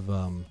sort of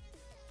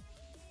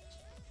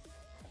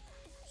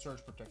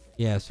Surge protector.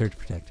 Yeah, surge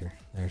protector.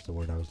 There's the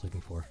word I was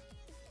looking for.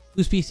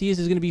 Whose PC is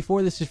this going to be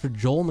for? This is for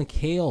Joel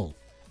McHale.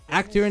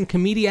 Actor and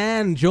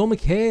comedian Joel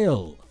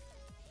McHale.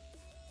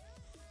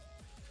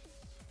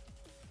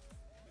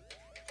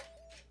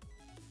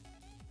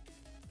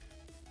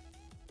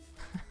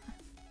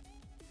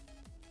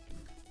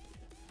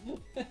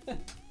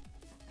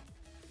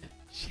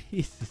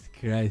 Jesus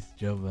Christ,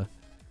 Jova.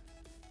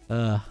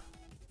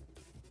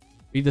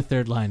 Read the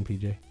third line,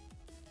 PJ.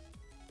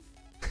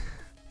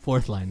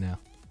 Fourth line now.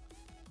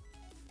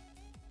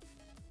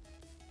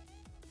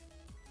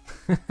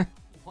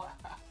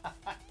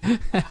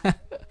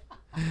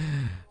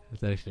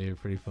 That's actually a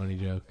pretty funny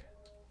joke.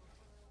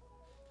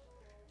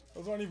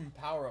 Those aren't even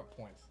power-up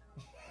points.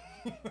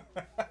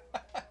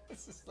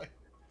 It's just like...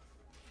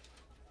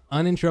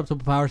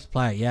 Uninterruptible power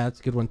supply. Yeah, that's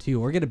a good one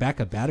too. Or get a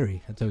backup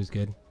battery. That's always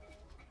good.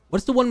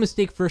 What's the one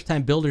mistake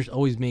first-time builders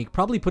always make?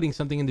 Probably putting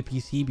something in the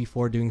PC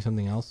before doing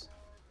something else.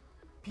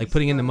 Like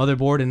putting in the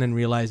motherboard and then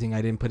realizing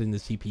I didn't put in the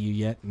CPU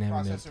yet and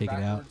having to take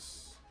it out.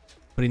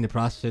 Putting the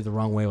processor the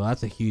wrong way. Well,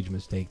 that's a huge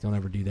mistake. Don't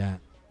ever do that.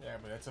 Yeah,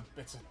 but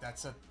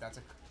that's a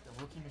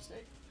rookie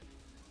mistake.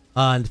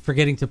 And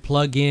forgetting to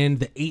plug in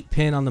the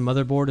 8-pin on the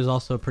motherboard is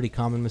also a pretty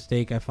common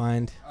mistake, I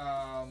find.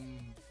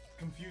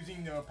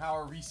 Confusing the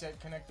power reset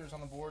connectors on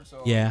the board.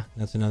 So yeah,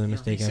 that's another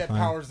mistake I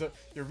find.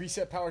 Your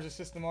reset powers the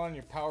system on,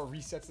 your power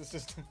resets the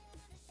system.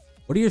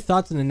 What are your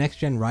thoughts on the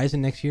next-gen Ryzen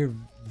next year?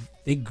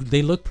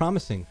 They look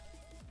promising.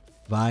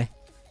 Vi?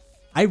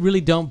 I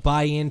really don't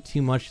buy in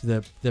too much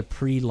the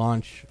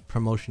pre-launch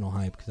promotional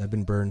hype because I've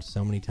been burned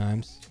so many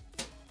times.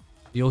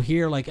 You'll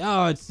hear like,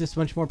 oh, it's this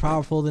much more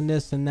powerful than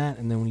this and that,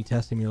 and then when you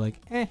test them, you're like,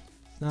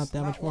 it's not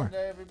that much more. What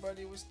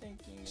everybody was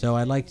thinking. So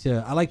I like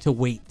to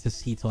wait to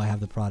see till I have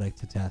the product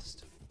to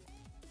test.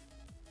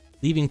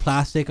 Leaving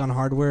plastic on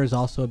hardware is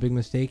also a big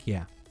mistake.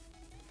 Yeah.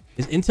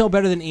 Is Intel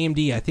better than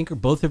AMD? I think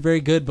both are very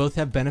good. Both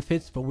have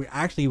benefits, but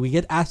we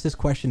get asked this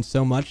question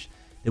so much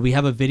that we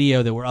have a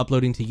video that we're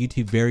uploading to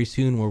YouTube very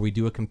soon where we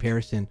do a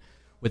comparison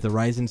with the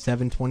Ryzen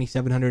 7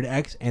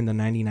 2700X and the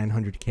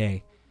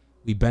 9900K.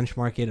 We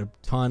benchmark it a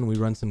ton. We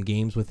run some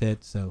games with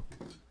it. So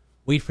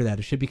wait for that.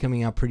 It should be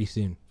coming out pretty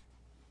soon.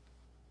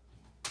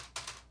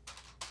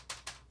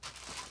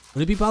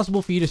 Would it be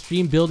possible for you to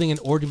stream building an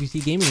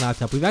OrWC gaming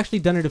laptop? We've actually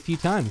done it a few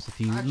times. If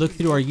you look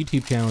through our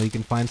YouTube channel, you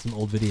can find some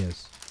old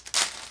videos.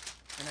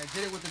 And I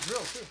did it with the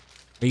drill, too.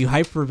 Are you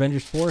hyped for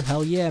Avengers 4?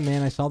 Hell yeah,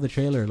 man. I saw the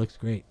trailer. It looks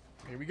great.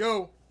 Here we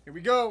go. Here we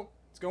go.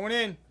 It's going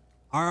in.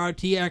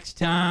 RRTX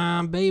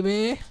time,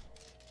 baby.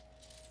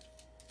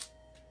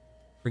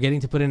 Forgetting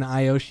to put in an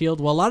IO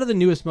shield. Well, a lot of the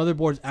newest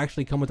motherboards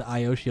actually come with the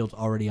IO shields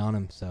already on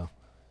them. So,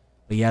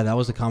 but yeah, that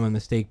was a common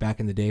mistake back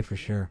in the day for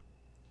sure.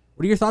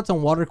 What are your thoughts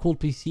on water-cooled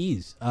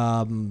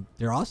PCs?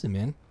 They're awesome,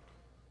 man.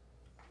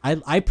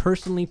 I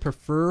personally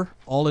prefer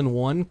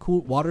all-in-one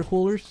water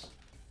coolers,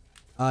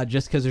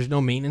 just because there's no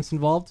maintenance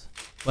involved.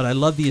 But I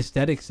love the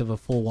aesthetics of a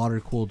full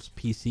water-cooled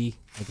PC,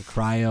 like a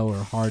cryo or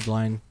a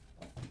hardline.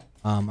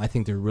 I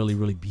think they're really,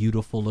 really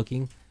beautiful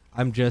looking.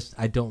 I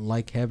don't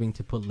like having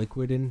to put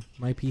liquid in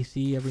my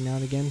PC every now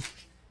and again.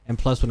 And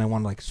plus, when I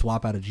want to like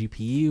swap out a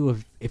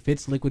GPU, if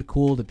it's liquid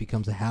cooled, it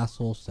becomes a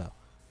hassle. So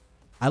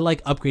I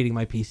like upgrading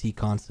my PC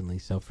constantly.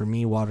 So for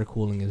me, water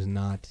cooling is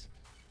not,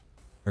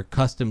 or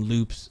custom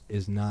loops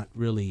is not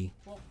really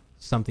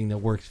something that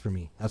works for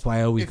me. That's why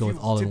I always go with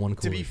all-in-one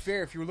coolers. To be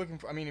fair, if you were looking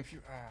for,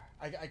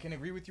 I can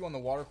agree with you on the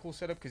water cool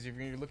setup because if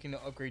you're looking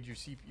to upgrade your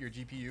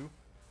GPU,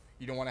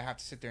 you don't want to have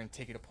to sit there and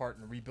take it apart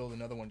and rebuild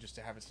another one just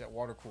to have it set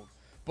water cooled.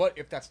 But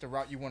if that's the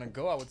route you want to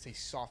go, I would say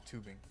soft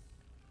tubing.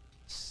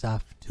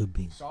 Soft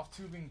tubing. Soft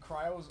tubing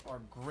cryos are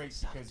great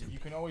because you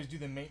can always do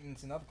the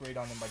maintenance and upgrade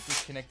on them by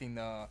disconnecting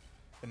the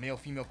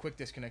male-female quick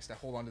disconnects that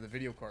hold onto the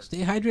video card.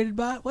 Stay hydrated,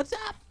 bot. What's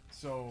up?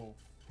 So,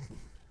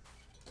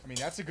 I mean,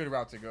 that's a good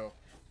route to go.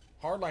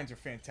 Hardlines are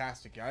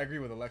fantastic. I agree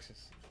with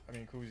Alexis. I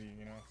mean, Kuzi,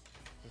 you know,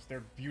 just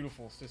they're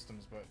beautiful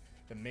systems, but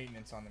the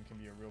maintenance on them can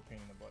be a real pain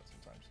in the butt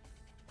sometimes.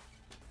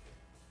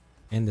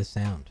 And the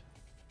sound.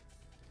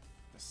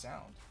 The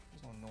sound?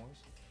 There's no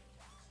noise.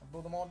 I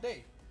build them all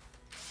day.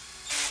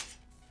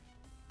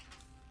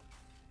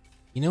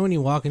 You know when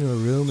you walk into a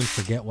room and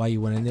forget why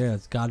you went in there?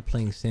 That's God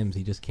playing Sims.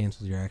 He just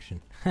cancels your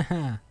action.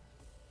 Haha.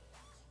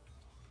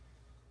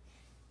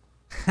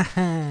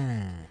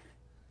 Haha.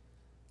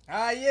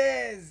 Ah,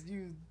 yes,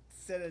 you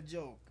said a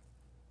joke.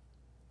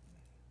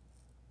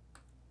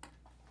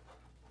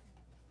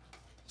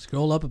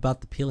 Scroll up about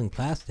the peeling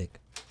plastic.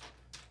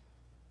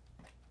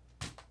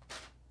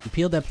 You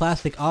peeled that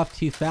plastic off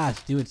too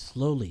fast. Do it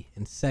slowly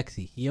and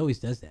sexy. He always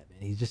does that,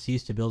 man. He's just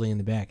used to building in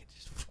the back.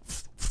 It's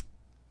just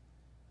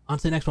on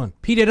to the next one.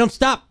 PJ, don't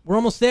stop. We're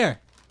almost there.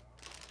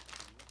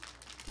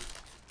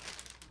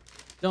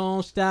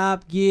 Don't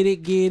stop. Get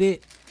it, get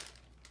it. Can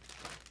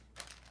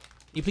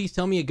you please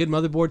tell me a good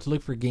motherboard to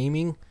look for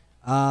gaming?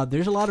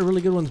 There's a lot of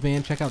really good ones,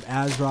 man. Check out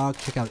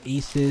ASRock. Check out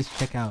Asus.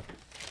 Check out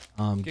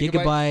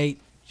Gigabyte.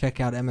 Check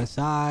out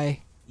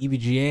MSI.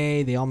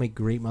 EVGA. They all make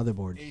great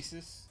motherboards.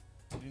 Asus.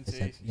 You didn't say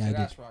Asus. Yeah, you said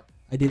I did. ASRock.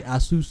 I did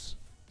Asus.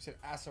 said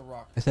Asa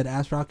Rock. I said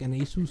ASRock and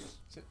Asus. You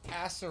said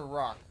Asa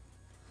Rock.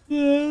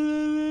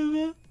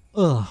 Oh,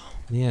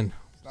 man.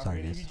 It's not Sorry,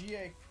 rated guys.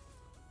 EVGA.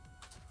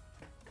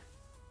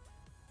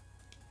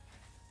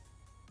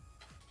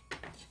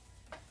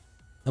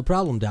 No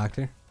problem,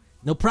 doctor.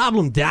 No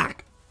problem,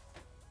 doc.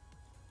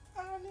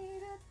 I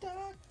need a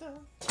doctor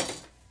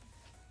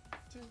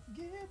to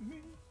give me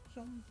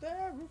some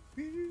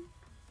therapy.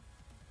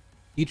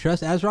 You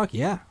trust ASRock?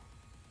 Yeah.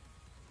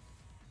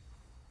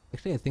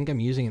 Actually, I think I'm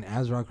using an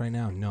ASRock right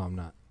now. No, I'm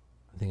not.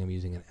 I think I'm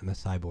using an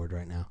MSI board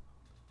right now.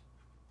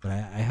 But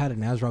I had an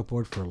ASRock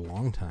board for a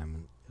long time,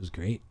 and it was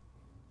great.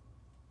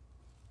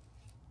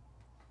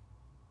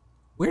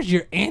 Where's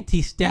your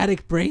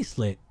anti-static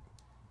bracelet?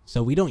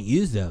 So we don't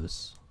use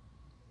those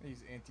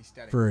These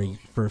anti-static.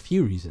 for a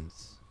few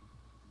reasons.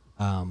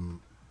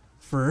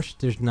 First,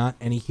 there's not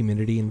any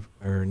humidity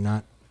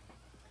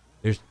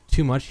there's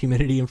too much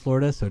humidity in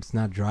Florida, so it's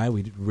not dry.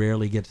 We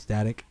rarely get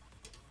static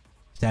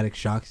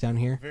shocks down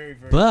here. Very,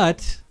 very.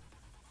 But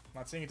I'm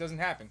not saying it doesn't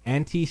happen.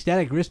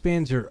 anti-static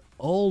wristbands are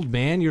old,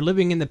 man. You're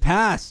living in the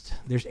past.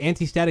 There's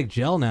anti-static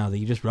gel now that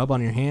you just rub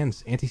on your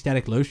hands.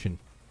 Anti-static lotion.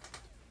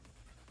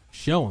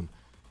 Show him.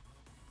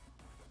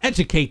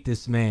 Educate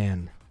this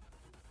man.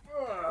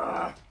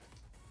 Show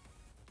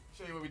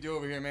you what we do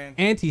over here, man.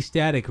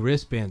 Anti-static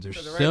wristbands are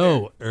Says it right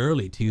so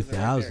early Says it right there.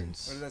 2000s. What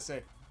does that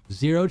say?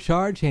 Zero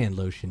charge hand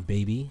lotion,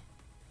 baby.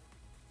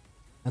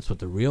 That's what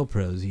the real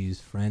pros use,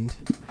 friend.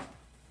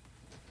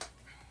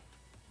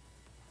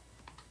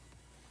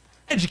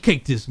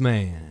 Educate this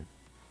man.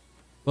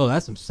 Whoa,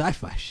 that's some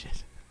sci-fi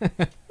shit.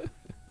 That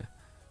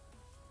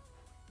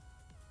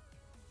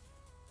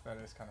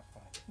is kind of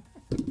fun.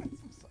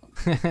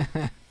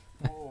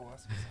 Whoa,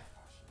 that's some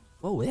sci-fi shit.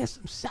 Whoa, that's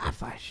some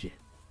sci-fi shit.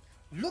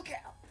 Look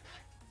out!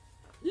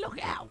 Look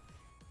out.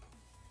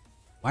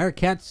 Why are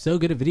cats so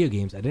good at video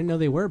games? I didn't know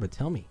they were, but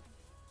tell me.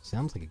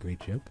 Sounds like a great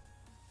joke.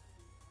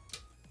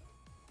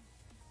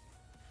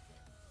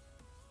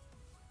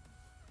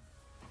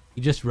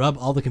 You just rub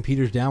all the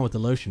computers down with the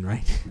lotion,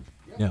 right?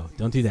 Yep, No, that's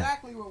don't do that.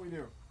 Exactly what we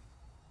do.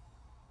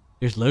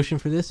 There's lotion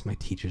for this? My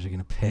teachers are going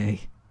to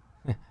pay.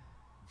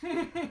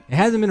 It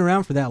hasn't been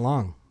around for that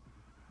long.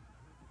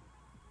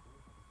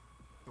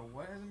 The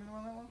what hasn't been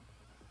on that one?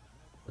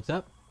 What's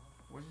up?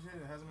 What'd you say?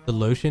 It hasn't been The on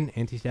that one? lotion,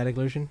 anti-static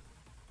lotion.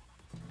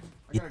 I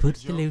got It a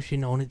puts good the joke.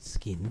 lotion on its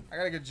skin. I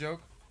got a good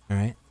joke. All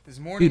right. This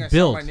morning Dude, I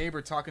build. saw my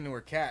neighbor talking to her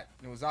cat,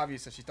 and it was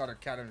obvious that she thought her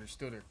cat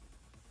understood her.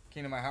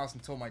 Came to my house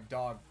and told my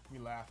dog. We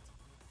laughed.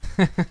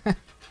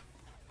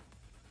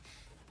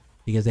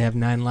 Because they have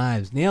 9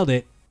 lives. Nailed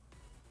it.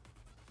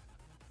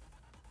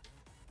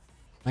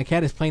 My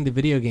cat is playing the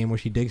video game where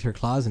she digs her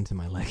claws into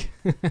my leg.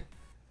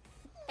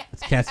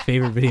 That's Cat's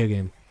favorite video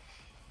game.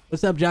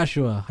 What's up,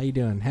 Joshua? How you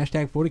doing?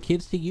 Hashtag 40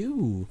 kids to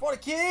you. For the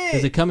kid.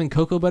 Does it come in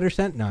cocoa butter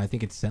scent? No, I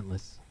think it's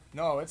scentless.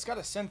 No, it's got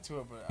a scent to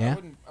it, but Yeah?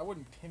 I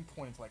wouldn't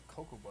pinpoint it like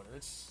cocoa butter.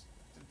 It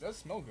does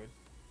smell good.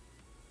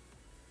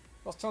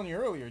 I was telling you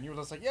earlier, and you were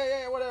just like,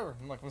 yeah, whatever.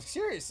 I'm like, well,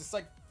 serious. It's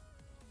like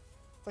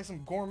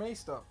some gourmet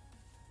stuff.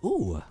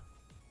 Ooh.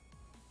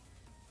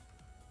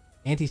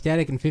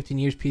 Anti-static in 15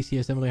 years, PC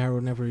assembly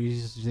hardware never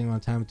uses using on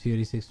time of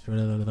 286. That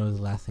was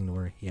the last thing to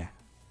worry. Yeah.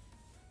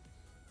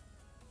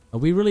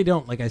 We really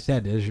don't, like I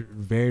said, there's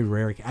very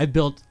rare. I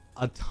built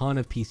a ton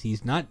of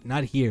PCs,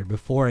 not here,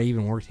 before I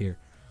even worked here.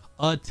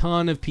 A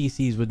ton of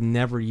PCs with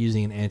never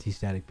using an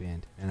anti-static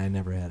band, and I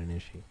never had an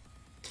issue.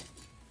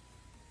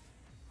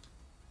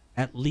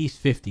 At least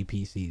 50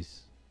 PCs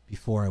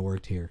before I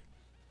worked here,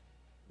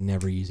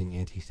 never using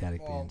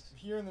anti-static bands.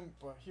 Here in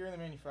the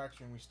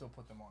manufacturing, we still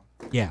put them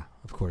on, Yeah,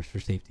 of course, for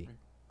safety.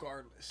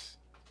 regardless.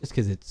 Just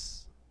because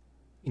it's,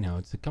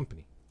 it's a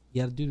company.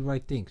 You got to do the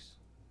right things.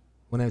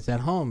 When I was at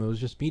home, it was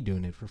just me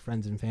doing it for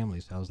friends and family.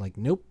 So I was like,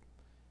 nope,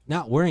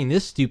 not wearing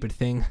this stupid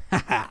thing.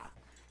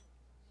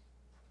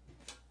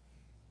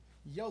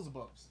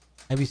 Yelzebubs.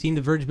 Have you seen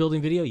the Verge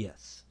building video?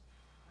 Yes,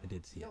 I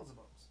did see it. Yelzebubs.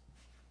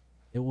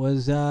 It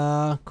was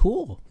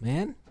cool,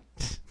 man.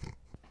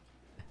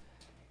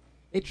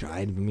 They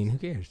tried. I mean, who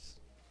cares?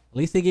 At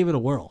least they gave it a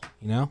whirl,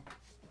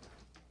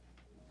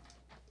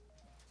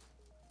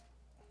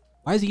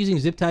 Why is he using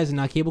zip ties and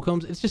not cable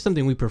combs? It's just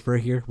something we prefer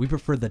here. We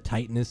prefer the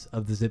tightness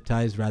of the zip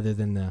ties rather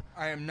than the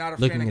I am not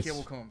a looking fan of at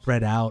cable combs.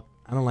 spread out.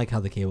 I don't like how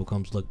the cable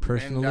combs look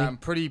personally. And I'm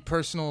pretty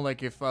personal.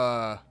 Like if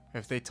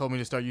they told me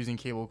to start using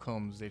cable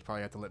combs, they'd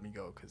probably have to let me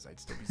go because I'd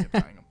still be zip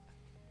tying them.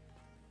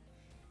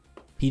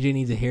 PJ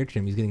needs a hair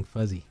trim. He's getting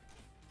fuzzy.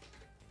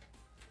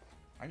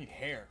 I need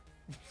hair.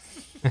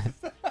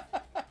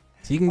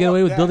 So you can get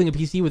away with building a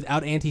PC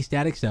without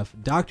anti-static stuff.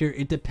 Doctor,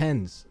 it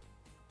depends.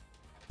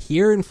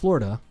 Here in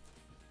Florida,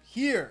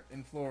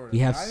 we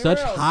have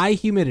such high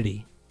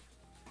humidity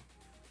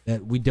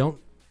that we don't.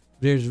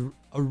 There's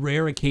a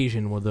rare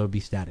occasion where there'll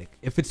be static.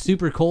 If it's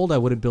super cold, I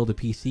wouldn't build a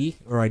PC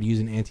or I'd use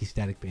an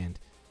anti-static band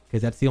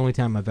because that's the only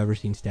time I've ever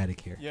seen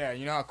static here. Yeah,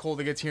 you know how cold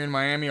it gets here in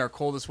Miami? Our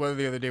coldest weather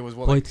the other day was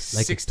what, Like like a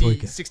 60,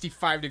 toika.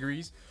 65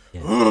 degrees?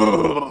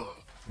 Yeah.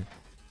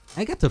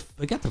 I got to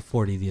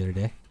 40 the other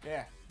day.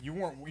 Yeah, you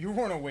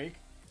weren't awake.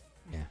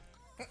 Yeah.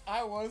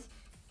 I was.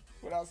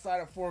 Went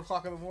outside at 4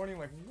 o'clock in the morning.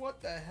 Like,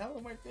 what the hell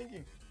am I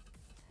thinking?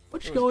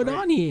 What's going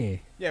on here?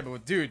 Yeah,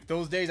 but dude,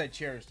 those days I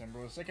cherished them,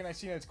 bro. The second I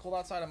see that it's cold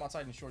outside, I'm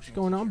outside in shorts. What's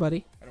going on,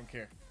 buddy? I don't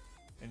care.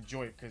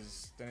 Enjoy it,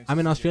 because then it's I'm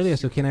in Australia,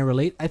 so can I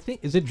relate? I think,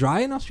 is it dry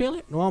in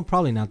Australia? Well,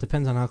 probably not.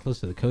 Depends on how close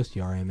to the coast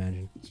you are, I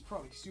imagine. It's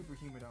probably super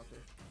humid out there.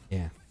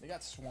 Yeah. They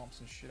got swamps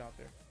and shit out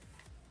there.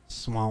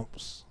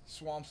 Swamps.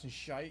 Swamps and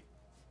shite.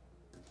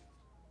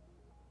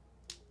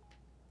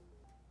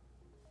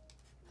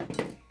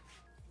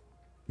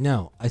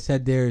 No, I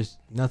said there's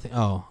nothing.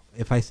 Oh,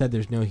 if I said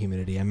there's no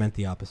humidity, I meant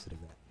the opposite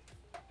of that.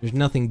 There's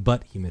nothing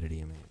but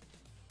humidity, I mean.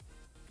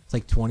 It's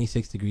like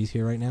 26 degrees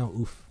here right now.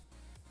 Oof.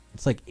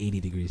 It's like 80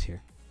 degrees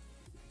here.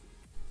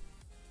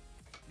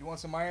 You want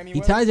some Miami He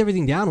weather? ties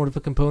everything down. What if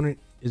a component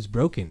is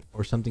broken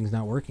or something's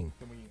not working?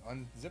 Then we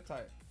unzip tie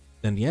it.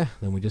 Then yeah,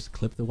 then we just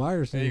clip the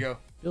wires. There and you go.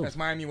 build. That's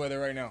Miami weather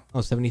right now.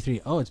 Oh,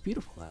 73. Oh, it's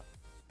beautiful out.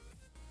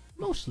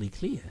 Mostly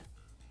clear.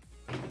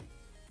 How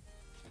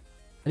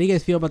do you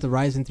guys feel about the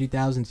Ryzen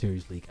 3000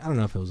 series leak? I don't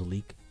know if it was a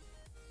leak.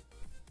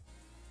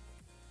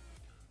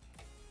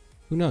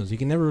 Who knows? You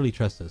can never really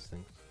trust those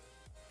things.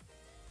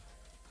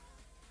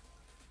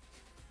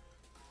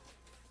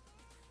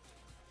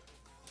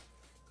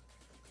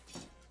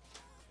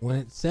 When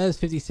it says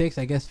 56,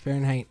 I guess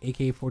Fahrenheit,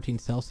 aka 14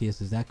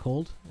 Celsius, is that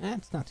cold?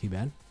 It's not too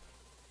bad.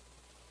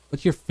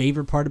 What's your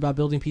favorite part about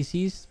building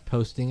PCs?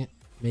 Posting it,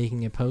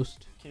 making it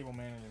post, Cable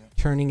management.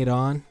 turning it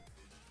on.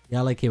 Yeah,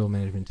 I like cable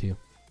management too.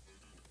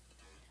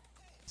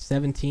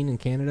 17 in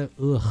Canada.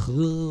 Ugh.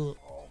 Oh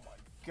my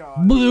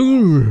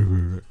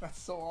god.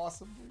 That's so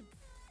awesome, dude.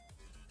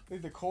 I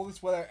think the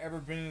coldest weather I've ever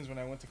been in is when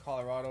I went to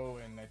Colorado,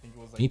 and I think it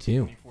was like Me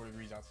too. 24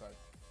 degrees outside.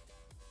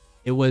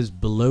 It was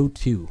below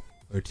 2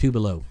 or 2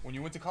 below. When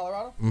you went to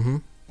Colorado? Mm-hmm.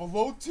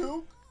 Below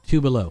 2?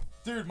 2 below.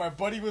 Dude, my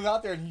buddy was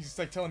out there and he's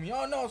like telling me,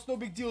 oh no, it's no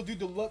big deal, dude.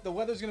 The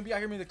weather's gonna be out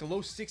here maybe like the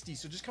low 60s,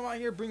 so just come out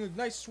here, bring a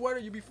nice sweater,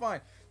 you'll be fine.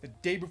 The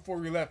day before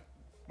we left,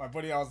 my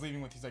buddy I was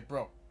leaving with, he's like,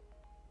 bro,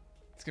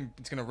 it's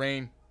gonna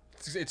rain.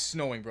 It's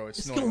snowing, bro.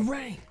 It's snowing. gonna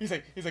rain. He's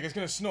like, it's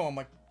gonna snow. I'm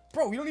like,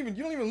 bro, you don't even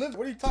live.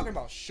 What are you talking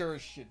about? Sure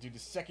as shit, dude. The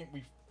second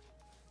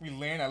we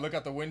land, I look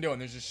out the window and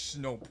there's just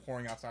snow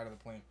pouring outside of the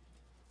plane.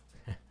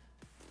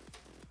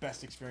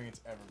 Best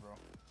experience ever, bro.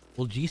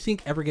 Will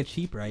G-Sync ever get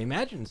cheaper? I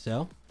imagine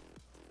so.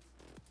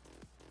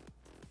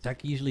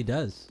 Tech usually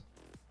does.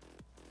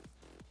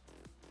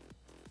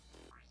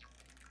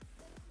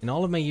 In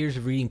all of my years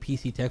of reading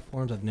PC tech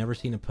forums, I've never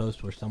seen a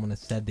post where someone has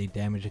said they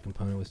damaged a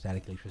component with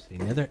static electricity.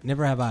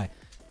 Never have I.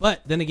 But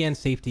then again,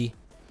 safety.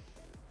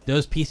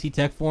 Those PC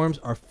tech forums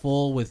are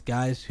full with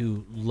guys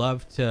who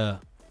love to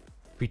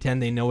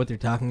pretend they know what they're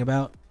talking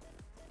about.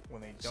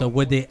 So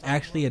would they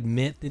actually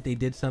admit that they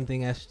did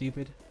something as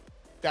stupid?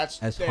 As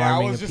harming I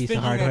was a just piece of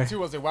thinking hardware? that too.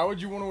 I was like, why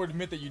would you want to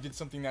admit that you did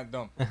something that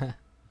dumb?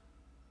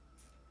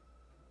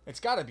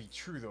 It's got to be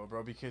true though,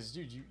 bro. Because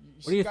dude, you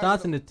what are your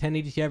thoughts on the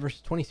 1080 Ti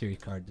versus 20 series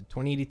card? The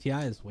 2080 Ti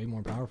is way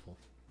more powerful,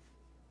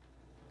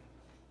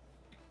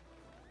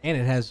 and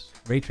it has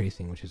ray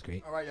tracing, which is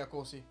great. All right,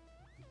 Yakosi.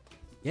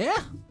 Yeah,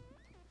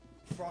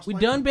 Frostbite. we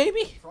done,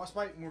 baby.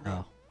 Frostbite, and we're good.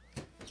 Oh.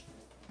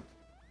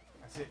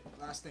 That's it.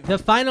 Last thing. The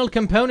final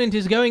component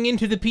is going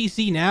into the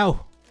PC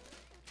now.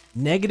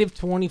 Negative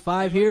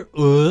 25 here.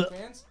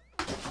 Fans?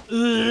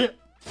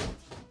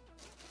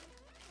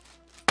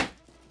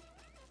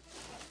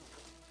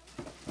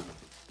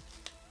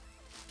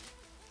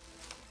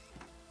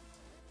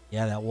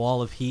 Yeah, that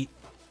wall of heat.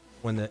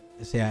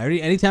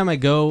 Anytime I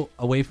go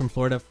away from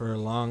Florida for a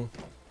long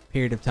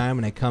period of time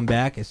and I come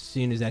back, as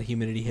soon as that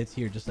humidity hits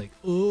here, just like,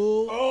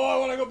 oh, I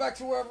want to go back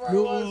to wherever I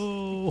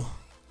was.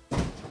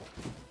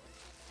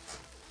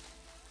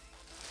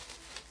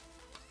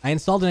 I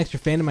installed an extra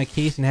fan in my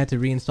case and had to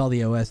reinstall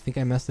the OS. Think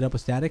I messed it up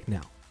with static? No.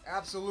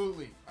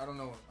 Absolutely. I don't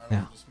know.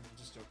 No.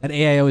 Just joking. That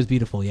AIO is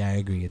beautiful. Yeah, I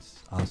agree. It's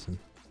awesome.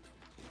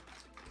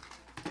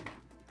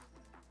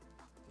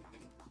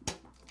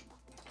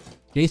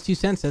 Jay's 2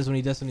 cents says when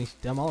he does something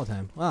dumb all the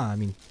time. Well, I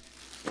mean,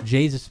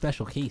 Jay's a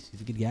special case.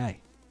 He's a good guy.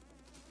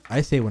 I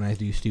say when I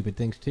do stupid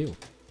things too.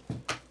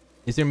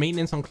 Is there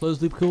maintenance on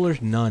closed loop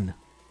coolers? None.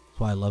 That's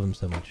why I love them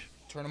so much.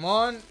 Turn them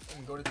on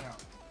and go to town.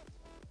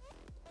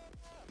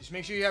 Just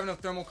make sure you have enough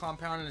thermal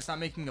compound and it's not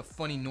making a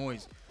funny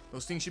noise.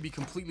 Those things should be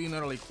completely and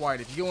utterly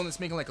quiet. If you get one that's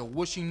making like a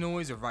whooshing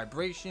noise or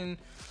vibration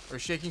or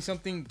shaking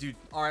something, dude,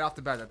 alright off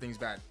the bat, that thing's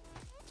bad.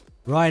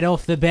 Right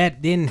off the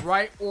bat, then.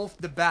 Right off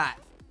the bat.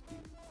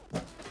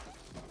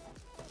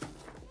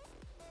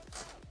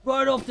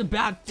 Right off the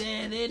bat,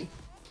 then. Let's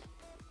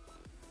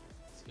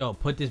go.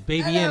 Put this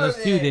baby in. Hello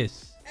Let's do there.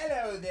 this.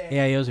 Hello there.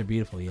 AIOs are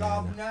beautiful. Yeah, I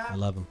know. Governor. I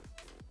love them.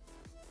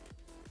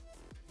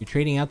 You're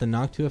trading out the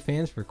Noctua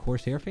fans for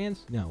Corsair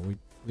fans? No,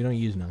 we don't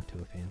use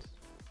Noctua fans.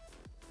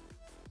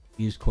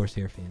 We use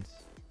Corsair fans.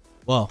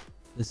 Well,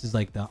 this is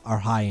like our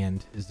high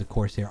end is the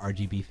Corsair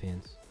RGB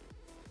fans.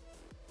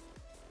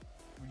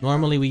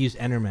 Normally we use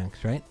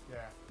Enermax, right?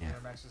 Yeah.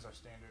 Max is our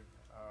standard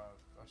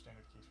case fan.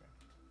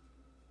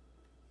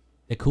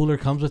 The cooler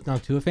comes with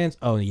Noctua fans?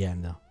 Oh yeah,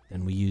 no.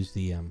 and we use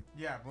the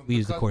Yeah, but we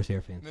use the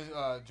Corsair fans.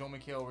 Joel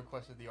McHale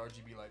requested the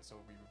RGB lights, so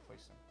we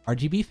replaced them.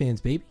 RGB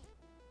fans, baby.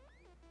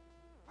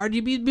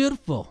 RGB is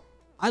beautiful.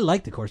 I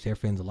like the Corsair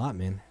fans a lot,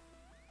 man.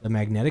 The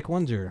magnetic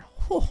ones are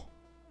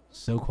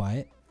so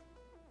quiet.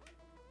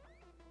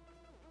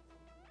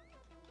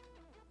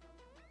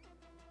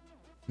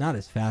 Not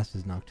as fast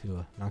as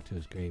Noctua. Noctua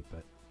is great,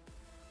 but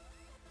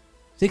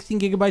 16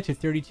 gigabytes or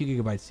 32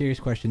 gigabytes? Serious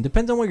question.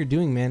 Depends on what you're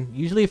doing, man.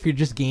 Usually, if you're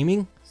just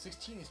gaming,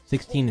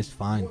 16 is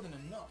fine. More than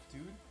enough,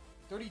 dude.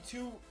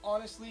 32,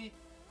 honestly,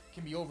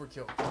 can be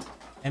overkill.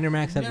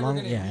 Endermax has long.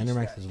 Yeah,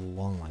 Endermax has a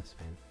long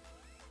lifespan.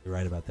 You're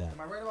right about that.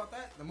 Am I right about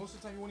that? The most of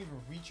the time, you won't even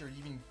reach or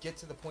even get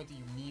to the point that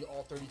you need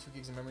all 32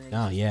 gigs of memory.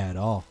 No, yeah, at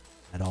all.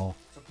 At all.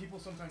 So people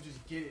sometimes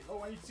just get it.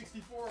 Oh, I need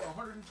 64 or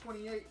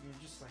 128. And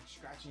you're just like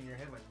scratching your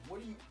head like, what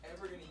are you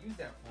ever going to use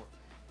that for?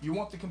 You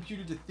want the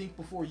computer to think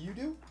before you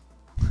do?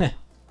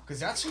 Because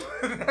that's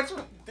what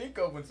I think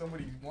of when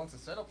somebody wants a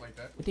setup like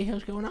that. What the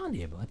hell's going on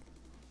here, bud?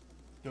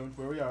 Don't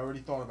worry, I already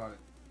thought about it.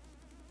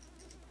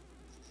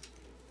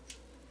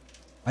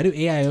 Why do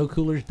AIO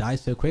coolers die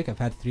so quick? I've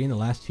had 3 in the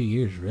last 2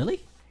 years.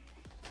 Really?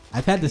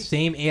 I've had the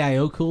same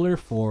AIO cooler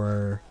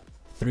for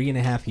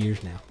 3.5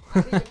 years now. I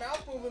hear your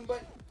mouth moving,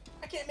 but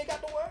I can't make out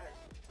the word.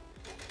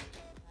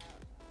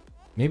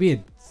 Maybe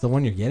it's the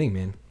one you're getting,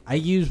 man. I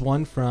use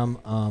one from,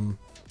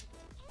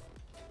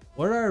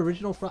 what are our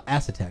original from?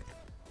 Acetec.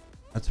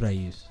 That's what I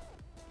use.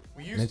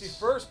 We used it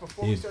first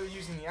before we started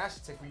using the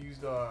Acetec. We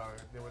used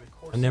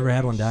I've never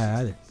had one die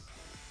either.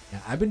 Yeah,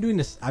 I've been doing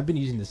this. I've been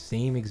using the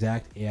same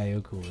exact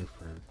AIO cooler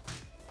for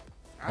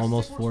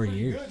almost 4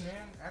 years. Good,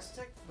 man.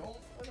 Acetec, don't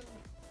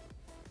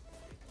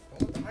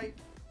let the hype.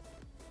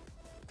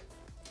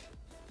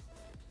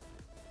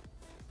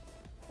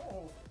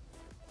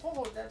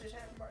 Oh, that just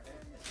happened right there.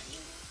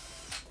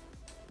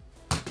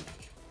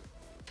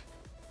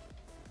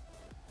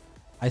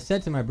 I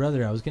said to my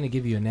brother I was going to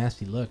give you a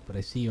nasty look, but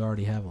I see you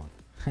already have one.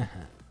 I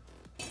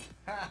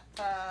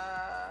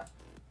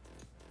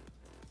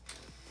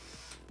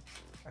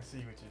see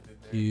what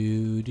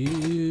you did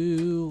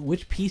there.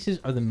 Which pieces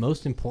are the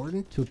most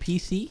important to a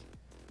PC?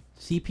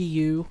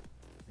 CPU,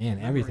 man,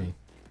 Memory. Everything.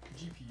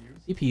 GPU.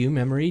 CPU,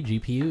 memory,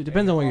 GPU.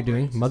 Depends on what you're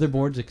doing.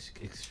 Motherboard's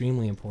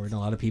extremely important. A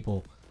lot of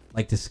people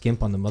like to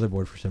skimp on the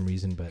motherboard for some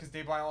reason, but because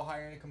they buy all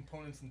higher-end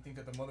components and think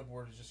that the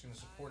motherboard is just going to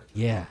support it.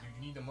 Yeah.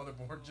 You need the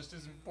motherboard just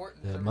as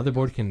important. The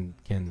motherboard can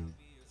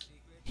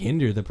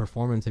hinder the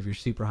performance of your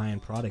super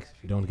high-end products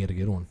if you don't get a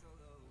good one.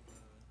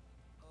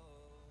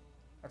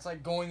 That's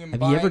like going and Have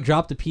buying... you ever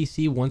dropped a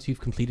PC once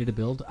you've completed a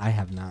build? I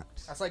have not.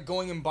 That's like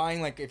going and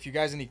buying, like, if you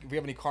guys if we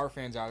have any car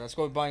fans out, let's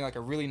go buying like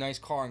a really nice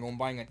car and going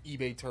buying an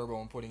eBay Turbo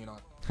and putting it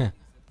on.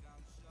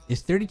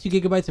 Is 32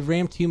 gigabytes of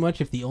RAM too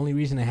much if the only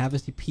reason I have a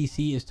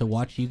PC is to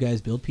watch you guys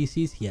build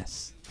PCs?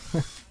 Yes.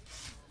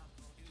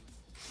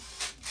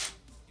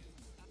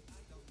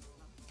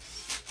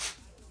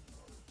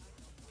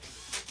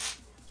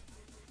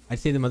 I'd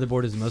say the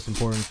motherboard is the most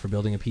important for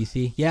building a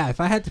PC. Yeah, if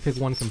I had to pick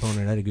one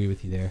component, I'd agree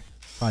with you there.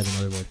 Probably the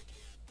motherboard.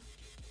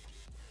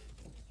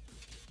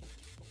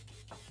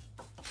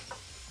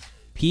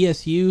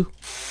 PSU,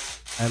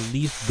 at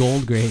least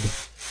gold grade,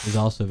 is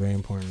also very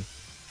important.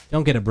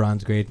 Don't get a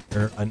bronze grade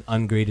or an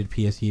ungraded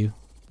PSU.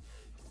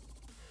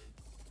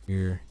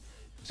 You're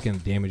just going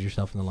to damage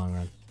yourself in the long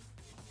run.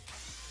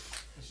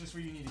 It's just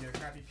where you need to get a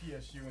crappy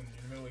PSU in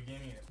the middle of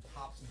gaming and it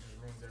pops and just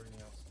ruins everything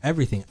else.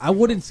 Everything. I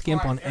wouldn't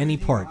skimp on any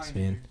parts,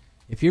 man.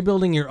 If you're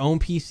building your own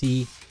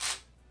PC,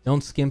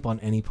 don't skimp on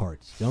any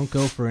parts. Don't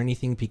go for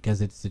anything because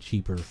it's the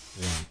cheaper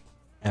one.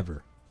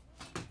 Ever.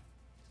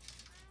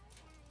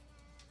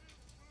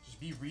 Just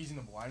be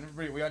reasonable.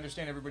 We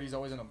understand everybody's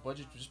always on a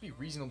budget, but just be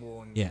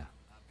reasonable and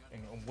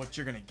on what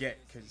you're going to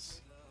get,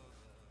 because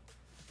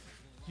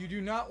you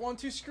do not want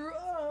to screw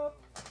up.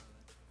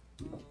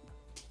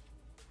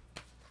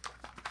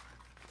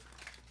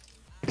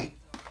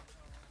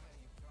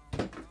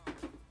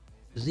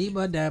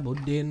 Zeba dabble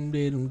dim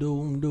dim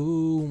doom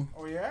doom.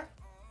 Oh yeah?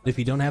 If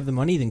you don't have the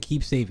money, then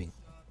keep saving.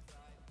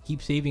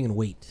 Keep saving and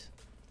wait.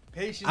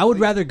 Patiently. I would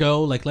rather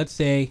go, like, let's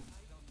say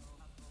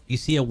you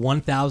see a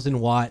 1,000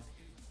 watt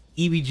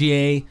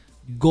EVGA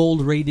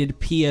gold rated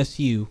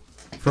PSU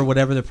for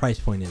whatever the price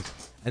point is.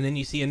 And then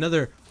you see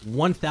another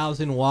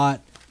 1,000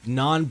 watt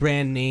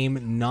non-brand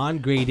name,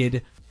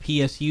 non-graded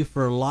PSU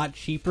for a lot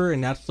cheaper,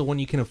 and that's the one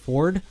you can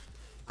afford.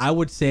 I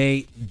would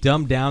say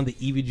dumb down the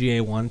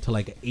EVGA one to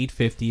like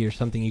 850 or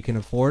something you can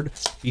afford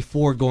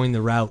before going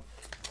the route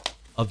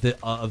of the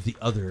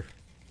other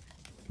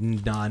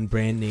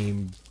non-brand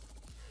name,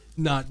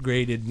 not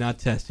graded, not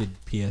tested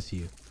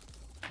PSU.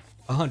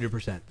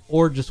 100%.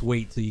 Or just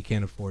wait till you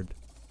can't afford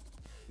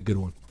a good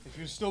one. If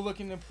you're still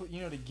looking to put,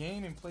 to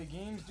game and play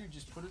games, dude,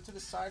 just put it to the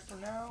side for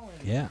now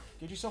and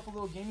get yourself a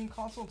little gaming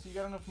console until you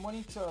got enough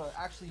money to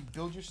actually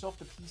build yourself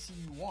the PC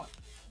you want.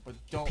 But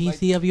don't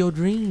PC of your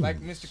dreams.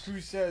 Like Mr.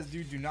 Cruz says,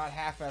 dude, do not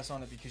half-ass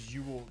on it because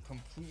you will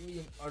completely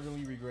and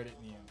utterly regret it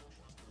in the end.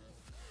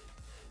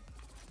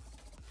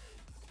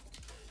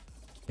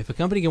 If a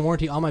company can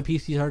warranty all my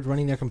PC cards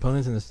running their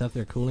components and the stuff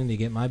they're cooling to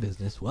get my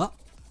business, well,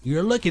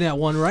 You're looking at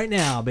one right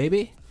now,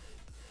 baby.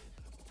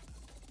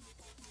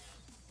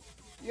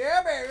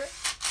 Yeah, baby.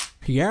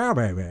 Yeah,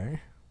 baby.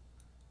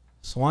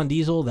 Swan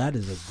Diesel, that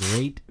is a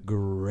great,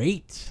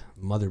 great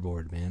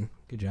motherboard, man.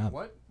 Good job.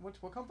 What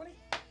company?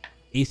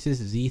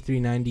 Asus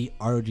Z390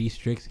 ROG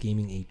Strix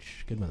Gaming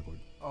H. Good motherboard.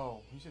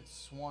 Oh, you said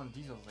Swan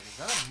Diesel. I was like, is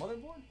that a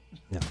motherboard?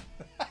 No.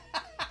 I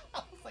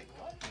was like,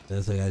 what?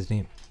 That's the guy's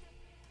name.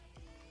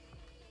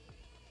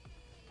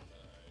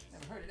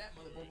 Never heard of that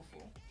motherboard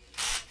before.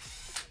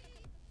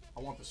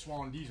 I want the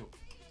Swan Diesel.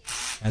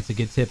 That's a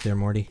good tip there,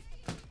 Morty.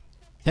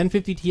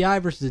 1050 Ti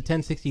versus a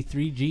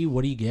 1063G.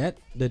 What do you get?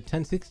 The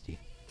 1060.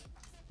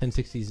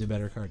 1060 is a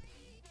better card.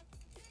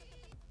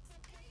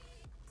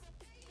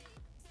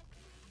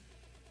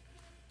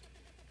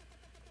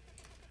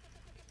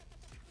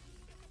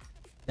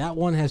 That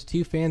one has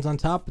 2 fans on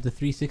top, but the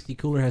 360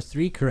 cooler has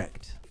 3.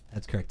 Correct.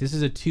 That's correct. This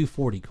is a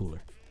 240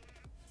 cooler.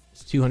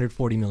 It's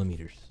 240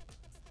 millimeters.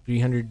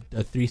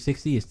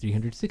 360 is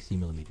 360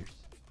 millimeters.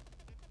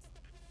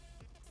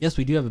 Yes,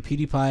 we do have a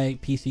PewDiePie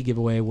PC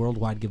giveaway,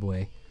 worldwide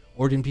giveaway.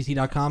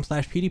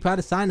 OriginPC.com/PewDiePie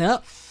to sign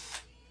up.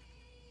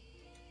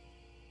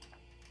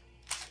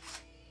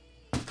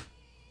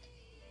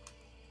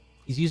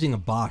 He's using a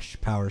Bosch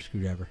power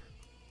screwdriver.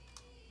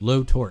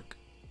 Low torque.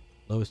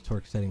 Lowest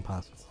torque setting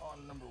possible. It's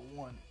on number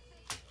 1.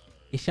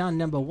 It's on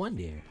number 1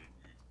 there.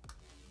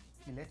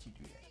 He let you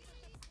do that.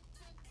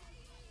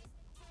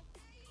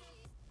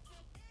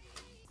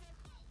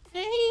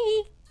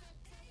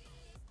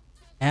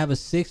 I have a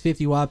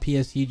 650 watt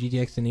PSU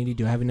GTX 1080.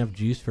 Do I have enough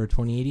juice for a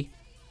 2080?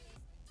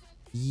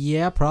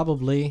 Yeah,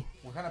 probably.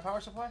 What kind of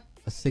power supply?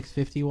 A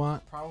 650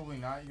 watt Probably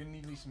not. You're gonna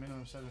need at least a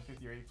minimum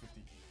 750 or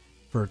 850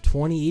 for a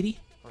 2080?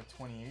 for a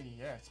 2080.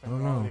 Yeah, it's I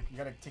don't know. You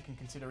gotta take in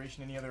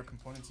consideration any other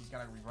components he's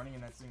gotta be running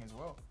in that thing as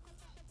well.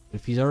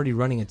 If he's already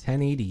running a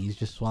 1080, he's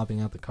just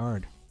swapping out the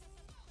card.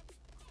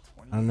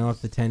 I don't know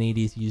if the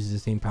 1080 uses the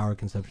same power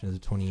consumption as a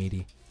 2080.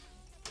 You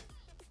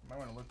might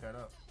want to look that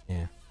up.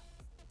 Yeah.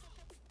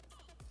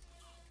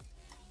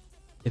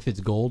 If it's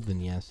gold,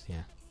 then yes,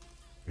 yeah,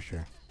 for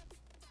sure.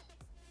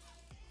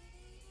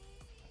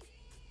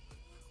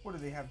 What do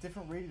they have?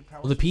 Different rated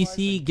power. Will the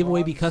PC like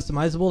giveaway be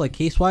customizable, like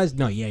case-wise?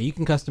 No, yeah, you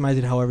can customize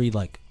it however you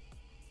like.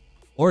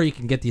 Or you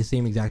can get the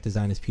same exact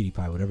design as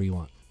PewDiePie, whatever you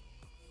want.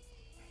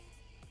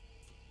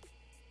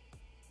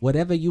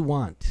 Whatever you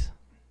want.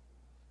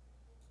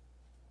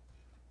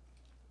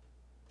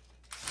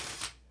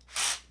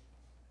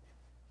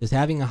 Does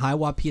having a high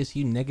watt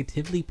PSU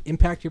negatively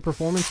impact your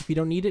performance if you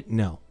don't need it?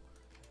 No.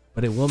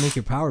 But it will make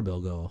your power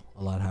bill go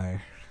a lot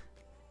higher.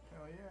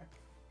 Hell yeah.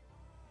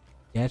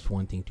 That's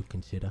one thing to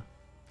consider.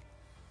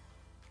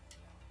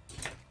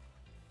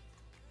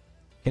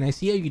 Can I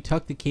see how you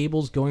tuck the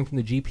cables going from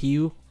the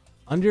GPU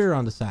under or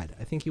on the side?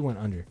 I think you went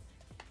under.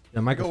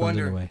 The microphone's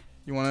in the way.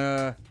 You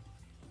wanna?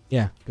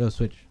 Yeah, go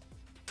switch.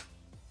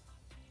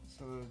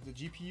 So the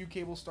GPU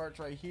cable starts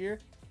right here,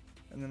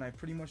 and then I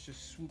pretty much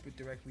just swoop it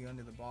directly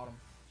under the bottom.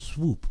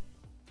 Swoop.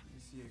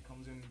 You see it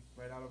comes in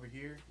right out over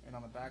here, and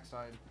on the back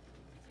side,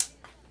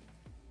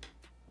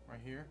 right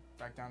here,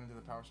 back down into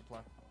the power supply.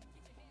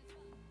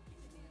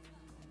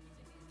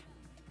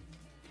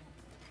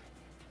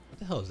 What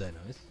the hell is that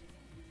noise?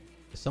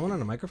 Is someone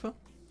on a microphone?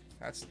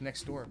 That's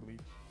next door, I believe.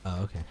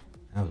 Oh, okay.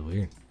 That was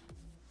weird.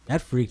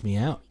 That freaked me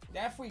out.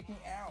 That freaked me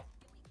out.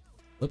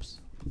 Whoops.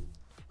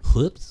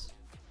 Whoops.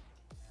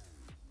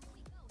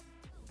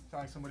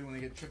 Sound like somebody when they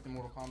get tripped in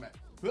Mortal Kombat.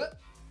 What?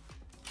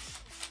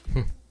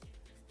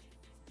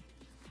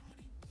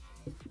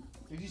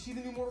 Did you see the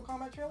new Mortal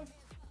Kombat trailer?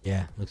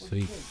 Yeah, looks What'd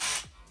sweet. you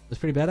think? Looks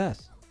pretty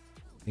badass.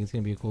 I think it's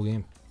gonna be a cool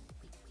game.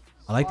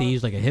 I like to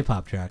use like a hip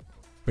hop track.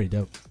 Pretty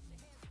dope.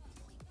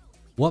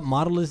 What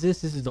model is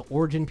this? This is the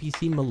Origin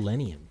PC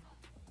Millennium.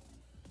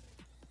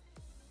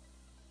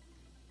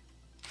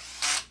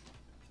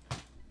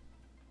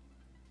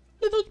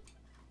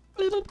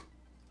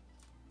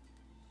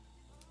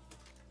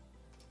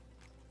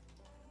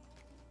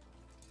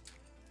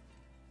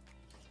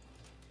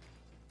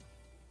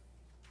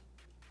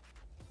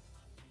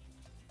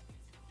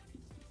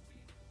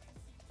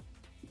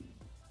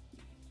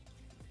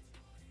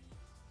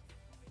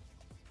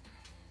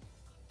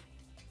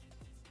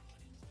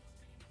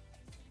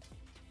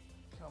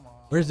 Come on.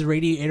 Where's the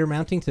radiator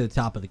mounting? To the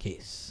top of the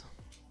case.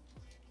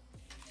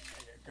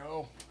 There you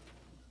go.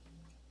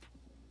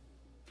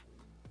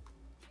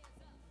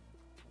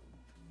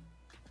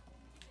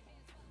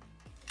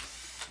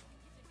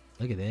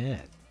 Look at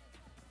that.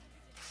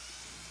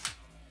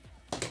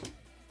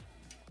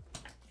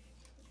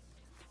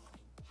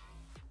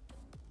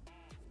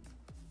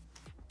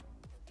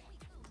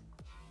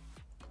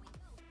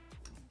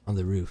 On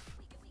the roof.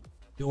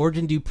 Do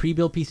Origin do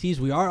pre-built PCs?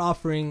 We are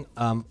offering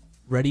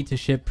ready to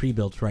ship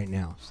pre-builts right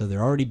now. So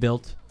they're already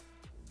built.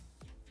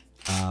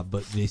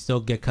 But they still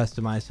get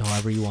customized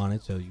however you want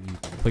it. So you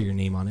put your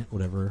name on it,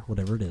 whatever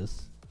it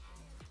is.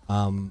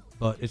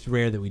 But it's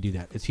rare that we do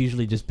that. It's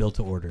usually just built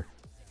to order.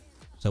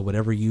 So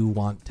whatever you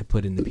want to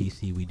put in the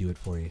PC, we do it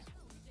for you.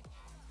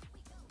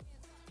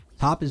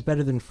 Top is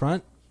better than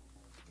front.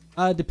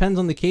 Depends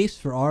on the case.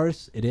 For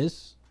ours, it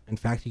is. In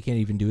fact, you can't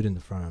even do it in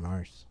the front on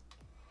ours.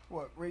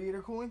 What,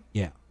 radiator cooling?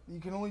 Yeah. You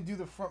can only do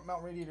the front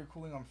mount radiator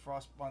cooling on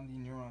frost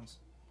bonding neurons.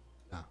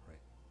 Ah, right.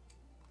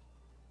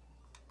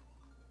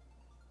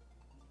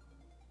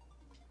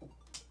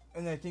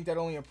 And I think that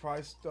only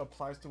applies to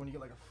when you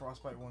get like a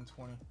Frostbite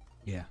 120.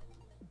 Yeah.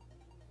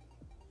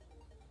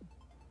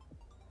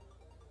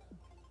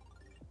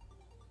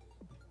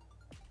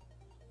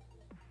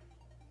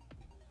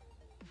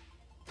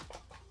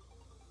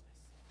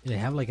 Do they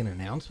have like an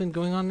announcement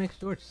going on next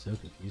door? It's so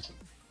confusing.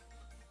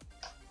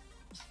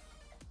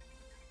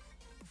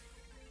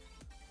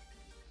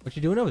 What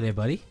you doing over there,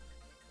 buddy?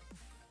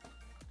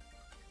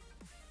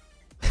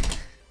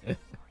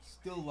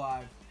 Still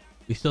live.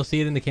 We still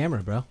see it in the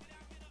camera, bro.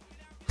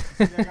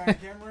 See that guy on the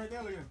camera right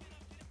there? Look at him.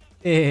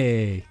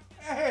 Hey.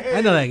 Hey.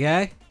 I know that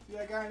guy. See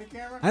that guy on the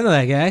camera? I know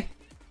that guy.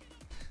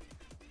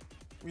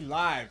 We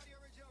live.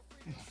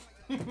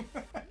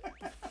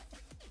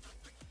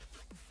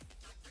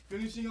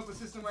 Finishing up a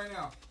system right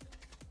now.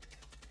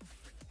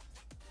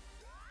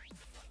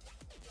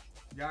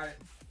 Got it.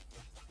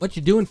 What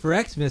you doing for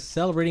Xmas?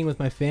 Celebrating with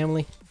my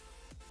family.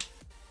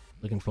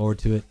 Looking forward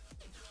to it.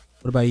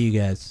 What about you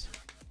guys?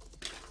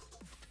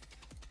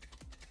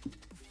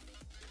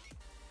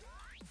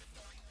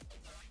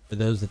 For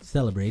those that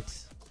celebrate.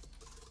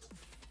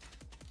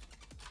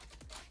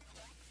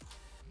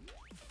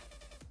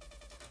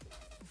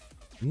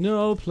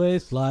 No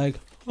place like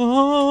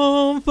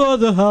home for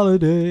the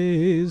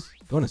holidays.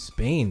 Going to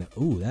Spain.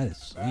 Ooh, that is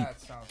sweet.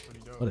 That sounds pretty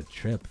dope. What a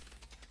trip.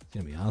 It's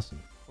going to be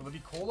awesome. Will it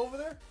be cold over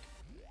there?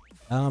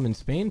 In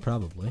Spain,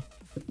 probably.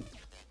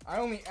 I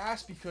only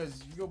asked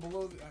because you go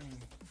below the, I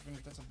mean,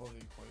 that's above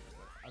the equator,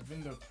 but I've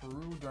been to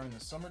Peru during the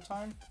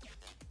summertime.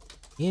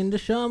 In the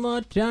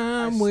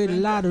summertime with a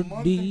lot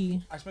of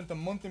D. I spent a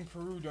month in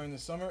Peru during the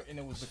summer, and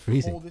it was the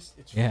freezing. coldest.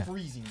 It's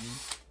freezing, dude.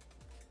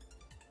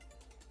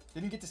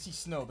 Didn't get to see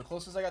snow. The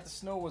closest I got to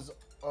snow was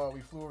we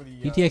flew over the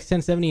GTX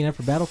 1070 enough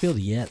for Battlefield?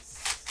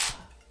 Yes.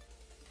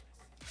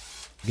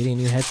 Getting a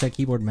new headset,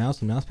 keyboard,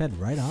 mouse, and mousepad?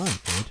 Right on,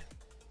 dude.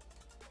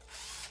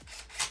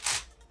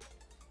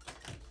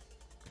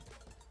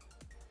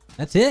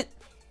 That's it.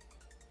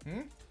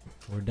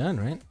 We're done,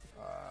 right?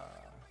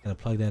 Gotta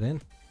plug that in.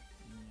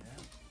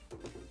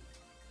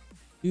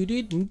 Do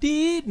do do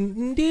do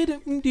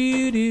do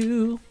do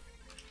do.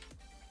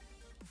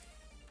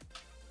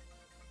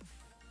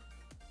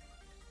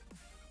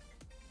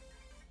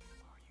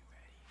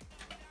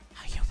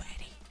 Are you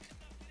ready?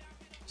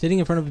 Sitting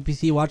in front of a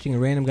PC, watching a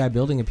random guy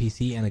building a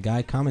PC, and a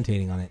guy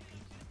commentating on it.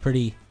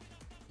 Pretty.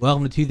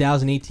 Welcome to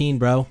 2018,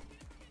 bro.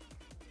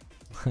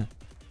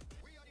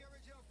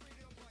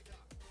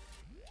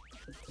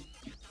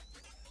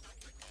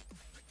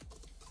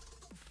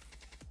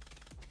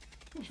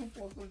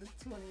 Welcome to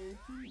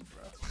 2018,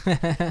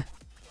 bro.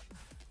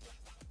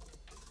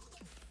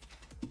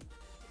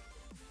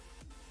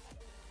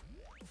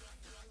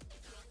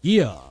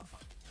 Yeah.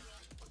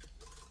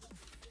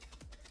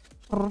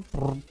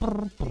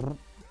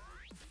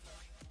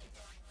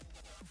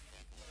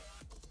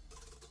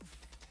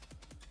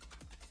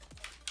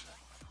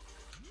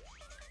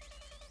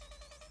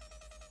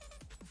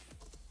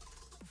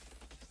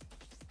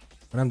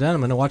 When I'm done,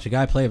 I'm gonna watch a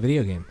guy play a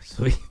video game.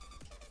 Sweet.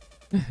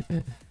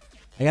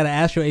 I got an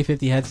Astro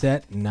A50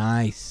 headset.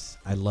 Nice.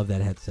 I love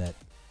that headset.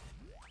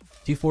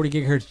 240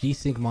 gigahertz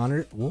G-Sync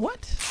monitor.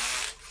 What?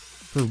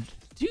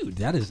 Dude,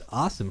 that is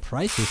awesome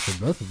prices for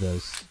both of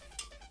those.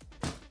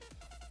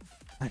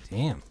 God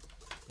damn.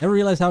 Never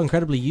realized how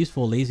incredibly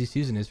useful Lazy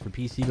Susan is for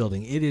PC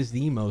building. It is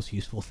the most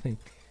useful thing.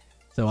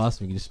 So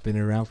awesome. You can just spin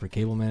it around for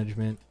cable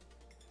management.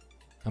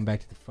 Come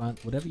back to the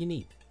front. Whatever you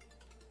need.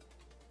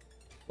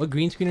 What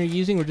green screen are you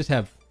using? Or just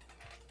have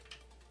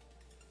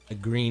a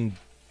green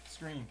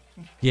screen?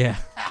 Yeah.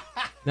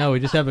 No,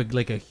 we just have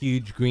like a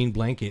huge green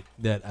blanket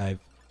that I've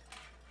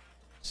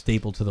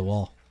stapled to the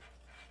wall.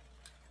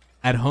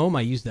 At home,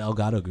 I use the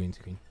Elgato green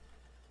screen.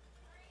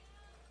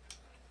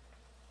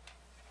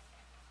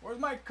 Where's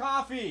my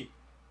coffee?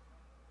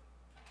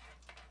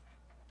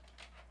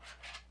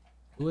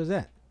 Who is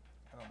that?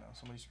 I don't know.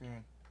 Somebody's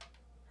screaming.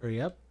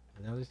 Hurry up.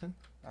 Is that what he said?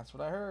 That's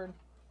what I heard.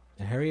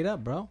 And hurry it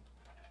up, bro.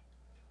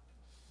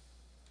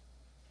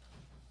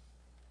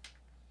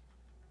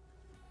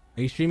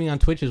 Are you streaming on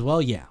Twitch as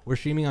well? Yeah. We're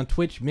streaming on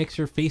Twitch,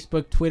 Mixer,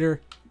 Facebook,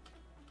 Twitter,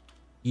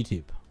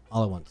 YouTube.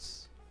 All at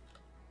once.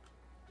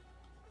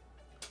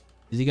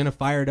 Is he going to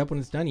fire it up when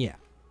it's done? Yeah.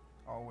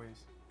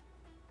 Always.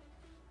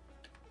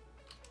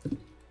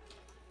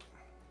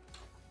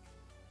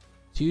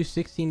 Two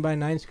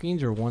 16:9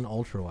 screens or one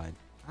ultra wide?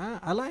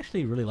 I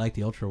actually really like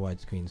the ultra wide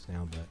screens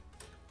now, but...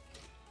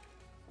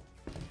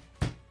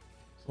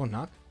 Someone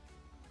knock?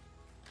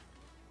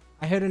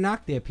 I heard a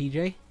knock there,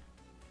 PJ.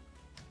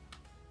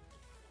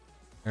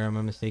 Or am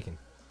I mistaken?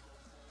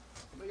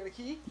 Somebody got a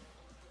key?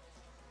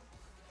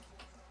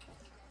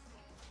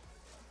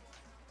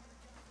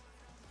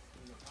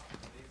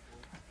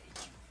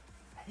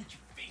 I hate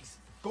your face.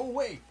 Go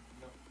away.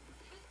 No.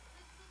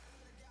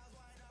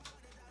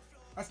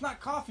 That's not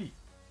coffee.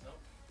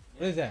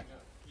 What is that?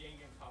 You ain't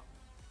getting coffee.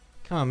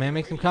 Come on, man.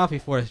 Make some coffee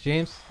for us,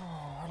 James. Oh,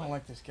 I don't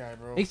like this guy,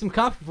 bro. Make some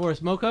coffee for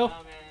us, Moko. Oh, man.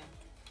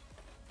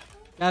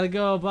 Gotta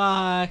go.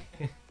 Bye.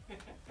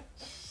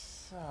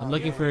 I'm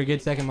looking man. for a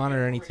good second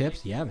monitor. Any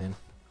tips? Yeah, man.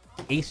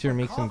 Acer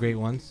makes some great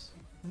ones.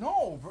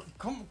 No, bro,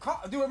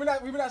 dude. We've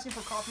been asking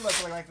for coffee like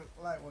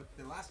what,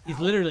 the last.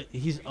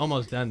 He's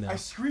almost done now. I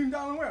screamed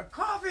down the window,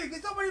 "Coffee!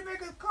 Can somebody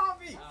make us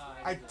coffee?"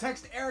 I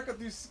text Erica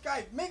through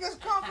Skype, "Make us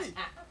coffee."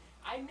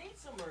 I made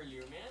some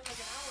earlier, man. Like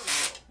an hour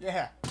ago.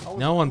 Yeah. I was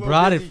No a one little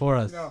brought busy, it for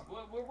us. You know.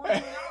 Where were you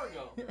an hour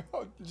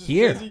ago? Just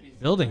Here, busy,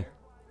 building.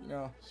 you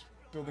know, just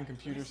building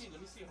computers.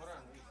 Let me see. Hold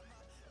on.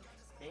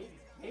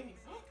 Maybe.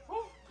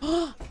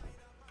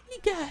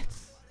 You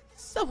guys,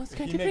 someone's If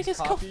he makes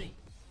coffee,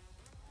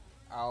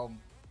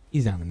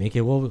 He's down to make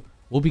it. We'll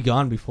be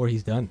gone before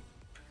he's done.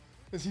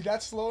 Is he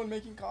that slow in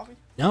making coffee?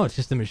 No, it's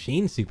just the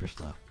machine's super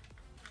slow.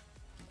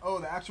 Oh,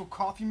 the actual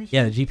coffee machine?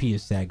 Yeah, the GPU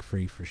is sag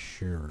free for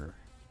sure.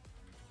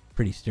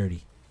 Pretty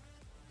sturdy.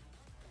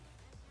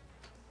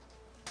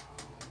 Oh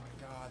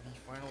my god, the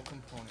final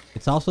component.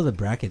 It's also the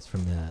brackets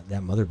from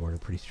that motherboard are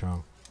pretty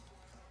strong.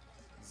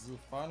 The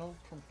final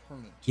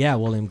component. Yeah,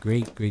 William,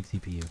 great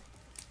CPU.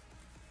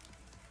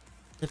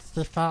 It's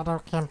the final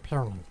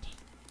component.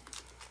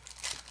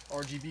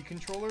 RGB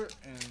controller,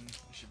 and it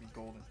should be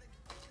golden.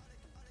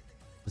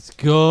 Let's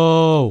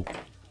go.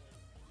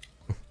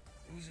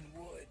 Using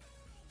wood.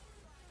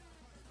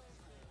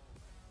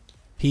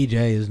 PJ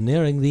is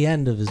nearing the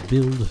end of his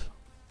build.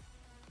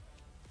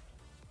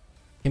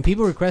 Can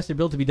people request their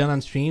build to be done on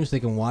stream so they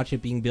can watch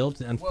it being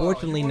built?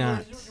 Unfortunately,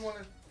 not. You want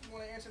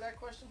to answer that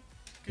question?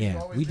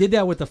 Yeah, we did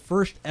that with the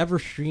first ever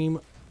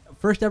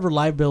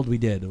live build we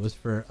did. It was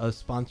for a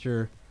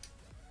sponsor,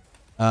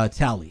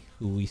 Tally,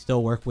 who we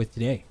still work with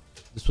today.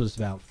 This was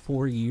about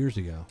 4 years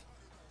ago.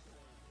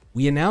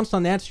 We announced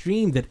on that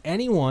stream that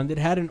anyone that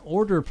had an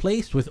order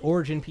placed with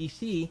Origin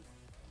PC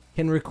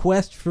can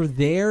request for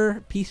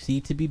their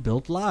PC to be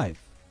built live.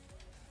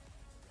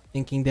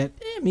 Thinking that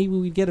maybe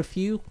we'd get a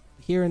few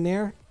here and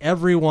there.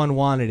 Everyone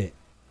wanted it.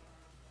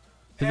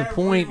 To the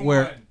point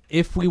where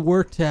if we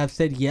were to have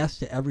said yes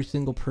to every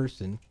single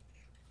person,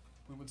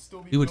 we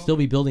would still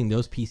be building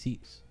those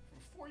PCs.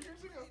 4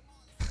 years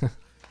ago.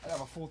 I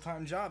have a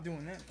full-time job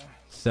doing that.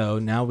 So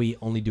now we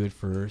only do it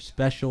for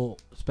special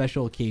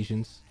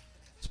occasions,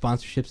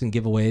 sponsorships and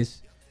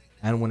giveaways.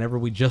 And whenever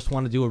we just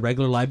want to do a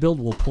regular live build,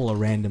 we'll pull a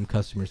random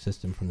customer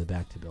system from the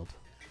back to build.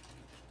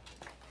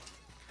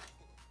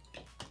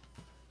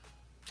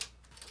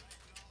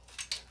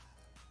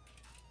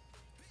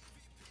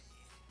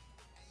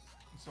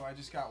 So I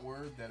just got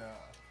word that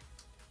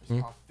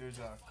there's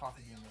a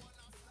coffee being made.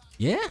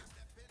 Yeah.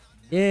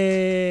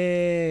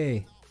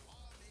 Yay.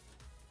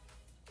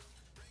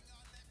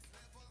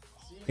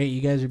 Hey,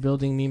 you guys are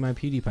building me my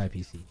PewDiePie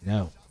PC.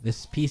 No,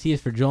 this PC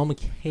is for Joel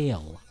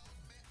McHale.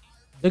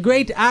 The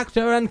great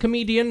actor and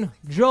comedian,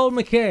 Joel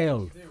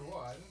McHale.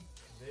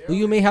 Who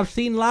you may have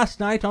seen last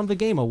night on the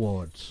Game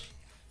Awards.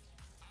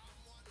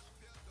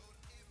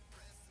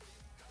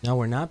 No,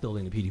 we're not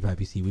building the PewDiePie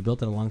PC. We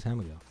built it a long time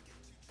ago.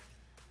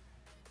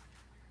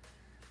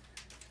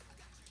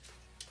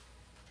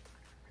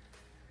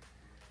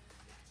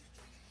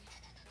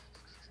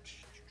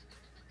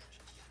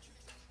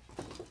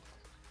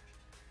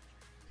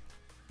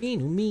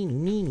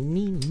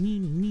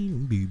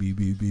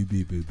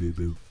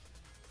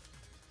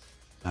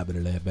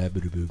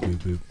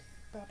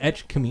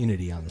 Edge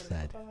Community on the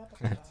side.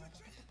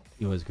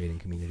 He was great in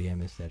Community. I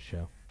missed that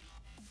show.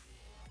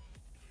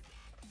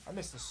 I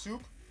missed the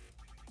soup.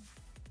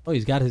 Oh,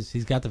 he's got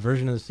the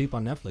version of the soup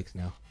on Netflix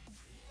now.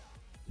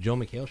 Joel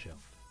McHale show.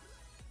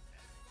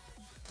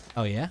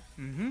 Oh yeah?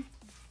 Mm-hmm.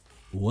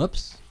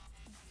 Whoops.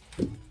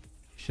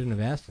 Shouldn't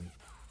have asked him.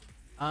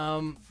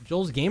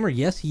 Joel's gamer,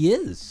 yes he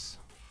is.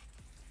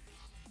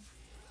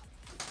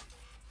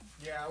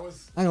 Yeah, I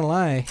was. Not gonna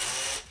lie.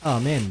 Oh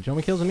man, Joel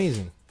McHale's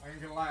amazing. I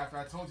ain't gonna lie. After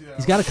I told you that.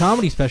 He's got a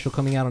comedy special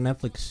coming out on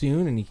Netflix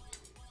soon, and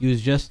he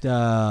was just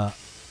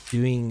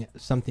doing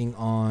something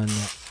on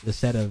the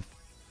set of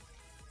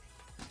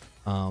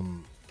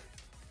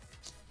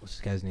what's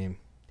this guy's name?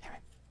 Damn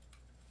it.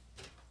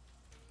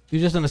 He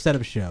was just on a set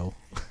of a show.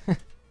 Do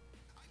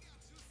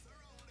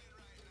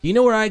you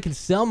know where I can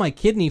sell my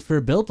kidney for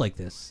a build like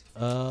this?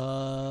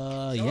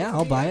 Yeah,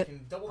 I'll buy it.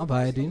 I'll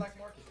buy it, dude.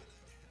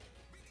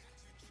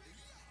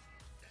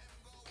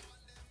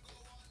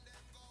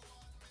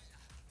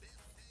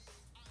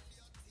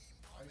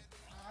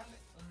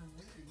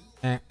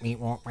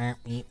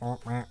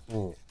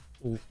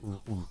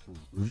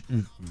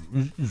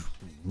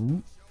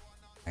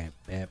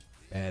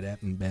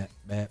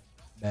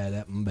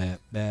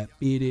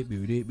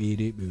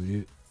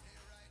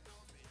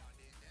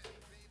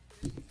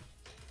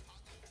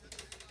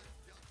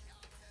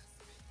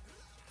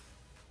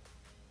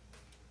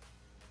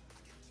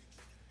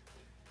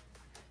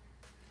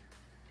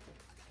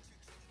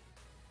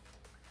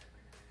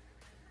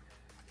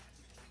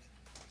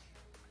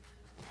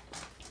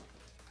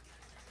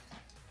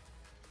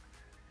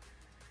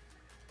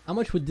 How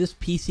much would this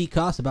PC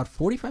cost? About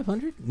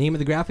 $4,500. Name of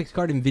the graphics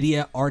card: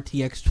 NVIDIA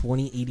RTX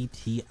 2080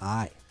 Ti.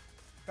 That's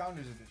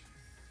Founders Edition.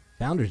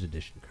 Founders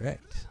Edition,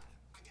 correct.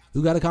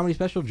 Who got a comedy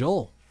special?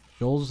 Joel.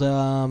 Joel's,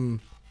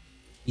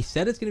 he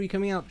said it's going to be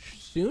coming out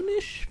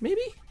soonish,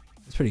 maybe?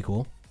 It's pretty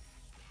cool.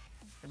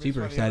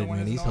 Super excited,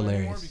 man. He's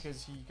hilarious.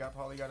 Because he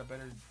probably got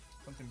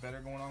something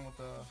better going on with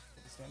the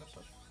stand-up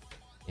stuff.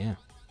 Yeah.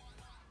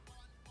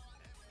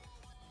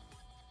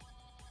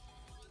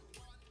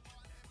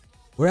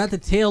 We're at the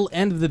tail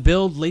end of the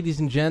build, ladies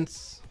and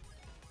gents.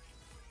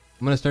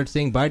 I'm going to start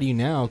saying bye to you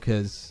now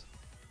because...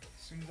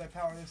 As soon as I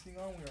power this thing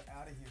on, we are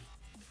out of here.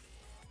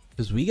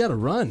 Because we got to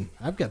run.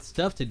 I've got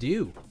stuff to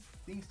do.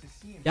 Things to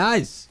see.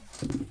 Guys,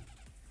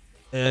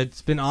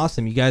 it's been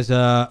awesome. You guys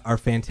are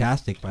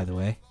fantastic, by the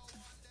way.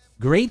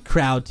 Great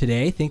crowd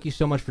today. Thank you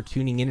so much for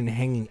tuning in and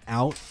hanging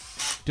out.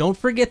 Don't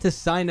forget to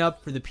sign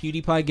up for the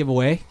PewDiePie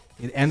giveaway.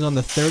 It ends on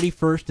the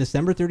 31st,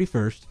 December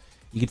 31st.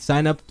 You can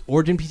sign up at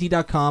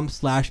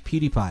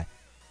originpc.com/PewDiePie.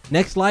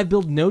 Next live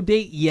build, no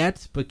date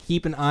yet, but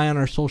keep an eye on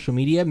our social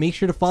media. Make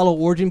sure to follow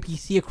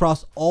OriginPC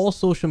across all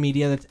social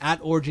media. That's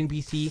at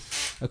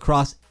OriginPC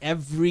across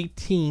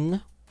everything.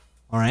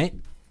 All right.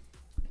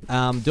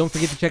 Don't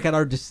forget to check out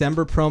our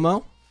December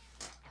promo.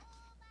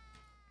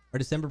 Our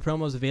December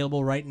promo is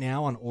available right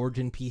now on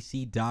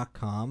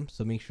originpc.com,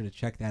 so make sure to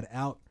check that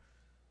out.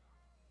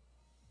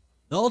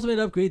 The ultimate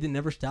upgrade that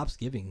never stops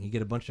giving. You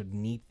get a bunch of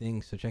neat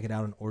things, so check it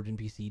out on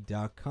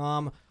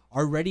originpc.com.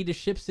 Our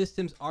ready-to-ship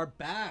systems are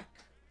back.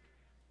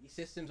 These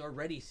systems are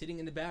ready, sitting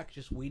in the back,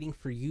 just waiting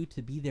for you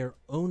to be their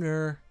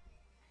owner.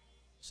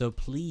 So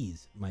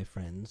please, my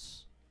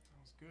friends. That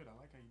was good. I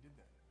like how you did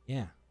that.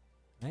 Yeah.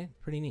 Right?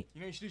 Pretty neat.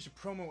 You know, you should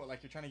promo it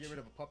like you're trying to get rid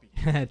of a puppy.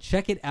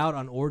 Check it out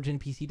on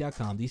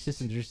originpc.com. These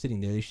systems are sitting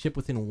there. They ship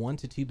within 1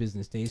 to 2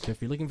 business days. So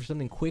if you're looking for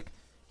something quick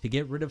to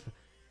get rid of,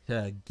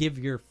 to give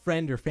your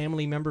friend or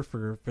family member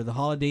for the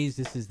holidays,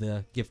 this is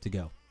the gift to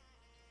go.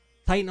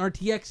 Titan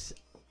RTX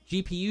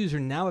GPUs are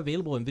now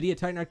available. NVIDIA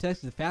Titan RTX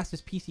is the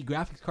fastest PC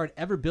graphics card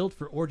ever built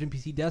for Origin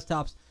PC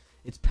desktops.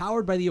 It's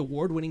powered by the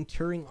award-winning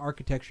Turing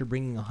architecture,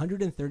 bringing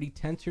 130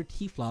 tensor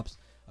T-flops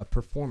of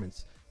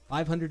performance,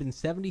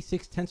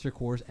 576 tensor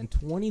cores, and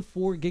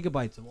 24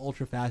 gigabytes of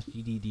ultra-fast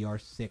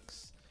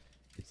GDDR6.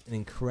 It's an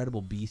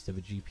incredible beast of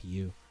a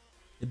GPU.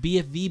 The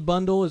BFV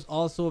bundle is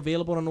also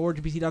available on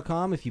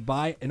OriginPC.com. If you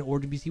buy an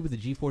Origin PC with a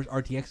GeForce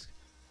RTX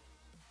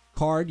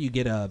card, you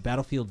get a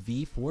Battlefield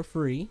V for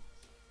free.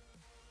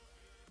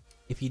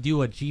 If you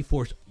do a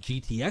GeForce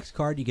GTX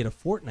card, you get a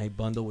Fortnite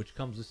bundle, which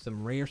comes with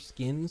some rare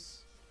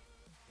skins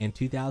and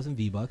 2,000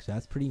 V-Bucks.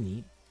 That's pretty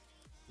neat.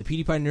 The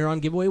PewDiePie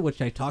Neuron giveaway,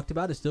 which I talked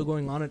about, is still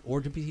going on at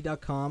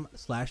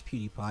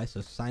originpc.com/PewDiePie. So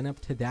sign up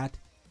to that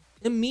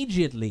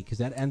immediately because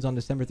that ends on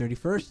December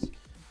 31st.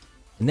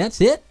 And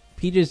that's it.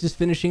 PJ is just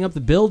finishing up the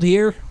build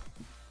here.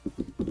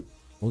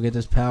 We'll get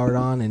this powered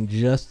on in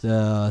just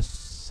a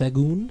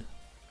second.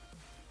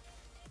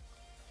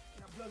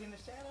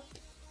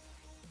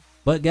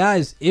 But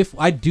guys, if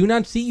I do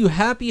not see you,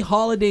 happy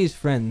holidays,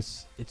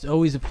 friends. It's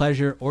always a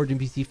pleasure, Origin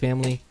PC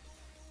family.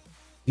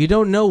 You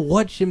don't know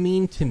what you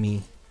mean to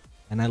me.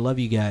 And I love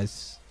you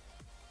guys.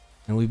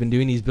 And we've been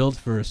doing these builds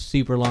for a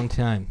super long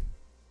time.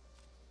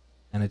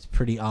 And it's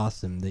pretty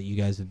awesome that you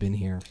guys have been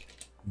here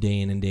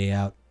day in and day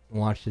out and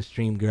watch the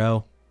stream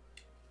grow.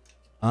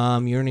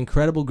 You're an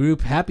incredible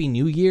group. Happy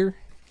New Year.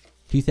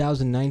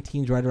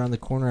 2019 is right around the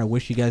corner. I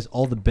wish you guys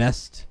all the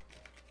best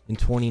in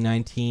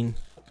 2019.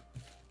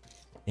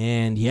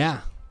 And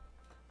yeah,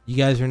 you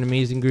guys are an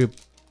amazing group.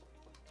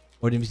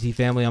 Origin PC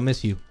family, I'll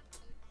miss you.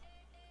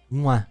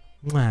 Mwah,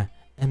 mwah,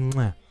 and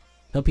mwah.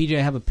 Tell PJ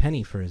I have a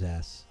penny for his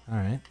ass. All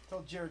right.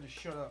 Tell Jared to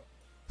shut up.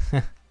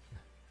 I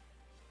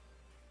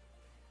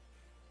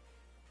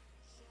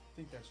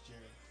think that's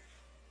Jared.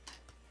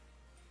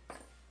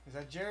 Is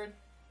that Jared?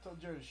 Tell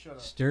Jared to shut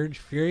up. Sturge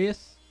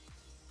Furious?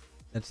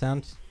 That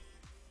sounds...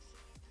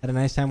 Had a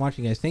nice time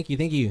watching, guys. Thank you,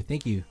 thank you,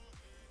 thank you.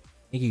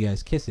 Thank you,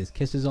 guys. Kisses.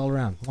 Kisses all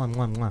around. Mwah,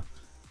 mwah, mwah.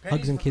 Pennies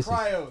Hugs and for kisses.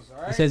 Cryos,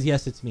 all right? He says,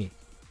 yes, it's me.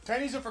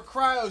 Pennies are for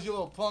cryos, you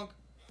little punk.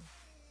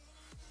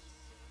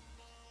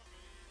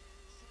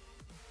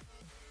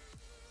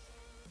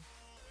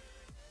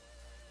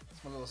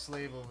 It's my little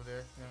slave over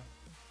there.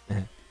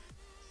 Yeah.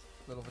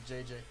 Little for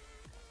JJ.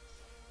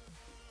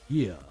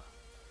 Yeah.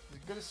 He's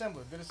a good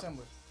assembler, good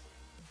assembler.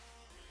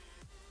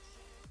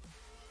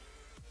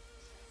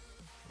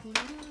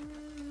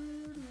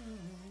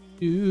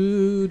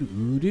 Do,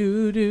 do,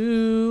 do,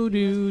 do,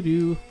 do,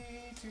 do.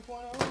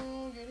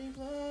 2.0 getting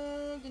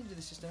plugged into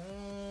the system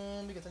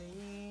because I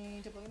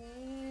need to plug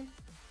it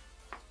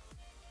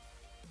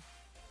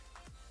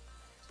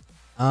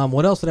in.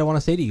 What else did I want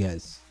to say to you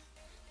guys?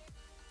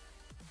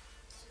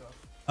 Stuff.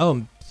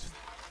 Oh,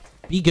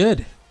 be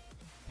good.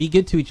 Be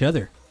good to each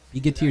other. Be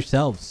good to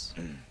yourselves.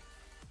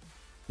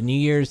 The new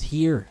year is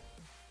here.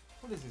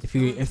 What is this?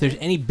 If there's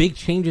any big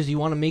changes you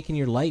want to make in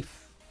your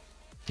life,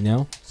 you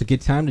know, it's a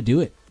good time to do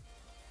it.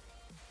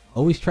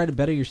 Always try to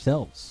better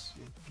yourselves.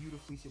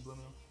 Beautifully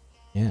subliminal.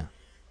 Yeah.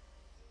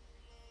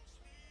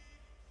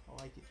 I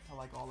like it. I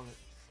like all of it.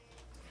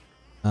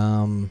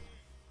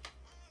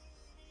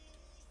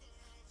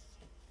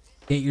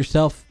 Get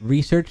yourself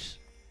research,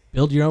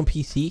 build your own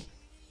PC,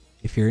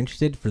 if you're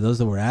interested, for those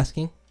that were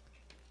asking.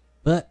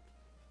 But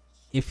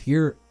if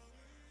you're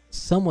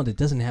someone that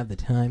doesn't have the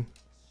time,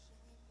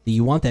 that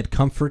you want that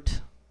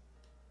comfort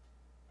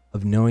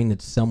of knowing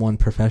that someone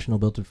professional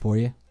built it for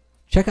you,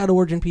 check out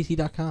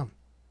OriginPC.com.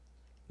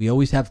 We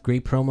always have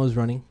great promos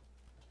running.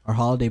 Our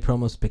holiday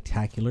promo is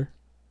spectacular.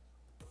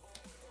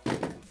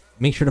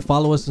 Make sure to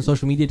follow us on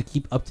social media to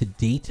keep up to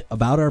date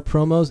about our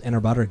promos and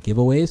about our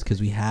giveaways, because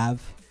we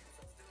have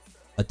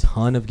a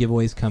ton of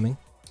giveaways coming.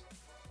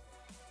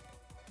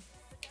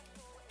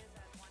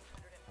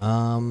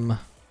 I'm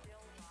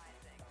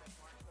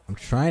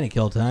trying to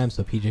kill time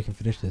so PJ can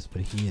finish this,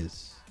 but he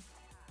is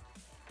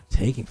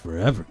taking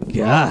forever.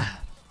 God.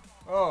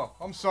 Oh,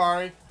 I'm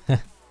sorry.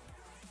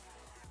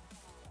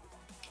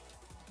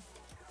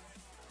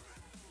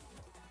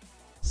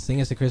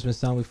 Sing us a Christmas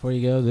song before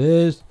you go.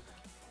 This.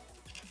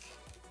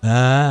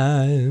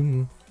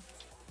 I'm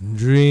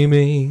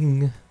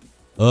dreaming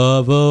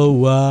of a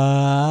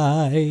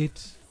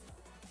white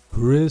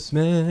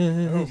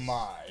Christmas. Oh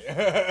my.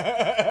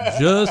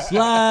 Just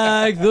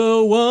like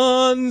the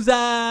ones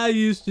I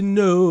used to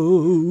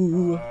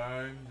know.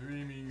 I'm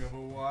dreaming of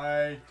a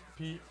white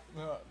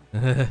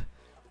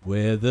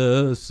Where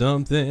the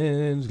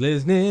something's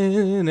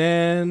glistening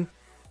and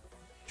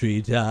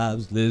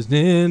treetops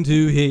listening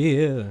to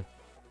hear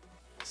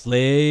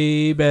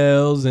sleigh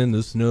bells in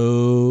the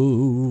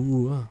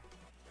snow.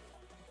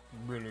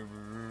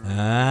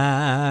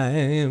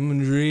 I'm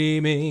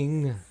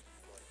dreaming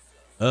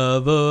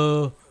of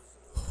a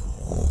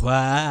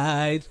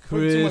white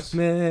Christmas.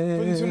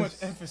 Putting too much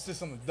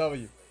emphasis on the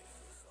W.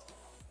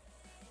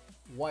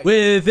 White.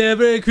 With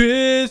every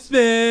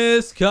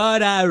Christmas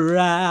card I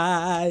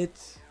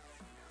write.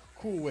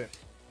 Cool whip.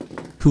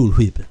 Cool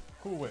whip.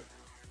 Cool whip.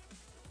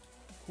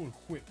 Cool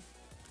whip.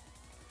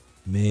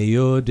 May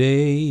your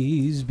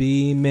days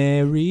be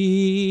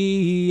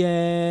merry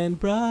and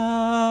bright,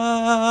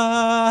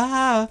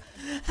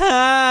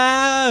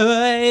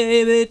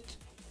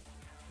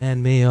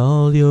 and may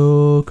all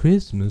your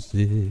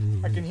Christmases.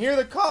 I can hear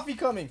the coffee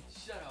coming.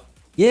 Shut up.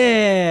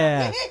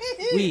 Yeah,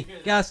 we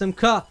got some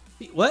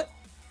coffee. What?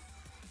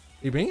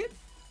 Did you bring it?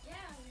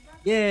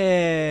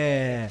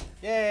 Yeah.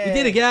 Yeah. We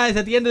did it, guys.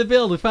 At the end of the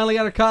build, we finally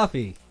got our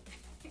coffee.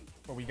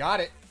 But we got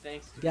it.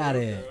 Thanks to Got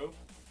Coco. it.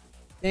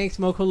 Thanks,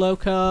 Moco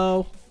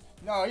Loco.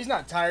 No, he's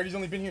not tired. He's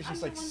only been here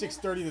since like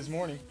 6:30 this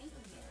morning.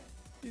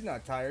 He's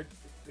not tired.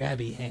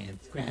 Grabby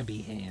hands.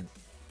 Grabby hands.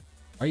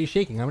 Are you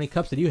shaking? How many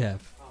cups did you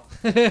have?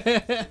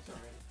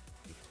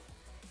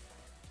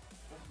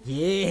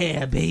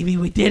 Yeah, baby,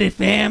 we did it,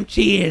 fam.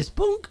 Cheers.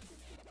 Boonk.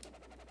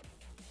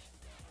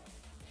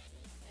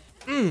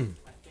 Mmm.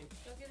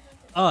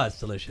 Oh, it's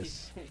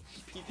delicious.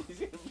 He's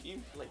gonna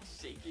be like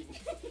shaking.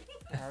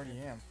 I already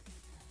am.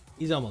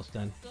 He's almost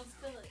done.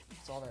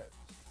 It's all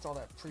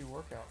that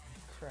pre-workout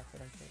crap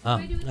that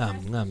I take.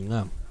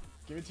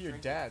 Give it to your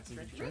dad so you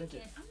can drink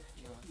it.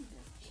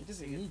 She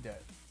doesn't need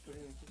that. Put it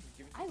in the kitchen.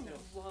 Give it to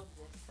sales.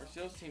 Our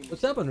sales team.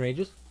 What's up,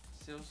 Unrageous?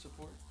 Sales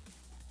support.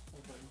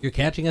 You're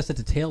catching us at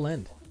the tail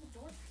end.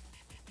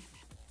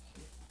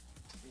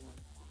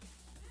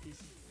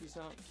 Peace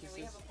out.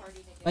 Kisses.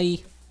 Bye.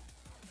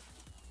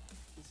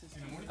 Kisses.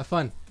 Have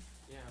fun.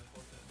 Yeah.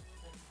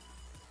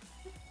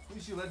 At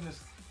least you're letting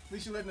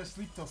us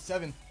sleep till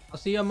 7. I'll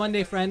see you on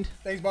Monday, friend.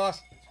 Thanks, boss.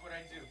 That's what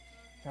I do.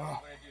 Oh,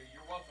 What I do.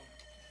 You're welcome.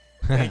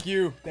 thank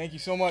you. Thank you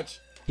so much.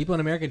 People in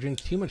America drink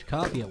too much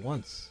coffee at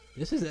once.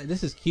 This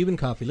is Cuban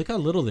coffee. Look how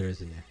little there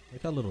is in there.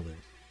 Look how little there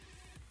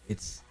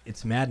is.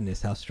 It's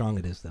madness how strong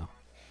it is, though.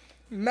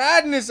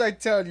 Madness, I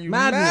tell you.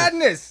 Madness.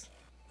 Madness.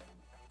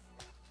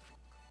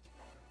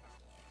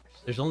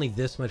 There's only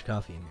this much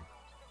coffee in here.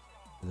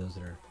 For those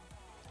that are.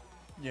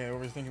 Yeah,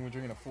 overthinking we're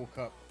drinking a full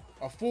cup.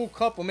 A full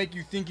cup will make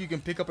you think you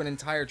can pick up an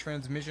entire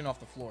transmission off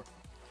the floor.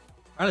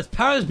 All right, let's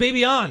power this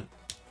baby on.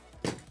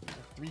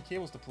 3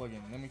 cables to plug in,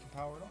 and then we can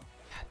power it on.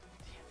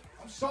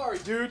 I'm sorry,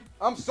 dude.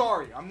 I'm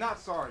sorry. I'm not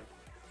sorry.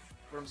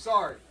 But I'm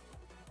sorry.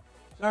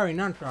 Sorry,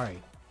 not sorry.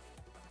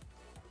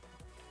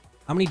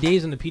 How many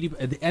days on the PD?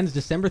 It ends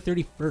December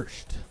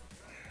 31st.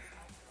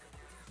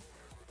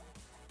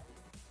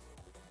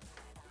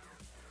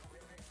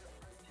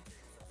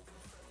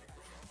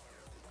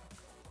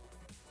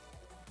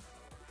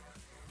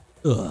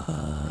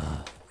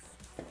 Ugh.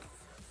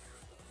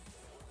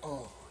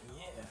 Oh,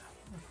 yeah.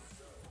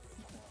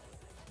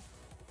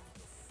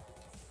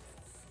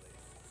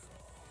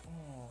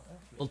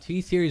 Will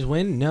T-Series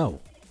win?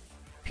 No.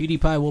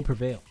 PewDiePie will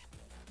prevail.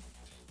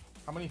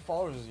 How many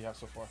followers does he have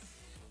so far?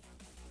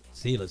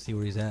 Let's see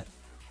where he's at.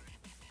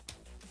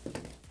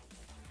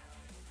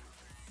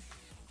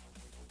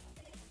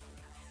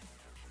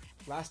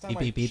 Last time Beep,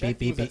 I beep, checked,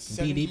 beep, it was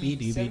at beep, beep, 70, beep, beep,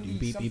 beep, 70 beep,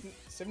 beep. something-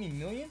 70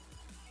 million?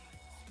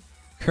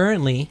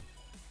 Currently,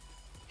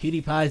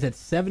 PewDiePie's at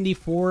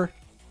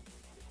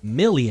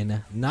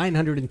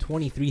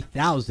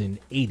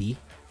 74,923,080.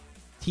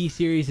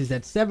 T-Series is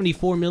at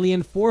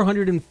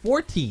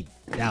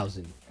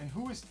 74,414,000. And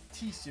who is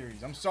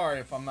T-Series? I'm sorry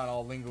if I'm not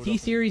all lingoed up.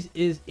 T-Series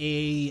is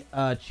a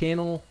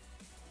channel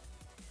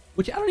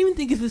Which I don't even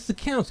think this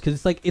counts because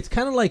it's like it's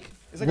kind of like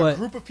It's like what? a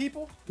group of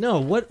people. No,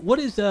 what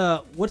is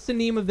what's the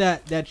name of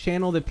that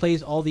channel that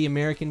plays all the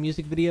American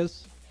music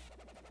videos?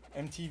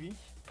 MTV.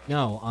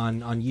 No,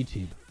 on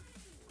YouTube.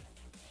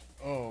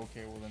 Oh,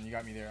 okay. Well, then you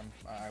got me there.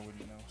 I wouldn't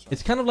know. Sorry.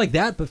 It's kind of like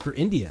that, but for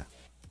India.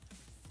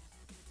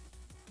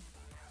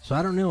 So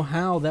I don't know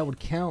how that would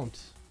count.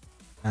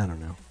 I don't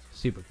know.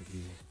 Super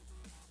confusing.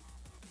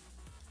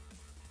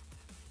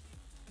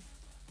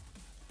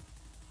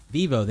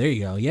 Vivo, there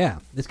you go. Yeah,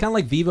 it's kind of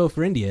like Vivo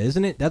for India,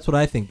 isn't it? That's what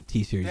I think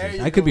T-Series There is.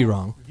 you I could be go.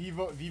 wrong.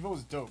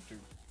 Vivo's dope, dude.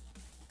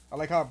 I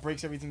like how it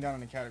breaks everything down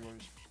into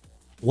categories.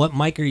 What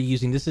mic are you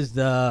using? This is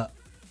the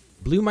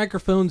Blue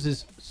Microphones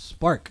is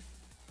Spark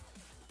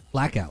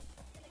Blackout.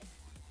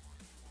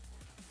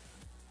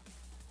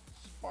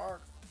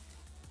 Spark.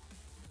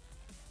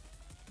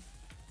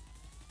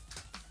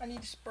 I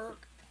need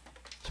Spark.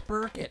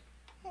 Spark it.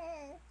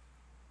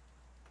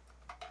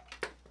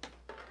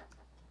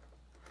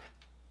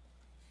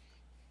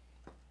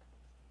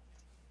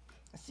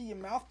 I see your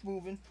mouth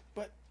moving,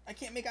 but I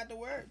can't make out the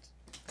words.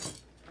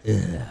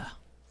 Yeah.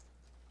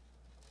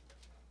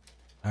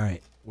 All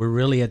right, we're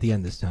really at the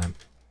end this time.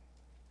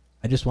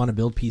 I just want to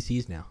build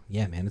PCs now.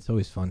 Yeah, man, it's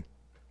always fun.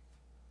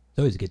 It's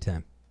always a good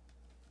time.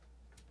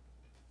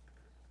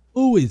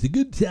 Always a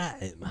good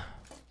time.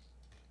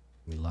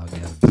 Let me log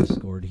out of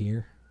Discord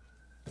here.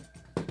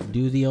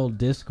 Do the old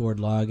Discord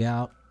log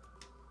out.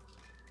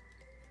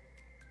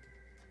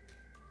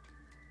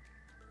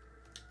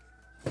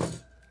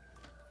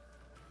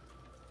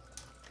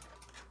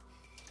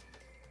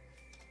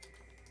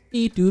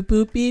 Beep doop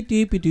boop beep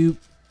doop beep doop.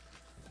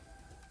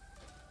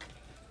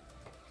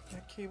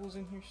 That cable's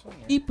in here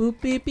somewhere. Beep boop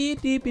beep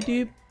beep doop beep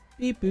doop.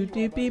 Beep boop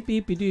doop beep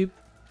beep beep doop.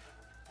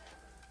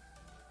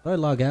 Do I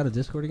log out of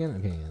Discord again?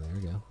 Okay, yeah, there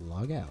we go.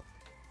 Log out.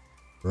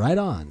 Right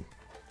on.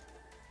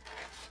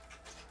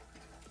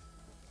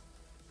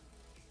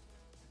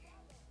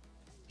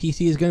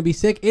 PC is gonna be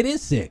sick. It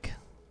is sick.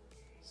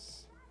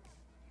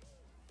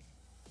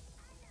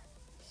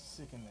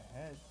 Sick in the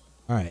head.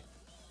 All right.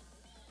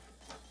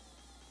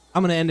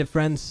 I'm gonna end it,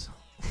 friends.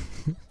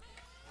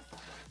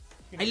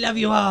 I love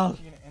you all.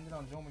 You're gonna end it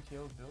on Joel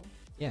McHale's build?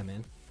 Yeah,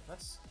 man.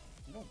 That's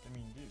you don't. I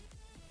mean, dude.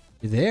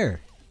 You're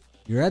there.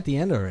 You're at the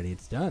end already.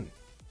 It's done.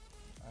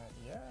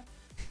 Yeah.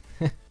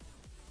 I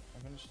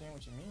understand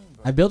what you mean.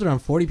 But I built around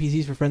 40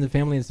 PCs for friends and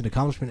family. It's an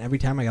accomplishment every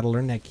time. I got to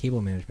learn that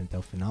cable management,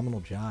 though.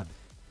 Phenomenal job.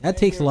 That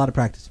takes a lot of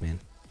practice, man.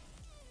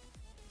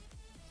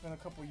 It's been a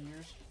couple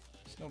years.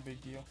 It's no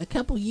big deal. A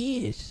couple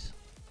years.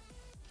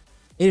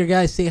 Later,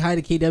 guys, say hi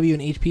to KW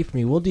and HP for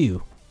me. We'll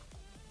do.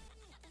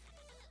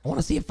 I want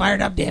to see it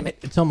fired up, damn it.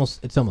 It's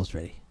almost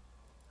ready.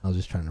 I was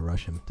just trying to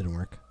rush him. Didn't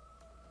work.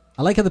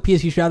 I like how the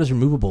PSU shroud is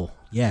removable.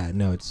 Yeah,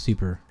 no, it's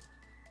super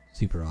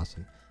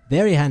awesome.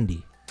 Very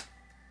handy.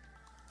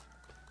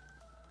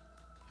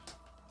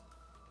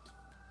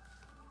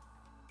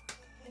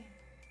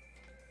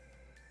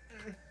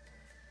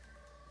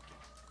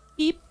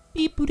 Beep,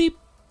 beep, boop, beep,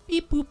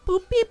 beep, boop,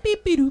 boop, beep,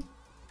 beep, beep, doop.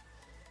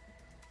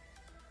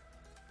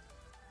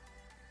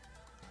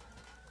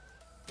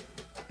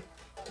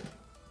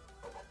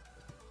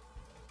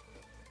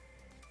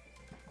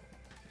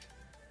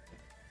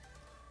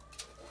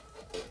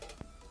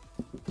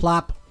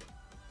 Plop.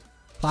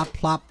 Plop,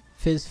 plop.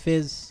 Fizz,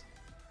 fizz.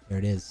 There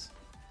it is.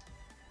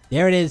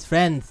 There it is,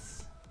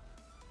 friends.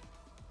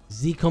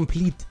 The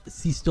complete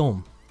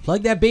system.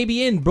 Plug that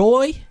baby in,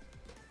 boy.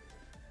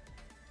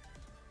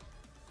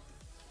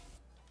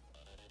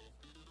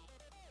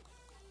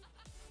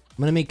 I'm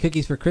gonna make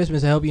cookies for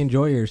Christmas. I hope you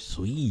enjoy yours.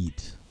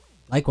 Sweet.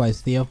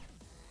 Likewise, Theo.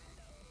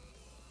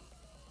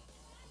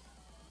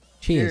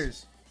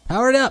 Cheers.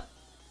 Power it up.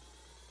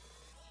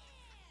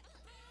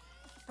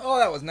 Oh,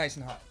 that was nice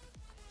and hot.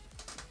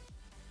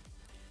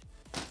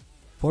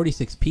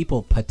 46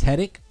 people.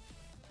 Pathetic.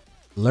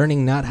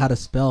 Learning not how to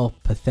spell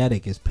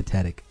pathetic is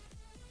pathetic.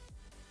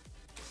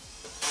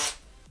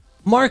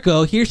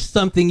 Marco, here's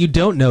something you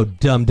don't know,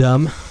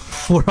 dum-dum.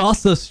 We're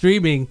also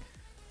streaming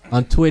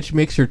on Twitch,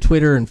 Mixer,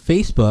 Twitter, and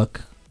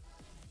Facebook,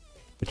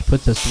 which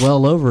puts us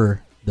well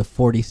over the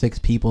 46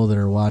 people that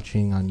are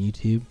watching on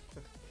YouTube.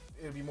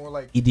 It'd be more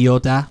like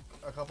Idiota.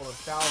 a couple of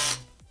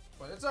thousand,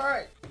 but it's all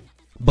right.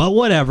 But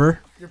whatever.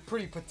 You're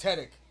pretty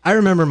pathetic. I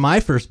remember my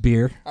first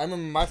beer. I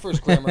remember my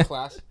first grammar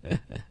class.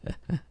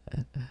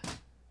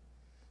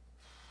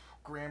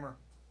 Grammar.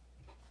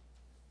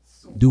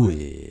 So Do what?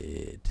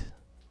 it.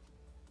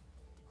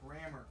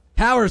 Grammar.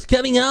 Power's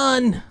coming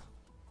on.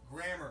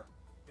 Grammar.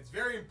 It's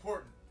very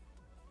important.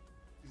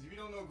 Because if you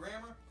don't know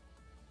grammar,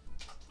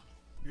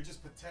 you're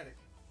just pathetic.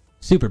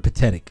 Super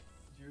pathetic.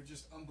 You're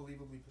just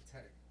unbelievably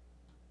pathetic.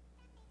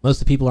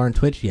 Most of the people are on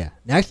Twitch, yeah.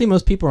 Actually,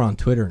 most people are on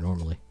Twitter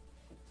normally.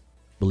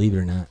 Believe it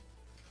or not.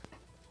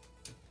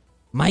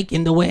 Mic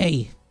in the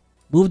way.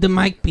 Move the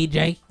mic,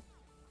 PJ.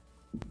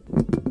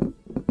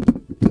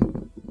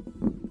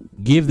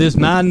 Give this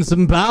man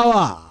some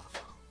power.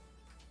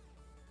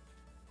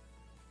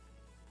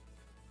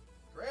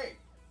 Great.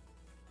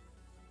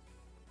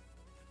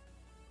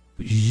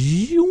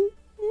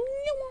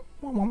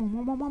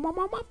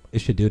 Is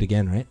Lucas should do it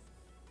again, right?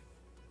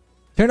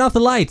 Turn off the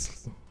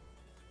lights.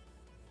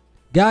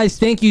 Guys,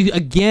 thank you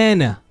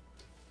again.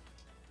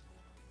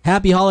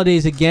 Happy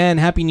holidays again.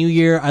 Happy New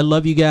Year. I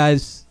love you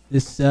guys.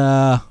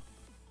 I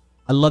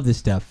love this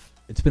stuff.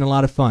 It's been a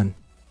lot of fun.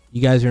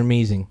 You guys are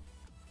amazing.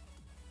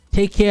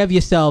 Take care of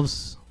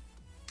yourselves.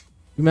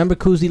 Remember,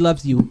 Kuzi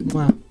loves you.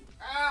 Mwah.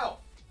 Ow!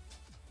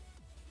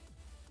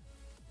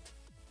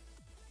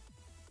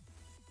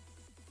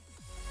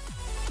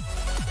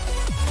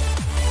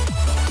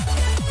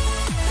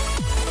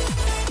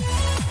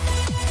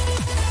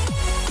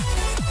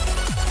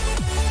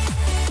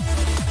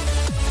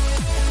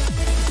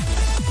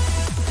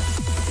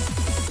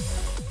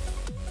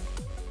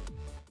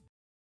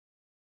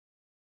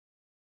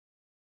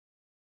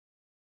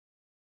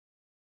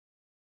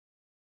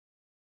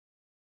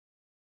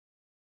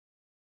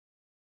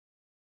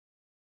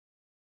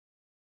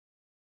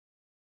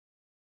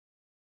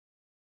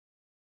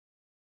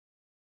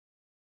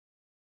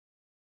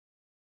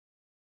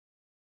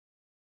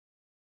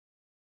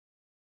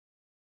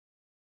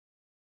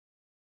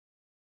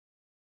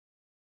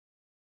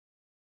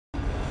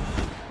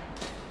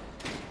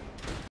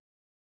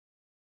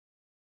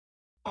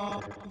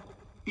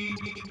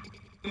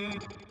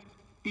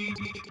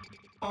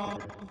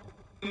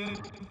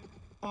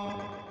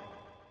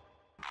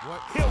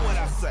 Hear what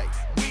I say,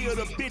 we are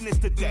the business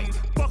today.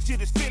 Fuck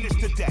shit is finished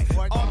today.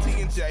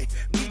 RT&J,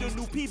 we the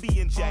new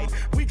PB&J.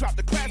 We dropped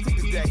the classic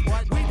today.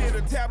 We did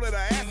a tablet of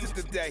acid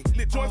today.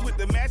 Lit joints with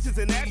the matches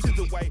and ashes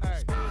away.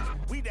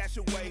 We dash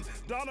away.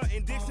 Donna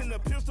and Dixon, the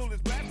pistol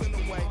is blasting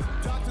away.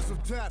 Doctors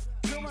of death,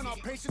 killing our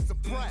patients of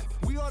breath.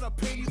 We are the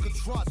pain you can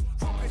trust.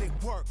 Trumpeting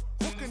work,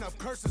 hooking up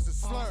curses and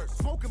slurs.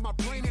 Smoking my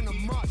brain in a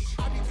mush.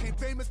 I became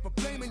famous for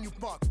blaming you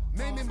fucks.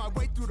 Naming my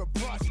way through the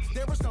brush.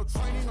 There was no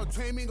training or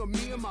taming of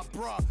me and my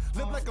bruh.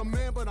 Live like a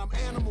man, but I'm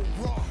animal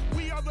raw.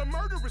 We are the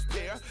murderous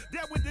pair.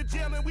 That with the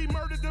jail and we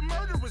murdered the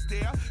murderers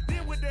there.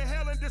 Then with the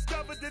hell and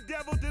discovered the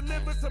devil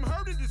delivered some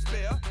hurt and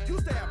despair.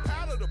 Used to have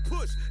powder to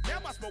push. Now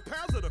I smoke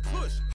pounds of the push.